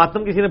کہنے میں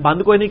ماتم کسی نے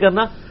بند کوئی نہیں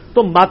کرنا,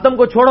 تو ماتم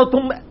کو چھوڑو,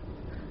 تم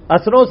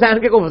حسن حسین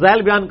کے کو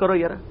فضائل بیان کرو.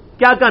 یار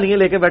کیا کہانیاں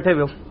لے کے بیٹھے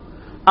ہوئے ہو.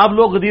 اب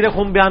لوگ غدیر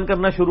خم بیان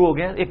کرنا شروع ہو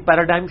گئے ہیں, ایک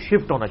پیراڈائم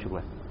شفٹ ہونا شروع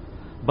ہے.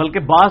 بلکہ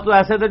بعض تو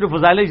ایسے تھے جو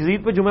فضائل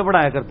یزید پہ جمعے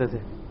پڑھایا کرتے تھے,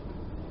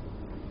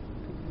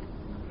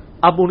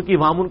 اب ان کی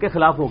عوام ان کے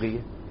خلاف ہو گئی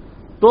ہے.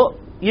 تو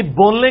یہ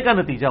بولنے کا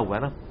نتیجہ ہوا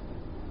ہے نا.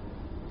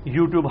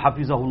 یوٹیوب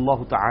حافظہ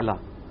اللہ تعالی,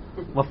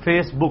 و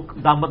فیس بک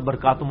دامت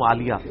برکاتم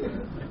عالیہ,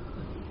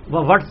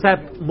 و واٹس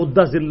ایپ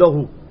مدہ ذلہ,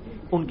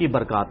 ان کی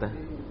برکات ہیں.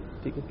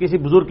 ٹھیک ہے, کسی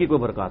بزرگ کی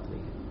کوئی برکات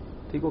نہیں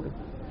ہے. ٹھیک ہو گیا.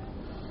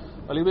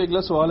 علی بھائی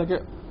اگلا سوال ہے کہ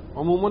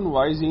عموماً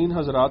وائزین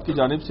حضرات کی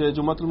جانب سے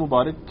جمعۃ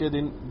المبارک کے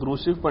دن درود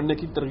شریف پڑھنے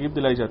کی ترغیب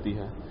دلائی جاتی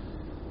ہے.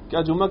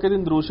 کیا جمعہ کے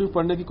دن درود شریف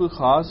پڑھنے کی کوئی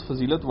خاص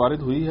فضیلت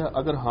وارد ہوئی ہے؟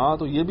 اگر ہاں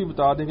تو یہ بھی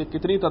بتا دیں کہ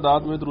کتنی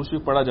تعداد میں درود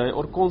شریف پڑھا جائے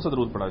اور کون سا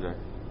درود پڑھا جائے.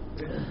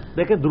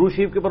 دیکھیں درود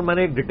شریف کے اوپر میں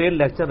نے ایک ڈیٹیل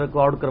لیکچر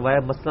ریکارڈ کروایا,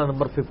 مسئلہ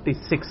نمبر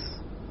 56,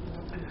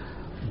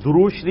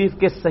 درود شریف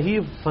کے صحیح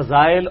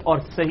فضائل اور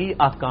صحیح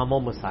احکام و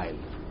مسائل.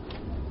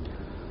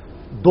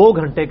 2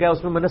 گھنٹے کا ہے,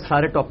 اس میں میں نے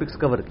سارے ٹاپکس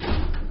کور کیے.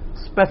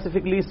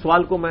 اسپیسیفکلی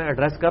سوال کو میں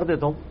ایڈریس کر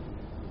دیتا ہوں.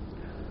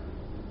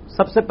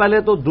 سب سے پہلے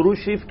تو درود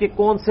شریف کے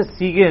کون سے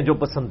سیغے ہیں جو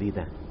پسندیدہ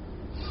ہیں.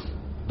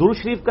 درود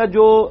شریف کا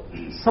جو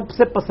سب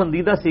سے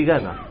پسندیدہ سیغہ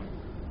ہے نا,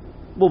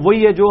 وہ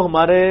وہی ہے جو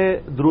ہمارے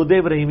درود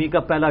ابراہیمی کا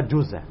پہلا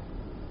جز ہے,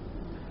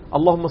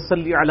 اللہم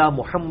صلی علی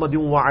محمد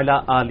وعلی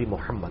آل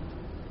محمد.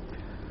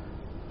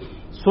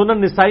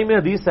 سنن نسائی میں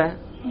حدیث ہے,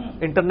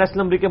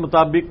 انٹرنیشنل نمبر کے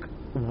مطابق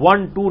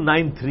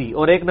 1293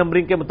 اور ایک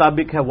نمبرنگ کے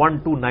مطابق ہے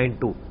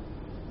 1292.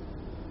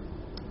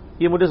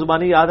 یہ مجھے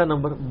زبانی یاد ہے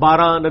نمبر.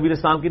 12 نبی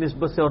الاسلام کی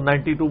نسبت سے اور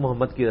 92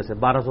 محمد کی وجہ سے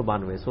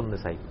 1292 سنن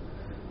نسائی.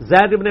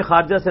 زید ابن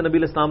خارجہ سے نبی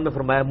الاسلام نے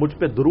فرمایا مجھ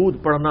پہ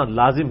درود پڑھنا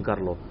لازم کر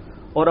لو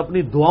اور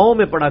اپنی دعاؤں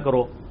میں پڑھا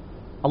کرو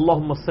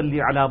اللہم صلی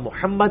علی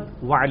محمد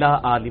وعلی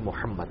آل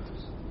محمد.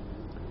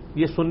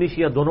 یہ سنی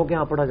شیعہ دونوں کے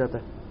ہاں پڑھا جاتا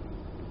ہے.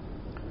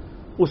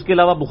 اس کے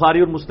علاوہ بخاری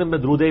اور مسلم میں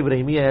درود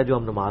ابراہیمی ہے جو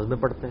ہم نماز میں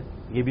پڑھتے ہیں,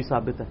 یہ بھی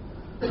ثابت ہے.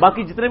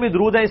 باقی جتنے بھی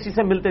درود ہیں اسی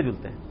سے ملتے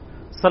جلتے ہیں.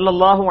 صلی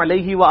اللہ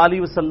علیہ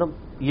وآلہ وسلم،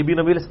 یہ بھی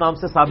نبی الاسلام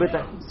سے ثابت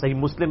ہے، صحیح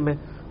مسلم میں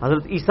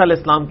حضرت عیسیٰ علیہ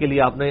السلام کے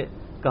لیے آپ نے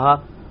کہا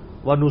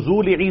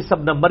وَنُزُولِ عِیسَى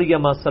ابْنَ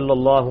مَرْیَمَ صلی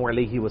اللہ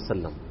علیہ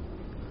وسلم،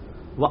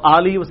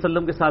 وآلہ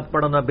وسلم کے ساتھ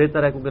پڑھنا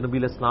بہتر ہے، کیونکہ نبی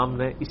علیہ السلام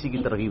نے اسی کی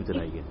ترغیب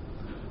دلائی ہے۔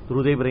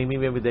 درود ابراہیمی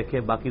میں بھی دیکھیں،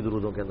 باقی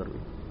درودوں کے اندر بھی۔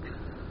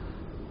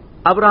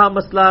 اب رہا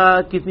مسئلہ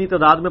کتنی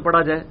تعداد میں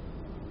پڑھا جائے،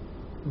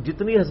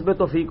 جتنی حسب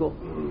توفیق ہو۔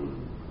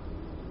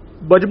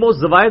 مجموع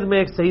الزوائد میں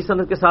ایک صحیح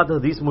سند کے ساتھ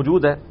حدیث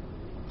موجود ہے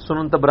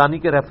سنن طبرانی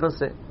کے ریفرنس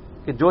سے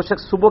کہ جو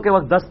شخص صبح کے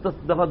وقت 10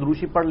 دفعہ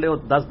دروشی پڑھ لے اور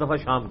 10 دفعہ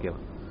شام کے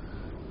وقت،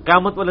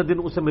 قیامت والے دن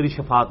اسے میری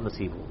شفاعت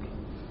نصیب ہوگی۔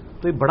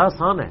 تو یہ بڑا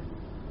آسان ہے،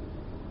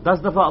 10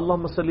 دفعہ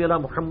اللہم صلی علی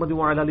محمد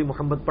وعلی آل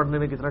محمد پڑھنے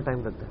میں کتنا ٹائم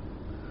لگتا ہے؟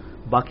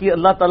 باقی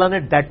اللہ تعالیٰ نے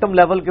ڈیٹم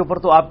لیول کے اوپر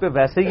تو آپ پہ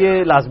ویسے ہی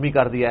یہ لازمی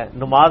کر دیا ہے۔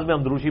 نماز میں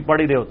ہم دروشی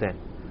پڑھ ہی رہے ہوتے ہیں،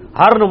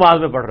 ہر نماز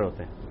میں پڑھ رہے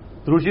ہوتے ہیں،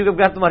 دروشی کے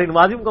بغیر تمہاری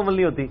نماز ہی مکمل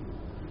نہیں ہوتی۔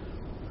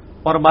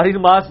 اور ہماری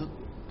نماز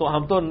تو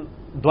ہم تو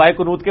دعائے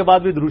قنوت کے بعد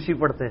بھی دروشی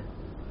پڑھتے ہیں،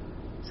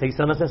 صحیح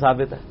سند سے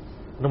ثابت ہے۔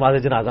 نماز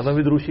جنازہ میں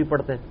بھی دروشی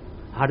پڑھتے ہیں،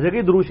 ہر جگہ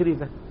ہی درود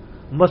شریف ہے۔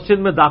 مسجد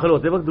میں داخل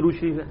ہوتے وقت درود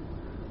شریف ہے،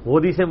 وہ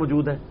حدیثیں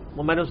موجود ہیں،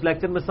 وہ میں نے اس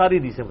لیکچر میں ساری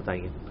حدیثیں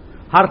بتائی ہیں۔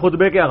 ہر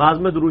خطبے کے آغاز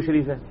میں درود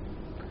شریف ہے،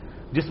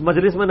 جس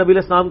مجلس میں نبی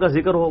علیہ السلام کا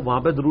ذکر ہو وہاں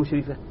پہ درود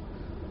شریف ہے۔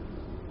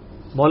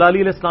 مولا علی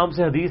علیہ السلام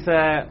سے حدیث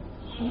ہے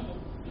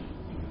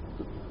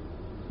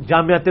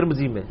جامعہ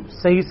ترمذی میں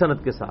صحیح سند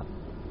کے ساتھ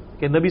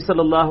کہ نبی صلی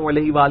اللہ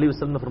علیہ وآلہ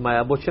وسلم نے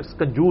فرمایا وہ شخص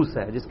کنجوس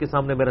ہے جس کے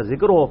سامنے میرا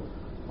ذکر ہو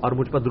اور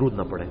مجھ پر درود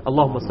نہ پڑے،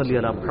 اللہم صلی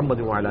علی محمد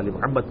وعلی آل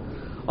محمد۔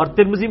 اور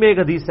ترمذی میں ایک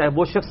حدیث ہے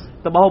وہ شخص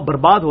تباہ و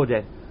برباد ہو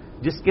جائے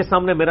جس کے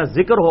سامنے میرا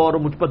ذکر ہو اور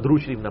مجھ پر درود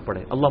شریف نہ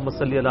پڑے، اللہم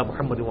صلی علی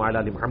محمد وعلی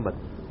آل محمد۔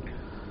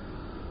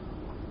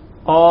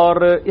 اور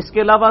اس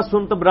کے علاوہ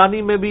سنن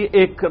طبرانی میں بھی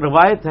ایک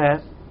روایت ہے،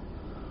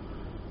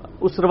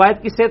 اس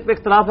روایت کی صحت پہ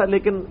اختلاف ہے،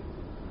 لیکن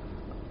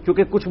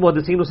چونکہ کچھ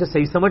محدثین اسے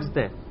صحیح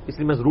سمجھتے ہیں اس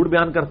لیے میں ضرور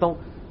بیان کرتا ہوں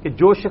کہ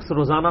جو شخص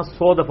روزانہ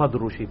 100 دفعہ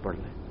درود شریف پڑھ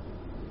لے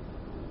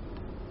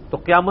تو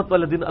قیامت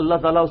والے دن اللہ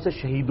تعالیٰ اسے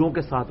شہیدوں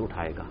کے ساتھ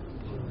اٹھائے گا،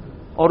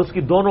 اور اس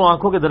کی دونوں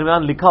آنکھوں کے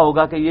درمیان لکھا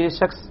ہوگا کہ یہ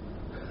شخص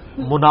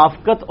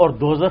منافقت اور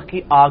دوزخ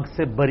کی آگ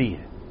سے بری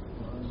ہے۔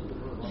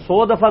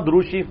 100 دفعہ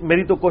درود شریف،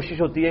 میری تو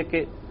کوشش ہوتی ہے کہ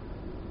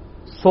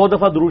 100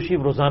 دفعہ درود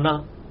شریف روزانہ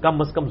کم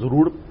از کم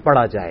ضرور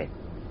پڑھا جائے۔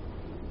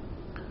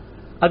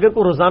 اگر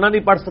کوئی روزانہ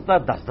نہیں پڑھ سکتا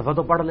 10 دفعہ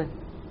تو پڑھ لے۔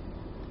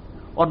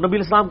 اور نبی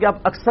علیہ السلام کے آپ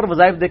اکثر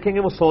وظائف دیکھیں گے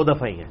وہ 100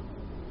 دفعہ ہی ہیں،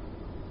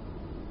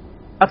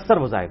 اکثر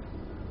وظائف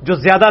جو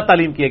زیادہ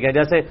تعلیم کیے گئے،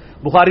 جیسے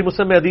بخاری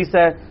مسلم میں حدیث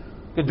ہے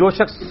کہ جو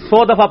شخص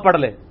 100 دفعہ پڑھ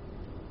لے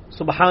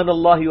سبحان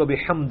اللہ و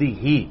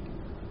بحمدہ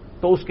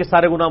تو اس کے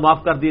سارے گناہ معاف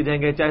کر دیے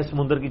جائیں گے، چاہے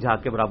سمندر کی جھاگ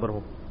کے برابر ہو۔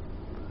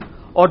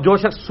 اور جو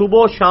شخص صبح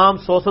و شام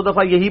 100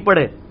 دفعہ یہی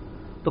پڑھے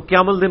تو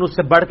قیامت دن اس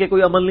سے بڑھ کے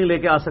کوئی عمل نہیں لے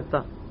کے آ سکتا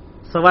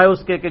سوائے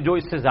اس کے کہ جو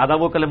اس سے زیادہ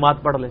وہ کلمات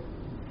پڑھ لے۔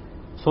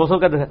 100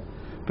 کا ہے۔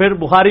 پھر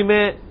بخاری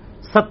میں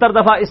 70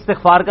 دفعہ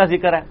استغفار کا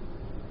ذکر ہے۔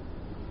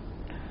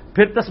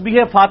 پھر تسبیح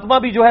فاطمہ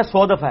بھی جو ہے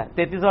 100 دفعہ ہے،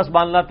 33 دفعہ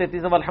سبحان اللہ،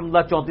 33 دفعہ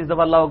الحمدللہ، 34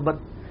 دفعہ اللہ اکبر،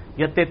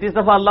 یا 33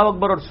 دفعہ اللہ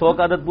اکبر اور 100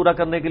 کا عدد پورا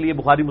کرنے کے لیے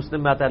بخاری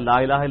مسلم میں آتا ہے لا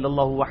الہ الا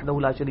اللہ وحدہ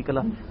لا شریک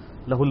لہ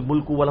لہ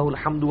الملک ولہ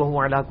الحمد وہو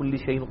علی کل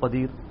شیء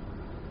قدیر۔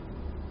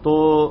 تو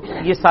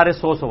یہ سارے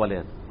 100 والے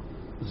ہیں،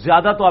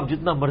 زیادہ تو آپ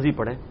جتنا مرضی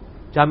پڑھیں۔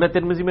 جامعہ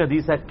ترمذی میں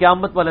حدیث ہے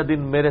قیامت والے دن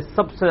میرے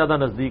سب سے زیادہ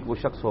نزدیک وہ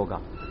شخص ہوگا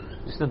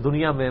جس نے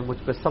دنیا میں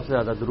مجھ پہ سب سے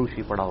زیادہ درود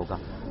شریف پڑھا ہوگا،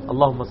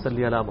 اللہم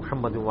صلی علی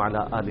محمد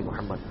وعلی آل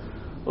محمد۔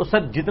 تو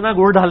سر جتنا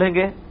گڑ ڈالیں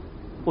گے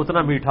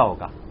اتنا میٹھا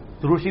ہوگا،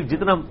 درود شریف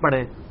جتنا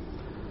پڑھیں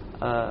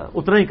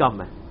اتنا ہی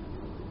کم ہے،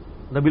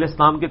 نبی علیہ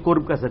السلام کے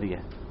قرب کا ذریعہ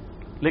ہے۔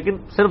 لیکن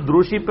صرف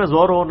درود شریف پہ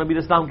زور ہو، نبی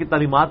علیہ السلام کی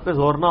تعلیمات پہ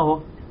زور نہ ہو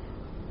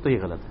تو یہ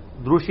غلط ہے۔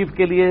 درود شریف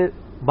کے لیے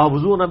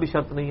باوضو ہونا بھی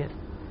شرط نہیں ہے،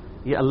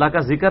 یہ اللہ کا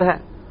ذکر ہے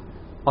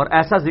اور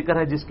ایسا ذکر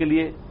ہے جس کے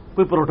لیے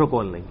کوئی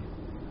پروٹوکول نہیں ہے۔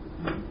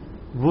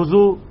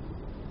 وضو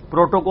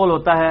پروٹوکول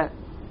ہوتا ہے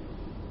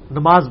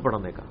نماز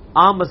پڑھنے کا،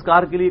 عام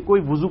اذکار کے لیے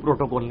کوئی وضو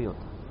پروٹوکول نہیں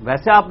ہوتا۔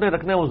 ویسے آپ نے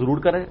رکھنا ہے وہ ضرور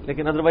کریں،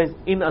 لیکن ادروائز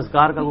ان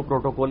اذکار کا کوئی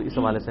پروٹوکول اس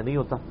حوالے سے نہیں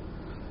ہوتا۔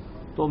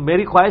 تو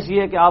میری خواہش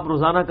یہ ہے کہ آپ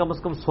روزانہ کم از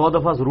کم 100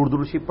 دفعہ ضرور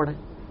درود شریف پڑھیں۔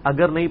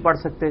 اگر نہیں پڑھ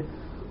سکتے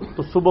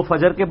تو صبح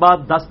فجر کے بعد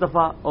 10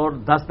 دفعہ اور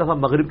 10 دفعہ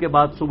مغرب کے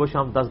بعد صبح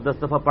شام 10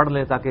 دفعہ پڑھ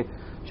لیں تاکہ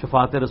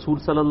شفاعت رسول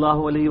صلی اللہ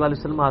علیہ وآلہ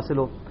وسلم حاصل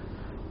ہو۔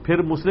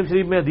 پھر مسلم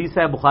شریف میں حدیث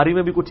ہے، بخاری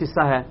میں بھی کچھ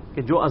حصہ ہے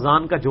کہ جو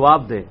اذان کا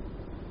جواب دے،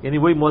 یعنی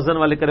وہی مؤذن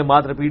والے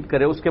کلمات ریپیٹ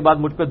کرے، اس کے بعد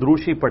مجھ پہ درود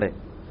شریف پڑھے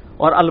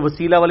اور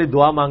الوسیلہ والی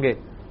دعا مانگے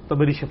تو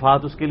میری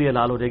شفاعت اس کے لیے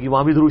حلال ہو جائے گی،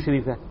 وہاں بھی درود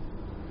شریف ہے۔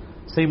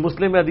 صحیح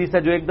مسلم میں حدیث ہے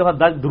جو ایک دفعہ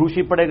 10 درود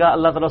شریف پڑھے گا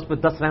اللہ تعالیٰ اس پہ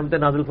 10 رحمتیں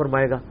نازل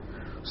فرمائے گا۔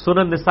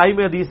 سنن نسائی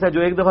میں حدیث ہے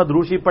جو ایک دفعہ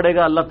درود شریف پڑھے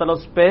گا اللہ تعالیٰ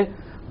اس پہ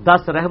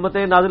 10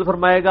 رحمتیں نازل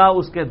فرمائے گا،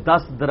 اس کے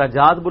 10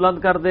 درجات بلند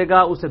کر دے گا،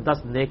 اسے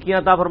 10 نیکیاں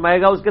عطا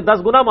فرمائے گا، اس کے 10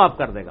 گناہ معاف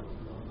کر دے گا۔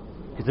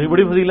 کتنی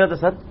بڑی فضیلت ہے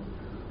سر،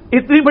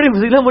 اتنی بڑی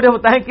فضیلت مجھے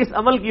بتائیں کس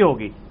عمل کی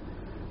ہوگی؟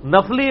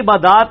 نفلی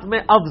عبادات میں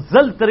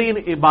افضل ترین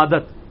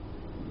عبادت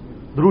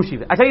درود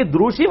شریف۔ اچھا یہ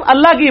درود شریف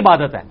اللہ کی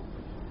عبادت ہے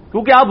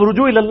کیونکہ آپ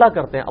رجوع اللہ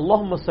کرتے ہیں،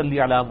 اللہم صلی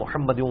علی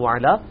محمد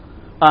وعلی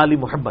آل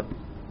محمد۔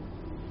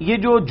 یہ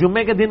جو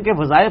جمعے کے دن کے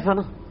وظائف ہیں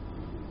نا،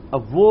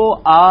 اب وہ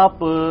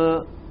آپ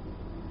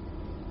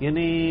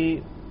یعنی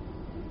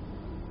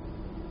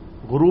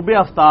غروب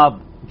آفتاب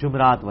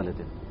جمعرات والے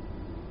دن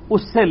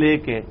اس سے لے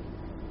کے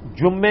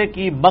جمعے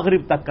کی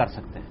مغرب تک کر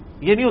سکتے ہیں.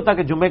 یہ نہیں ہوتا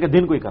کہ جمعے کے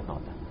دن کو ہی کرنا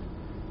ہوتا ہے.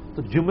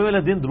 تو جمعے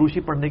والے دن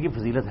دروشی پڑھنے کی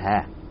فضیلت ہے.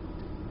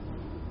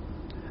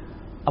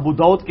 ابو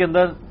داؤد کے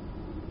اندر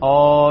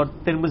اور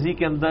ترمذی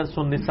کے اندر،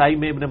 سنن نسائی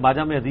میں، ابن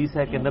ماجہ میں حدیث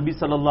ہے کہ نبی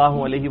صلی اللہ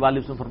علیہ وآلہ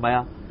وسلم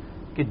فرمایا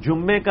کہ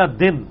جمعے کا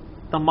دن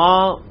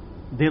تمام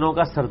دنوں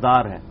کا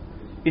سردار ہے.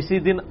 اسی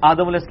دن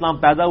آدم علیہ السلام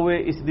پیدا ہوئے،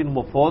 اسی دن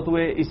وہ فوت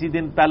ہوئے، اسی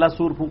دن پہلا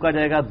سور پھونکا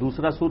جائے گا،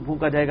 دوسرا سور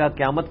پھونکا جائے گا،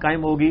 قیامت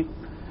قائم ہوگی.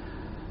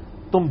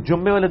 تم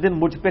جمعے والے دن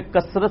مجھ پہ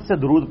کثرت سے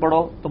درود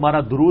پڑھو، تمہارا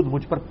درود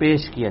مجھ پر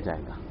پیش کیا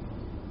جائے گا.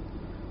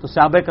 تو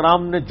صحابہ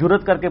کرام نے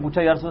جرت کر کے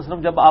پوچھا یا رسول اللہ علیہ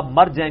وسلم، جب آپ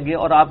مر جائیں گے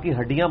اور آپ کی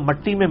ہڈیاں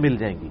مٹی میں مل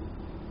جائیں گی؟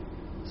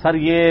 سر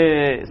یہ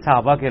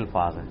صحابہ کے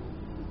الفاظ ہیں،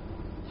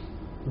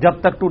 جب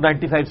تک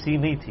 295C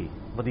نہیں تھی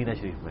مدینہ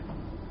شریف میں.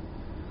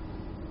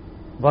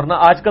 ورنہ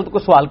آج کل تو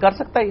کوئی سوال کر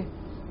سکتا ہے؟ یہ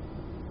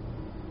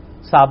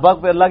صحابہ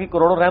پہ اللہ کی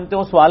کروڑوں رحمتیں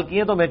وہ سوال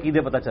کیے تو میں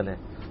عقیدے پتہ چلیں.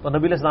 تو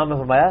نبی علیہ السلام نے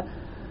فرمایا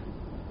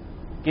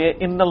کہ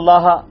ان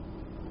اللہ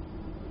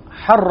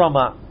حرم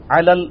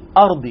علی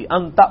الارض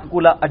ان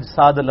تاکل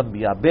اجساد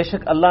الانبیاء، بے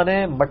شک اللہ نے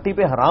مٹی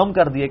پہ حرام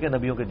کر دیے کہ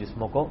نبیوں کے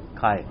جسموں کو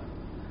کھائے.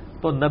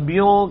 تو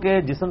نبیوں کے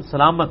جسم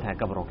سلامت ہیں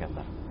قبروں کے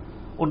اندر،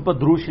 ان پر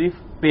درود شریف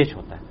پیش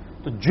ہوتا ہے.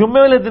 تو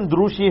جمعے والے دن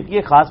درود شریف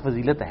کی خاص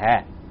فضیلت ہے.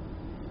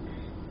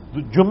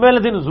 جمعے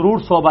والے دن ضرور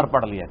 100 بار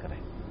پڑھ لیا کریں.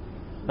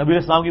 نبی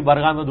علیہ السلام کی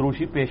بارگاہ میں درود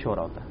شریف پیش ہو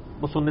رہا ہوتا ہے.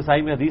 وہ سنن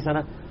نسائی میں حدیث ہے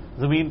نا،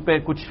 زمین پہ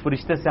کچھ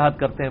فرشتے سیاحت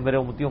کرتے ہیں، میرے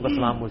امتیوں کا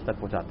سلام مجھ تک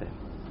پہنچاتے ہیں.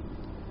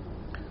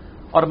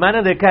 اور میں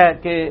نے دیکھا ہے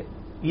کہ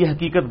یہ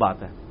حقیقت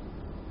بات ہے،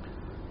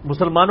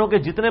 مسلمانوں کے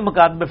جتنے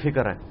مکاتب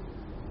فکر ہیں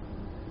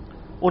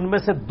ان میں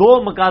سے 2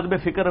 مکاتب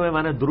فکر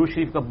میں نے درود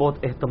شریف کا بہت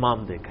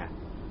اہتمام دیکھا ہے.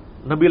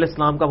 نبی علیہ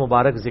السلام کا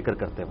مبارک ذکر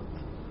کرتے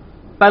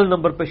وقت پہلے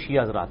نمبر پہ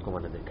شیعہ حضرات کو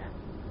میں نے دیکھا ہے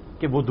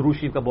کہ وہ درود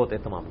شریف کا بہت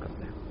اہتمام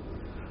کرتے ہیں،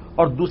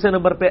 اور دوسرے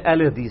نمبر پہ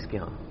اہل حدیث کے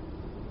ہاں.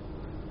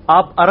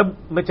 آپ عرب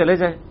میں چلے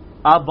جائیں،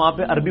 آپ وہاں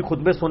پہ عربی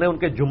خطبے سنیں ان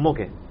کے جمعوں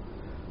کے.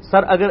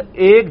 سر اگر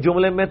ایک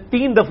جملے میں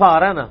 3 دفعہ آ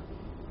رہا ہے نا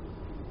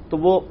تو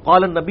وہ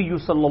قال النبی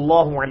صلی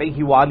اللہ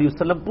علیہ وآلہ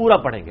وسلم پورا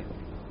پڑھیں گے.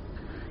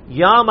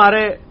 یہاں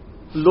ہمارے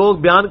لوگ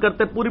بیان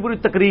کرتے پوری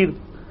تقریر،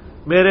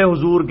 میرے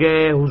حضور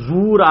گئے،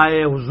 حضور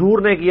آئے،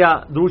 حضور نے کیا،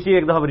 درود شریف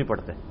ایک دفعہ بھی نہیں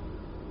پڑھتے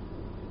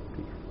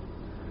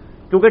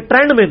کیونکہ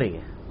ٹرینڈ میں نہیں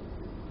ہے.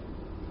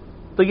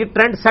 تو یہ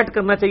ٹرینڈ سیٹ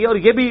کرنا چاہیے. اور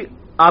یہ بھی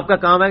آپ کا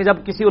کام ہے کہ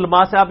جب کسی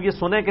علماء سے آپ یہ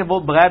سنیں کہ وہ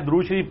بغیر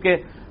درود شریف کے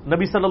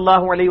نبی صلی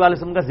اللہ علیہ وآلہ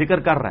وسلم کا ذکر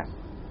کر رہا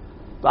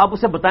ہے تو آپ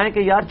اسے بتائیں کہ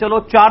یار چلو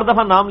 4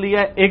 دفعہ نام لیا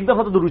ہے، 1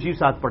 دفعہ تو درود شریف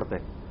ساتھ پڑھتے.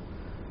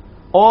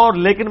 اور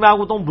لیکن میں آپ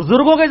کو بتاؤں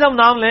بزرگوں کے جب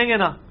نام لیں گے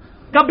نا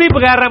کبھی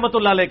بغیر رحمت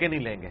اللہ لے کے نہیں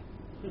لیں گے.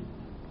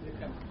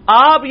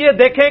 آپ یہ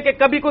دیکھیں کہ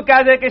کبھی کوئی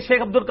کہہ دے کہ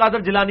شیخ عبد القادر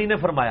جیلانی نے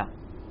فرمایا،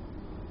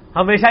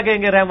 ہمیشہ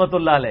کہیں گے رحمت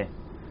اللہ علیہ.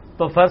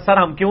 تو پھر سر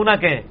ہم کیوں نہ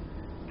کہیں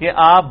کہ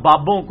آپ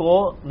بابوں کو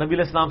نبی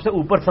علیہ السلام سے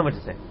اوپر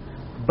سمجھتے،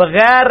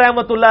 بغیر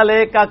رحمت اللہ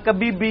علیہ کا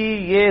کبھی بھی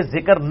یہ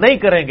ذکر نہیں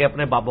کریں گے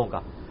اپنے بابوں کا،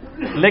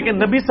 لیکن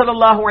نبی صلی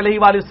اللہ علیہ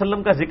وآلہ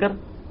وسلم کا ذکر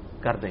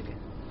کر دیں گے.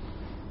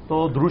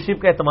 تو درود شریف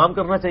کا اہتمام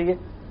کرنا چاہیے.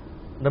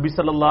 نبی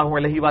صلی اللہ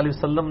علیہ وآلہ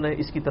وسلم نے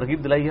اس کی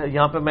ترغیب دلائی ہے.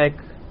 یہاں پہ میں ایک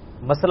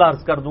مسئلہ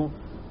عرض کر دوں،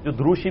 جو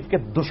درود شریف کے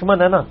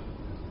دشمن ہے نا،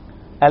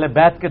 اہل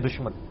بیت کے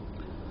دشمن،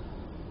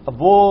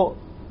 اب وہ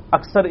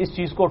اکثر اس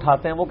چیز کو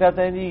اٹھاتے ہیں. وہ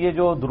کہتے ہیں جی یہ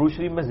جو درود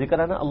شریف میں ذکر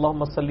ہے نا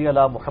اللہم صلی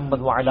علی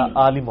محمد وعلی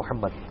آل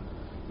محمد،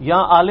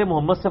 یہاں آل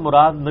محمد سے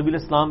مراد نبی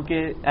علیہ السلام کے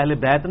اہل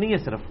بیت نہیں ہے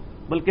صرف،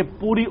 بلکہ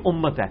پوری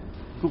امت ہے.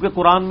 کیونکہ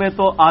قرآن میں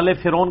تو آل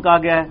فرعون کہا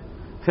گیا ہے،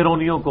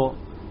 فرعونیوں کو،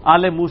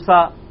 آل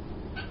موسیٰ،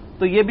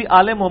 تو یہ بھی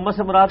آل محمد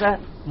سے مراد ہے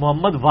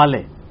محمد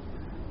والے.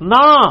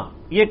 نہ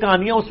یہ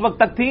کہانیاں اس وقت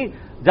تک تھیں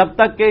جب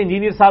تک کہ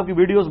انجینئر صاحب کی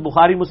ویڈیوز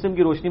بخاری مسلم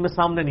کی روشنی میں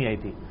سامنے نہیں آئی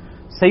تھی.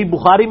 صحیح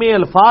بخاری میں یہ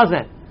الفاظ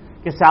ہیں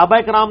کہ صحابہ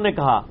کرام نے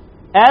کہا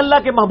اے اللہ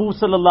کے محبوب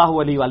صلی اللہ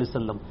علیہ وآلہ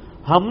وسلم،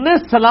 ہم نے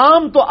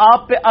سلام تو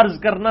آپ پہ عرض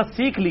کرنا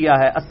سیکھ لیا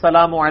ہے،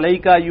 السلام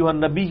علیکہ ایھا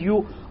النبی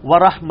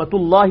ورحمۃ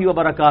اللہ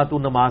وبرکاتہ،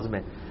 نماز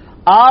میں.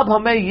 آپ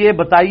ہمیں یہ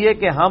بتائیے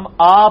کہ ہم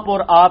آپ اور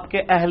آپ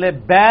کے اہل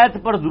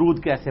بیت پر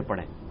درود کیسے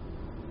پڑھیں.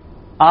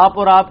 آپ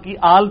اور آپ کی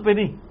آل پہ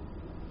نہیں،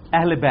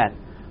 اہل بیت.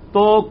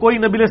 تو کوئی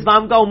نبی علیہ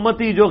السلام کا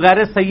امتی جو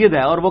غیر سید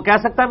ہے اور وہ کہہ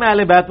سکتا ہے میں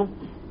اہل بیت ہوں؟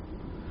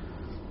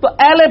 تو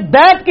اہل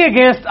بیت کے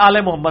اگینسٹ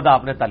آل محمد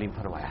آپ نے تعلیم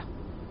فرمایا.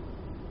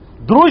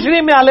 درود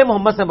شریف میں آل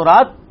محمد سے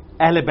مراد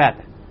اہل بیت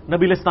ہے،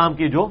 نبی علیہ السلام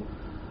کی جو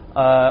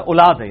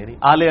اولاد ہے، یعنی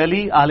آل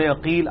علی، آل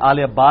عقیل، آل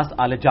عباس،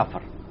 آل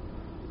جعفر،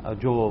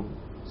 جو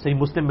صحیح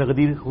مسلم میں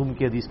غدیر خون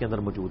کی حدیث کے اندر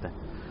موجود ہے.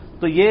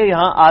 تو یہ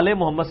یہاں آل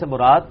محمد سے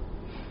مراد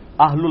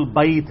اہل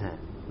البیت ہیں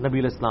نبی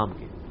علیہ السلام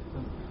کے.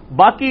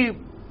 باقی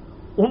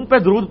ان پہ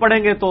درود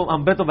پڑھیں گے تو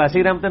ہم پہ تو ویسے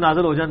ہی رحمتیں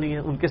نازل ہو جانی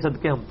ہیں، ان کے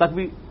صدقے ہم تک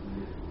بھی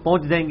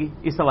پہنچ جائیں گی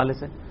اس حوالے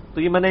سے.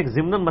 تو یہ میں نے ایک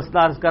ضمناً مسئلہ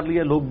عرض کر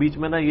لیا. لوگ بیچ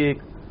میں نا یہ ایک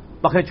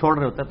پخے چھوڑ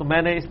رہے ہوتے ہیں، تو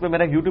میں نے اس پہ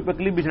میرا یوٹیوب پہ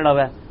کلپ بھی چڑھا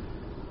ہوا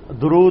ہے،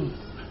 درود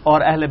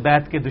اور اہل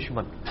بیت کے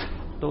دشمن.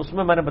 تو اس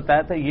میں نے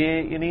بتایا تھا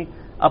یہ یعنی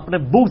اپنے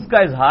بغض کا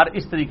اظہار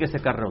اس طریقے سے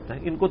کر رہے ہوتے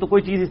ہیں. ان کو تو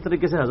کوئی چیز اس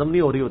طریقے سے ہضم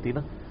نہیں ہو رہی ہوتی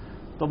نا،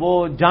 تو وہ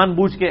جان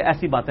بوجھ کے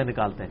ایسی باتیں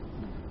نکالتے ہیں.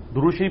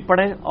 درود شریف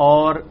پڑھیں.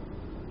 اور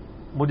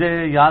مجھے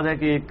یاد ہے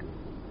کہ ایک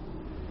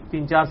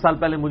 3-4 سال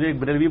پہلے مجھے ایک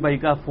بریلوی بھائی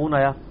کا فون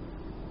آیا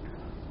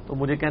تو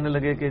مجھے کہنے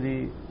لگے کہ جی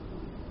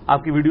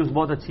آپ کی ویڈیوز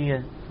بہت اچھی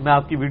ہیں, میں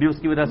آپ کی ویڈیوز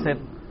کی وجہ سے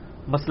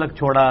مسلک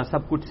چھوڑا,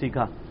 سب کچھ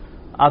سیکھا,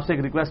 آپ سے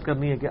ایک ریکویسٹ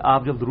کرنی ہے کہ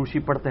آپ جب درود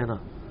شریف پڑھتے ہیں نا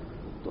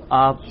تو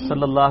آپ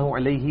صلی اللہ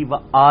علیہ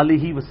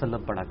وآلہ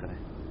وسلم پڑھا کریں.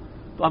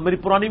 تو آپ میری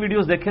پرانی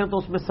ویڈیوز دیکھیں تو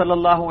اس میں صلی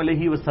اللہ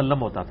علیہ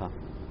وسلم ہوتا تھا.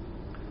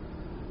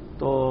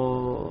 تو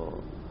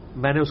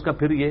میں نے اس کا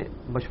پھر یہ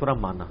مشورہ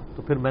مانا,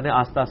 تو پھر میں نے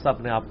آہستہ آہستہ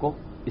اپنے آپ کو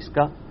اس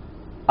کا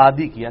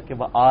عادی کیا کہ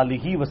وہ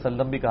آلہ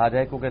وسلم بھی کہا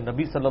جائے, کیونکہ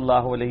نبی صلی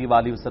اللہ علیہ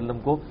وآلہ وسلم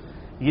کو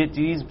یہ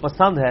چیز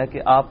پسند ہے کہ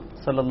آپ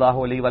صلی اللہ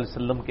علیہ وآلہ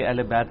وسلم کے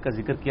اہل بیت کا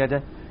ذکر کیا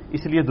جائے,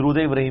 اس لیے درود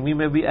ابراہیمی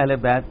میں بھی اہل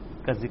بیت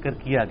کا ذکر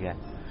کیا گیا ہے.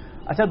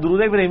 اچھا,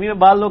 درود ابراہیمی میں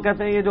بعض لوگ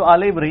کہتے ہیں یہ جو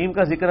آل ابراہیم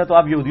کا ذکر ہے تو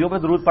آپ یہودیوں پہ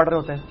درود پڑھ رہے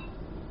ہوتے ہیں.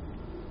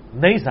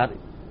 نہیں سر,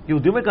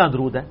 یہودیوں میں کہاں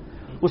درود ہے؟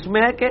 اس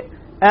میں ہے کہ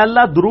اے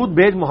اللہ درود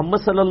بھیج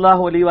محمد صلی اللہ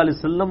علیہ وآلہ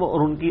وسلم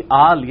اور ان کی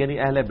آل یعنی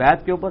اہل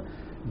بیت کے اوپر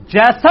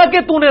جیسا کہ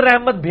تو نے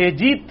رحمت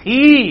بھیجی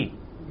تھی.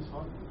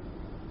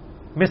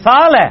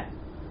 مثال ہے.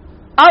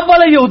 اب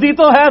والے یہودی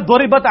تو ہے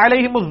ضربت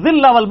علیہم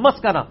الذلہ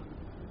والمسکنہ,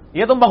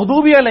 یہ تو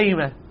مغضوبی علیہم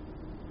ہے,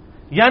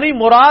 یعنی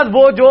مراد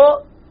وہ جو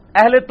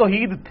اہل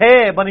توحید تھے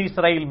بنی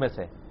اسرائیل میں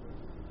سے.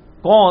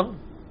 کون؟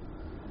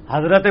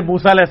 حضرت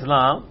موسیٰ علیہ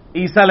السلام,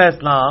 عیسیٰ علیہ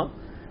السلام,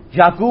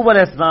 یعقوب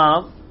علیہ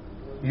السلام,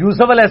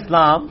 یوسف علیہ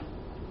السلام,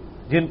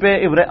 جن پہ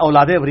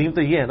اولاد ابراہیم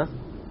تو یہ ہے نا.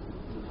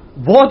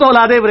 وہ تو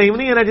اولاد ابراہیم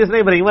نہیں ہے نا جس نے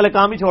ابراہیم والے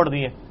کام ہی چھوڑ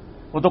دیے.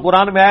 وہ تو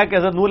قرآن میں آیا کہ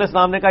حضرت نوح علیہ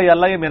السلام نے کہا یا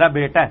اللہ یہ میرا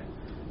بیٹا ہے.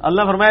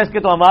 اللہ فرمایا اس کے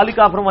تو اعمال ہی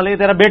کافر والے,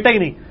 تیرا بیٹا ہی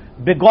نہیں,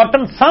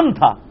 بیگوٹن سن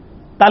تھا.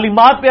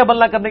 تعلیمات پہ عمل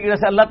نہ کرنے کی وجہ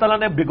سے اللہ تعالیٰ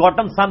نے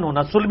بیگوٹن سن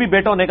ہونا, سلبی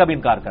بیٹا ہونے کا بھی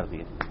انکار کر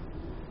دیا.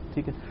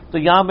 ٹھیک ہے, تو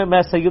یہاں پہ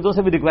میں سیدوں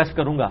سے بھی ریکویسٹ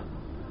کروں گا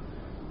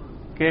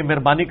کہ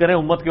مہربانی کریں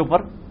امت کے اوپر,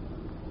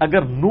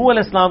 اگر نوح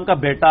علیہ السلام کا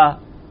بیٹا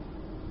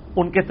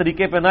ان کے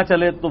طریقے پہ نہ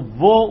چلے تو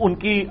وہ ان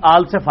کی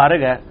آل سے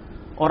فارغ ہے,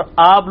 اور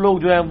آپ لوگ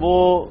جو ہیں وہ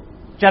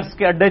چرچ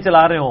کے اڈے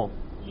چلا رہے ہوں,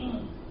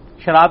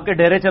 شراب کے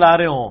ڈیرے چلا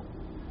رہے ہوں.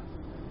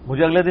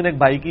 مجھے اگلے دن ایک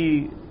بھائی کی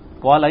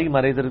کال آئی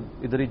ہمارے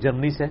ادھر ہی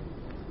جرمنی سے,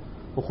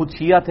 وہ خود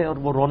شیعہ تھے اور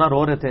وہ رونا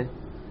رو رہے تھے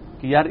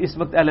کہ یار اس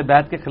وقت اہل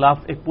بیت کے خلاف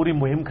ایک پوری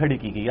مہم کھڑی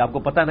کی گئی. آپ کو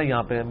پتہ ہے نا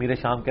یہاں پہ امیر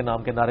شام کے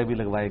نام کے نعرے بھی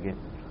لگوائے گئے.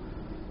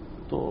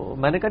 تو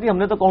میں نے کہا جی ہم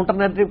نے تو کاؤنٹر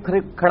نیریٹو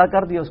کھڑا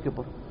کر دیا اس کے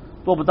اوپر.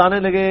 تو وہ بتانے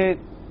لگے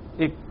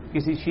ایک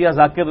کسی شیعہ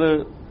ذاکر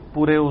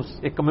پورے اس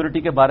ایک کمیونٹی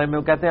کے بارے میں,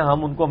 وہ کہتے ہیں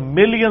ہم ان کو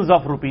ملینز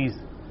آف روپیز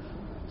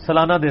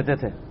سالانہ دیتے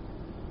تھے,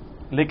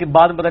 لیکن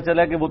بعد میں پتہ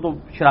چلا کہ وہ تو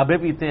شرابیں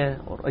پیتے ہیں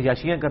اور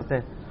عیاشیاں کرتے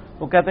ہیں.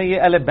 وہ کہتے ہیں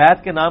یہ اہل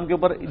بیت کے نام کے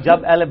اوپر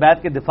جب اہل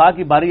بیت کے دفاع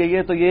کی باری آئی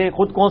ہے تو یہ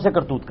خود کون سے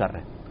کرتوت کر رہے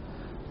ہیں.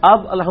 اب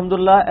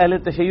الحمدللہ اہل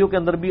تشیع کے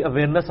اندر بھی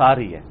اویئرنیس آ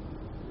رہی ہے,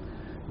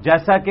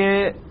 جیسا کہ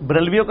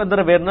بریلویوں کے اندر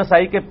اویئرنیس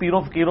آئی کہ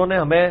پیروں فقیروں نے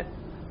ہمیں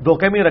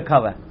دھوکے میں رکھا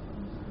ہوا ہے,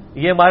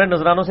 یہ ہمارے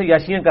نذرانوں سے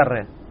یاشیاں کر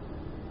رہے ہیں.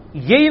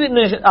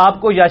 یہی آپ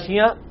کو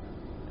یاشیاں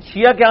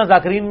شیعہ کے ہاں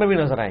ذاکرین میں بھی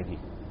نظر آئیں گی.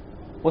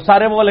 وہ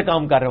سارے وہ والے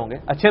کام کر رہے ہوں گے,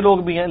 اچھے لوگ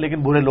بھی ہیں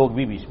لیکن برے لوگ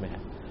بھی بیچ میں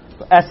ہیں.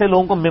 تو ایسے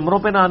لوگوں کو ممبروں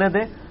پہ نہ آنے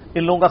دیں,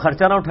 ان لوگوں کا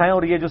خرچہ نہ اٹھائیں,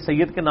 اور یہ جو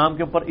سید کے نام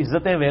کے اوپر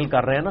عزتیں ویل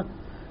کر رہے ہیں نا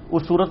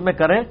اس صورت میں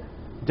کریں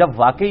جب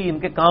واقعی ان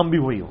کے کام بھی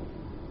وہی ہوں.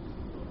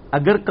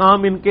 اگر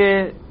کام ان کے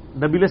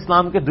نبی علیہ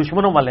السلام کے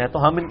دشمنوں والے ہیں تو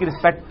ہم ان کی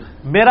رسپیکٹ.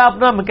 میرا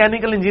اپنا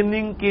میکینیکل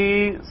انجینئرنگ کی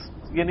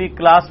یعنی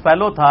کلاس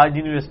فیلو تھا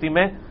یونیورسٹی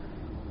میں,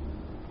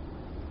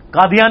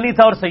 قادیانی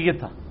تھا اور سید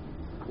تھا,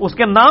 اس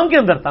کے نام کے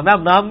اندر تھا, میں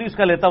اب نام نہیں اس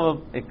کا لیتا, وہ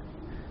ایک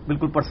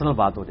بالکل پرسنل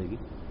بات ہو جائے گی.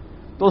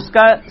 تو اس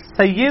کا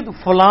سید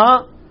فلاں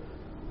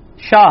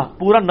شاہ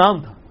پورا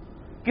نام تھا.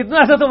 کتنا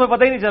ایسا تو ہمیں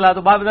پتہ ہی نہیں چلا,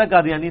 تو بعد میں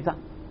قادیانی تھا.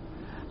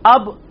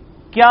 اب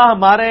کیا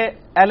ہمارے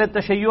اہل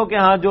تشیع کے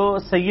ہاں جو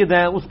سید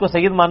ہیں اس کو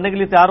سید ماننے کے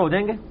لیے تیار ہو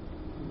جائیں گے؟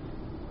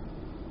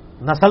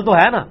 نسل تو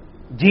ہے نا,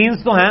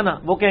 جینز تو ہے نا,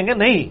 وہ کہیں گے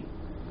نہیں,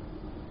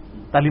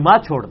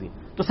 تعلیمات چھوڑ دی.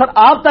 تو سر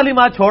آپ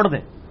تعلیمات چھوڑ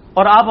دیں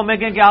اور آپ ہمیں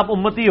کہیں کہ آپ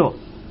امتی ہو.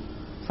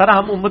 سر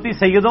ہم امتی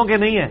سیدوں کے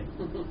نہیں ہیں,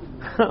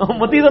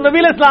 امتی تو نبی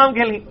علیہ السلام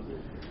کے لیے.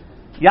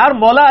 یار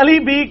مولا علی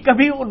بھی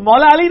کبھی,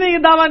 مولا علی نے یہ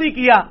دعویٰ نہیں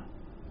کیا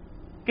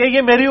کہ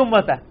یہ میری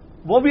امت ہے,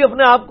 وہ بھی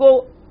اپنے آپ کو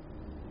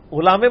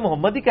غلام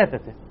محمد ہی کہتے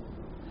تھے.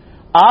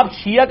 آپ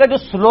شیعہ کا جو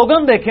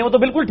سلوگن دیکھیں وہ تو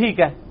بالکل ٹھیک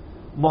ہے,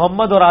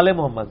 محمد اور آل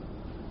محمد.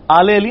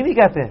 آل علی نہیں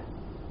کہتے ہیں,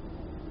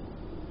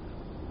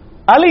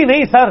 علی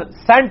نہیں سر,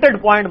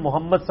 سینٹرڈ پوائنٹ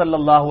محمد صلی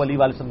اللہ علیہ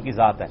وسلم کی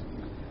ذات ہے,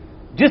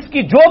 جس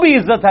کی جو بھی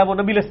عزت ہے وہ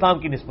نبی علیہ السلام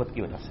کی نسبت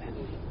کی وجہ سے ہے,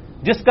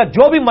 جس کا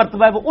جو بھی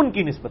مرتبہ ہے وہ ان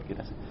کی نسبت کی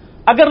وجہ سے.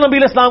 اگر نبی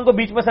علیہ السلام کو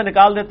بیچ میں سے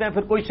نکال دیتے ہیں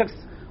پھر کوئی شخص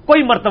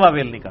کوئی مرتبہ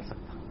ویل نہیں کر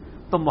سکتا.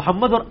 تو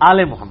محمد اور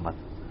آل محمد,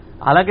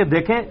 حالانکہ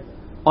دیکھیں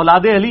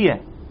اولاد علی ہے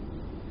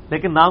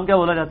لیکن نام کیا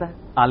بولا جاتا ہے؟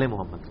 آل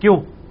محمد. کیوں؟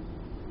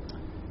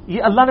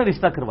 یہ اللہ نے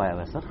رشتہ کروایا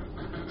ہوا ہے سر.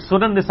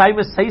 سنن نسائی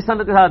میں صحیح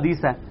سند کے ساتھ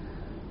حدیث ہے,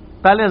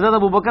 پہلے حضرت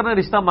ابوبکر نے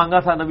رشتہ مانگا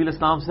تھا نبی علیہ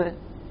السلام سے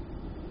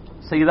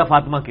سیدہ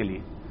فاطمہ کے لیے,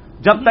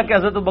 جب تک کہ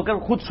حضرت ابوبکر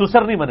خود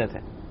سسر نہیں بنے تھے.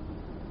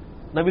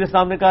 نبی علیہ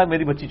السلام نے کہا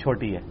میری بچی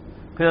چھوٹی ہے,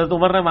 پھر حضرت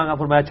عمر نے مانگا,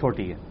 فرمایا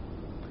چھوٹی ہے,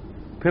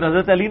 پھر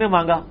حضرت علی نے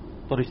مانگا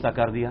تو رشتہ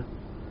کر دیا.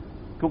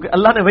 کیونکہ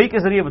اللہ نے وحی کے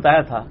ذریعے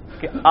بتایا تھا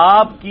کہ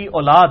آپ کی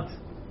اولاد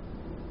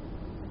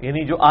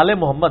یعنی جو آل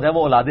محمد ہے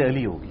وہ اولاد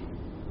علی ہوگی.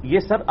 یہ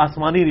سر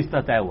آسمانی رشتہ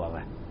طے ہوا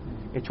ہے,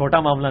 یہ چھوٹا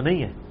معاملہ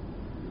نہیں ہے.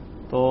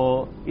 تو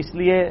اس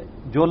لیے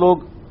جو لوگ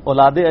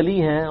اولاد علی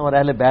ہیں اور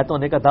اہل بیت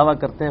ہونے کا دعویٰ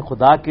کرتے ہیں,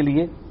 خدا کے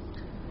لیے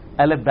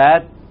اہل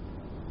بیت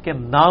کے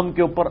نام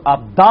کے اوپر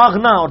آپ داغ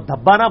نہ اور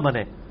دھبا نہ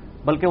بنے,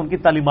 بلکہ ان کی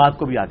تعلیمات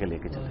کو بھی آگے لے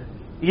کے چلیں.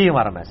 یہی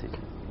ہمارا میسج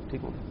ہے.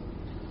 ٹھیک ہوگا.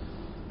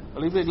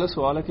 علی بھائی اگلا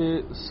سوال ہے کہ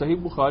صحیح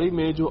بخاری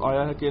میں جو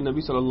آیا ہے کہ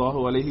نبی صلی اللہ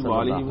علیہ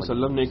وآلہ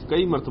وسلم نے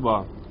کئی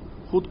مرتبہ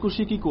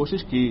خودکشی کی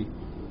کوشش کی,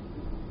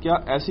 کیا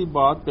ایسی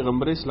بات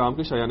پیغمبر اسلام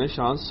کے شایان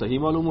شان صحیح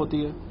معلوم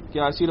ہوتی ہے؟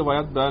 کیا ایسی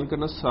روایت بیان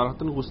کرنا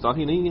صراحتاً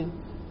گستاخی نہیں ہے؟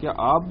 کیا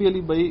آپ بھی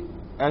علی بھائی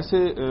ایسے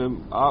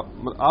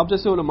آپ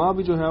جیسے علماء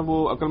بھی جو ہیں وہ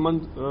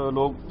عقلمند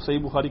لوگ صحیح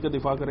بخاری کا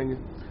دفاع کریں گے؟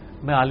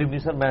 میں عالم نہیں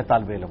سر, میں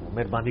طالب علم ہوں.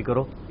 مہربانی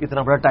کرو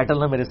اتنا بڑا ٹائٹل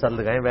نہ میرے سر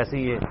لگائیں. ویسے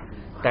یہ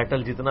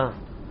ٹائٹل جتنا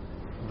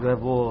جو ہے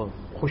وہ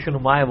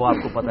خوشنما ہے وہ آپ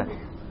کو پتہ ہے.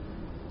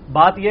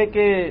 بات یہ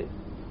کہ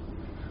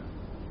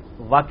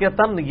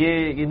واقعتاً یہ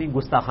یعنی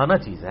گستاخانہ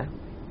چیز ہے.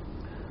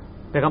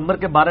 پیغمبر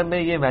کے بارے میں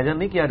یہ امیجن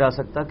نہیں کیا جا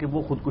سکتا کہ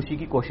وہ خودکشی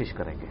کی کوشش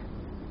کریں گے.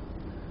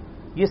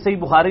 یہ صحیح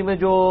بخاری میں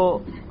جو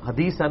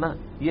حدیث ہے نا,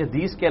 یہ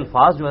حدیث کے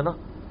الفاظ جو ہے نا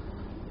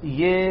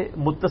یہ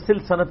متصل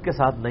سند کے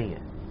ساتھ نہیں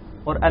ہے,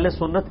 اور اہل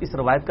سنت اس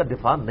روایت کا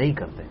دفاع نہیں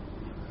کرتے.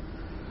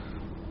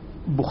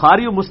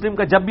 بخاری اور مسلم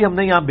کا جب بھی ہم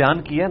نے یہاں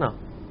بیان کیا نا,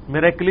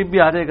 میرا ایک کلپ بھی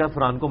آ جائے گا,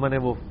 فرحان کو میں نے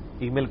وہ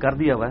ای میل کر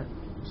دیا ہوا ہے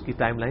اس کی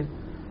ٹائم لائن,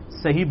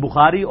 صحیح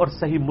بخاری اور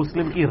صحیح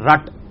مسلم کی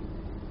رٹ.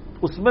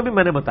 اس میں بھی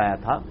میں نے بتایا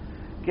تھا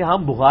کہ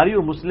ہم بخاری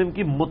اور مسلم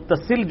کی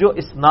متصل جو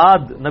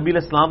اسناد نبی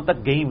علیہ السلام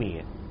تک گئی ہوئی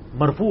ہے,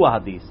 مرفوع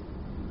احادیث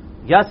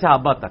یا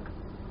صحابہ تک,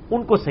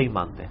 ان کو صحیح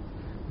مانتے ہیں.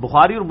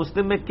 بخاری اور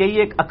مسلم میں کئی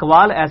ایک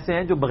اقوال ایسے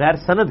ہیں جو بغیر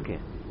سند کے,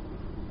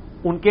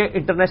 ان کے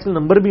انٹرنیشنل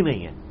نمبر بھی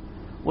نہیں ہیں,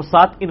 وہ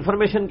ساتھ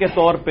انفارمیشن کے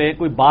طور پہ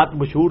کوئی بات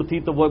مشہور تھی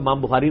تو وہ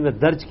امام بخاری نے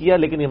درج کیا,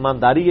 لیکن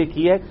ایمانداری یہ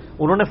کی ہے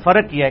انہوں نے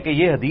فرق کیا ہے کہ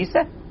یہ حدیث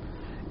ہے.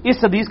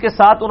 اس حدیث کے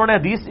ساتھ انہوں نے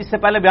حدیث اس سے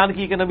پہلے بیان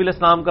کی کہ نبی علیہ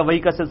السلام کا وحی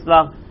کا سلسلہ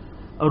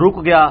رک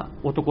گیا,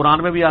 وہ تو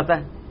قرآن میں بھی آتا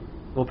ہے.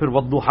 وہ پھر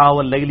والضحیٰ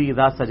واللیل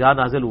اذا سجا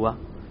نازل ہوا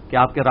کہ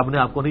آپ کے رب نے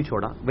آپ کو نہیں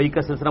چھوڑا, وحی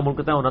کا سلسلہ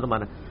منقطع ہونا تو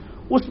مانا.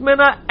 اس میں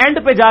نا اینڈ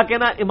پہ جا کے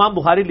نا امام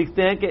بخاری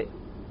لکھتے ہیں کہ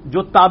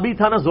جو تابعی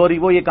تھا نا زوری,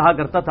 وہ یہ کہا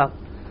کرتا تھا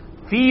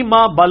فی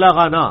ما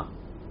بلغنا,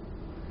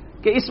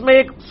 کہ اس میں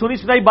ایک سنی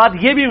سنائی بات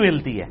یہ بھی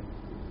ملتی ہے.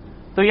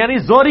 تو یعنی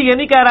زوری یہ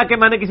نہیں کہہ رہا کہ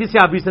میں نے کسی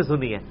صحابی سے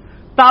سنی ہے,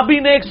 تابعی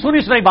نے ایک سنی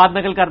سنائی بات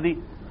نقل کر دی.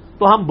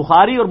 تو ہم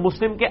بخاری اور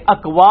مسلم کے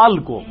اقوال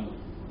کو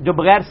جو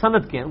بغیر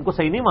سند کے ہیں ان کو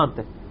صحیح نہیں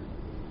مانتے,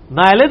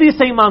 نہ اہل حدیث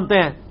صحیح مانتے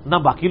ہیں نہ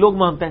باقی لوگ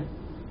مانتے ہیں.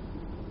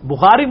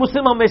 بخاری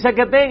مسلم ہمیشہ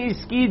کہتے ہیں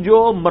اس کی جو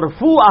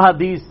مرفوع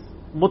احادیث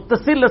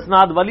متصل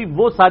اسناد والی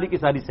وہ ساری کی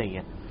ساری صحیح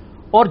ہیں,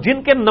 اور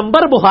جن کے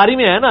نمبر بخاری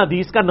میں ہے نا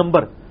حدیث کا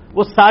نمبر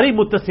وہ ساری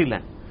متصل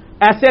ہیں.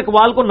 ایسے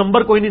اقوال کو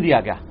نمبر کوئی نہیں دیا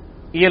گیا,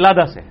 یہ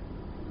علیحدہ سے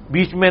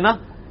بیچ میں نا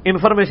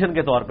انفارمیشن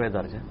کے طور پہ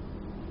درج ہے.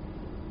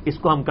 اس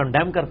کو ہم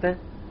کنڈیم کرتے ہیں,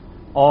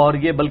 اور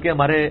یہ بلکہ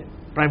ہمارے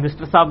پرائم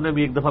منسٹر صاحب نے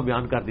بھی ایک دفعہ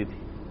بیان کر دی تھی,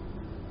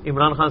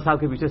 عمران خان صاحب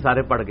کے پیچھے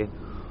سارے پڑ گئے.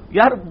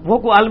 یار وہ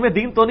کوئی عالم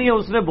دین تو نہیں ہے,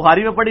 اس نے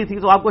بخاری میں پڑھی تھی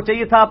تو آپ کو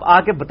چاہیے تھا آپ آ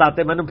کے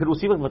بتاتے. میں نے پھر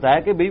اسی وقت بتایا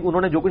کہ بھئی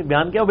انہوں نے جو کچھ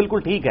بیان کیا وہ بالکل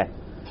ٹھیک ہے.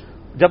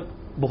 جب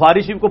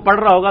بخاری شریف کو پڑھ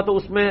رہا ہوگا تو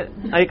اس میں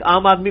ایک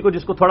عام آدمی کو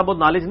جس کو تھوڑا بہت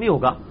نالج نہیں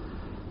ہوگا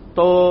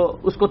تو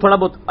اس کو تھوڑا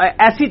بہت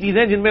ایسی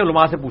چیزیں جن میں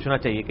علماء سے پوچھنا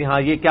چاہیے کہ ہاں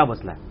یہ کیا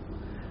مسئلہ ہے.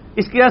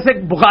 اس کی وجہ سے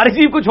بخاری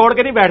شریف کو چھوڑ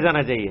کے نہیں بیٹھ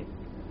جانا چاہیے.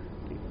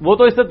 وہ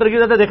تو اس سے ترغیب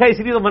دیتے دیکھا,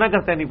 اسی لیے تو منع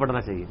کرتے ہیں نہیں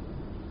پڑھنا چاہیے.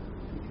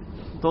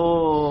 تو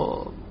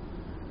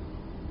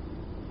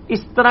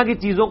اس طرح کی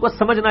چیزوں کو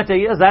سمجھنا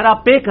چاہیے. ظاہر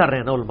آپ پے کر رہے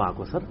ہیں نا علماء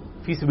کو, سر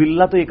فی سبیل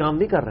اللہ تو یہ کام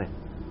نہیں کر رہے ہیں,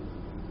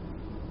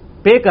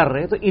 پے کر رہے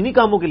ہیں تو انہی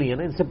کاموں کے لیے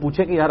نا. ان سے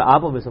پوچھیں کہ یار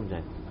آپ ہمیں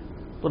سمجھائیں.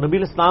 تو نبی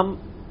الاسلام,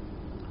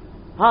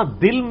 ہاں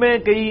دل میں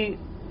کئی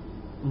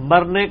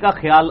مرنے کا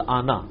خیال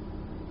آنا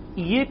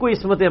یہ کوئی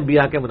عصمت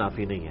انبیاء کے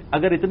منافی نہیں ہے.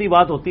 اگر اتنی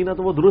بات ہوتی نا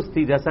تو وہ درست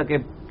تھی, جیسا کہ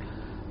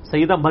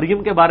سیدہ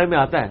مریم کے بارے میں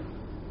آتا ہے.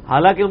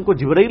 حالانکہ ان کو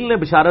جبرائیل نے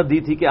بشارت دی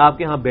تھی کہ آپ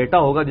کے ہاں بیٹا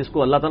ہوگا جس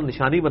کو اللہ تعالیٰ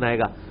نشانی بنائے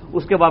گا,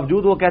 اس کے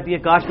باوجود وہ کہتی ہے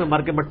کاش میں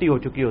مر کے مٹی ہو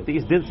چکی ہوتی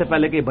اس دن سے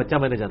پہلے کہ یہ بچہ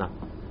میں نے جنا.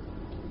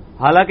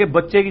 حالانکہ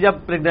بچے کی جب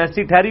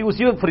پریگنینسی ٹھہری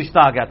اسی وقت فرشتہ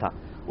آ گیا تھا.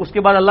 اس کے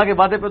بعد اللہ کے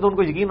وعدے پہ تو ان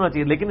کو یقین ہونا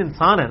چاہیے. لیکن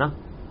انسان ہے نا,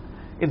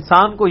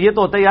 انسان کو یہ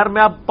تو ہوتا ہے یار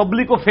میں اب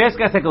پبلک کو فیس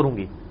کیسے کروں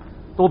گی.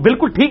 تو وہ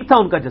بالکل ٹھیک تھا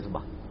ان کا جذبہ.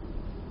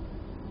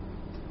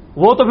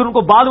 وہ تو پھر ان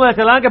کو بعد میں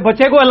چلا کہ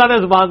بچے کو اللہ نے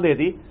زبان دے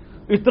دی,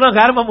 اتنا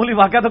غیر معمولی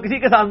واقعہ تو کسی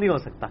کے ساتھ نہیں ہو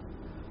سکتا.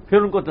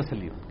 پھر ان کو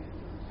تسلی ہوتی.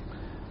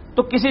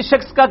 تو کسی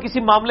شخص کا کسی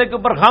معاملے کے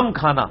اوپر غم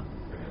کھانا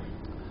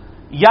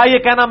یا یہ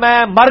کہنا میں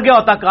مر گیا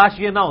ہوتا کاش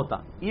یہ نہ ہوتا,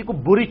 یہ کوئی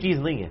بری چیز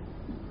نہیں ہے.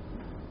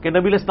 کہ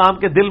نبی علیہ السلام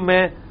کے دل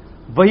میں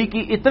وحی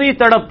کی اتنی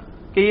تڑپ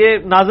کہ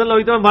یہ نازل نہ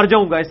ہوئی تو میں مر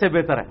جاؤں گا, اس سے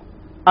بہتر ہے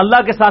اللہ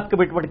کے ساتھ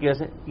کمٹمنٹ کی وجہ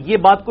سے, یہ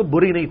بات کوئی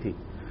بری نہیں تھی.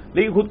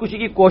 لیکن خودکشی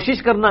کی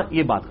کوشش کرنا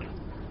یہ بات غلط.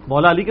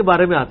 مولا علی کے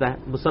بارے میں آتا ہے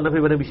مصنف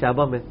ابن ابی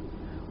شیبہ میں,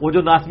 وہ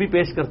جو ناسبی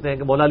پیش کرتے ہیں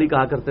کہ مولا علی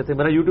کہا کرتے تھے,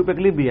 میرا یوٹیوب پہ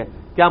کلپ بھی ہے,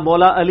 کیا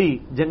مولا علی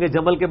جنگ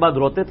جمل کے بعد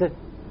روتے تھے؟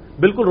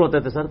 بالکل روتے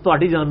تھے سر.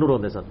 تہاڈی جان نو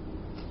روندے سن,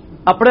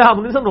 اپنے آپ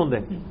نہیں سن روندے.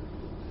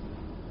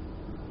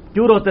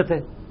 کیوں روتے تھے؟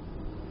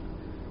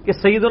 کہ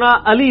سیدنا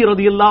علی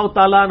رضی اللہ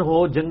تعالیٰ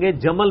عنہ جنگ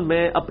جمل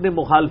میں اپنے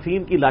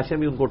مخالفین کی لاشیں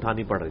بھی ان کو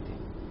اٹھانی پڑ رہی تھی.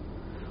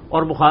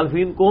 اور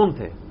مخالفین کون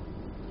تھے؟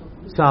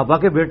 صحابہ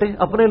کے بیٹے،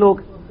 اپنے لوگ.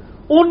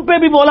 ان پہ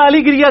بھی مولا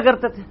علی گریا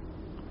کرتے تھے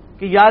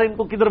کہ یار ان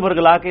کو کدھر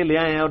برگلا کے لے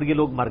آئے ہیں اور یہ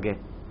لوگ مر گئے.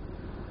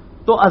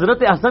 تو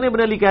حضرت حسن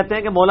ابن علی کہتے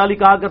ہیں کہ مولا علی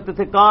کہا کرتے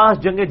تھے کاش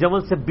جنگ جمل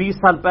سے 20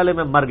 سال پہلے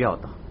میں مر گیا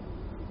ہوتا.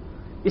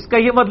 اس کا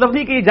یہ مطلب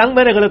نہیں کہ یہ جنگ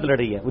میں نے غلط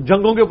لڑی ہے. وہ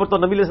جنگوں کے اوپر تو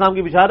نبی علیہ السلام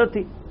کی بشارت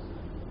تھی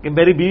کہ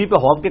میری بیوی پہ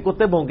خوف کے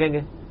کتے بھونکیں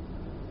گے.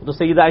 تو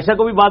سیدہ عائشہ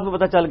کو بھی بعد میں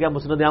پتہ چل گیا،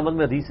 مسند احمد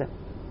میں حدیث ہے.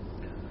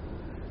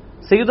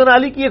 سیدنا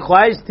علی کی یہ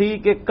خواہش تھی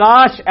کہ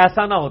کاش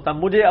ایسا نہ ہوتا،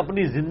 مجھے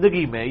اپنی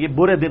زندگی میں یہ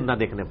برے دن نہ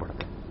دیکھنے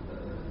پڑتے.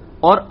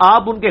 اور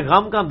آپ ان کے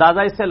غم کا اندازہ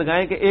اس سے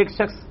لگائیں کہ ایک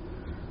شخص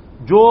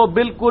جو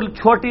بالکل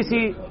چھوٹی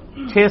سی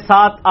 6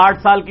 7 8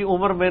 سال کی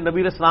عمر میں نبی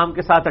علیہ السلام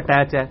کے ساتھ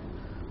اٹیچ ہے،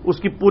 اس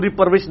کی پوری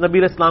پرورش نبی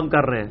علیہ السلام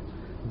کر رہے ہیں،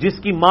 جس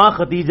کی ماں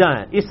خدیجہ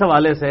ہیں اس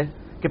حوالے سے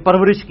کہ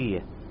پرورش کی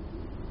ہے.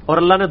 اور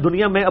اللہ نے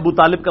دنیا میں ابو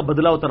طالب کا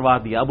بدلہ اتروا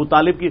دیا. ابو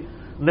طالب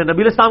نے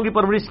نبی علیہ السلام کی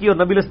پرورش کی اور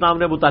نبی علیہ السلام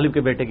نے ابو طالب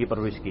کے بیٹے کی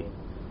پرورش کی.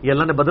 یہ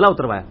اللہ نے بدلہ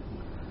اتروایا.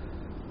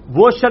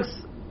 وہ شخص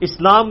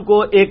اسلام کو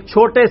ایک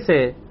چھوٹے سے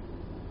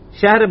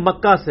شہر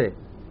مکہ سے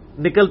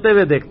نکلتے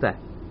ہوئے دیکھتا ہے،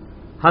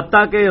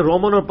 حتیٰ کہ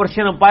رومن اور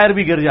پرشین امپائر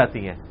بھی گر جاتی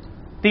ہیں.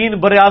 3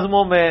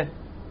 براعظموں میں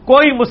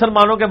کوئی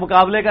مسلمانوں کے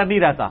مقابلے کا نہیں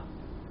رہتا.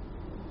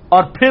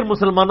 اور پھر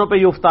مسلمانوں پہ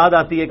یہ افتاد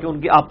آتی ہے کہ ان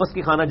کی آپس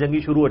کی خانہ جنگی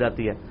شروع ہو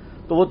جاتی ہے.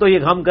 تو وہ تو یہ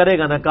غم کرے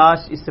گا نا کاش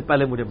اس سے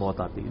پہلے مجھے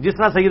موت آتی. جس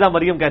طرح سیدہ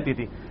مریم کہتی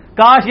تھی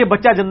کاش یہ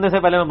بچہ جننے سے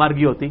پہلے میں مر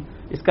گئی ہوتی.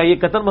 اس کا یہ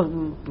قطعاً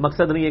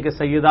مقصد نہیں ہے کہ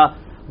سیدہ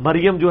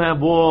مریم جو ہیں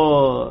وہ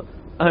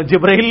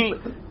جبرائیل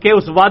کے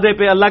اس وعدے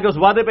پہ، اللہ کے اس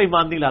وعدے پہ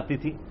ایمان نہیں لاتی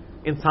تھی.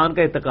 انسان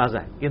کا یہ تقاضا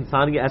ہے کہ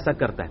انسان یہ ایسا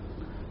کرتا ہے.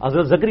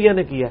 حضرت زکریا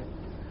نے کیا ہے.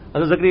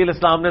 حضرت زکریا علیہ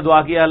السلام نے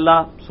دعا کیا اللہ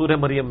سورہ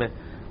مریم میں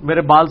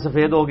میرے بال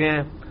سفید ہو گئے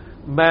ہیں،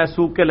 میں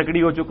سوکھ کے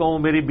لکڑی ہو چکا ہوں،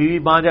 میری بیوی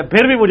بانجھ ہے،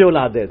 پھر بھی مجھے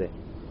اولاد دے دے.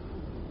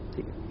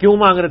 کیوں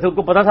مانگ رہے تھے؟ ان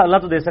کو پتا تھا اللہ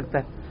تو دے سکتا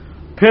ہے.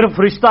 پھر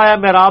فرشتہ آیا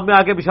محراب میں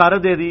آ کے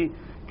بشارت دے دی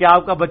کہ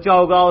آپ کا بچہ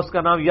ہوگا، اس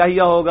کا نام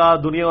یحییٰ ہوگا،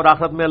 دنیا اور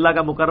آخرت میں اللہ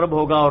کا مقرب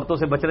ہوگا، عورتوں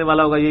سے بچنے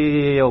والا ہوگا،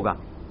 یہ ہوگا.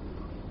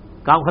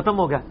 کام ختم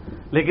ہو گیا.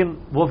 لیکن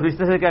وہ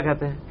فرشتے سے کیا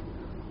کہتے ہیں؟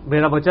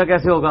 میرا بچہ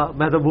کیسے ہوگا؟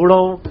 میں تو بوڑھا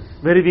ہوں،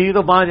 میری بیوی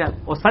تو بانجھ ہے.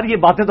 اور سر یہ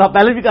باتیں تو آپ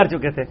پہلے بھی کر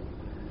چکے تھے.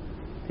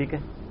 ٹھیک ہے،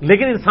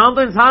 لیکن انسان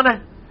تو انسان ہے.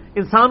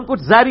 انسان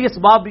کچھ ظاہری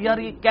اسباب یار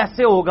یہ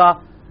کیسے ہوگا،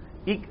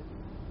 یہ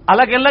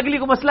اللہ کے لیے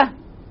کوئی مسئلہ ہے.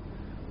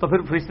 تو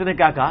پھر فرشتے نے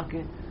کیا کہا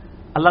کہ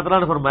اللہ تعالیٰ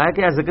نے فرمایا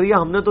کہ اے زکریا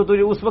ہم نے تو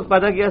تجھے اس وقت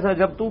پیدا کیا تھا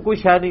جب تو کوئی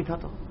شے نہیں تھا.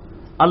 تو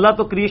اللہ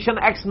تو کریشن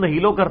ایکس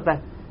نہیلو کرتا ہے،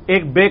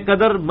 ایک بے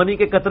قدر منی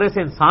کے قطرے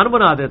سے انسان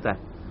بنا دیتا ہے.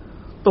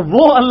 تو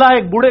وہ اللہ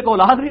ایک بوڑھے کو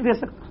اولاد نہیں دے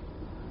سکتا.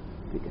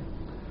 ٹھیک ہے،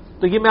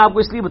 تو یہ میں آپ کو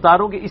اس لیے بتا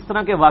رہا ہوں کہ اس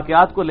طرح کے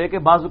واقعات کو لے کے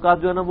بعض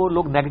اوقات جو ہے نا وہ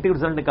لوگ نیگیٹو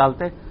رزلٹ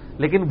نکالتے ہیں،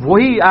 لیکن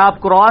وہی آپ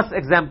کراس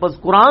ایگزامپلس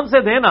قرآن سے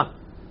دیں نا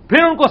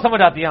پھر ان کو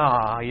سمجھ آتی ہے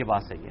ہاں یہ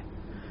بات صحیح ہے.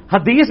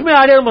 حدیث میں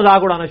آ جائے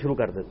مذاق اڑانا شروع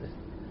کر دیتے ہیں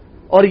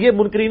اور یہ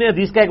منکرین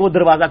حدیث کا ایک وہ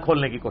دروازہ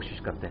کھولنے کی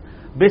کوشش کرتے ہیں.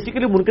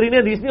 بیسیکلی منکرین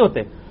حدیث نہیں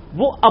ہوتے،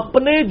 وہ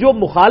اپنے جو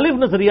مخالف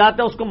نظریات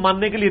ہیں اس کو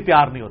ماننے کے لیے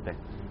تیار نہیں ہوتے.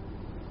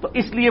 تو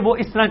اس لیے وہ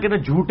اس طرح کے نا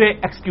جھوٹے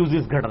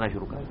ایکسکیوزز گھڑنا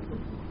شروع کر دیتے.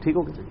 ٹھیک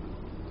ہو گیا.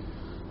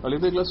 علی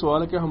بھائی اگلا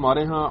سوال ہے کہ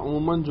ہمارے ہاں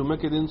عموماً جمعہ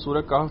کے دن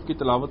سورہ کہف کی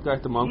تلاوت کا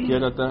اہتمام کیا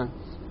جاتا ہے،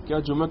 کیا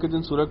جمعہ کے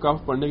دن سورہ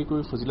کہف پڑھنے کی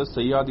کوئی فضیلت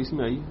صحیح حدیث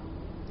میں آئی ہے؟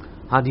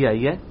 ہاں جی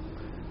آئی ہے.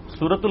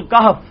 سورۃ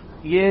الکہف،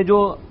 یہ جو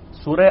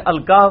سورہ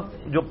الکہف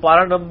جو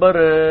پارہ نمبر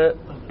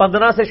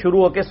 15 سے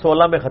شروع ہو کے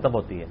 16 میں ختم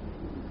ہوتی ہے.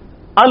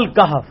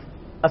 الکہف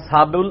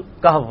اصحاب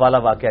الکہف والا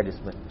واقعہ جس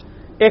میں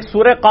ایک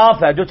سورہ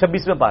قاف ہے جو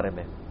 26ویں پارے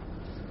میں.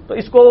 تو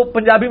اس کو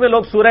پنجابی میں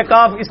لوگ سورہ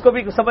کاف اس کو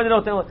بھی سمجھ رہے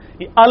ہوتے ہیں،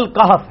 یہ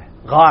الکہف ہے،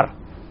 غار.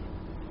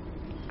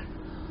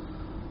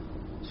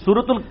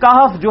 سورۃ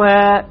الکہف جو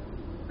ہے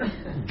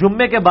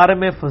جمعے کے بارے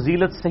میں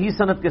فضیلت صحیح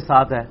سند کے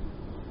ساتھ ہے،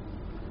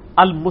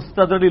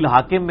 المستدرک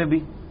الحاکم میں بھی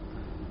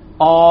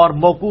اور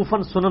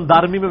موقوفاً سنن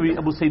دارمی میں بھی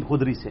ابو سعید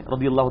خدری سے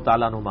رضی اللہ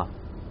تعالیٰ عنہما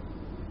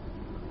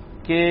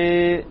کہ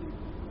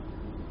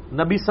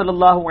نبی صلی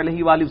اللہ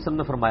علیہ وآلہ وسلم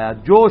نے فرمایا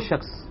جو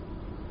شخص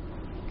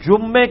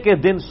جمعے کے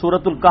دن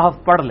سورۃ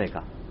الکہف پڑھ لے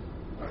گا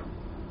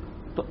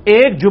تو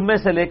ایک جمعے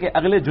سے لے کے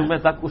اگلے جمعے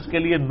تک اس کے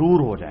لیے نور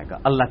ہو جائے گا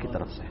اللہ کی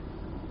طرف سے.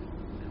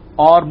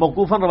 اور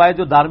موقوفاً روایت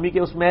جو دارمی کے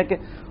اس میں ہے کہ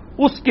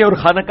اس کے اور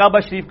خانہ کعبہ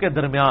شریف کے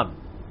درمیان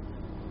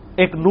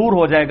ایک نور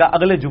ہو جائے گا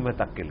اگلے جمعے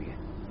تک کے لیے،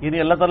 یعنی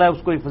اللہ تعالیٰ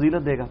اس کو ایک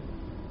فضیلت دے گا.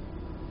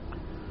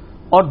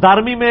 اور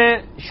دارمی میں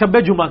شب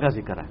جمعہ کا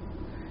ذکر ہے.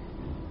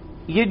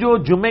 یہ جو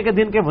جمعے کے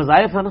دن کے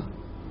وظائف ہیں نا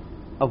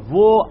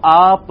وہ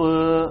آپ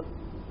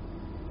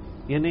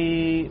یعنی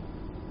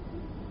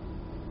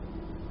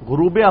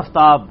غروب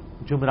آفتاب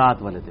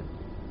جمعرات والے دن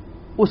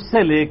اس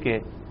سے لے کے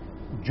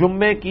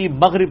جمعے کی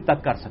مغرب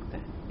تک کر سکتے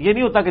ہیں. یہ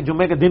نہیں ہوتا کہ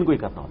جمعے کے دن کو ہی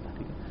کرنا ہوتا.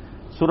 ٹھیک ہے،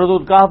 سورۃ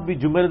الکہف بھی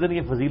جمعے کے دن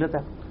یہ فضیلت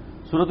ہے.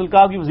 سورۃ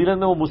الکہف کی فضیلت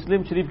میں وہ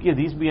مسلم شریف کی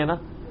حدیث بھی ہے نا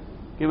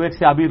کہ وہ ایک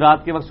صحابی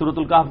رات کے وقت سورۃ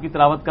الکہف کی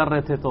تلاوت کر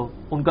رہے تھے تو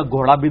ان کا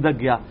گھوڑا بھی دک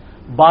گیا.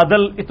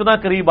 بادل اتنا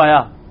قریب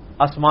آیا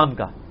آسمان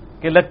کا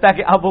کہ لگتا ہے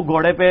کہ اب وہ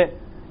گھوڑے پہ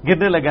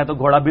گرنے لگا تو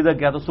گھوڑا بھی دک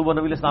گیا. تو صبح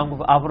نبی علیہ السلام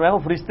کو آپ رہے وہ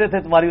فرشتے تھے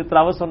تمہاری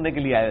تلاوت سننے کے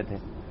لیے آئے تھے،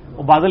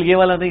 وہ بادل یہ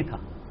والا نہیں تھا.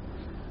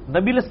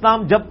 نبی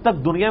الاسلام جب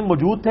تک دنیا میں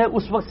موجود تھے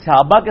اس وقت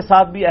صحابہ کے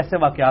ساتھ بھی ایسے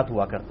واقعات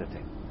ہوا کرتے تھے،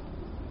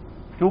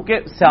 کیونکہ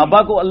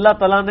صحابہ کو اللہ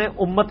تعالیٰ نے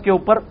امت کے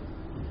اوپر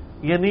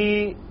یعنی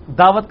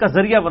دعوت کا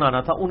ذریعہ بنانا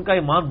تھا، ان کا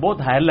ایمان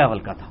بہت ہائی لیول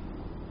کا تھا.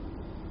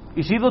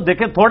 اسی تو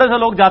دیکھیں تھوڑے سے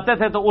لوگ جاتے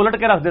تھے تو الٹ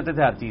کے رکھ دیتے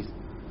تھے ہر چیز،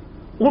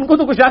 ان کو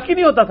تو کچھ شک ہی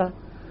نہیں ہوتا تھا.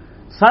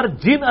 سر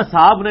جن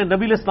اصحاب نے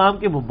نبی الاسلام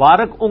کی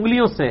مبارک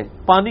انگلیوں سے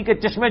پانی کے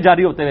چشمے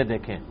جاری ہوتے ہوئے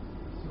دیکھیں،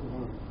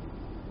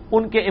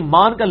 ان کے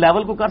ایمان کا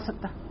لیول کو کر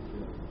سکتا ہے؟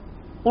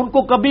 ان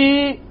کو کبھی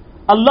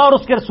اللہ اور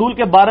اس کے رسول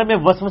کے بارے میں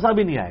وسوسہ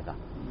بھی نہیں آئے گا.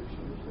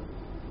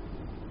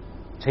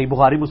 صحیح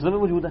بخاری مسلم میں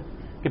موجود ہے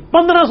کہ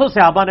 1500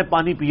 صحابہ نے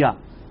پانی پیا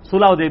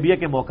صلح حدیبیہ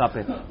کے موقع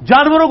پہ،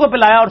 جانوروں کو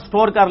پلایا اور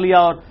سٹور کر لیا.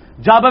 اور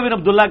جابر بن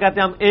عبداللہ کہتے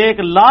ہیں ہم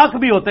 1,00,000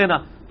 بھی ہوتے نا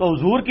تو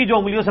حضور کی جو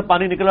انگلیوں سے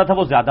پانی نکلا تھا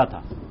وہ زیادہ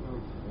تھا.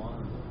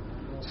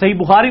 صحیح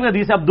بخاری میں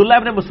حدیث ہے، عبداللہ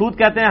ابن مسعود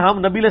کہتے ہیں ہم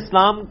نبی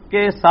الاسلام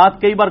کے ساتھ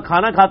کئی بار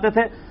کھانا کھاتے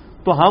تھے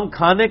تو ہم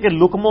کھانے کے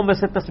لقموں میں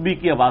سے تسبیح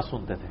کی آواز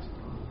سنتے تھے.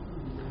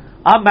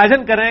 آپ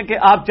امیجن کریں کہ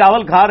آپ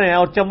چاول کھا رہے ہیں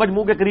اور چمچ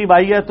منہ کے قریب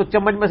آئی ہے تو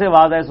چمچ میں سے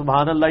آواز ہے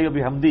سبحان اللہ و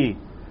بحمدی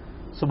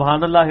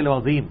سبحان اللہ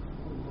العظیم.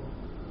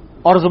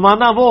 اور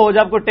زمانہ وہ ہو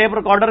جب کوئی ٹیپ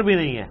ریکارڈر بھی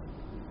نہیں ہے،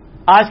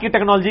 آج کی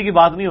ٹیکنالوجی کی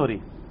بات نہیں ہو رہی،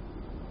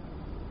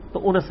 تو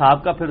ان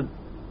صاحب کا پھر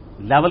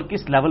لیول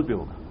کس لیول پہ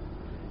ہوگا.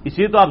 اس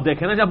لیے تو آپ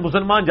دیکھیں نا جب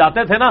مسلمان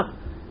جاتے تھے نا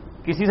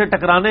کسی سے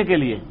ٹکرانے کے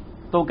لیے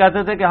تو وہ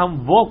کہتے تھے کہ ہم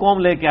وہ قوم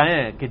لے کے آئے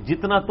ہیں کہ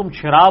جتنا تم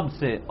شراب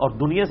سے اور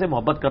دنیا سے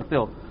محبت کرتے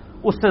ہو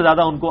اس سے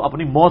زیادہ ان کو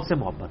اپنی موت سے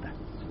محبت ہے.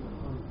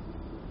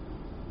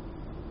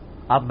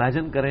 آپ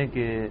امیجن کریں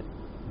کہ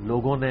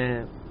لوگوں نے،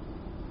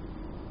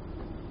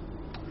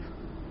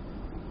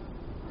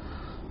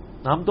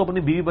 ہم تو اپنی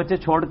بیوی بچے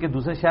چھوڑ کے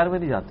دوسرے شہر میں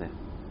نہیں جاتے.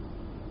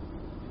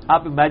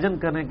 آپ امیجن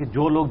کریں کہ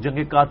جو لوگ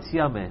جنگ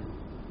قادسیہ میں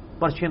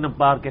پرشین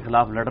امپائر کے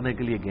خلاف لڑنے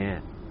کے لیے گئے ہیں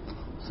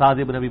سعد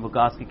بن ابی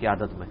وقاص کی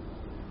قیادت میں،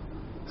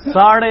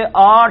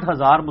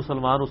 8,500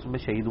 مسلمان اس میں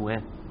شہید ہوئے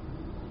ہیں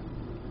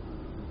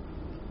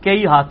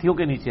کئی ہاتھیوں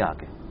کے نیچے آ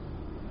کے.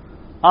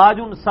 آج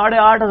ان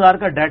 8,500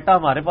 کا ڈیٹا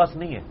ہمارے پاس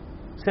نہیں ہے،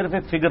 صرف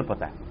ایک فگر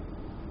پتہ ہے.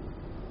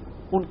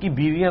 ان کی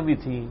بیویاں بھی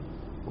تھیں،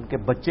 ان کے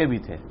بچے بھی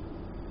تھے،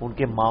 ان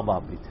کے ماں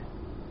باپ بھی تھے.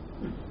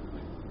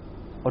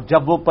 اور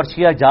جب وہ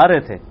پرشیا جا رہے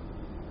تھے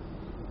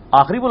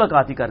آخری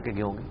ملاقات ہی کر کے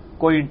گئے ہوں گے،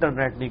 کوئی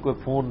انٹرنیٹ نہیں، کوئی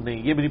فون نہیں،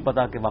 یہ بھی نہیں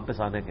پتا کہ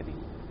واپس آنے کے نہیں.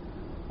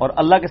 اور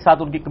اللہ کے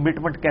ساتھ ان کی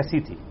کمٹمنٹ کیسی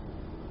تھی.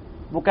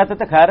 وہ کہتے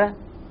تھے خیر ہے،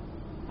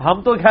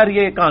 ہم تو خیر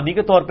یہ کہانی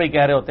کے طور پہ ہی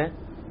کہہ رہے ہوتے ہیں،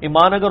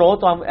 ایمان اگر ہو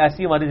تو ہم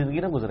ایسی ہماری زندگی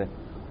نہ گزرے.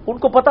 ان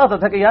کو پتا ہوتا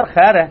تھا کہ یار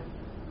خیر ہے،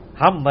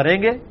 ہم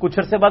مریں گے، کچھ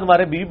عرصے بعد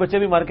ہمارے بیوی بچے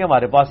بھی مر کے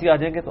ہمارے پاس ہی آ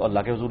جائیں گے تو اللہ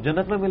کے حضور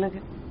جنت میں ملیں گے.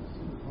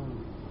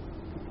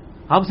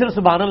 ہم صرف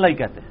سبحان اللہ ہی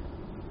کہتے ہیں،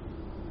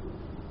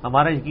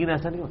 ہمارا یقین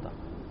ایسا نہیں ہوتا.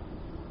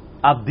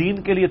 آپ دین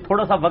کے لیے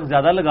تھوڑا سا وقت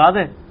زیادہ لگا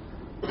دیں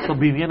تو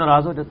بیویاں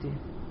ناراض ہو جاتی ہیں،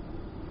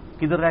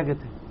 کدھر رہ گئے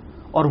تھے.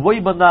 اور وہی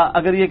بندہ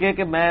اگر یہ کہے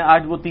کہ میں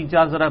آج وہ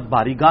 3-4 ذرا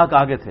بھاری گاہک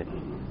آگے تھے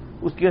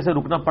اس کی وجہ سے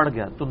رکنا پڑ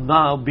گیا، تو نہ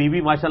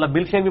بیوی ماشاءاللہ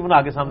ملک شیک بھی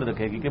بنا کے سامنے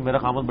رکھے گی کہ میرا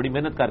خامد بڑی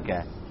محنت کر کے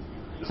آیا.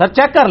 سر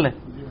چیک کر لیں.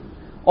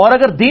 اور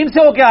اگر دین سے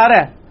ہو کے آ رہا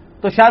ہے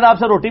تو شاید آپ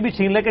سے روٹی بھی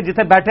چھین لے کہ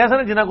جتنے بیٹھے ہیں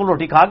نا جنہیں کو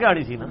روٹی کھا کے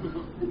آنی تھی نا.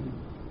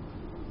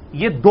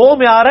 یہ دو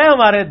معیار ہیں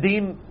ہمارے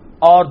دین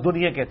اور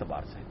دنیا کے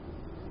اعتبار سے.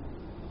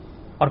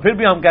 اور پھر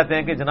بھی ہم کہتے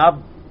ہیں کہ جناب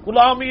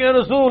غلامی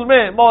رسول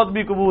میں موت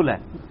بھی قبول ہے.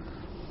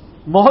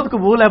 موت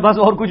قبول ہے بس،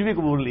 اور کچھ بھی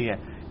قبول نہیں ہے،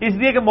 اس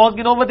لیے کہ موت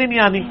کی نوبت ہی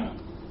نہیں آنی،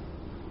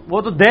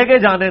 وہ تو دے کے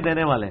جانے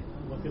دینے والے.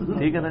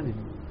 ٹھیک ہے نا جی،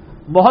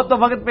 موت تو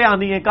وقت پہ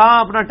آنی ہے، کہاں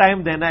اپنا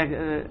ٹائم دینا ہے.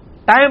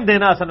 ٹائم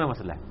دینا اصل میں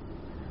مسئلہ ہے.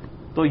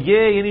 تو یہ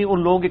یعنی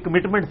ان لوگوں کی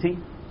کمٹمنٹ تھی.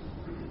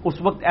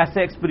 اس وقت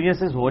ایسے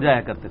ایکسپیرینسز ہو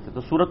جایا کرتے تھے.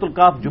 تو سورۃ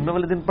الکاف جمعے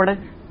والے دن پڑھیں،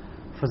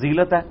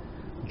 فضیلت ہے.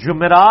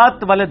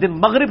 جمعرات والے دن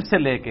مغرب سے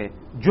لے کے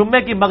جمعے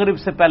کی مغرب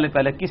سے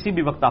پہلے کسی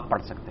بھی وقت آپ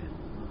پڑھ سکتے ہیں.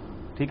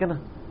 ٹھیک ہے نا.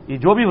 یہ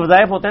جو بھی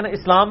وظائف ہوتے ہیں نا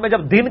اسلام میں،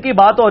 جب دن کی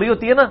بات ہو رہی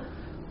ہوتی ہے نا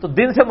تو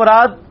دن سے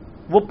مراد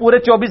وہ پورے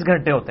 24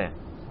 گھنٹے ہوتے ہیں.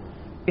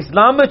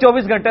 اسلام میں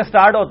 24 گھنٹے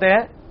سٹارٹ ہوتے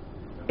ہیں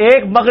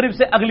ایک مغرب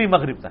سے اگلی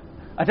مغرب تک.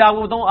 اچھا آپ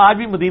کو بتاؤں، آج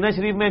بھی مدینہ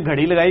شریف میں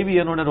گھڑی لگائی بھی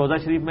ہے انہوں نے روزہ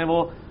شریف میں، وہ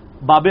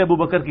باب ابو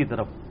بکر کی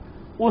طرف،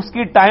 اس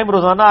کی ٹائم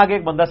روزانہ آگے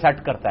ایک بندہ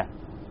سیٹ کرتا ہے.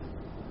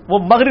 وہ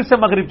مغرب سے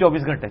مغرب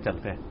 24 گھنٹے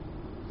چلتے ہیں.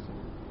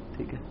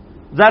 ٹھیک ہے،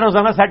 ظاہر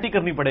روزانہ سیٹ ہی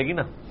کرنی پڑے گی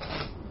نا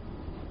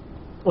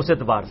اس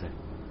اعتبار سے.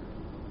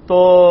 تو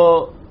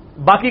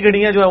باقی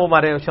گھڑیاں جو ہیں وہ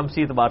ہمارے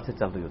شمسی اعتبار سے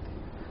چل رہی ہوتی ہیں.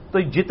 تو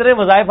جتنے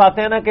وظائف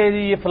آتے ہیں نا کہ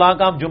یہ فلاں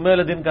کام جمعے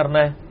والے دن کرنا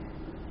ہے،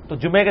 تو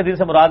جمعے کے دن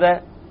سے مراد ہے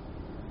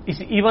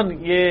ایون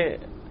یہ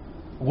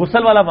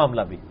غسل والا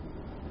معاملہ بھی.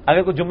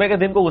 اگر کوئی جمعے کے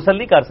دن کو غسل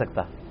نہیں کر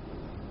سکتا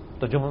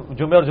تو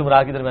جمعے اور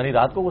جمعرات کی درمیانی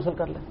رات کو غسل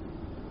کر لیں.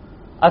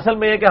 اصل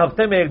میں یہ کہ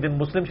ہفتے میں ایک دن،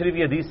 مسلم شریف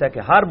کی حدیث ہے کہ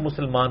ہر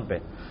مسلمان پہ،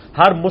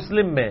 ہر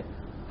مسلم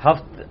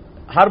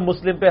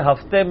پہ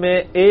ہفتے میں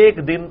ایک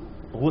دن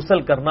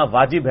غسل کرنا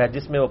واجب ہے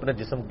جس میں وہ اپنے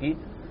جسم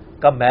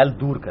کا میل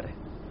دور کرے.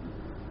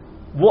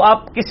 وہ آپ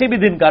کسی بھی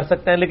دن کر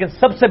سکتے ہیں لیکن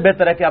سب سے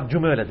بہتر ہے کہ آپ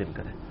جمعے والے دن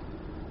کریں.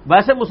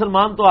 ویسے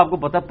مسلمان تو آپ کو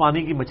پتہ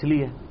پانی کی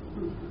مچھلی ہے،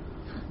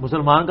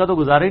 مسلمان کا تو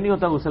گزارا ہی نہیں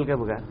ہوتا غسل کے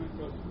بغیر.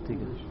 ٹھیک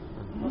ہے.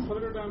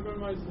 ٹائم پہ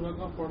میں اس سورہ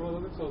کا پڑھ رہا تھا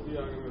کہ سعودی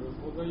آ گئے میرے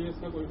کو یہ اس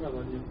کا کوئی فائدہ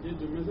نہیں ہے، یہ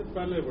جمعے سے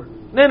پہلے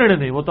پڑھنی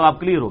نہیں وہ تو آپ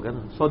کلیئر ہو گیا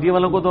نا. سعودی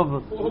والوں کو تو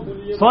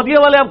سعودی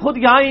والے اب خود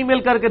یہاں ای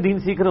میل کر کے دین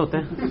سیکھ رہے ہوتے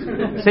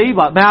ہیں. صحیح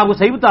بات، میں آپ کو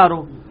صحیح بتا رہا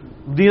ہوں.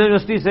 دین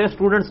یونیورسٹی سے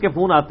اسٹوڈنٹس کے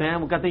فون آتے ہیں،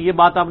 وہ کہتے ہیں یہ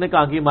بات آپ نے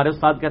کہا کہ ہمارے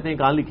استاد کہتے ہیں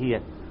کہاں لکھی ہے،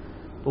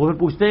 تو وہ پھر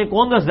پوچھتے ہیں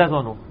کون دستا ہے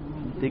تمہوں.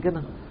 ٹھیک ہے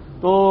نا.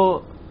 تو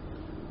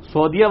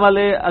سعودیہ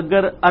والے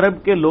اگر عرب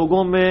کے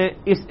لوگوں میں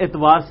اس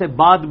اعتبار سے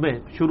بعد میں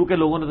شروع کے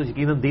لوگوں نے تو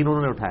یقیناً دین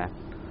انہوں نے اٹھایا،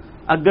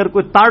 اگر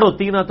کوئی تاڑ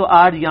ہوتی نا تو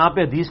آج یہاں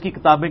پہ حدیث کی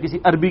کتابیں کسی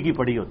عربی کی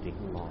پڑھی ہوتی.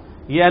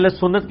 یہ اہل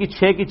سنت کی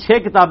 6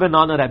 کتابیں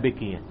نان عربک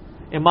کی ہیں.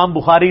 امام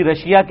بخاری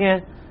رشیا کے ہیں،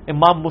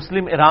 امام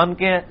مسلم ایران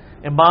کے ہیں،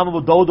 امام ابو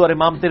داؤد اور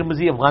امام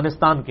ترمذی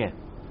افغانستان کے ہیں.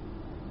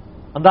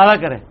 اندازہ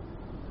کریں.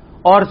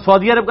 اور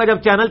سعودی عرب کا جب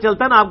چینل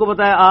چلتا ہے نا، آپ کو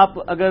پتا ہے، آپ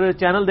اگر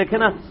چینل دیکھیں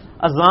نا،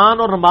 اذان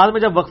اور نماز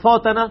میں جب وقفہ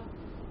ہوتا ہے نا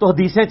تو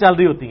حدیثیں چل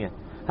رہی ہوتی ہیں.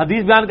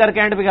 حدیث بیان کر کے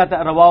اینڈ پہ کہتا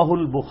ہے رواہ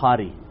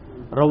البخاری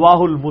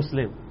رواہ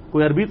المسلم.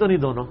 کوئی عربی تو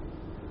نہیں دونوں.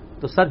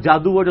 تو سر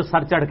جادو وہ جو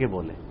سر چڑھ کے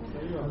بولے.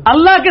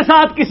 اللہ کے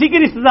ساتھ کسی کی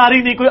رشتہ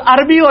داری نہیں، کوئی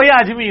عربی ہو یا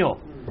اجمی ہو.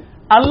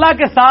 اللہ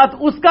کے ساتھ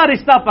اس کا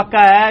رشتہ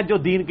پکا ہے جو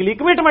دین کے لیے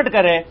کمٹمنٹ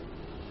کرے،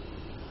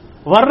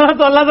 ورنہ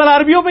تو اللہ تعالیٰ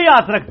عربیوں پہ ہی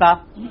ہاتھ رکھتا.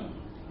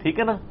 ٹھیک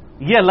ہے نا.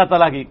 یہ اللہ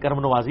تعالیٰ کی کرم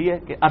نوازی ہے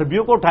کہ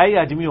عربیوں کو اٹھائے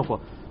یا اجمیوں کو،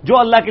 جو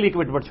اللہ کے لیے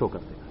کمٹمنٹ شو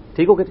کرتے ہیں.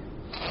 ٹھیک ہو گیا جی.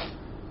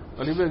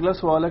 علی بھائی اگلا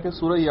سوال ہے کہ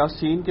سورہ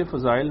یاسین کے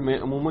فضائل میں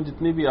عموماً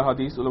جتنی بھی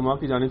احادیث علماء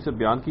کی جانب سے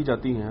بیان کی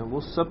جاتی ہیں وہ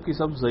سب کی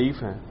سب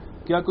ضعیف ہیں.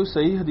 کیا کوئی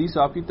صحیح حدیث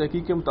آپ کی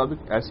تحقیق کے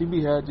مطابق ایسی بھی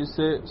ہے جس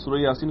سے سورہ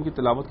یاسین کی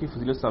تلاوت کی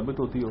فضیلت ثابت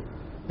ہوتی ہو؟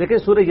 دیکھیں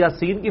سورہ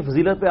یاسین کی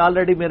فضیلت پہ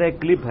آلریڈی میرا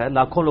ایک کلپ ہے،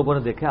 لاکھوں لوگوں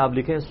نے دیکھا. آپ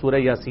لکھیں سورہ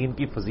یاسین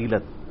کی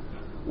فضیلت،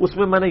 اس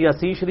میں نے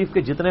یاسین شریف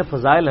کے جتنے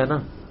فضائل ہیں نا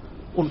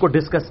ان کو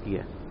ڈسکس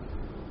کیا.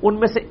 ان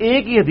میں سے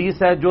ایک ہی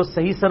حدیث ہے جو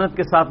صحیح سند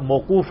کے ساتھ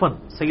موقوفاً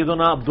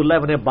سیدنا عبداللہ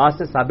ابن عباس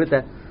سے ثابت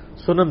ہے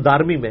سنن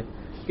دارمی میں،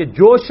 کہ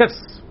جو شخص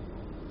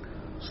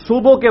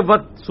صبح کے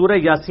وقت سورہ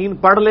یاسین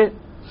پڑھ لے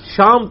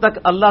شام تک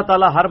اللہ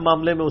تعالیٰ ہر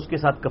معاملے میں اس کے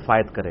ساتھ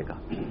کفایت کرے گا،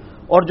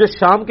 اور جو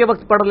شام کے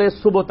وقت پڑھ لے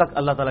صبح تک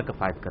اللہ تعالیٰ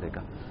کفایت کرے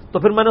گا. تو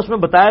پھر میں نے اس میں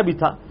بتایا بھی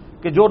تھا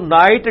کہ جو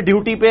نائٹ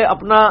ڈیوٹی پہ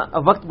اپنا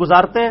وقت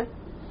گزارتے ہیں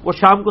وہ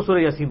شام کو سورہ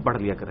یاسین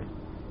پڑھ لیا کریں،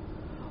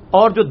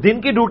 اور جو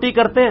دن کی ڈیوٹی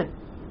کرتے ہیں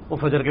وہ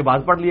فجر کے بعد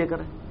پڑھ لیا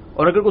کریں،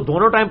 اور اگر کوئی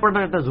دونوں ٹائم پڑھنا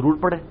ہے تو ضرور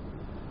پڑھیں.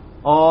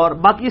 اور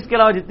باقی اس کے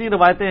علاوہ جتنی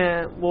روایتیں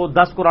ہیں وہ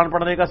 10 قرآن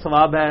پڑھنے کا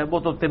ثواب ہے، وہ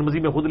تو ترمذی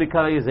میں خود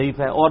لکھا ہے، یہ ضعیف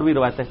ہے. اور بھی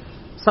روایتیں،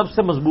 سب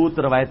سے مضبوط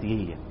روایت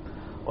یہی ہے.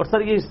 اور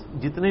سر یہ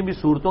جتنے بھی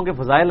صورتوں کے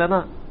فضائل ہیں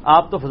نا،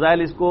 آپ تو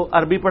فضائل اس کو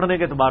عربی پڑھنے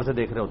کے اعتبار سے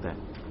دیکھ رہے ہوتے ہیں،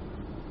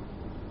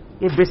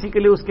 یہ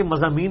بیسیکلی اس کے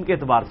مضامین کے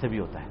اعتبار سے بھی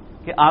ہوتا ہے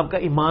کہ آپ کا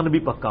ایمان بھی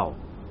پکا ہو.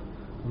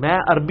 میں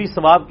عربی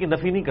ثواب کی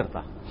نفی نہیں کرتا،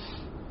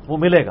 وہ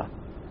ملے گا،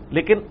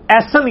 لیکن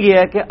ایسن یہ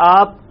ہے کہ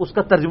آپ اس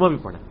کا ترجمہ بھی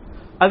پڑھیں.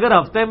 اگر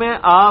ہفتے میں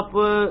آپ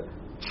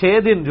 6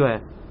 دن جو ہے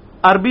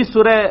عربی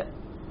سورہ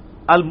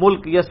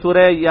الملک یا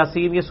سورہ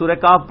یاسین یا سورہ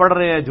کاف پڑھ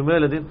رہے ہیں جمعے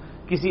والے دن،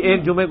 کسی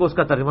ایک جمعے کو اس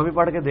کا ترجمہ بھی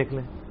پڑھ کے دیکھ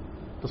لیں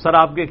تو سر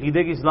آپ کے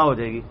عقیدے کی اصلاح ہو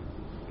جائے گی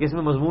کہ اس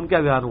میں مضمون کیا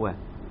بیان ہوا ہے.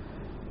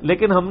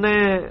 لیکن ہم نے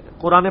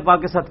قرآن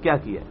پاک کے ساتھ کیا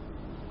کیا ہے؟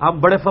 ہم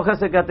بڑے فخر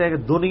سے کہتے ہیں کہ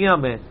دنیا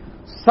میں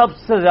سب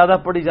سے زیادہ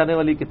پڑھی جانے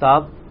والی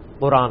کتاب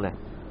قرآن ہے،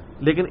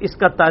 لیکن اس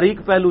کا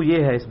تاریخ پہلو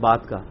یہ ہے اس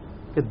بات کا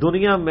کہ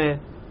دنیا میں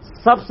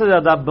سب سے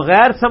زیادہ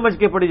بغیر سمجھ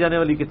کے پڑھی جانے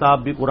والی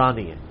کتاب بھی قرآن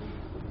ہی ہے.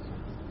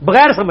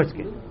 بغیر سمجھ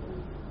کے.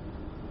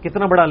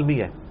 کتنا بڑا المی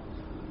ہے،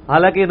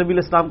 حالانکہ یہ نبی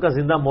الاسلام کا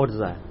زندہ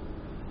معجزہ ہے،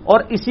 اور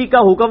اسی کا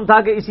حکم تھا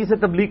کہ اسی سے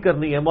تبلیغ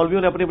کرنی ہے.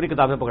 مولویوں نے اپنی اپنی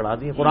کتابیں پکڑا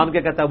دی ہیں. قرآن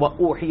کیا کہتا ہے؟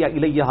 وَأُوحِيَ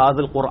إِلَيَّ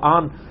هَذَا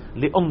الْقُرْآنُ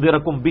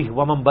لِأُنذِرَكُم بِهِ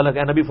وَمَن بَلَغَ.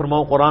 اے نبی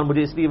فرماؤ قرآن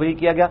مجھے اس لیے وحی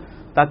کیا گیا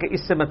تاکہ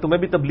اس سے میں تمہیں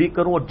بھی تبلیغ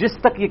کروں اور جس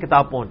تک یہ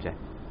کتاب پہنچ جائے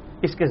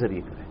اس کے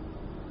ذریعے کریں.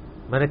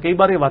 میں نے کئی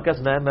بار یہ واقعہ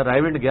سنا ہے. میں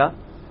رائے ونڈ گیا،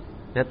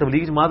 میں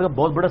تبلیغ جماعت کا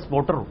بہت بڑا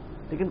سپورٹر ہوں،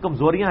 لیکن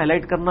کمزوریاں ہائی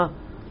لائٹ کرنا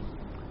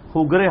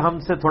ہوگرے ہم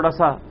سے تھوڑا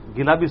سا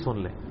گلا بھی سن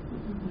لیں.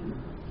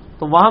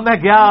 تو وہاں میں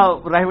گیا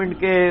رائے ونڈ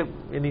کے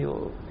یعنی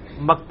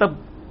مکتب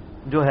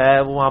جو ہے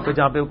وہ وہاں پہ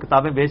جہاں پہ وہ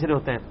کتابیں بیچ رہے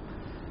ہوتے ہیں،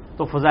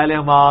 تو فضائل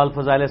اعمال،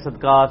 فضائل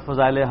صدقات،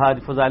 فضائل حج،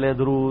 فضائل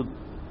درود،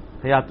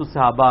 حیات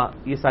الصحابہ،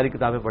 یہ ساری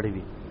کتابیں پڑھی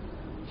ہوئی.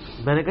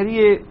 میں نے کہا جی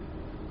یہ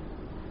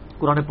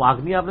قرآن پاک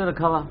نہیں آپ نے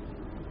رکھا ہوا؟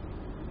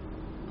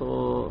 تو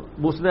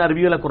اس نے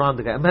عربی والا قرآن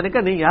دکھایا. میں نے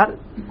کہا نہیں یار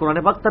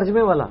قرآن پاک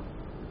ترجمے والا.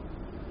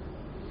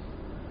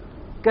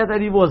 کہتا ہے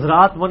جی وہ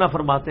حضرات منع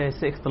فرماتے ہیں، اس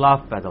سے اختلاف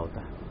پیدا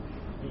ہوتا ہے.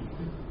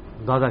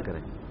 اندازہ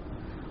کریں.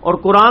 اور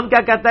قرآن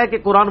کیا کہتا ہے کہ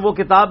قرآن وہ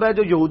کتاب ہے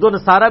جو یہود و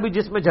نصارہ بھی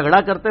جس میں جھگڑا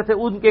کرتے تھے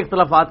ان کے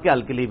اختلافات کے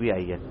حل کے لیے بھی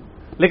آئی ہے.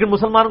 لیکن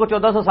مسلمان کو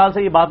 1400 سال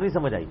سے یہ بات نہیں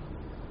سمجھ آئی.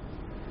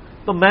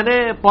 تو میں نے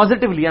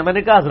پازیٹو لیا. میں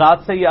نے کہا حضرات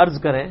سے یہ عرض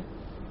کریں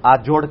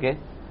ہاتھ جوڑ کے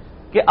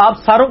کہ آپ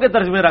ساروں کے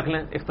ترجمے رکھ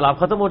لیں، اختلاف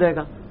ختم ہو جائے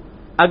گا.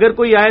 اگر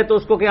کوئی آئے تو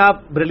اس کو کہ آپ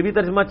بریلوی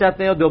ترجمہ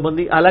چاہتے ہیں اور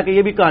دیوبندی، حالانکہ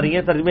یہ بھی کہانی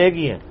ہے، ترجمے ایک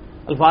ہی ہیں،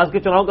 الفاظ کے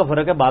چناؤ کا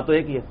فرق ہے، بات تو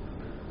ایک ہی ہے.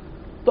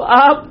 تو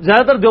آپ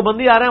زیادہ تر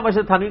دیوبندی آ رہے ہیں،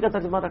 مشرق تھانوی کا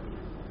ترجمہ رکھ لیں.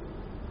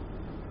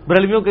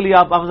 بریلویوں کے لیے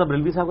آپ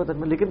بریلوی صاحب کا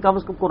ترجمہ، لیکن کم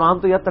از کم قرآن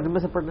تو یار ترجمے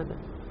سے پڑھنے دیں.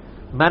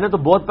 میں نے تو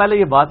بہت پہلے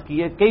یہ بات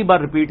کی ہے، کئی بار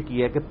ریپیٹ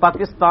کی ہے کہ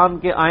پاکستان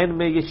کے آئین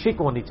میں یہ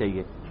شک ہونی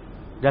چاہیے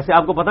جیسے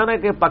آپ کو پتا نا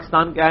کہ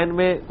پاکستان کے آئین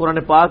میں قرآن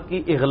پاک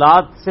کی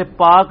اغلاط سے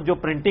پاک جو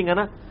پرنٹنگ ہے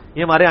نا،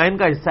 یہ ہمارے آئین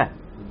کا حصہ ہے،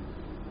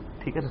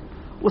 ٹھیک ہے نا.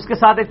 اس کے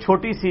ساتھ ایک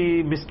چھوٹی سی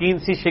مسکین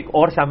سی شک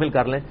اور شامل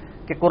کر لیں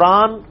کہ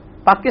قرآن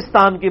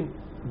پاکستان کی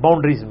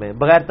باؤنڈریز میں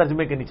بغیر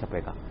ترجمے کے نہیں چھپے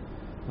گا،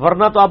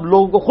 ورنہ تو آپ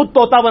لوگوں کو خود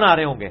طوطا بنا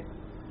رہے ہوں گے.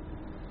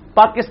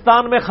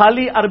 پاکستان میں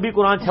خالی عربی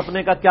قرآن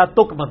چھپنے کا کیا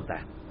تک بنتا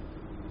ہے؟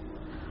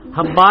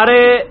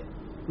 ہمارے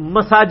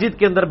مساجد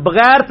کے اندر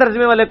بغیر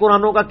ترجمے والے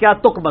قرآنوں کا کیا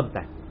تک بنتا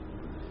ہے؟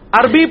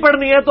 عربی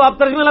پڑھنی ہے تو آپ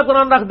ترجمے والا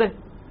قرآن رکھ دیں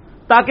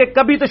تاکہ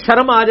کبھی تو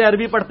شرم آ جائے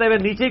عربی پڑھتے ہوئے،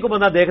 نیچے کو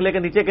بندہ دیکھ لے کہ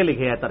نیچے کے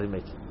لکھے ہیں ترجمے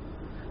سے.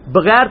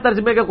 بغیر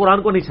ترجمے کے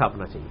قرآن کو نہیں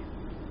چھاپنا چاہیے.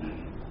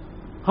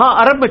 ہاں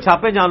عرب میں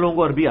چھاپیں جہاں لوگوں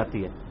کو عربی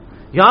آتی ہے،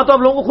 یہاں تو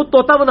ہم لوگوں کو خود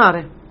طوطا بنا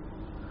رہے ہیں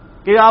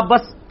کہ آپ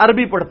بس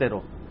عربی پڑھتے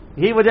رہو.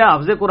 یہی وجہ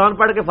حافظ قرآن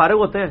پڑھ کے فارغ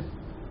ہوتے ہیں،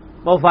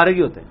 وہ فارغ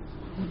ہی ہوتے ہیں.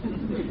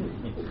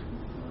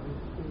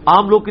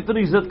 عام لوگ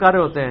کتنی عزت کر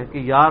رہے ہوتے ہیں کہ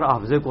یار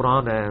حافظ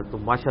قرآن ہے تو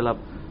ماشاءاللہ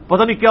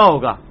پتہ نہیں کیا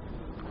ہوگا،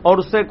 اور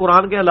اس سے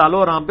قرآن کے حلال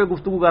و حرام پہ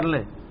گفتگو کر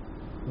لیں،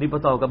 نہیں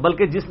پتا ہوگا.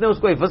 بلکہ جس نے اس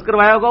کو حفظ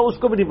کروایا ہوگا اس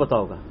کو بھی نہیں پتا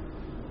ہوگا.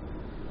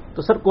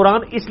 تو سر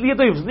قرآن اس لیے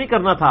تو حفظ نہیں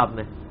کرنا تھا آپ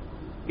نے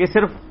کہ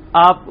صرف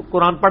آپ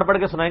قرآن پڑھ پڑھ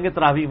کے سنائیں گے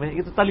تراویح میں،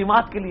 یہ تو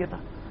تعلیمات کے لیے تھا.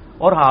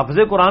 اور حافظ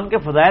قرآن کے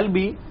فضائل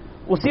بھی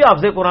اسی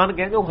حافظ قرآن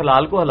کے ہیں جو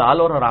حلال کو حلال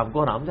اور حرام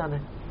کو حرام جانے.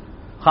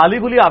 خالی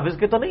خلی حافظ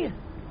کے تو نہیں ہے،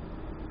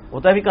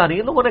 ہوتا بھی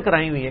کہانی لوگوں نے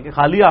کرائی ہوئی ہے کہ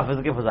خالی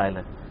حافظ کے فضائل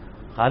ہیں.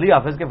 خالی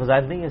حافظ کے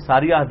فضائل نہیں ہے.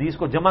 ساری حدیث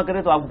کو جمع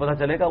کریں تو آپ کو پتا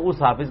چلے گا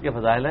اس حافظ کے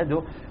فضائل ہیں جو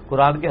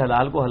قرآن کے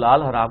حلال کو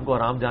حلال حرام کو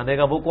حرام جانے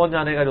گا. وہ کون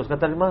جانے گا؟ جو اس کا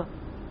ترجمہ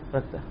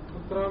رکھتا ہے.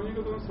 تراویح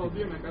کو تو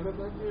سعودی میں کہتا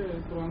تھا کہ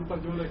قرآن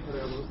ترجمہ لکھ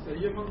رہا ہے،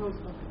 صحیح ہے مطلب اس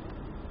کا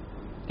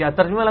کیا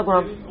ترجمے والا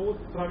قرآن؟ وہ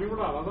تراویح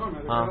پڑھا رہا تھا،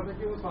 میں کہہ رہا تھا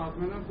کہ وہ ساتھ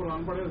میں نا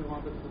قرآن پڑھے وہاں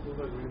پہ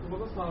ترجمے تو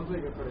مطلب ساتھ لے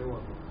کے کھڑے ہوا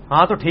تھا.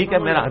 ہاں تو ٹھیک ہے،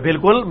 میرا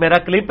بالکل میرا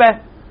کلپ ہے،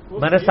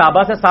 میں نے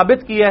صحابہ سے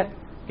ثابت کیا ہے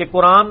کہ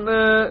قرآن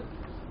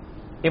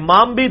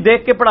امام بھی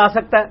دیکھ کے پڑھا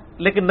سکتا ہے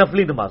لیکن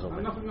نفلی نمازوں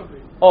میں،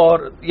 اور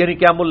یعنی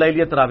قیام اللیل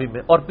یا تراویح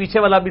میں، اور پیچھے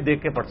والا بھی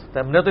دیکھ کے پڑھ سکتا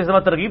ہے. ہم نے تو اس دفعہ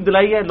ترغیب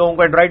دلائی ہے لوگوں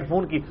کو اینڈرائڈ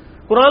فون کی.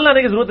 قرآن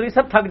لانے کی ضرورت نہیں،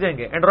 سب تھک جائیں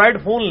گے.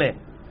 اینڈرائڈ فون لیں،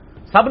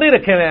 سب نہیں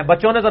رکھے ہوئے ہیں،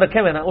 بچوں نے تو رکھے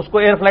ہوئے ہیں نا، اس کو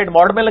ایئر فلائٹ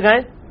موڈ میں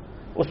لگائیں،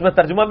 اس میں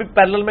ترجمہ بھی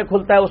پیرلل میں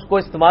کھلتا ہے، اس کو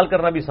استعمال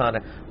کرنا بھی آسان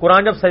ہے.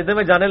 قرآن جب سجدے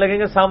میں جانے لگیں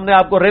گے سامنے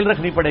آپ کو ریل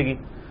رکھنی پڑے گی.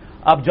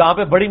 اب جہاں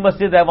پہ بڑی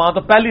مسجد ہے وہاں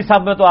تو پہلی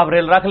صف میں تو آپ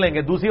ریل رکھ لیں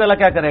گے، دوسری والا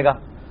کیا کرے گا؟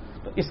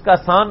 تو اس کا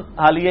آسان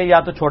حال یہ یا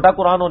تو چھوٹا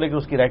قرآن ہو لیکن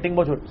اس کی رائٹنگ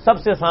بہت چھوٹی. سب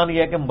سے آسان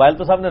یہ ہے کہ موبائل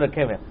تو سب نے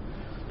رکھے ہوئے ہیں.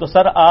 تو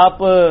سر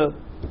آپ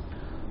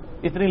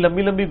اتنی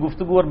لمبی لمبی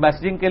گفتگو اور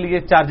میسجنگ کے لیے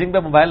چارجنگ پہ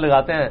موبائل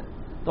لگاتے ہیں،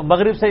 تو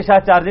مغرب سے عشاء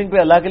چارجنگ پہ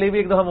اللہ کے لیے بھی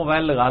ایک دفعہ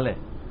موبائل لگا لیں،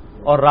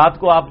 اور رات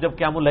کو آپ جب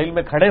قیام اللیل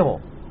میں کھڑے ہوں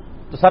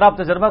تو سر آپ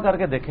تجربہ کر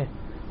کے دیکھیں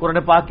قرآن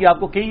پاک کی آپ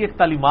کو کئی ایک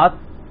تعلیمات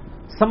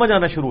سمجھ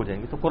آنا شروع ہو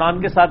جائیں گی. تو قرآن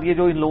کے ساتھ یہ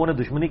جو ان لوگوں نے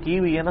دشمنی کی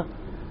ہوئی ہے نا،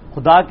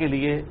 خدا کے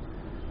لیے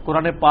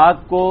قرآن پاک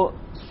کو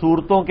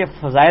صورتوں کے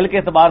فضائل کے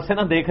اعتبار سے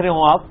نہ دیکھ رہے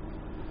ہوں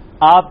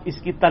آپ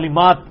اس کی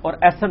تعلیمات اور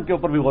ایسن کے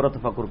اوپر بھی غور و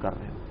تفکر کر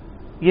رہے ہوں.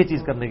 یہ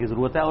چیز کرنے کی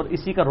ضرورت ہے، اور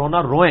اسی کا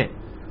رونا روئیں،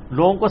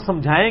 لوگوں کو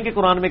سمجھائیں کہ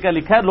قرآن میں کیا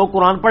لکھا ہے. لوگ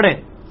قرآن پڑھیں،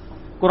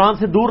 قرآن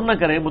سے دور نہ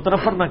کریں،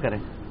 متنفر نہ کریں.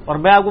 اور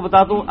میں آپ کو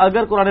بتاتا ہوں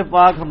اگر قرآن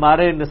پاک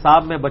ہمارے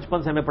نصاب میں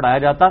بچپن سے ہمیں پڑھایا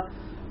جاتا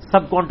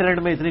سب کانٹیننٹ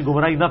میں اتنی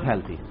گمراہی نہ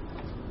پھیلتی.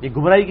 یہ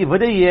گمراہی کی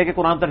وجہ یہ ہے کہ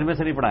قرآن ترجمے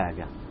سے نہیں پڑھایا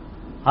گیا.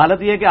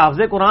 حالت یہ ہے کہ حافظ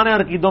قرآن ہے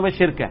اور عقیدوں میں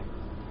شرک ہے.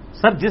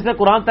 سر جس نے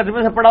قرآن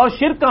ترجمے سے پڑھا ہو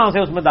شرک کہاں سے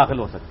اس میں داخل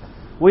ہو سکتا ہے؟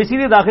 وہ اسی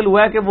لیے داخل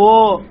ہوا ہے کہ وہ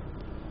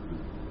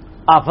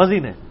حافظ ہی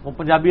نے، وہ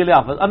پنجابی والے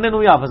حافظ انہیں نو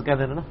ہی حافظ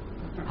کہتے ہیں نا،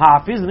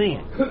 حافظ نہیں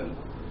ہے.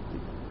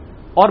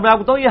 اور میں آپ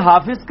کو بتاؤں یہ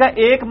حافظ کا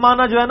ایک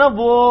معنی جو ہے نا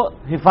وہ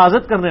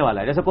حفاظت کرنے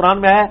والا ہے. جیسے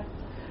قرآن میں ہے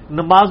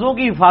نمازوں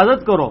کی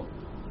حفاظت کرو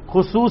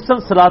خصوصاً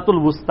صلاۃ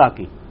الوسطیٰ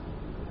کی.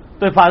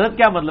 تو حفاظت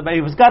کیا مطلب ہے؟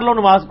 حفظ کر لو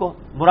نماز کو.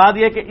 مراد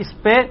یہ کہ اس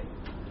پہ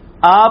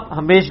آپ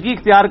ہمیشگی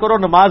اختیار کرو،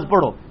 نماز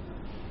پڑھو.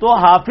 تو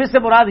حافظ سے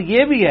مراد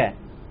یہ بھی ہے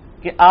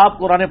کہ آپ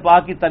قرآن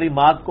پاک کی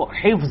تعلیمات کو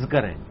حفظ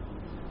کریں،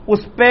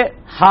 اس پہ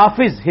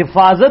حافظ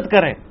حفاظت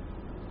کریں.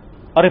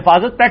 اور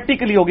حفاظت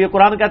پریکٹیکلی ہوگی.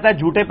 قرآن کہتا ہے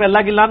جھوٹے پہ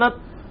اللہ کی لعنت،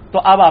 تو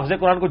اب حافظ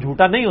قرآن کو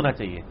جھوٹا نہیں ہونا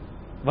چاہیے،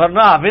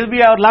 ورنہ حافظ بھی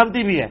ہے اور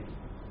لعنتی بھی ہے.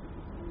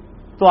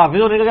 تو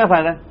حافظ ہونے کا کیا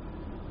فائدہ ہے؟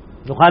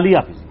 جو خالی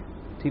حافظ ہے.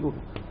 ٹھیک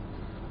ہوگا.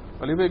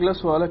 علی بھائی اگلا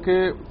سوال ہے کہ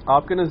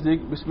آپ کے نزدیک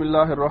بسم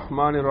اللہ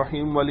الرحمن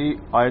الرحیم والی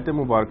آیت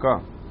مبارکہ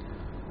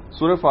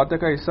سورہ فاتحہ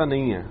کا حصہ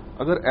نہیں ہے.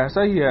 اگر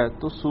ایسا ہی ہے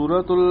تو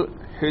سورۃ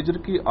الحجر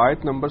کی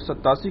آیت نمبر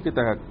 87 کے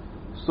تحت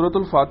سورۃ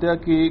الفاتحہ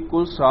کی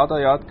کل 7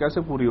 آیات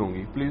کیسے پوری ہوں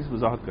گی؟ پلیز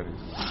وضاحت کریں.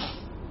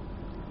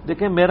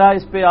 دیکھیں میرا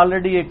اس پہ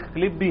آلریڈی ایک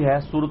کلپ بھی ہے.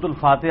 سورۃ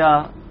الفاتحہ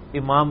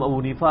امام ابو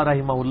حنیفہ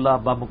رحمہ اللہ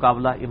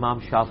بمقابلہ امام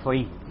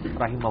شافعی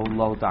رحمہ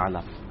اللہ تعالی.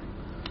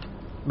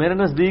 میرے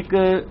نزدیک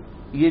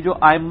یہ جو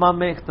ائمہ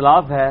میں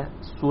اختلاف ہے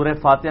سورہ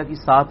فاتحہ کی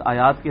 7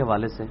 آیات کے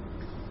حوالے سے،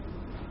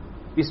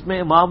 اس میں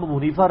امام ابو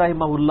حنیفہ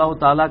رحمہ اللہ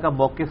تعالی کا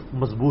موقف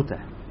مضبوط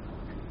ہے،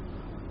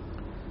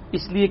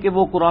 اس لیے کہ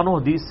وہ قرآن و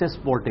حدیث سے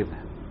سپورٹو ہے.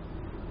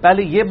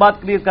 پہلے یہ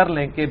بات کلیئر کر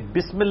لیں کہ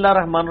بسم اللہ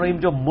الرحمن الرحیم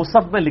جو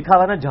مصحف میں لکھا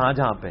ہوا ہے نا جہاں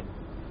جہاں پہ،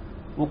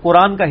 وہ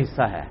قرآن کا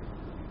حصہ ہے.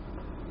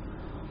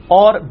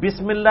 اور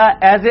بسم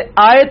اللہ ایز اے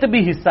آیت بھی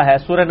حصہ ہے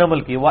سورہ نمل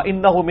کی،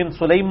 وَإِنَّهُ مِن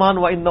سُلَيْمَانَ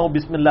وَإِنَّهُ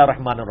بسم اللہ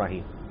الرحمن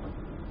الرحیم،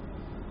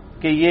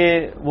 کہ یہ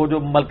وہ جو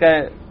ملکہ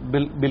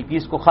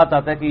بلقیس کو خط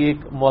آتا ہے کہ یہ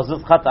ایک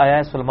معزز خط آیا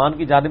ہے سلمان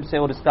کی جانب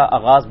سے اور اس کا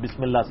آغاز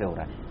بسم اللہ سے ہو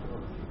رہا ہے.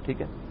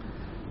 ٹھیک ہے،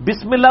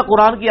 بسم اللہ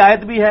قرآن کی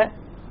آیت بھی ہے.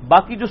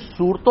 باقی جو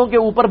صورتوں کے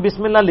اوپر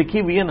بسم اللہ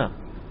لکھی ہوئی ہے نا،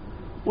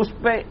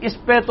 اس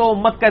پہ تو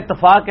امت کا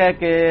اتفاق ہے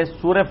کہ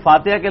سورہ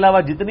فاتحہ کے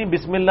علاوہ جتنی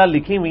بسم اللہ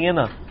لکھی ہوئی ہے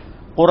نا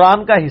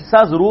قرآن کا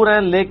حصہ ضرور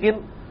ہیں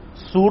لیکن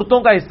صورتوں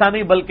کا حصہ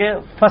نہیں، بلکہ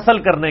فصل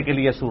کرنے کے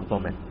لیے صورتوں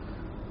میں،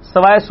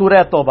 سوائے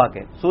سورہ توبہ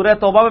کے. سورہ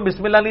توبہ میں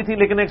بسم اللہ نہیں تھی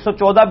لیکن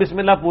 114 بسم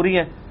اللہ پوری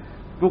ہیں،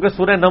 کیونکہ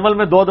سورہ نمل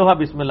میں 2 دفعہ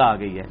بسم اللہ آ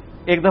گئی ہے،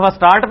 ایک دفعہ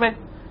سٹارٹ میں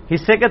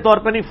حصے کے طور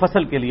پہ نہیں،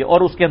 فصل کے لیے،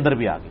 اور اس کے اندر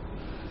بھی آ گئی.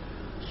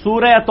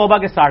 سورہ توبہ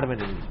کے سٹارٹ میں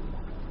نہیں.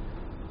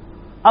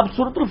 اب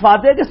سورۃ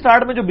الفاتحہ کے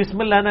سٹارٹ میں جو بسم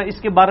اللہ ہے نا، اس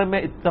کے بارے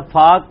میں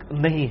اتفاق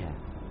نہیں ہے.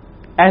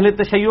 اہل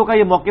تشیع کا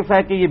یہ موقف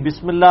ہے کہ یہ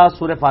بسم اللہ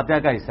سورہ فاتحہ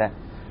کا حصہ ہے،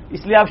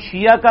 اس لیے آپ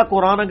شیعہ کا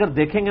قرآن اگر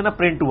دیکھیں گے نا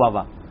پرنٹ ہوا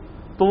ہوا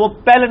تو وہ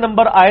پہلے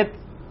نمبر آیت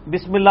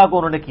بسم اللہ کو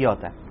انہوں نے کیا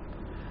ہوتا ہے.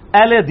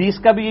 اہل حدیث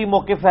کا بھی یہی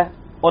موقف ہے،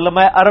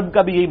 علماء عرب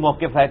کا بھی یہی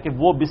موقف ہے کہ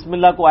وہ بسم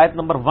اللہ کو آیت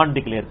نمبر 1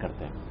 ڈکلیئر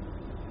کرتے ہیں،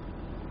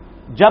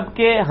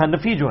 جبکہ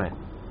حنفی جو ہیں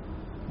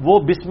وہ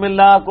بسم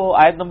اللہ کو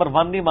آیت نمبر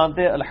 1 نہیں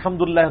مانتے،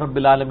 الحمدللہ رب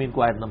العالمین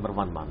کو آیت نمبر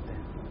 1 مانتے ہیں.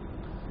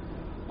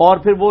 اور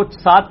پھر وہ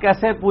ساتھ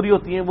کیسے پوری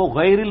ہوتی ہیں، وہ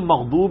غیر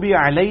المغضوب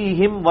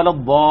علیہم ولا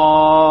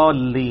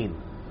الضالین،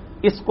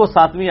 اس کو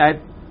 7ویں آیت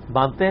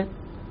مانتے ہیں،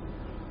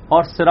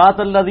 اور صراط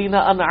الذین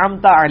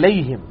انعمت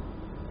علیہم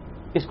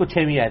اس کو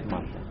 6ویں آیت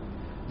مانتے ہیں.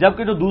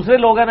 جبکہ جو دوسرے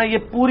لوگ ہیں نا یہ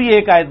پوری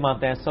ایک آیت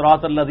مانتے ہیں،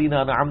 صراط الذین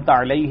انعمت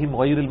علیہم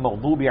غیر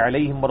المغضوب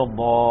علیہم ولا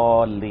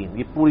الضالین،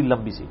 یہ پوری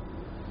لمبی سی.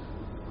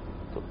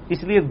 تو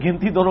اس لیے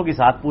گنتی دونوں کی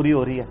ساتھ پوری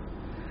ہو رہی ہے،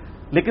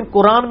 لیکن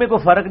قرآن میں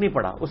کوئی فرق نہیں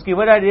پڑا. اس کی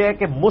وجہ یہ ہے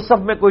کہ مصحف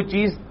میں کوئی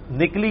چیز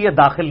نکلی یا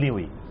داخل نہیں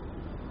ہوئی.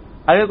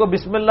 اگر کوئی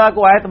بسم اللہ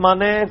کو آیت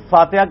مانے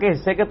فاتحہ کے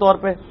حصے کے طور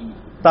پہ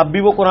تب بھی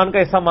وہ قرآن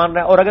کا حصہ مان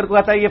رہا ہے، اور اگر کوئی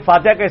کہتا ہے یہ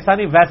فاتحہ کا حصہ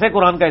نہیں ویسے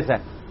قرآن کا حصہ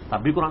ہے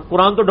تب بھی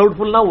قرآن تو ڈاؤٹ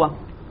فل نہ ہوا.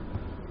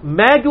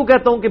 میں کیوں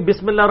کہتا ہوں کہ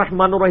بسم اللہ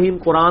الرحمن الرحیم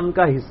قرآن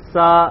کا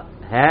حصہ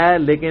ہے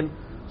لیکن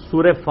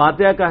سورہ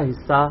فاتحہ کا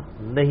حصہ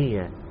نہیں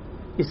ہے،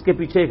 اس کے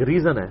پیچھے ایک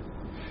ریزن ہے،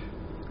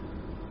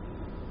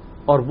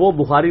 اور وہ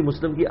بخاری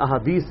مسلم کی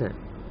احادیث ہیں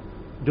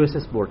جو اسے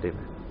سپورٹیو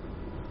ہے.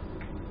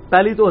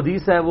 پہلی تو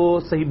حدیث ہے، وہ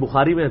صحیح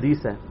بخاری میں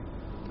حدیث ہے.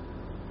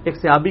 ایک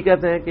صحابی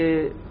کہتے ہیں کہ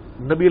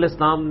نبی علیہ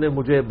السلام نے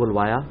مجھے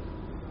بلوایا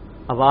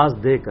آواز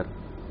دے کر،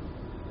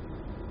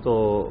 تو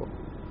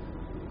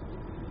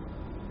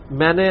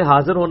میں نے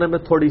حاضر ہونے میں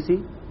تھوڑی سی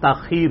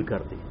تاخیر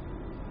کر دی.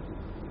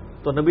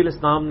 تو نبی علیہ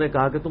السلام نے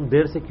کہا کہ تم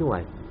دیر سے کیوں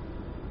آئے؟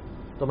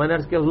 تو میں نے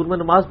عرض کیا حضور میں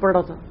نماز پڑھ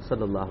رہا تھا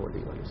صلی اللہ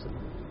علیہ وآلہ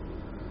وسلم.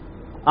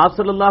 آپ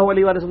صلی اللہ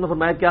علیہ وآلہ وسلم نے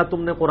فرمایا کیا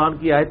تم نے قرآن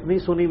کی آیت نہیں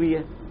سنی ہوئی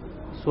ہے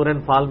سورہ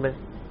انفال میں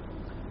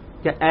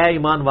کہ اے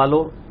ایمان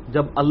والو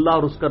جب اللہ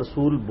اور اس کا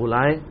رسول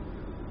بلائیں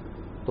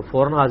تو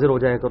فوراً حاضر ہو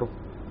جایا کرو.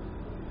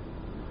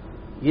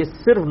 یہ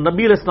صرف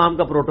نبی علیہ السلام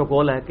کا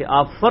پروٹوکول ہے کہ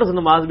آپ فرض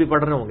نماز بھی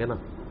پڑھ رہے ہوں گے نا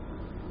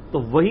تو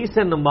وہیں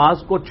سے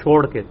نماز کو چھوڑ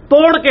کے،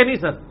 توڑ کے نہیں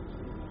سر،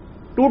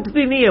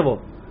 ٹوٹتی نہیں ہے وہ،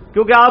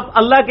 کیونکہ آپ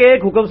اللہ کے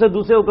ایک حکم سے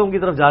دوسرے حکم کی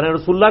طرف جا رہے ہیں.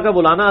 رسول اللہ کا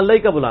بلانا اللہ ہی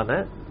کا بلانا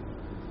ہے.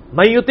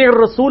 من یطع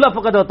الرسول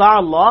فقد اطاع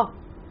اللہ،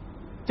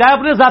 چاہے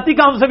اپنے ذاتی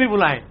کام سے بھی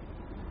بلائیں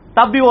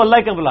تب بھی وہ اللہ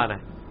کا بلانا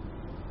ہے.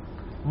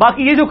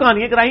 باقی یہ جو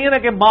کہانیاں کرائی ہیں نا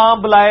کہ ماں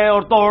بلائے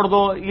اور توڑ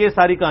دو، یہ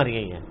ساری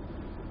کہانیاں ہی ہیں،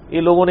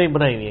 یہ لوگوں نے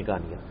بنائی ہوئی ہیں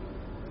کہانیاں.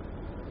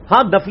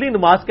 ہاں نفلی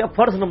نماز کیا،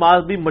 فرض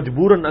نماز بھی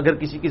مجبوراً اگر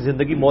کسی کی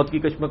زندگی موت کی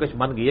کشمکش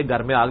بن گئی ہے،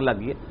 گھر میں آگ لگ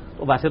گئی ہے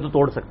تو ویسے تو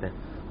توڑ سکتے ہیں،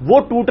 وہ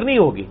ٹوٹنی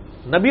ہوگی.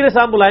 نبی علیہ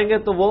السلام بلائیں گے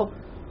تو وہ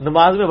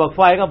نماز میں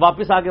وقفہ آئے گا،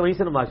 واپس آ کے وہیں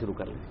سے نماز شروع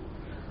کر لیں.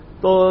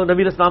 تو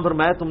نبی علیہ السلام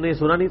فرمایا تم نے یہ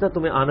سنا نہیں تھا،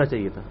 تمہیں آنا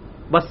چاہیے تھا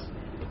بس.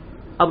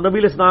 اب نبی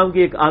علیہ السلام کی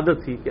ایک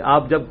عادت تھی کہ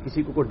آپ جب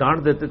کسی کو کوئی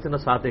ڈانٹ دیتے تھے نا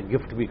ساتھ ایک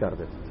گفٹ بھی کر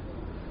دیتے تھے.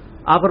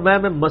 آپ فرمایا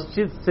میں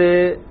مسجد سے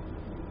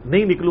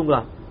نہیں نکلوں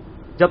گا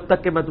جب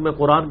تک کہ میں تمہیں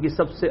قرآن کی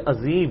سب سے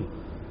عظیم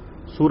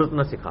سورت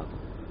نہ سکھا دوں.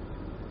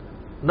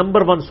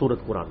 نمبر 1 سورت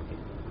قرآن کی،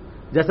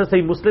 جیسے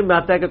صحیح مسلم میں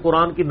آتا ہے کہ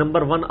قرآن کی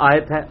نمبر 1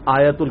 آیت ہے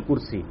آیت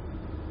الکرسی،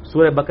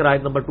 سورہ بقرہ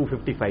آیت نمبر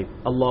 255،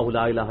 اللہ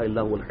لا الہ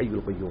الا هو الحی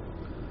القیوم.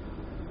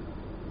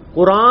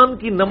 قرآن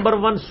کی نمبر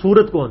 1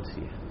 سورت کون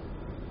سی ہے؟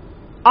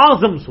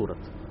 اعظم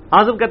سورت.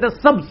 اعظم کہتے ہیں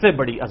سب سے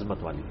بڑی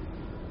عظمت والی.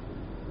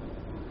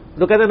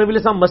 جو کہتے ہیں نبی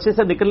علیہ السلام مسجد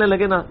سے نکلنے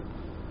لگے نا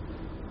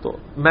تو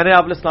میں نے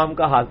آپ علیہ السلام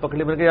کا ہاتھ پکڑ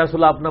لیا، میں نے کہا یا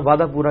رسول اللہ اپنا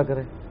وعدہ پورا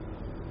کریں.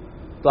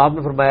 تو آپ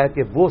نے فرمایا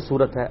کہ وہ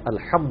سورت ہے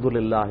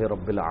الحمدللہ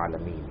رب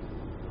العالمین.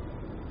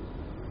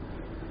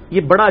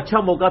 یہ بڑا اچھا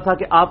موقع تھا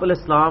کہ آپ علیہ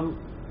السلام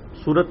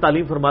سورت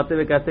تعلیم فرماتے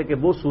ہوئے کہتے کہ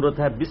وہ سورت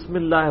ہے بسم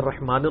اللہ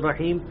الرحمن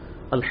الرحیم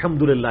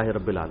الحمدللہ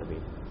رب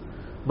العالمین.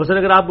 مثلا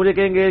اگر آپ مجھے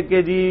کہیں گے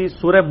کہ جی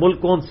سورہ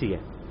ملک کون سی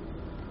ہے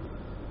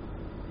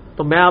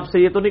تو میں آپ سے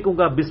یہ تو نہیں کہوں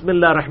گا بسم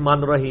اللہ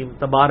الرحمن الرحیم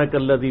تبارک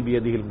الذی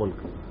بیدہ الملک.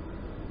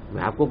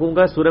 میں آپ کو کہوں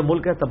گا سورہ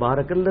ملک ہے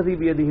تبارک الذی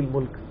بیدہ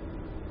الملک.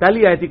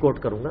 پہلی آیت ہی کوٹ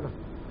کروں گا نا.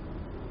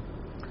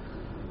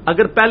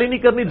 اگر پہلی نہیں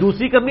کرنی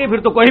دوسری کرنی ہے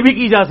پھر تو کوئی بھی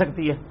کی جا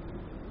سکتی ہے.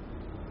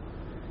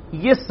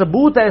 یہ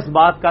ثبوت ہے اس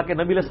بات کا کہ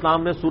نبی علیہ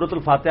السلام نے سورۃ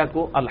الفاتحہ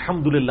کو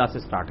الحمدللہ سے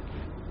سٹارٹ کیا.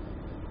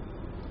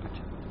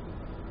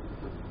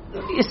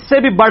 اس سے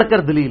بھی بڑھ کر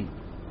دلیل.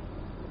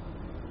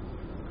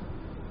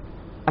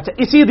 اچھا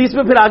اسی حدیث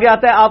میں پھر آگے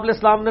آتا ہے آپ علیہ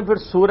السلام نے پھر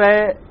سورہ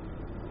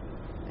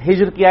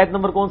ہجر کی آیت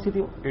نمبر کون سی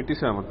تھی؟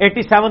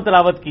 87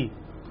 تلاوت کی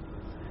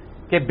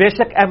کہ بے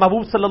شک اے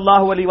محبوب صلی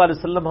اللہ علیہ وآلہ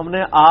وسلم ہم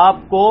نے آپ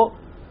کو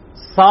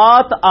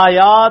 7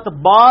 آیات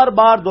بار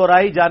بار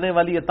دہرائی جانے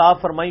والی عطا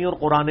فرمائی اور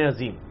قرآن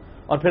عظیم.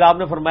 اور پھر آپ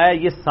نے فرمایا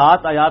یہ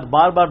 7 آیات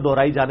بار بار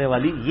دہرائی جانے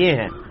والی یہ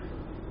ہیں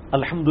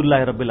الحمدللہ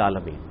رب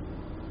العالمین.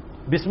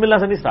 بسم اللہ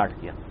سے نہیں سٹارٹ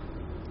کیا.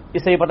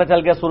 اس سے یہ پتہ چل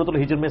گیا سورۃ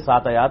الحجر میں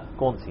 7 آیات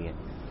کون سی ہیں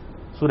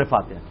سورہ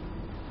فاتحہ کی.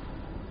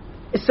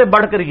 اس سے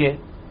بڑھ کر یہ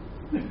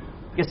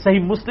کہ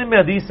صحیح مسلم میں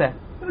حدیث ہے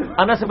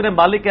انس بن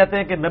مالک کہتے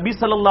ہیں کہ نبی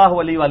صلی اللہ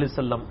علیہ وآلہ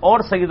وسلم اور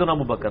سیدنا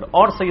ابوبکر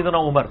اور سیدنا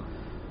عمر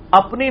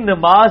اپنی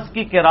نماز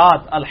کی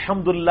قرات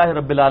الحمدللہ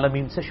رب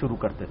العالمین سے شروع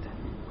کرتے تھے.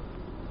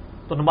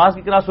 تو نماز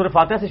کی قرات سورہ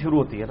فاتحہ سے شروع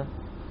ہوتی ہے نا,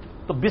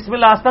 تو بسم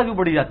اللہ آستہ کیوں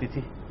پڑھی جاتی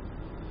تھی؟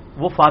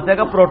 وہ فاتحہ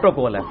کا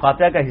پروٹوکول ہے,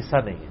 فاتحہ کا حصہ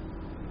نہیں ہے.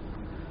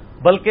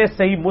 بلکہ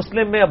صحیح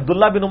مسلم میں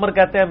عبداللہ بن عمر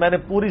کہتے ہیں میں نے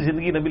پوری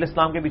زندگی نبی علیہ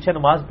السلام کے پیچھے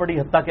نماز پڑھی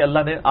حتیٰ کہ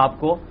اللہ نے آپ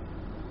کو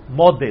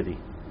موت دے دی.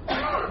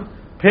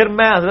 پھر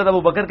میں حضرت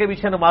ابوبکر کے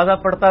پیچھے نمازیں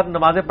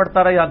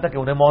پڑھتا رہا یہاں تک کہ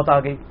انہیں موت آ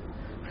گئی.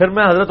 پھر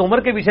میں حضرت عمر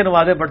کے پیچھے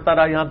نمازیں پڑھتا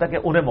رہا یہاں تک کہ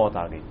انہیں موت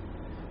آ گئی.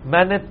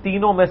 میں نے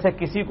تینوں میں سے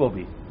کسی کو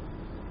بھی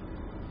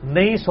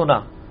نہیں سنا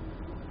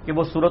کہ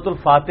وہ سورۃ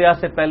الفاتحہ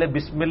سے پہلے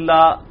بسم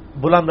اللہ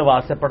بلند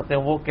آواز سے پڑھتے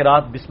ہیں. وہ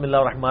قرات بسم اللہ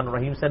الرحمن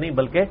الرحیم سے نہیں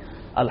بلکہ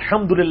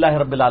الحمدللہ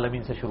رب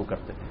العالمین سے شروع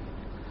کرتے تھے.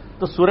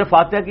 تو سورہ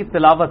فاتحہ کی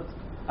تلاوت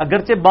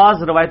اگرچہ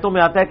بعض روایتوں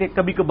میں آتا ہے کہ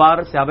کبھی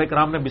کبھار صحابہ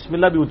کرام نے بسم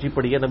اللہ بھی اونچی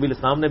پڑھی ہے, نبی علیہ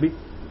السلام نے بھی,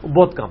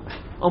 بہت کم ہے.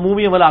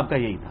 عمومی عمل آپ کا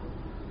یہی تھا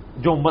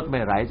جو امت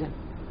میں رائج ہے.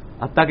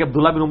 حتیٰ کہ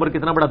عبداللہ بن عمر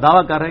کتنا بڑا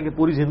دعویٰ کر رہے ہیں کہ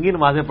پوری زندگی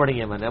نمازیں پڑھی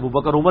ہیں میں نے, ابو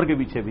بکر عمر کے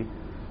پیچھے بھی,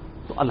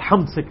 تو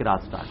الحمد سے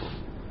قرات سٹارٹ ہو.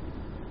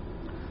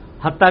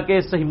 حتیٰ کہ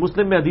صحیح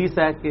مسلم میں حدیث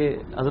ہے کہ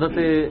حضرت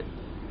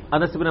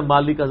انس بن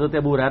مالک حضرت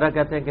ابو ہریرہ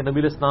کہتے ہیں کہ نبی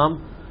علیہ السلام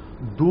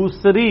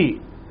دوسری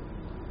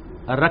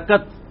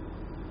رکعت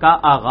کا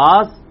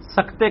آغاز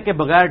سکتے کے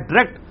بغیر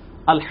ڈائریکٹ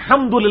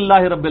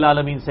الحمدللہ رب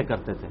العالمین سے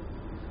کرتے تھے.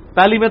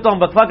 پہلی میں تو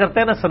ہم وقفہ کرتے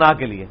ہیں نا ثنا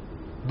کے لیے,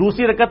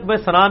 دوسری رکعت میں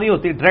ثنا نہیں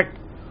ہوتی ڈائریکٹ,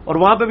 اور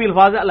وہاں پہ بھی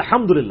الفاظ ہے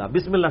الحمدللہ,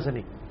 بسم اللہ سے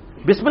نہیں.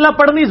 بسم اللہ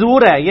پڑھنی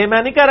ضرور ہے, یہ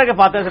میں نہیں کہہ رہا کہ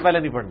فاتحہ سے پہلے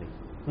نہیں پڑھنی,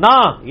 نہ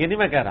یہ نہیں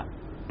میں کہہ رہا,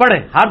 پڑھیں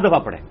ہر دفعہ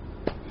پڑھیں.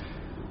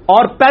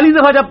 اور پہلی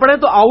دفعہ جب پڑھیں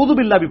تو اعوذ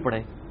باللہ بھی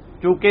پڑھیں,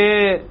 کیونکہ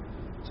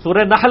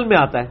سورہ نحل میں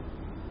آتا ہے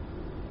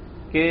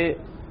کہ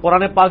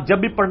قرآن پاک جب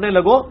بھی پڑھنے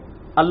لگو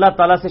اللہ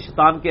تعالیٰ سے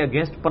شیطان کے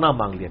اگینسٹ پناہ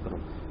مانگ لیا کرو.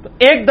 تو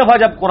ایک دفعہ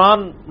جب قرآن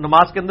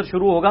نماز کے اندر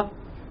شروع ہوگا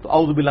تو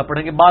اعوذ باللہ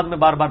پڑھیں گے, بعد میں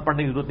بار بار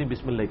پڑھنے کی ضرورت نہیں,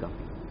 بسم اللہ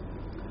کافی.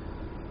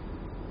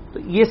 تو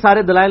یہ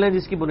سارے دلائل ہیں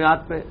جس کی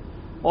بنیاد پہ,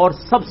 اور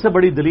سب سے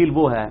بڑی دلیل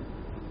وہ ہے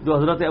جو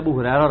حضرت ابو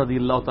ہریرہ رضی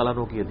اللہ تعالیٰ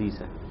عنہ کی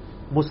حدیث ہے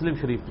مسلم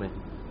شریف میں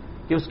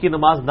کہ اس کی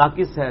نماز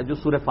ناقص ہے جو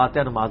سورہ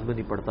فاتحہ نماز میں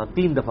نہیں پڑھتا,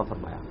 3 دفعہ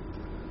فرمایا.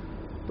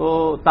 تو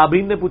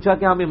تابعین نے پوچھا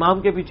کہ ہم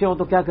امام کے پیچھے ہوں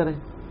تو کیا کریں؟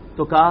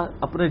 تو کہا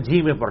اپنے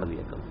جی میں پڑھ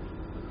لیا کرو.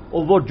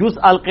 اور وہ جز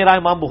القراء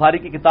امام بخاری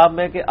کی کتاب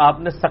میں کہ آپ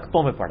نے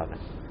سختوں میں پڑھنا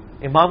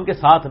ہے, امام کے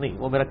ساتھ نہیں.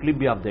 وہ میرا کلپ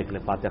بھی آپ دیکھ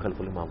لیں فاتحہ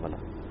خلف الامام والا,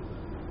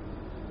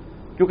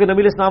 کیونکہ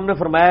نبی علیہ السلام نے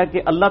فرمایا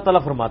کہ اللہ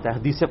تعالیٰ فرماتا ہے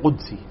حدیث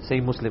قدسی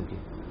صحیح مسلم کی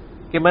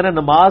کہ میں نے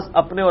نماز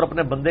اپنے اور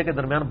اپنے بندے کے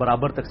درمیان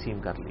برابر تقسیم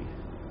کر لی ہے.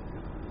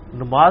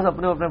 نماز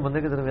اپنے اور اپنے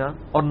بندے کے درمیان,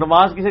 اور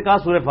نماز کسے کہا؟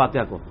 سورہ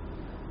فاتحہ کو.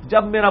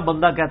 جب میرا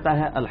بندہ کہتا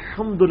ہے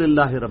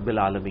الحمدللہ رب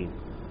العالمین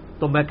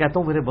تو میں کہتا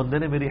ہوں میرے بندے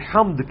نے میری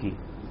حمد کی.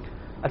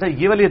 اچھا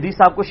یہ والی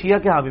حدیث آپ کو شیعہ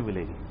کے ہاں بھی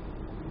ملے گی.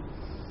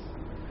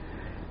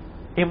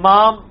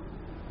 امام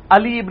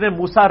علی ابن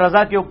موسیٰ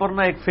رضا کے اوپر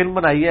نا ایک فلم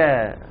بنائی ہے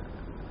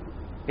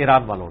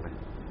ایران والوں نے,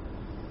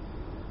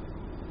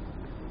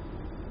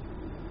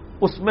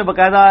 اس میں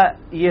باقاعدہ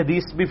یہ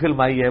حدیث بھی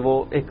فلم آئی ہے.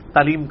 وہ ایک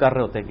تعلیم کر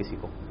رہے ہوتے ہیں کسی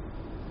کو,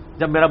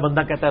 جب میرا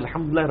بندہ کہتا ہے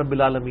الحمدللہ رب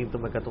العالمین تو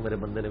میں کہتا ہوں میرے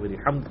بندے نے میری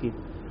حمد کی.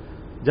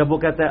 جب وہ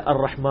کہتا ہے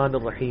الرحمن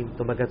الرحیم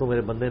تو میں کہتا ہوں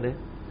میرے بندے نے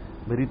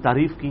میری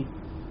تعریف کی.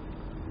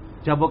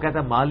 جب وہ کہتا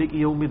ہے مالک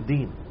یوم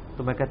الدین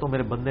تو میں کہتا ہوں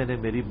میرے بندے نے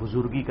میری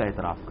بزرگی کا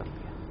اعتراف کر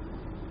لیا.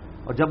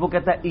 اور جب وہ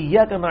کہتا ہے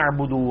ایاک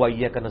نعبد و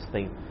ایاک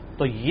نستعین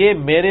تو یہ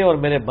میرے اور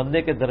میرے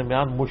بندے کے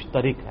درمیان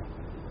مشترک ہے,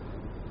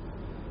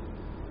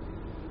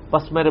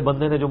 بس میرے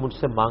بندے نے جو مجھ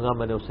سے مانگا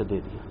میں نے اسے دے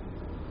دیا.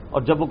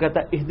 اور جب وہ کہتا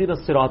ہے اہدنا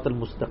الصراط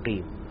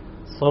المستقیم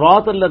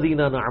صراط الذین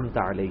انعمت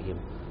علیہم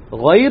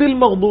غیر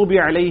المغضوب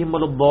علیہم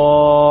ولا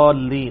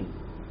الضالین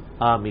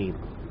آمین,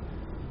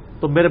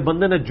 تو میرے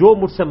بندے نے جو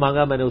مجھ سے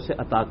مانگا میں نے اسے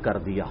عطا کر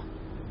دیا.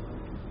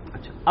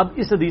 اچھا اب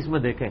اس حدیث میں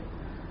دیکھیں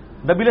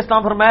نبی علیہ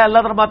السلام فرمایا,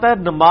 اللہ فرماتا ہے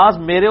نماز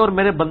میرے اور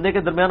میرے بندے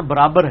کے درمیان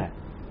برابر ہے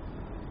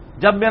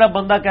جب میرا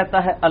بندہ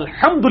کہتا ہے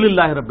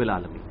الحمدللہ رب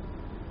العالمین.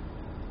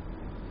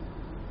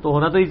 تو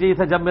ہونا تو یہ چاہیے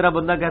تھا جب میرا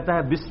بندہ کہتا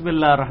ہے بسم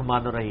اللہ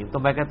الرحمن الرحیم تو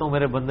میں کہتا ہوں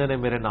میرے بندے نے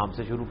میرے نام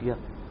سے شروع کیا.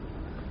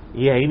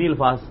 یہ ہے ہی نہیں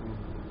الفاظ,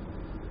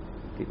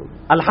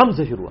 الحمد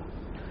سے شروع.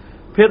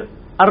 پھر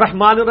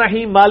الرحمن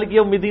الرحیم مالک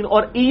یوم الدین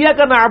اور ایاک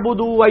نعبد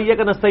و ایاک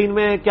نستعین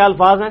میں کیا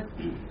الفاظ ہیں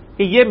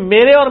کہ یہ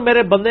میرے اور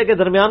میرے بندے کے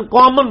درمیان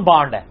کامن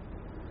بانڈ ہے.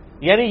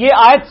 یعنی یہ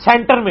آیت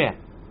سینٹر میں ہے.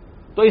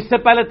 تو اس سے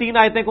پہلے 3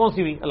 آیتیں کون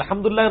سی ہوئی؟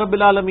 الحمدللہ رب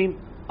العالمین،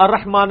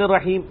 الرحمن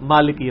الرحیم،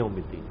 مالک یوم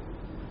الدین.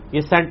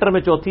 یہ سینٹر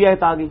میں چوتھی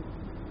آیت آ گئی.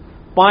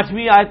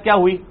 5ویں آیت کیا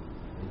ہوئی؟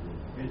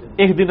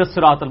 اہدنا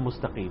الصراط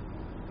المستقیم.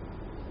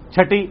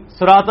 6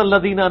 صراط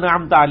الذین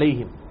انعمت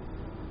علیہم.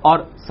 اور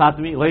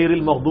 7ویں غیر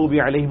المغضوب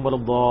علیہم ولا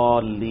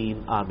الضالین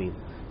آمین.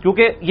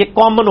 کیونکہ یہ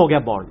کامن ہو گیا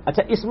بانڈ.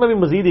 اچھا اس میں بھی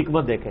مزید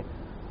حکمت دیکھیں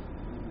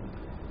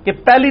کہ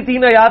پہلی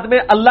 3 آیات میں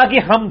اللہ کی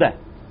حمد ہے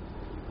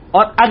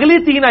اور اگلی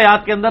 3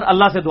 آیات کے اندر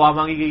اللہ سے دعا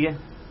مانگی گئی ہے.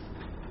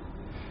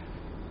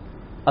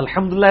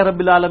 الحمدللہ رب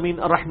العالمین،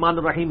 الرحمن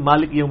الرحیم،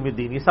 مالک یوم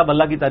الدین، یہ سب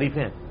اللہ کی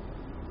تعریفیں ہیں.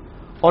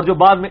 اور جو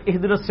بعد میں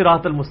اہدنا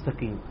الصراط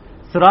المستقیم،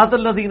 صراط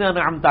الذین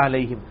انعمت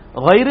علیہم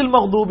غیر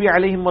المغضوب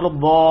علیہم ولا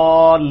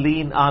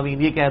الضالین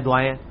آمین، یہ کیا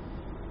دعائیں ہیں؟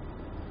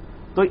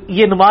 تو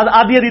یہ نماز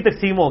آدھی آدھی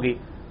تقسیم ہو گئی.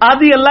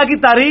 آدھی اللہ کی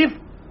تعریف،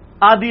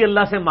 آدھی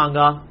اللہ سے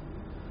مانگا.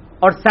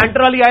 اور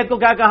سینٹر والی آیت کو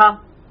کیا کہا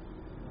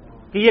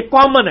کہ یہ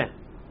کامن ہے.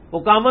 وہ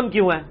کامن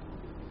کیوں ہے؟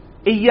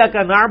 ایاک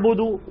نعبد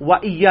و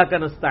ایاک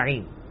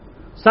نستعین.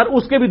 سر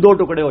اس کے بھی 2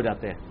 ٹکڑے ہو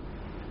جاتے ہیں.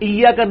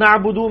 ایاک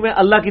نعبد میں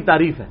اللہ کی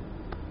تعریف ہے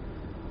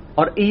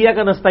اور ایاک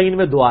نستعین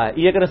میں دعا ہے.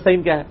 ایاک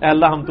نستعین کیا ہے؟ اے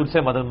اللہ ہم تجھ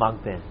سے مدد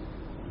مانگتے ہیں.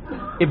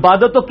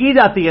 عبادت تو کی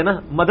جاتی ہے نا،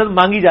 مدد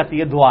مانگی جاتی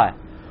ہے، دعا ہے.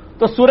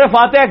 تو سورہ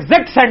فاتحہ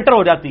ایگزیکٹ سینٹر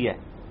ہو جاتی ہے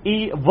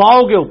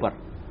واو کے اوپر.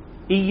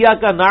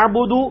 ایاک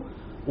نعبد و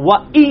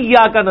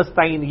ایاک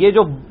نستعین. یہ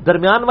جو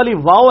درمیان والی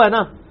واو ہے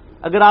نا،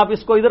 اگر آپ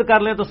اس کو ادھر کر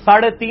لیں تو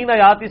 3.5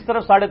 آیات اس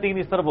طرف، 3.5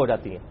 اس طرف ہو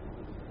جاتی ہیں.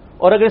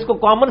 اور اگر اس کو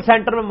کامن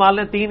سینٹر میں مان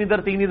لیں، 3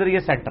 ادھر 3 ادھر، یہ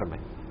سینٹر میں.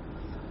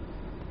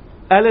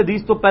 اہل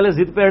حدیث تو پہلے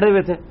ضد پہ اڑے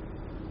ہوئے تھے.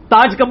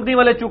 تاج کمپنی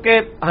والے چونکہ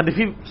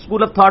حنفی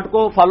اسکول آف تھاٹ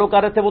کو فالو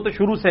کر رہے تھے، وہ تو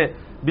شروع سے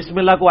بسم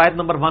اللہ کو آیت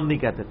نمبر 1 نہیں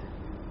کہتے تھے.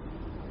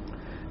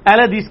 اہل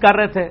حدیث کر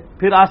رہے تھے،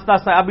 پھر آہستہ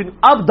آہستہ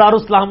اب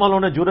دارالاسلام والوں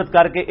نے جرت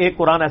کر کے ایک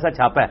قرآن ایسا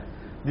چھاپا ہے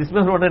جس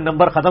میں انہوں نے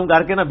نمبر ختم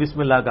کر کے نا بسم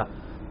اللہ کا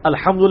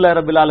الحمدللہ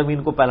رب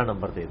العالمین کو پہلا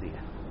نمبر دے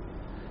دیا.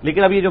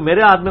 لیکن اب یہ جو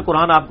میرے ہاتھ میں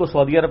قرآن آپ کو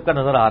سعودی عرب کا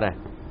نظر آ رہا ہے،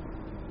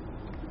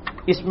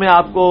 اس میں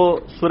آپ کو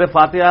سورہ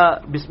فاتحہ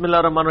بسم اللہ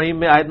الرحمن الرحیم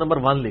میں آیت نمبر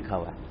 1 لکھا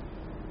ہوا ہے.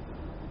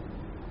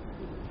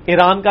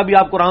 ایران کا بھی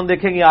آپ قرآن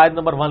دیکھیں گے، آیت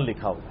نمبر 1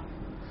 لکھا ہوگا.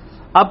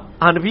 اب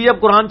حنفی اب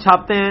قرآن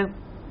چھاپتے ہیں،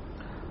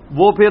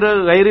 وہ پھر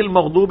غیر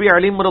المغضوب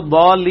علیہم ولا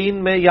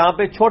الضالین میں یہاں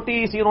پہ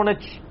چھوٹی سی انہوں نے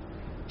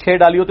 6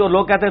 ڈالی ہوتی ہے. اور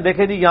لوگ کہتے ہیں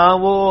دیکھیں جی یہاں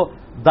وہ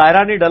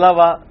دائرہ نہیں ڈلا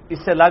ہوا، اس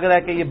سے لگ رہا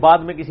ہے کہ یہ بعد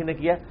میں کسی نے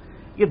کیا.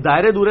 یہ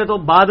دائرے دورے تو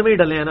بعد میں ہی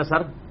ڈلے ہیں نا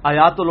سر.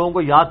 آیات تو لوگوں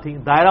کو یاد تھی،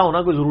 دائرہ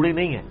ہونا کوئی ضروری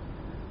نہیں ہے.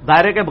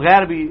 دائرے کے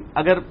بغیر بھی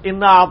اگر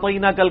انا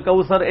اعطینا کل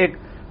کوثر ایک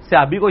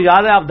صحابی کو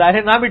یاد ہے، آپ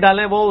دائرے نہ بھی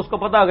ڈالیں، وہ اس کو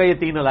پتا ہوگا یہ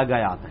 3 الگ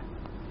آیات ہیں.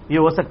 یہ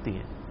ہو سکتی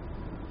ہیں.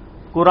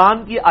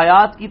 قرآن کی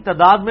آیات کی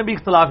تعداد میں بھی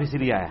اختلاف اس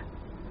لیے آیا ہے.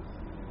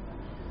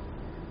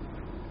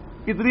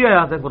 کتنی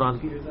آیات ہے قرآن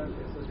کی؟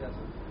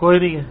 کوئی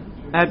نہیں ہے.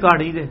 اے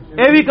کہانی جے،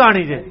 اے بھی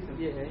کہانی جے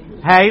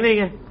ہے ہی نہیں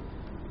ہے.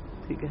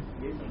 ٹھیک ہے،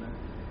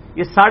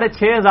 یہ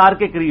 6,500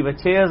 کے قریب ہے.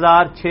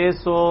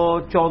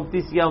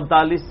 6,634 یا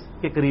 39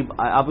 کے قریب.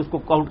 آپ اس کو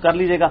کاؤنٹ کر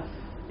لیجئے گا.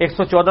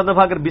 114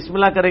 دفعہ اگر بسم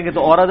اللہ کریں گے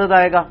تو اور عدد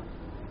آئے گا،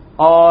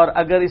 اور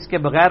اگر اس کے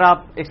بغیر آپ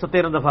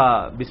 113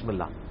 دفعہ بسم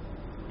اللہ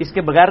اس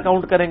کے بغیر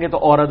کاؤنٹ کریں گے تو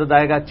اور عدد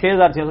آئے گا.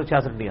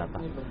 6,666 نہیں آتا.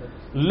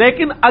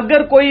 لیکن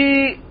اگر کوئی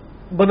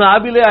بنا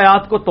بھی لے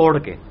آیات کو توڑ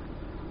کے،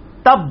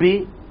 تب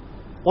بھی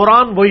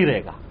قرآن وہی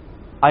رہے گا.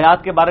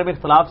 آیات کے بارے میں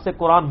اختلاف سے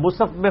قرآن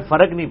مصحف میں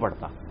فرق نہیں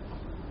پڑتا،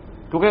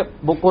 کیونکہ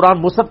وہ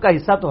قرآن مصحف کا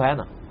حصہ تو ہے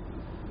نا.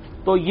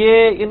 تو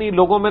یہ یعنی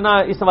لوگوں میں نا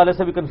اس حوالے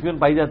سے بھی کنفیوژن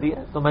پائی جاتی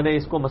ہے. تو میں نے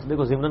اس کو مسئلے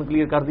کو ضمن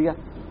کلیئر کر دیا.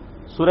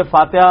 سورہ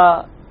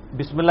فاتحہ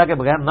بسم اللہ کے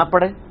بغیر نہ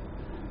پڑھیں،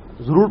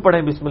 ضرور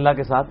پڑھیں بسم اللہ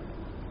کے ساتھ.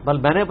 بل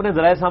میں نے اپنے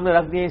ذرائع سامنے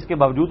رکھ دیے. اس کے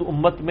باوجود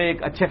امت میں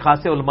ایک اچھے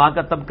خاصے علماء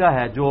کا طبقہ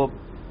ہے جو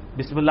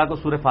بسم اللہ کو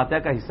سورہ فاتحہ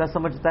کا حصہ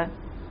سمجھتا ہے.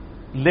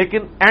 لیکن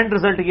اینڈ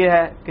رزلٹ یہ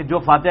ہے کہ جو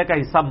فاتحہ کا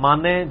حصہ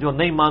مانیں، جو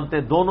نہیں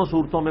مانتے، دونوں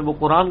صورتوں میں وہ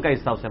قرآن کا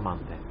حصہ اسے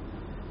مانتے ہیں.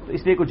 تو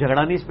اس لیے کوئی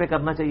جھگڑا نہیں اس پہ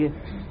کرنا چاہیے.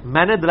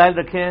 میں نے دلائل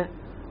رکھے ہیں.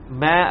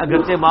 میں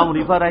اگرچہ امام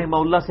حنیفہ رحمہ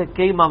اللہ سے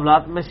کئی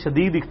معاملات میں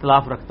شدید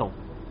اختلاف رکھتا ہوں،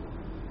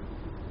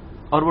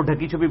 اور وہ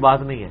ڈھکی چھپی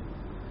بات نہیں ہے،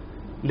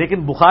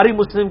 لیکن بخاری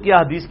مسلم کی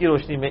احادیث کی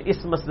روشنی میں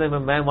اس مسئلے میں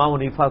میں امام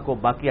حنیفہ کو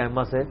باقی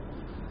ائمہ سے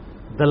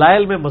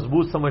دلائل میں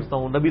مضبوط سمجھتا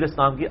ہوں، نبی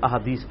اسلام کی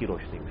احادیث کی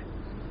روشنی میں.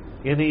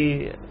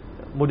 یعنی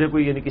مجھے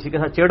کوئی یعنی کسی کے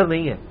ساتھ چڑھ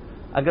نہیں ہے.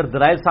 اگر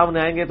دلائل سامنے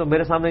آئیں گے تو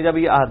میرے سامنے جب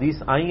یہ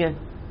احادیث آئی ہیں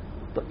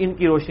تو ان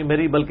کی روشنی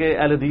میری، بلکہ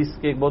اہل حدیث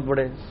کے ایک بہت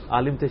بڑے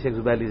عالم تھے شیخ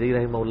زبیر علی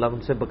رحمہ اللہ،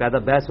 ان سے باقاعدہ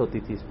بحث ہوتی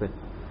تھی اس پہ.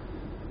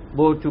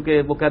 وہ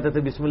چونکہ وہ کہتے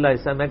تھے بسم اللہ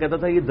حصہ، میں کہتا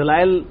تھا یہ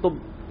دلائل تو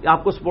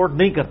آپ کو سپورٹ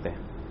نہیں کرتے ہیں.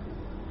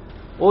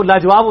 وہ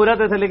لاجواب ہو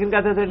جاتے تھے، لیکن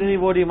کہتے تھے نہیں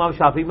وہ جی امام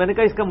شافعی. میں نے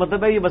کہا اس کا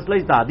مطلب ہے یہ مسئلہ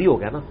اجتہادی ہو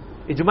گیا نا،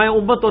 اجماع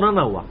امت تو نہ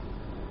ہوا.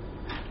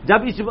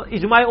 جب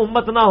اجماع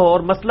امت نہ ہو اور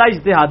مسئلہ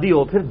اجتہادی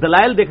ہو، پھر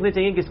دلائل دیکھنے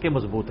چاہیے کس کے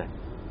مضبوط ہیں.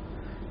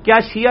 کیا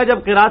شیعہ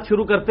جب قرات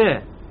شروع کرتے ہیں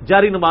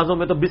جاری نمازوں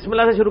میں تو بسم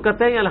اللہ سے شروع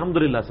کرتے ہیں یا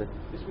الحمدللہ سے؟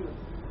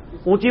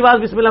 اونچی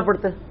آواز بسم اللہ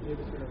پڑھتے ہیں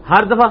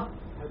ہر دفعہ.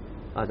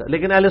 اچھا،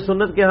 لیکن اہل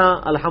سنت کے ہاں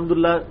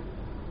الحمدللہ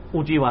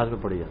اونچی آواز میں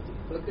پڑھی جاتی ہے.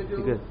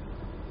 ٹھیک ہے،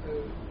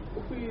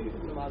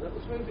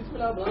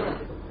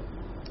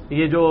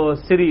 یہ جو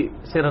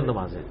سرن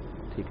نماز ہے،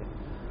 ٹھیک ہے.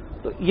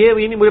 تو یہ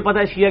نہیں مجھے پتا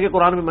ہے شیعہ کے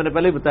قرآن میں نے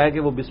پہلے ہی بتایا کہ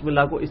وہ بسم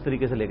اللہ کو اس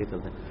طریقے سے لے کے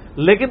چلتے ہیں،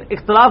 لیکن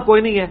اختلاف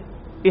کوئی نہیں ہے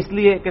اس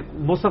لیے کہ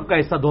مصحف کا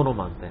حصہ دونوں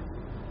مانتے ہیں.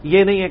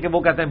 یہ نہیں ہے کہ وہ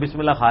کہتے ہیں بسم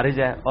اللہ خارج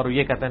ہے اور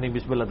یہ کہتے ہیں نہیں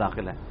بسم اللہ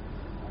داخل ہے،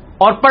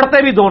 اور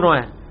پڑھتے بھی دونوں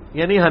ہیں.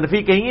 یعنی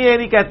حنفی کہیں یہ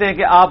نہیں کہتے ہیں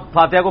کہ آپ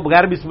فاتحہ کو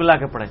بغیر بسم اللہ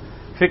کے پڑھیں.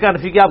 فقہ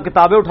حنفی کی آپ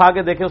کتابیں اٹھا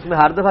کے دیکھیں، اس میں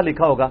ہر دفعہ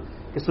لکھا ہوگا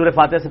کہ سورہ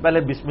فاتحہ سے پہلے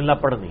بسم اللہ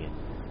پڑھنی ہے.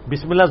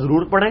 بسم اللہ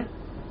ضرور پڑھیں،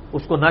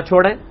 اس کو نہ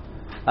چھوڑیں.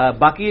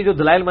 باقی یہ جو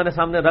دلائل میں نے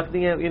سامنے رکھ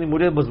دی ہیں، یعنی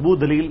مجھے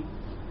مضبوط دلیل،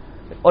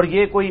 اور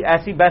یہ کوئی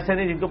ایسی بحثیں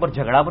نہیں جن کے اوپر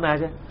جھگڑا بنایا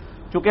جائے،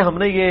 چونکہ ہم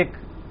نے یہ ایک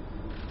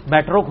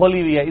میٹرو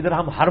کھولی ہوئی ہے، ادھر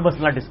ہم ہر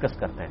مسئلہ ڈسکس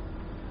کرتے ہیں.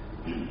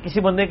 کسی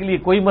بندے کے لیے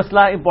کوئی مسئلہ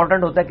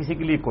امپورٹنٹ ہوتا ہے، کسی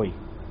کے لیے کوئی.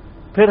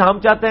 پھر ہم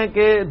چاہتے ہیں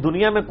کہ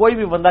دنیا میں کوئی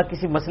بھی بندہ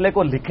کسی مسئلے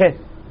کو لکھے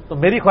تو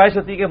میری خواہش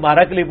ہوتی ہے کہ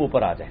ہمارا کلپ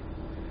اوپر آ جائے،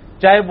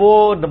 چاہے وہ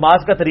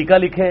نماز کا طریقہ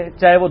لکھے،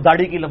 چاہے وہ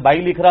داڑھی کی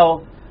لمبائی لکھ رہا ہو،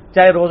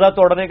 چاہے روزہ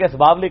توڑنے کے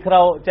اسباب لکھ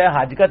رہا ہو، چاہے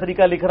حج کا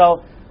طریقہ لکھ رہا ہو،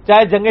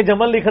 چاہے جنگ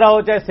جمل لکھ رہا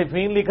ہو، چاہے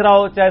صفین لکھ رہا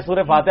ہو، چاہے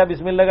سورہ فاتحہ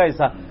بسم اللہ کا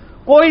حصہ،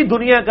 کوئی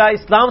دنیا کا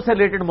اسلام سے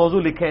ریلیٹڈ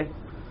موضوع لکھے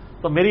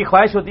تو میری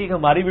خواہش ہوتی ہے کہ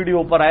ہماری ویڈیو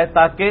اوپر آئے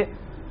تاکہ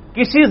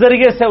کسی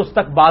ذریعے سے اس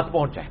تک بات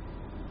پہنچ جائے.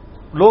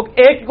 لوگ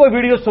ایک کوئی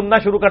ویڈیو سننا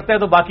شروع کرتے ہیں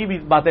تو باقی بھی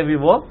باتیں بھی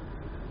وہ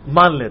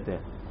مان لیتے ہیں.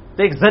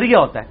 تو ایک ذریعہ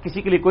ہوتا ہے،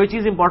 کسی کے لیے کوئی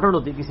چیز امپورٹنٹ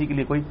ہوتی ہے، کسی کے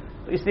لیے کوئی.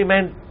 تو اس لیے میں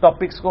ان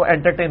ٹاپکس کو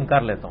انٹرٹین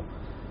کر لیتا ہوں.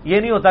 یہ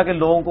نہیں ہوتا کہ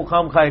لوگوں کو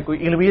خام خواہ کوئی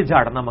علمیت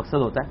جھاڑنا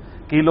مقصد ہوتا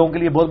ہے کہ یہ لوگوں کے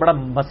لیے بہت بڑا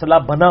مسئلہ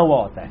بنا ہوا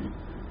ہوتا ہے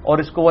اور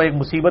اس کو وہ ایک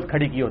مصیبت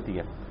کھڑی کی ہوتی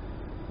ہے.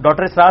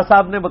 ڈاکٹر اسرار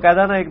صاحب نے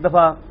باقاعدہ نا ایک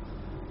دفعہ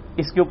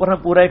اس کے اوپر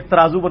پورا ایک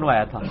ترازو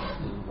بنوایا تھا.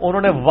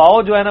 انہوں نے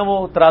واؤ جو ہے نا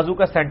وہ ترازو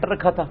کا سینٹر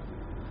رکھا تھا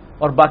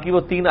اور باقی وہ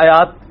 3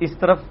 آیات اس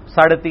طرف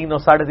 3.5 اور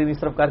 3.5 اس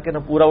طرف کر کے نا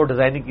پورا وہ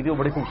ڈیزائننگ کی تھی. وہ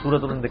بڑی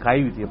خوبصورت انہوں نے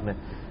دکھائی ہوئی تھی اپنے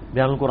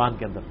بیان القرآن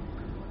کے اندر.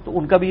 تو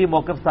ان کا بھی یہ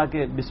موقف تھا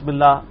کہ بسم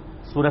اللہ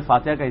سورہ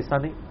فاتحہ کا حصہ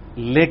نہیں،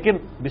 لیکن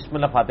بسم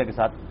اللہ فاتحہ کے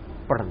ساتھ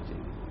پڑھنا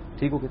چاہیے.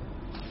 ٹھیک ہو گیا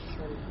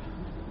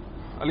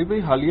علی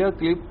بھائی، حالیہ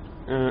کلپ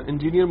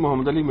انجینئر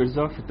محمد علی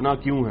مرزا فتنہ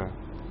کیوں ہے،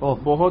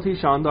 بہت ہی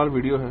شاندار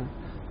ویڈیو ہے،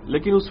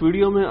 لیکن اس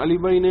ویڈیو میں علی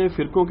بھائی نے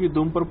فرقوں کی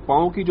دم پر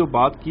پاؤں کی جو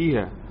بات کی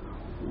ہے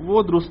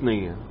وہ درست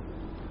نہیں ہے.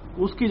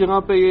 اس کی جگہ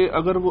پہ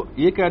اگر وہ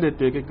یہ کہہ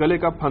دیتے کہ گلے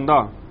کا پھندا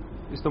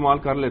استعمال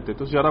کر لیتے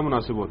تو زیادہ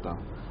مناسب ہوتا.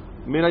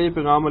 میرا یہ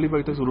پیغام علی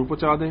بھائی تک ضرور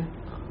پہنچا دیں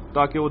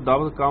تاکہ وہ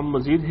دعوت کام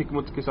مزید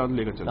حکمت کے ساتھ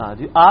لے کر چلے.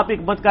 جی آپ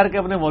حکمت کر کے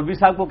اپنے مولوی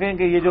صاحب کو کہیں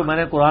کہ یہ جو میں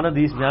نے قرآن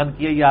حدیث بیان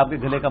کیا یہ آپ کے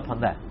گلے کا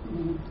پھندا ہے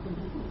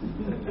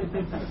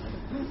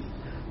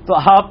تو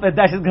آپ پہ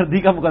دہشت گردی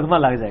کا مقدمہ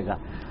لگ جائے گا.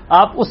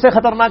 آپ اس سے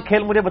خطرناک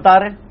کھیل مجھے بتا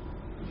رہے ہیں.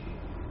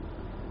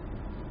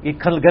 یہ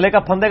گلے کا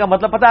پھندے کا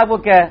مطلب پتا ہے آپ کو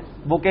کیا ہے؟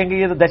 وہ کہیں گے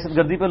یہ تو دہشت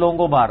گردی پہ لوگوں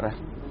کو مار رہا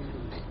ہے.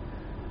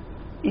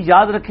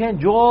 یاد رکھیں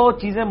جو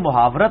چیزیں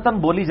محاورتاً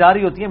بولی جا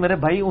رہی ہوتی ہیں میرے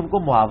بھائی ان کو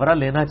محاورہ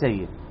لینا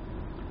چاہیے.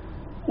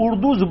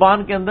 اردو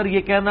زبان کے اندر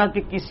یہ کہنا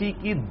کہ کسی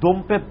کی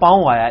دم پہ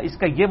پاؤں آیا، اس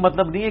کا یہ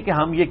مطلب نہیں ہے کہ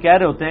ہم یہ کہہ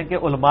رہے ہوتے ہیں کہ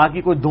علماء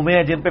کی کوئی دمیں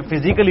ہیں جن پہ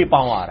فزیکلی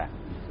پاؤں آ رہا ہے.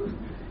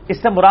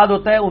 اس سے مراد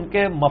ہوتا ہے ان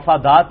کے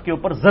مفادات کے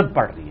اوپر زد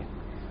پڑ رہی ہے.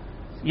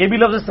 یہ بھی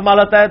لفظ استعمال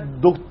ہوتا ہے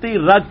دکھتی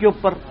رگ کے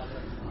اوپر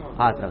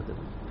ہاتھ رکھ دیتے.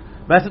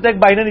 ویسے تو ایک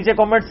بھائی نے نیچے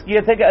کامنٹس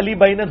کیے تھے کہ علی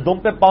بھائی نے دم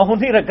پہ پاؤں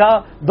نہیں رکھا،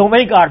 دمیں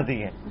ہی کاٹ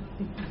دی ہیں.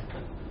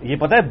 یہ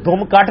پتہ ہے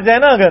دم کاٹ جائے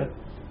نا، اگر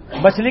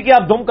مچھلی کی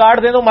آپ دم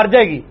کاٹ دیں تو مر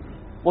جائے گی،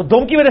 وہ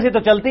دم کی وجہ سے تو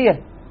چلتی ہے.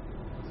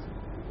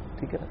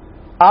 ٹھیک ہے نا؟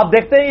 آپ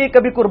دیکھتے ہیں یہ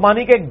کبھی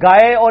قربانی کے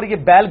گائے اور یہ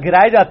بیل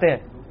گرائے جاتے ہیں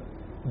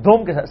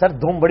دم کے ساتھ. سر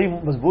دم بڑی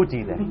مضبوط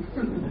چیز ہے.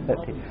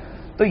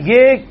 تو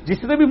یہ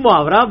جس نے بھی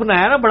محاورہ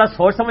بنایا نا بڑا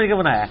سوچ سمجھ کے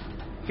بنایا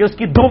کہ اس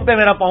کی دم پہ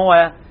میرا پاؤں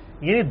آیا.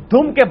 یہ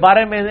دم کے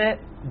بارے میں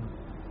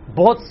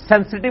بہت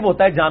سینسٹیو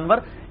ہوتا ہے جانور.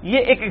 یہ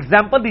ایک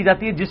ایگزامپل دی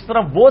جاتی ہے جس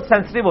طرح وہ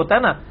سینسٹیو ہوتا ہے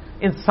نا،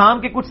 انسان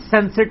کے کچھ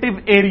سینسٹیو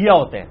ایریا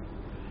ہوتے ہیں.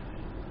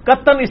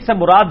 قطعاً اس سے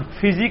مراد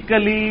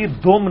فزیکلی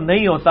دم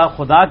نہیں ہوتا.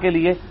 خدا کے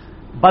لیے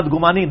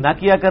بدگمانی نہ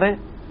کیا کریں.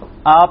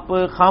 آپ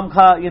خام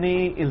خواہ یعنی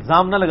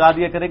الزام نہ لگا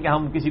دیا کریں کہ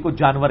ہم کسی کو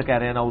جانور کہہ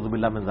رہے ہیں، نعوذ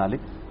باللہ من ذالک.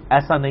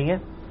 ایسا نہیں ہے.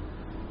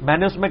 میں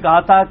نے اس میں کہا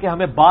تھا کہ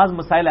ہمیں بعض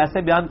مسائل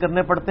ایسے بیان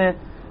کرنے پڑتے ہیں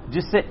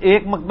جس سے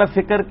ایک مکتبہ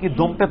فکر کی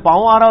دم پہ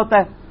پاؤں آ رہا ہوتا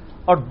ہے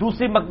اور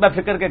دوسری مکتبہ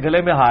فکر کے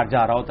گلے میں ہار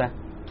جا رہا ہوتا ہے.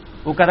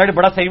 وہ کہتا ہے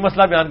بڑا صحیح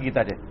مسئلہ بیان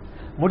کیتا جائے.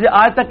 مجھے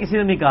آج تک کسی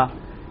نے نہیں کہا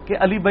کہ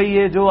علی بھائی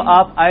یہ جو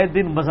آپ آئے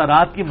دن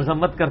مزارات کی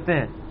مذمت کرتے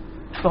ہیں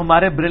تو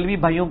ہمارے بریلوی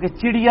بھائیوں کے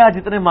چڑیا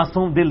جتنے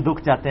معصوم دل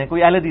دکھ جاتے ہیں.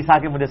 کوئی اہل حدیث آ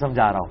کے مجھے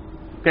سمجھا رہا ہو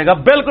کہے گا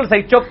بالکل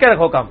صحیح، چوک کے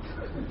رکھو کام.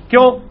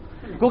 کیوں؟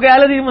 کیونکہ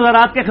اہل حدیث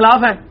مزارات کے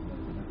خلاف ہیں.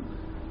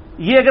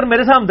 یہ اگر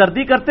میرے سے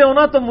ہمدردی کرتے ہو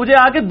نا تو مجھے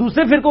آ کے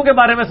دوسرے فرقوں کے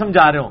بارے میں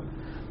سمجھا رہے ہو.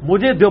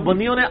 مجھے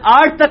دیوبندیوں نے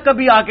آج تک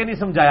کبھی آ کے نہیں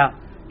سمجھایا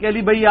کہ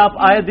علی بھائی آپ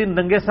آئے دن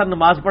ننگے سر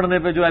نماز پڑھنے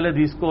پہ جو اہل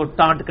حدیث کو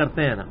ٹانٹ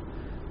کرتے ہیں نا،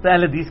 تو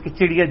اہل حدیث کی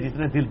چڑیا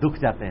جتنے دل دکھ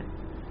جاتے ہیں.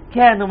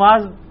 کیا ہے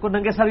نماز کو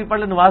ننگے سر بھی پڑھ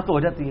لے نماز تو ہو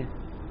جاتی ہے.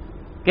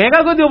 کہے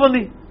گا کوئی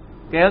دیوبندی؟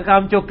 کہے گا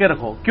کام چوک کے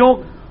رکھو. کیوں؟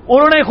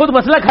 انہوں نے خود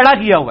مسئلہ کھڑا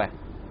کیا ہوا ہے.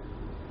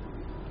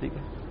 ٹھیک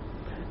ہے.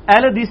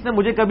 اہل حدیث نے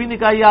مجھے کبھی نہیں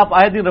کہا یہ آپ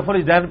آئے دن رفع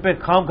الیدین پہ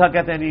خام خواہ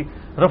کہتے ہیں نہیں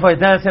رفع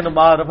الیدین سے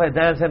نماز، رفع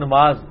الیدین سے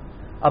نماز.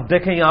 اب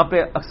دیکھیں یہاں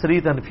پہ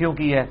اکثریت حنفیوں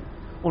کی ہے،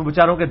 ان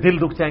بیچاروں کے دل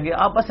دکھ جائیں گے.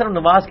 آپ بس صرف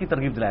نماز کی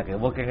ترغیب دلا کے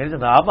وہ کہیں گے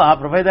جناب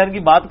آپ رفع الیدین کی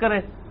بات کریں.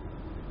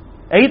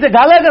 یہی تو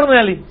گالا کرنے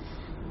والی،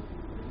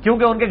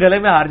 کیونکہ ان کے گلے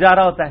میں ہار جا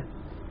رہا ہوتا ہے.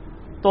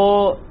 تو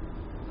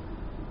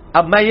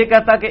اب میں یہ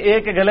کہتا کہ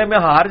ایک کے گلے میں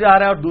ہار جا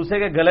رہا ہے اور دوسرے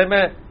کے گلے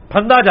میں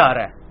پھندا جا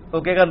رہا ہے،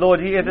 تو کہے گا لو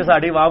جی یہ تو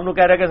ساڑی عوام نو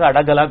کہہ رہا ہے کہ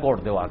ساڈا گلا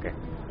کوٹ دو آ کے.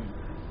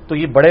 تو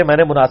یہ بڑے میں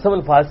نے مناسب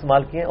الفاظ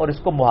استعمال کیے ہیں، اور اس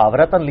کو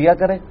محاورتاً لیا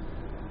کریں،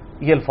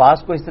 یہ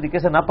الفاظ کو اس طریقے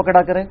سے نہ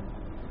پکڑا کریں.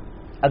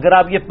 اگر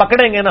آپ یہ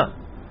پکڑیں گے نا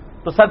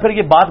تو سر پھر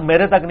یہ بات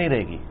میرے تک نہیں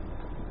رہے گی،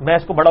 میں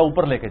اس کو بڑا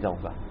اوپر لے کے جاؤں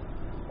گا،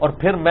 اور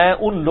پھر میں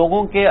ان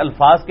لوگوں کے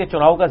الفاظ کے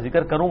چناؤ کا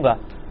ذکر کروں گا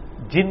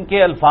جن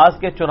کے الفاظ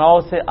کے چناؤ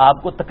سے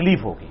آپ کو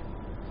تکلیف ہوگی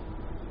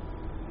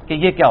کہ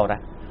یہ کیا ہو رہا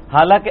ہے.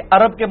 حالانکہ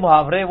عرب کے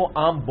محاورے وہ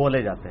عام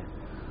بولے جاتے ہیں.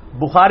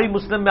 بخاری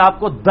مسلم میں آپ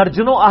کو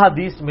درجنوں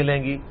احادیث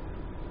ملیں گی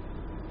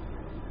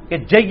کہ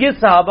جید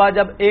صحابہ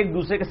جب ایک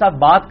دوسرے کے ساتھ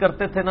بات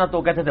کرتے تھے نا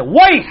تو کہتے تھے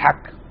وہی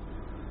حق،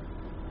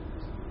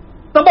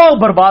 تباہ و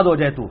برباد ہو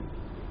جائے تو.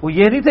 وہ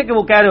یہ نہیں تھے کہ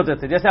وہ کہہ رہے ہوتے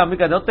تھے جیسے ہم بھی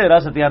کہتے ہیں تیرا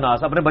ستیہ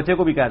ناس، اپنے بچے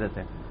کو بھی کہہ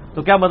دیتے ہیں.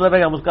 تو کیا مطلب ہے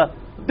کہ ہم اس کا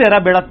تیرا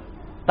بیڑا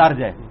تر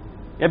جائے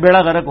یا بیڑا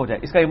غرق ہو جائے،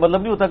 اس کا یہ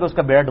مطلب نہیں ہوتا کہ اس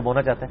کا بیڑا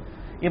ڈبونا چاہتے ہیں.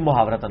 یہ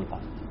محاورت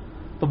الفاظ.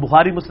 تو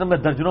بخاری مسلم میں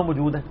درجنوں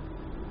موجود ہیں.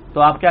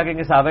 تو آپ کیا کہیں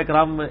گے صحابہ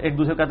کرام ایک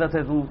دوسرے کہتے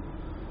تھے تو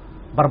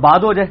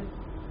برباد ہو جائے،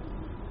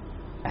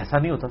 ایسا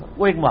نہیں ہوتا تھا،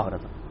 وہ ایک محاورہ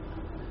تھا.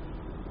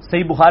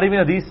 صحیح بخاری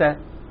میں حدیث ہے،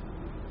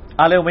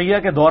 آل امیہ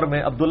کے دور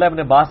میں عبداللہ ابن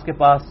عباس کے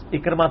پاس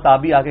اکرمہ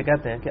تابعی آ کے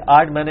کہتے ہیں کہ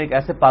آج میں نے ایک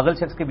ایسے پاگل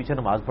شخص کے پیچھے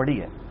نماز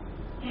پڑھی ہے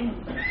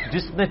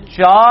جس نے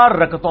 4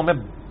 رکعتوں میں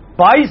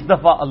 22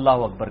 دفعہ اللہ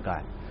اکبر کہا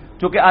ہے.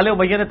 چونکہ آل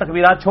امیہ نے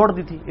تکبیرات چھوڑ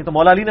دی تھی، یہ تو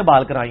مولا علی نے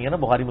بحال کرائی ہیں نا،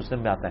 بخاری مسلم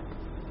میں آتا ہے.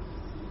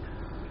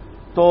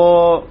 تو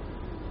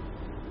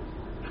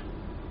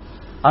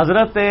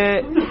حضرت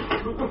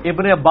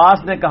ابن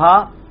عباس نے کہا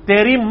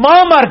تیری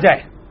ماں مر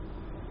جائے،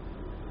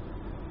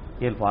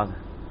 یہ الفاظ ہے.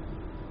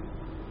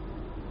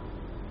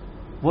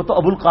 وہ تو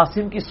ابو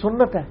القاسم کی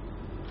سنت ہے،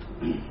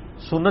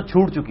 سنت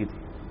چھوٹ چکی تھی.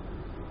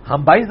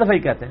 ہم 22 دفعہ ہی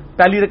کہتے ہیں.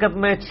 پہلی رکعت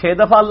میں 6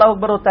 دفعہ اللہ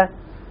اکبر ہوتا ہے،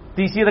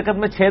 تیسری رکعت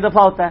میں 6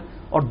 دفعہ ہوتا ہے،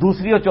 اور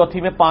دوسری اور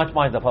چوتھی میں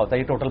 5 دفعہ ہوتا ہے.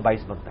 یہ ٹوٹل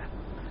 22 بنتا ہے.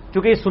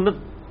 چونکہ یہ سنت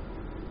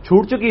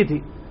چھوٹ چکی تھی.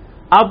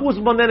 اب اس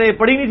بندے نے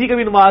پڑھی نہیں تھی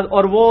کبھی نماز،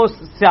 اور وہ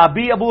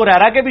صحابی ابو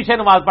ہریرہ کے پیچھے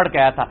نماز پڑھ کے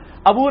آیا تھا.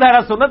 ابو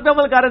ہریرہ سنت پہ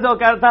عمل کر رہے تھے، وہ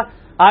کہہ رہا تھا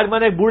آج میں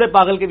نے ایک بوڑھے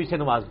پاگل کے پیچھے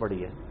نماز پڑھی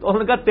ہے. تو انہوں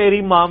نے کہا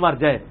تیری ماں مر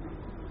جائے.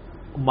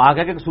 ماں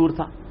کا کیا قصور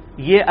تھا؟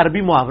 یہ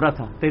عربی محاورہ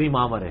تھا، تیری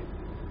ماں مرے.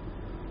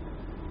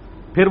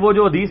 پھر وہ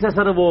جو حدیث ہے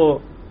سر، وہ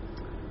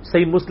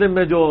صحیح مسلم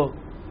میں جو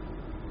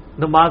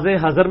نماز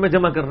حضر میں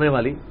جمع کرنے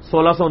والی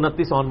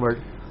 1629 آن ورڈ،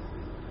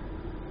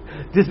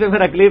 جس میں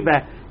میرا کلپ ہے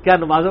کیا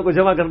نمازوں کو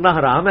جمع کرنا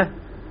حرام ہے،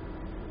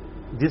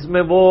 جس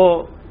میں وہ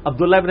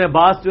عبداللہ ابن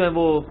عباس جو ہیں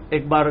وہ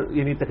ایک بار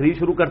یعنی تقریر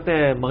شروع کرتے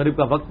ہیں، مغرب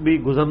کا وقت بھی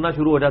گزرنا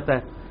شروع ہو جاتا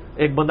ہے.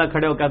 ایک بندہ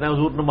کھڑے ہو کہتے ہیں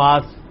حضور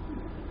نماز،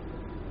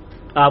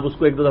 آپ اس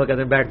کو 1-2 دفعہ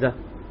کہتے ہیں بیٹھ جا.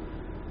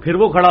 پھر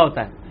وہ کھڑا ہوتا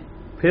ہے،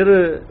 پھر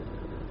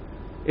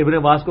ابن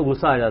عباس کو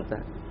غصہ آ جاتا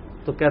ہے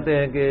تو کہتے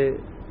ہیں کہ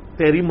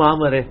تیری ماں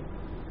مرے.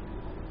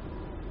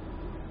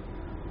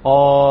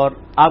 اور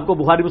آپ کو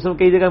بخاری مسلم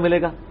کئی جگہ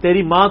ملے گا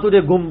تیری ماں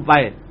تجھے گم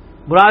پائے،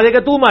 مراد ہے کہ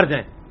تو مر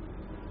جائے.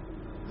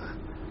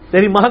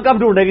 تیری ماں کب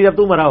ڈھونڈے گی؟ جب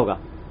تو مرا ہوگا.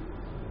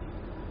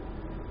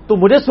 تو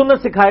مجھے سنت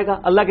سکھائے گا.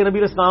 اللہ کے نبی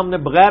علیہ السلام نے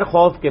بغیر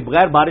خوف کے،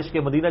 بغیر بارش کے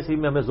مدینہ شریف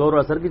میں ہمیں زور اور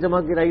اثر کی جمع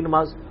کرائی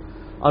نماز،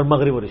 اور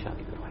مغرب اور عشاء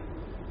کی کروائی.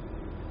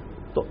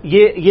 تو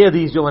یہ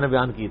حدیث جو میں نے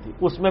بیان کی تھی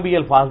اس میں بھی یہ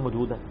الفاظ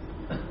موجود ہیں.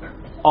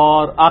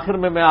 اور آخر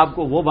میں آپ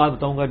کو وہ بات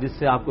بتاؤں گا جس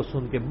سے آپ کو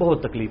سن کے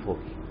بہت تکلیف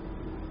ہوگی.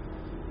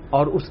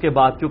 اور اس کے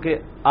بعد کیونکہ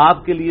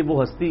آپ کے لیے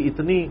وہ ہستی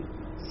اتنی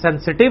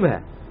سینسٹیو ہے،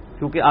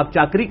 کیونکہ آپ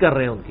چاکری کر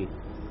رہے ہیں ان کی،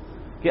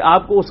 کہ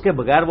آپ کو اس کے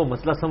بغیر وہ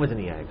مسئلہ سمجھ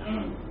نہیں آئے گا.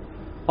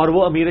 اور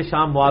وہ امیر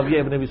شام معاویہ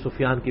ابن ابی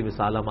سفیان کی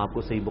مثال ہم آپ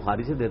کو صحیح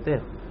بخاری سے دیتے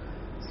ہیں.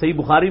 صحیح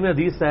بخاری میں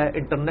حدیث ہے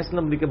انٹرنیشنل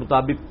نمبر کے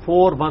مطابق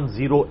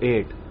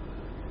 4108،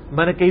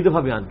 میں نے کئی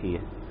دفعہ بیان کی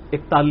ہے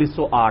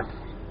 4108.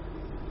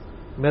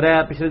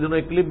 میرا پچھلے دنوں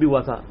ایک کلپ بھی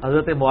ہوا تھا،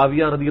 حضرت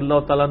معاویہ رضی اللہ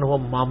تعالیٰ عنہ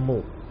مامو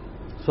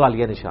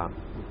سوالیہ نشان،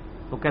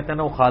 تو کہتے ہیں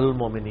نا وہ خال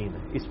المومنین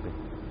ہے. اس پہ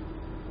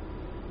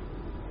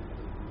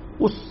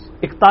اس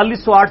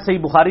 4108 صحیح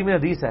بخاری میں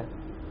حدیث ہے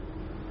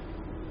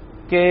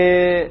کہ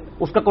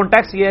اس کا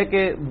کانٹیکس یہ ہے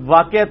کہ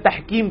واقعہ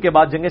تحکیم کے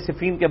بعد، جنگ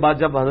صفین کے بعد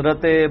جب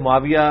حضرت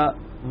معاویہ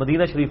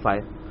مدینہ شریف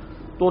آئے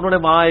تو انہوں نے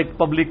وہاں ایک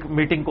پبلک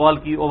میٹنگ کال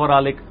کی، اوور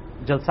آل ایک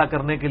جلسہ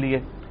کرنے کے لیے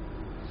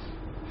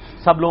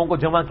سب لوگوں کو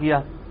جمع کیا.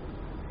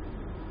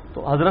 تو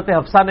حضرت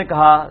حفصہ نے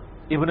کہا،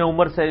 ابن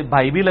عمر سے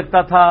بھائی بھی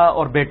لگتا تھا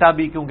اور بیٹا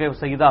بھی، کیونکہ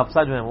سیدہ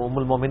حفصہ جو ہیں وہ ام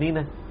المومنین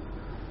ہیں،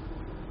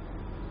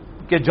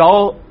 کہ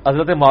جاؤ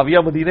حضرت معاویہ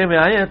مدینے میں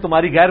آئے ہیں،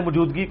 تمہاری غیر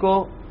موجودگی کو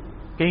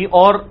کہیں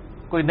اور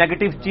کوئی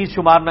نیگیٹو چیز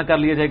شمار نہ کر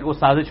لیا جائے کہ کوئی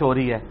سازش ہو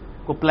رہی ہے،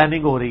 کوئی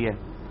پلاننگ ہو رہی ہے،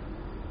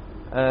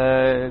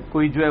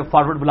 کوئی جو ہے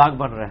فارورڈ بلاگ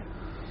بن رہا ہے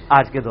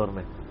آج کے دور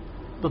میں،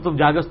 تو تم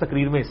جا کے اس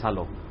تقریر میں حصہ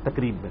لو.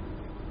 تقریب میں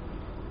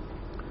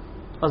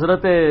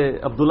حضرت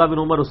عبداللہ بن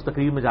عمر اس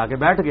تقریر میں جا کے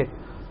بیٹھ گئے.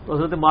 تو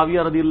حضرت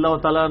معاویہ رضی اللہ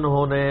تعالیٰ عنہ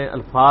نے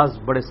الفاظ،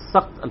 بڑے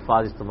سخت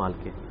الفاظ استعمال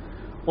کیے.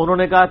 انہوں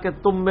نے کہا کہ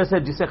تم میں سے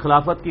جسے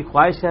خلافت کی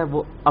خواہش ہے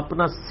وہ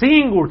اپنا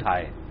سینگ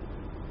اٹھائے،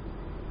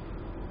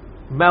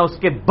 میں اس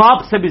کے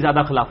باپ سے بھی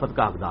زیادہ خلافت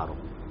کا حقدار ہوں.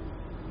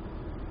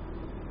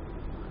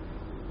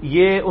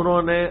 یہ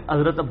انہوں نے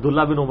حضرت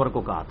عبداللہ بن عمر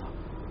کو کہا تھا.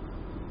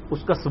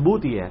 اس کا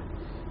ثبوت یہ ہے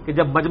کہ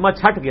جب مجمع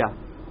چھٹ گیا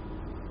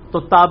تو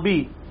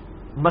تابی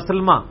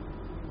مسلمہ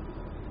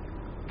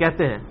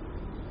کہتے ہیں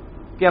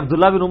کہ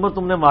عبداللہ بن عمر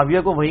تم نے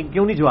معاویہ کو وہیں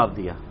کیوں نہیں جواب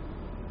دیا؟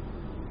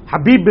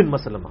 حبیب بن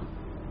مسلمہ.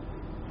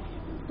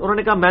 تو انہوں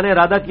نے کہا میں نے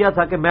ارادہ کیا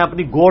تھا کہ میں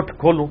اپنی گوٹ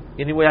کھولوں،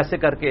 یعنی وہ ایسے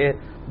کر کے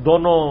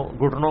دونوں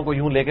گھٹنوں کو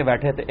یوں لے کے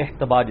بیٹھے تھے،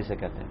 احتبا جسے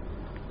کہتے ہیں،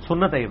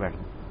 سنت ہے یہ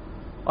بیٹھنا،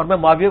 اور میں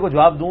معاویہ کو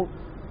جواب دوں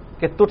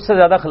کہ تجھ سے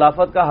زیادہ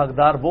خلافت کا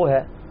حقدار وہ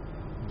ہے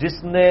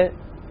جس نے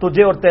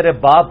تجھے اور تیرے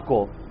باپ کو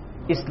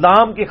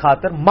اسلام کی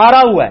خاطر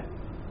مارا ہوا ہے.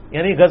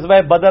 یعنی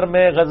غزوہ بدر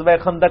میں، غزوہ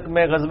خندق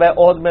میں، غزوہ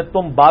احد میں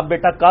تم باپ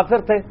بیٹا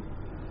کافر تھے،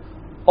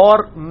 اور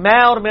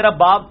میں اور میرا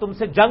باپ تم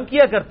سے جنگ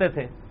کیا کرتے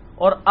تھے،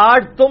 اور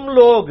آج تم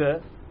لوگ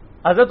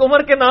حضرت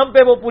عمر کے نام پہ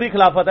وہ پوری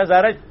خلافت ہے.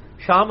 ظاہر ہے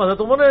شام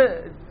حضرت عمر نے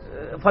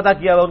فتح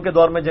کیا ہوا ان کے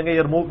دور میں، جنگ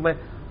یرموک میں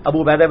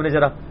ابو عبیدہ بن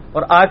جرح،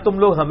 اور آج تم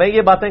لوگ ہمیں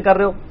یہ باتیں کر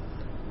رہے ہو.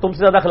 تم سے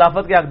زیادہ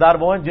خلافت کے حقدار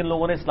وہ ہیں جن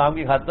لوگوں نے اسلام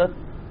کی خاطر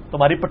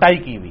تمہاری پٹائی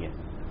کی ہوئی ہے.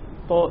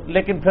 تو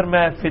لیکن پھر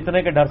میں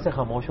فتنے کے ڈر سے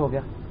خاموش ہو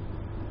گیا.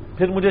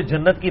 پھر مجھے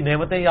جنت کی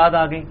نعمتیں یاد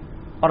آ گئیں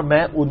اور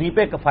میں انہی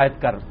پہ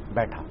کفایت کر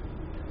بیٹھا.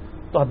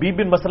 تو حبیب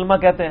بن مسلمہ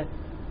کہتے ہیں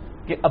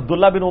کہ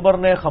عبداللہ بن عمر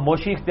نے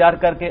خاموشی اختیار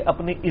کر کے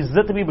اپنی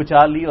عزت بھی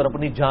بچا لی اور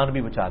اپنی جان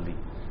بھی بچا لی.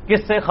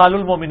 کس سے؟ خال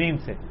المومنین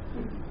سے.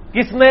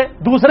 کس نے؟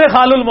 دوسرے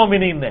خال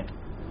المومنین نے.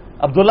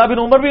 عبداللہ بن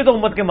عمر بھی تو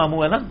امت کے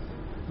ماموں ہے نا،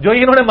 جو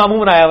انہوں نے ماموں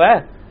بنایا ہوا ہے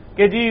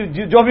کہ جی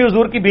جو بھی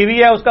حضور کی بیوی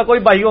ہے اس کا کوئی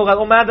بھائی ہوگا.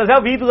 وہ میں دسیا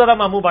 20 تو زیادہ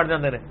ماموں بڑھ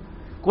جاتے رہے.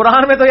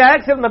 قرآن میں تو یہ ہے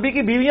کہ صرف نبی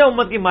کی بیویاں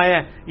امت کی مائیں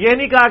ہیں. یہ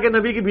نہیں کہا کہ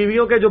نبی کی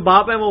بیویوں کے جو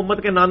باپ ہیں وہ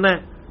امت کے نانا ہیں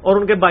اور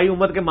ان کے بھائی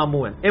امت کے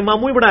ماموں ہیں. یہ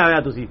ماموں ہی بنایا ہوا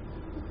ہے، تسی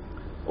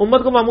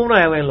امت کو ماموں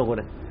بنایا ہوا ہے ان لوگوں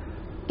نے.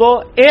 تو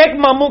ایک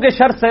ماموں کے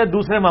شر سے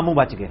دوسرے ماموں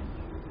بچ گئے.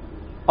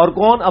 اور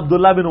کون؟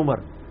 عبداللہ بن عمر.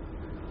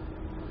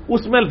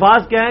 اس میں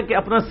الفاظ کیا ہے کہ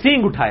اپنا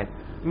سینگ اٹھائے.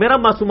 میرا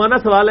معصومانہ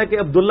سوال ہے کہ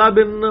عبداللہ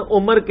بن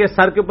عمر کے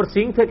سر کے اوپر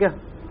سینگ تھے کیا؟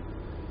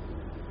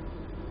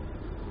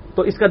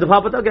 تو اس کا دفاع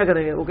پتہ کیا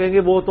کریں گے؟ وہ کہیں گے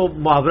وہ تو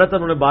محاورت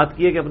انہوں نے بات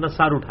کی ہے کہ اپنا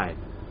سر اٹھائے،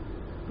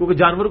 کیونکہ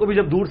جانور کو بھی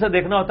جب دور سے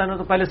دیکھنا ہوتا ہے نا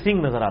تو پہلے سینگ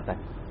نظر آتا ہے.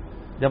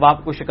 جب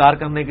آپ کو شکار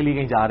کرنے کے لیے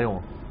کہیں جا رہے ہوں،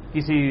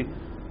 کسی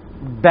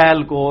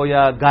بیل کو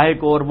یا گائے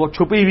کو، اور وہ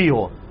چھپی ہوئی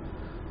ہو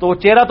تو وہ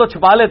چہرہ تو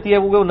چھپا لیتی ہے،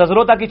 وہ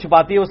نظروں تک ہی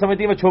چھپاتی ہے، وہ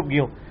سمجھتی ہے میں چھپ گئی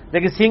ہوں،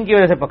 لیکن سینگ کی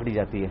وجہ سے پکڑی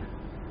جاتی ہے.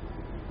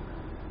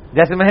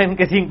 جیسے میں ان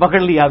کے سینگ پکڑ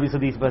لیا ابھی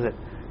حدیث پہ سے،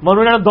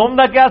 انہوں نے دم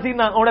دا کیا سی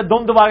نا، انہیں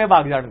دم دبا کے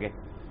بھاگ جان گے.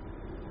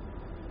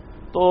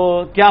 تو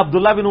کیا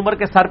عبداللہ بن عمر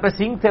کے سر پہ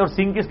سینگ تھے؟ اور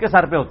سینگ کس کے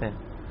سر پہ ہوتے ہیں؟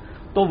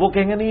 تو وہ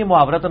کہیں گے نہیں یہ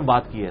محاورتاً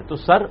بات کی ہے. تو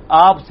سر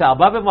آپ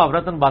صحابہ پہ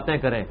محاورتاً باتیں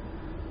کریں،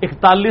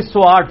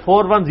 4108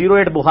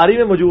 4108 بخاری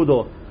میں موجود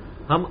ہو.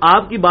 ہم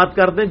آپ کی بات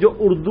کر دیں جو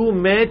اردو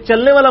میں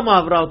چلنے والا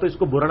محاورہ ہو تو اس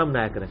کو برا نہ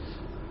بنایا کریں.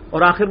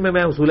 اور آخر میں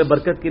حصول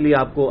برکت کے لیے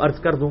آپ کو عرض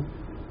کر دوں،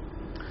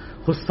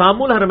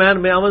 حسام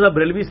الحرمین میں احمد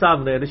بریلوی صاحب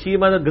نے رشید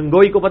احمد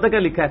گنگوئی کو پتہ کیا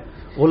لکھا ہے؟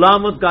 غلام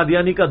احمد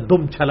قادیانی کا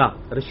دم چھلا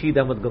رشید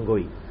احمد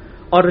گنگوئی،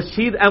 اور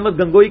رشید احمد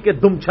گنگوئی کے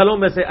دم چھلوں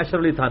میں سے اشرف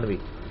علی تھانوی.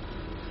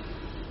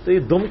 تو یہ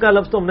دم کا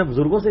لفظ تو ہم نے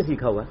بزرگوں سے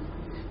سیکھا ہوا ہے.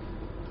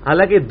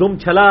 حالانکہ دم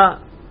چھلا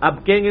اب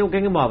کہیں گے، وہ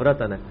کہیں گے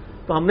محاورتاً ہے.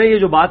 تو ہم نے یہ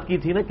جو بات کی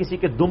تھی نا، کسی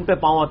کے دم پہ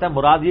پاؤں ہوتا ہے،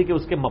 مراد یہ کہ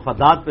اس کے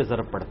مفادات پہ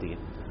ضرب پڑتی ہے.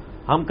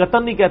 ہم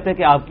قطعاً نہیں کہتے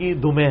کہ آپ کی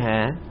دمیں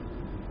ہیں،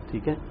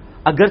 ٹھیک ہے،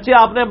 اگرچہ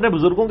آپ نے اپنے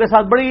بزرگوں کے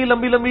ساتھ بڑی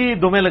لمبی لمبی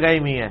دمیں لگائی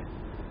ہوئی ہیں،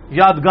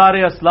 یادگار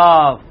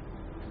اسلاف،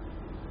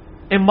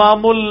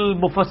 امام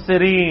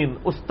المفسرین،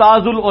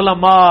 استاذ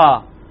العلماء،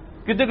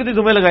 کتنی کتنی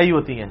دمیں لگائی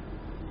ہوتی ہیں،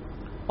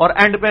 اور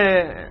اینڈ پہ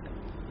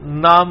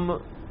نام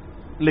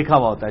لکھا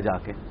ہوا ہوتا ہے جا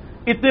کے.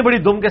 اتنی بڑی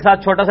دم کے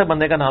ساتھ چھوٹا سا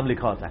بندے کا نام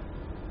لکھا ہوتا ہے.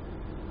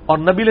 اور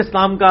نبی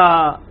الاسلام کا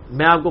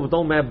میں آپ کو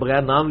بتاؤں، میں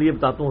بغیر نام لیے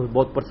بتاتا ہوں،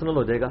 بہت پرسنل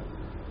ہو جائے گا.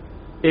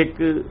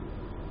 ایک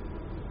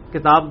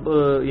کتاب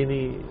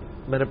یعنی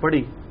میں نے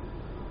پڑھی،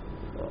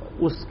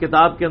 اس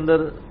کتاب کے اندر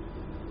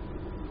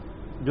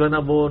جو ہے نا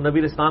وہ نبی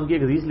الاسلام کی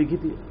ایک حدیث لکھی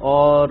تھی،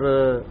 اور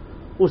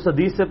اس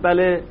حدیث سے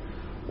پہلے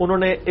انہوں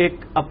نے ایک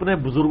اپنے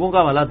بزرگوں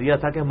کا حوالہ دیا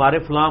تھا کہ ہمارے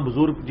فلاں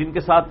بزرگ جن کے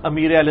ساتھ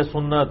امیر اہل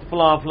سنت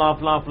فلاں فلاں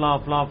فلاں فلاں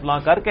فلاں فلاں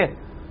کر کے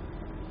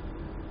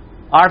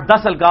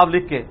 8-10 القاب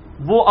لکھ کے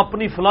وہ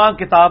اپنی فلاں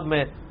کتاب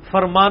میں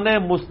فرمان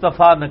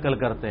مصطفیٰ نقل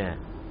کرتے ہیں.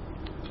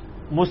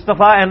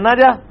 مصطفیٰ اینا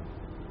جا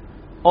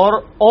اور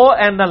او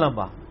اینا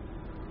لمبا.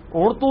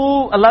 ہوں تو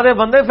اللہ دے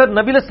بندے پھر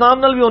نبی الاسلام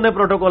نال بھی انہیں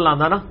پروٹوکول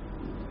لانا نا،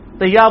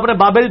 تو یہ اپنے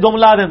بابے کی دم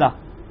لا دینا.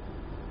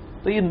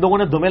 تو یہ ان لوگوں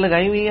نے دمیں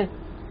لگائی ہوئی ہیں.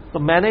 تو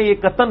میں نے یہ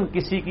قطعاً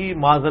کسی کی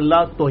معاذ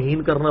اللہ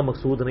توہین کرنا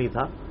مقصود نہیں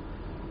تھا،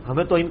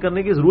 ہمیں توہین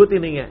کرنے کی ضرورت ہی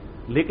نہیں ہے،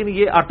 لیکن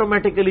یہ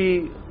آٹومیٹکلی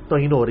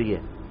توہین ہو رہی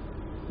ہے،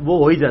 وہ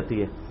ہو ہی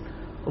جاتی ہے.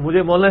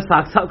 مجھے مولانا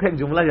ساق صاحب کا ایک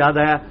جملہ یاد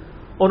آیا،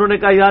 انہوں نے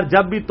کہا یار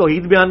جب بھی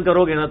توحید بیان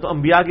کرو گے نا تو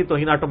انبیاء کی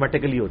توہین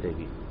آٹومیٹکلی ہو جائے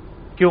گی.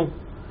 کیوں؟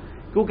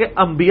 کیونکہ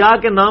انبیاء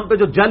کے نام پہ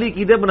جو جعلی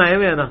عقیدے بنائے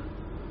ہوئے ہیں نا،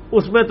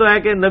 اس میں تو ہے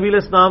کہ نبی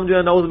علیہ السلام جو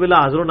ہے نعوذ باللہ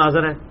حاضر و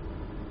ناظر ہے،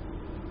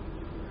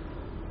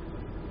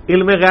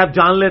 علم غیب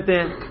جان لیتے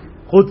ہیں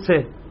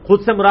خود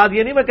سے مراد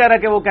یہ نہیں میں کہہ رہا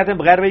کہ وہ کہتے ہیں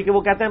بغیر وہی کہ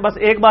وہ کہتے ہیں بس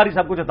ایک بار ہی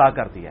سب کچھ عطا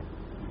کرتی ہے.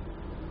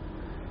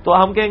 تو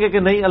ہم کہیں گے کہ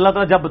نہیں، اللہ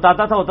تعالیٰ جب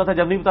بتاتا تھا ہوتا تھا،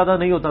 جب نہیں بتاتا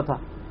نہیں ہوتا تھا.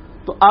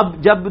 تو اب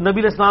جب نبی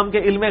علیہ السلام کے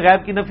علم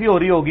غیب کی نفی ہو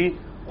رہی ہوگی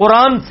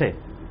قرآن سے،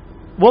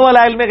 وہ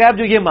والا علم غیب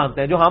جو یہ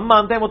مانتے ہیں، جو ہم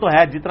مانتے ہیں وہ تو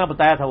ہے، جتنا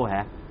بتایا تھا وہ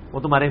ہے، وہ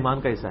تمہارے ایمان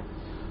کا حصہ ہے،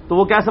 تو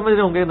وہ کیا سمجھ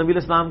رہے ہوں گے نبی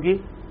علیہ السلام کی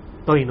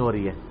توہین ہو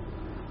رہی ہے،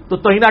 تو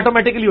توہین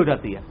آٹومیٹکلی ہو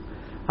جاتی ہے۔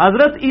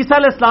 حضرت عیسیٰ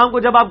علیہ السلام کو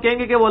جب آپ کہیں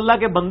گے کہ وہ اللہ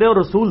کے بندے اور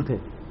رسول تھے،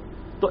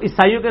 تو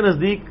عیسائیوں کے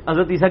نزدیک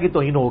حضرت عیسیٰ کی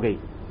توہین ہو گئی۔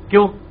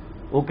 کیوں؟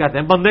 وہ کہتے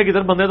ہیں بندے کی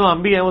طرف، بندے تو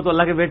ہم بھی ہیں، وہ تو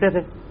اللہ کے بیٹے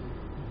تھے،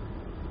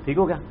 ٹھیک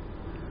ہو گیا؟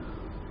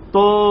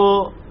 تو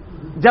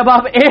جب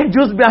آپ ایک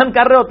جز بیان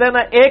کر رہے ہوتے ہیں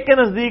نا، ایک کے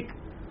نزدیک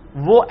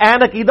وہ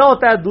عین عقیدہ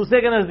ہوتا ہے،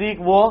 دوسرے کے نزدیک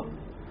وہ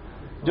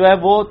جو ہے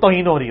وہ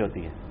توہین ہو رہی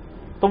ہوتی ہے،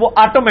 تو وہ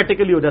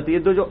آٹومیٹکلی ہو جاتی ہے۔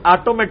 تو جو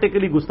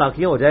آٹومیٹکلی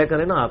گستاخیاں ہو جایا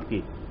کریں نا آپ کی،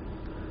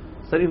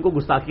 سر ان کو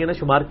گستاخیاں نہ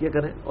شمار کیا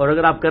کریں، اور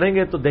اگر آپ کریں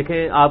گے تو دیکھیں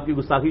آپ کی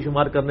گستاخی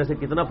شمار کرنے سے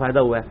کتنا فائدہ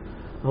ہوا ہے،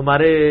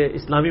 ہمارے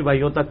اسلامی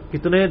بھائیوں تک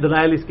کتنے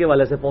دلائل اس کے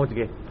والے سے پہنچ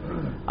گئے۔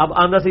 اب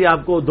آندہ سے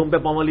آپ کو دم پہ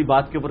پاؤں والی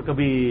بات کے اوپر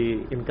کبھی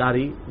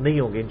انکاری نہیں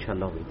ہوں گے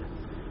انشاءاللہ، امید ہے۔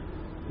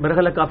 میرا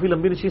خیال ہے کافی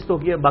لمبی نشست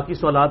ہو گئی ہے، باقی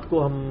سوالات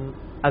کو ہم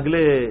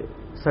اگلے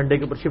سنڈے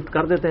کے اوپر شفٹ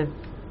کر دیتے ہیں۔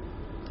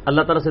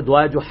 اللہ تعالیٰ سے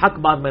دعا ہے جو حق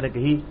بات میں نے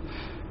کہی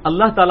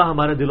اللہ تعالیٰ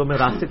ہمارے دلوں میں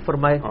راسخ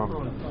فرمائے،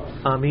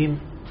 آمین۔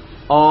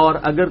 اور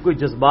اگر کوئی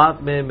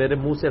جذبات میں میرے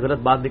منہ سے غلط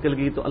بات نکل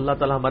گئی تو اللہ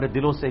تعالیٰ ہمارے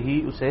دلوں سے ہی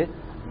اسے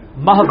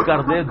محو کر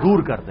دے،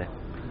 دور کر دے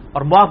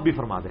اور معاف بھی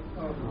فرما دے۔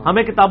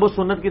 ہمیں کتاب و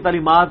سنت کی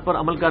تعلیمات پر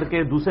عمل کر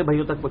کے دوسرے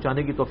بھائیوں تک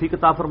پہنچانے کی توفیق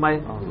عطا فرمائے۔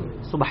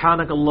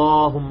 سبحانک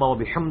اللہم و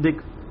بحمدک،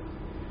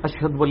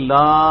 اشہد ان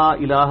لا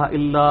الہ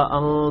الا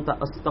انت،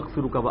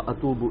 استغفرک و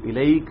اتوب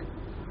الیک،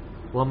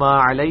 وما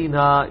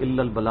علینا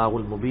الا البلاغ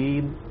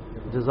المبین۔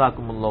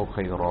 جزاکم اللہ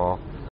خیرا۔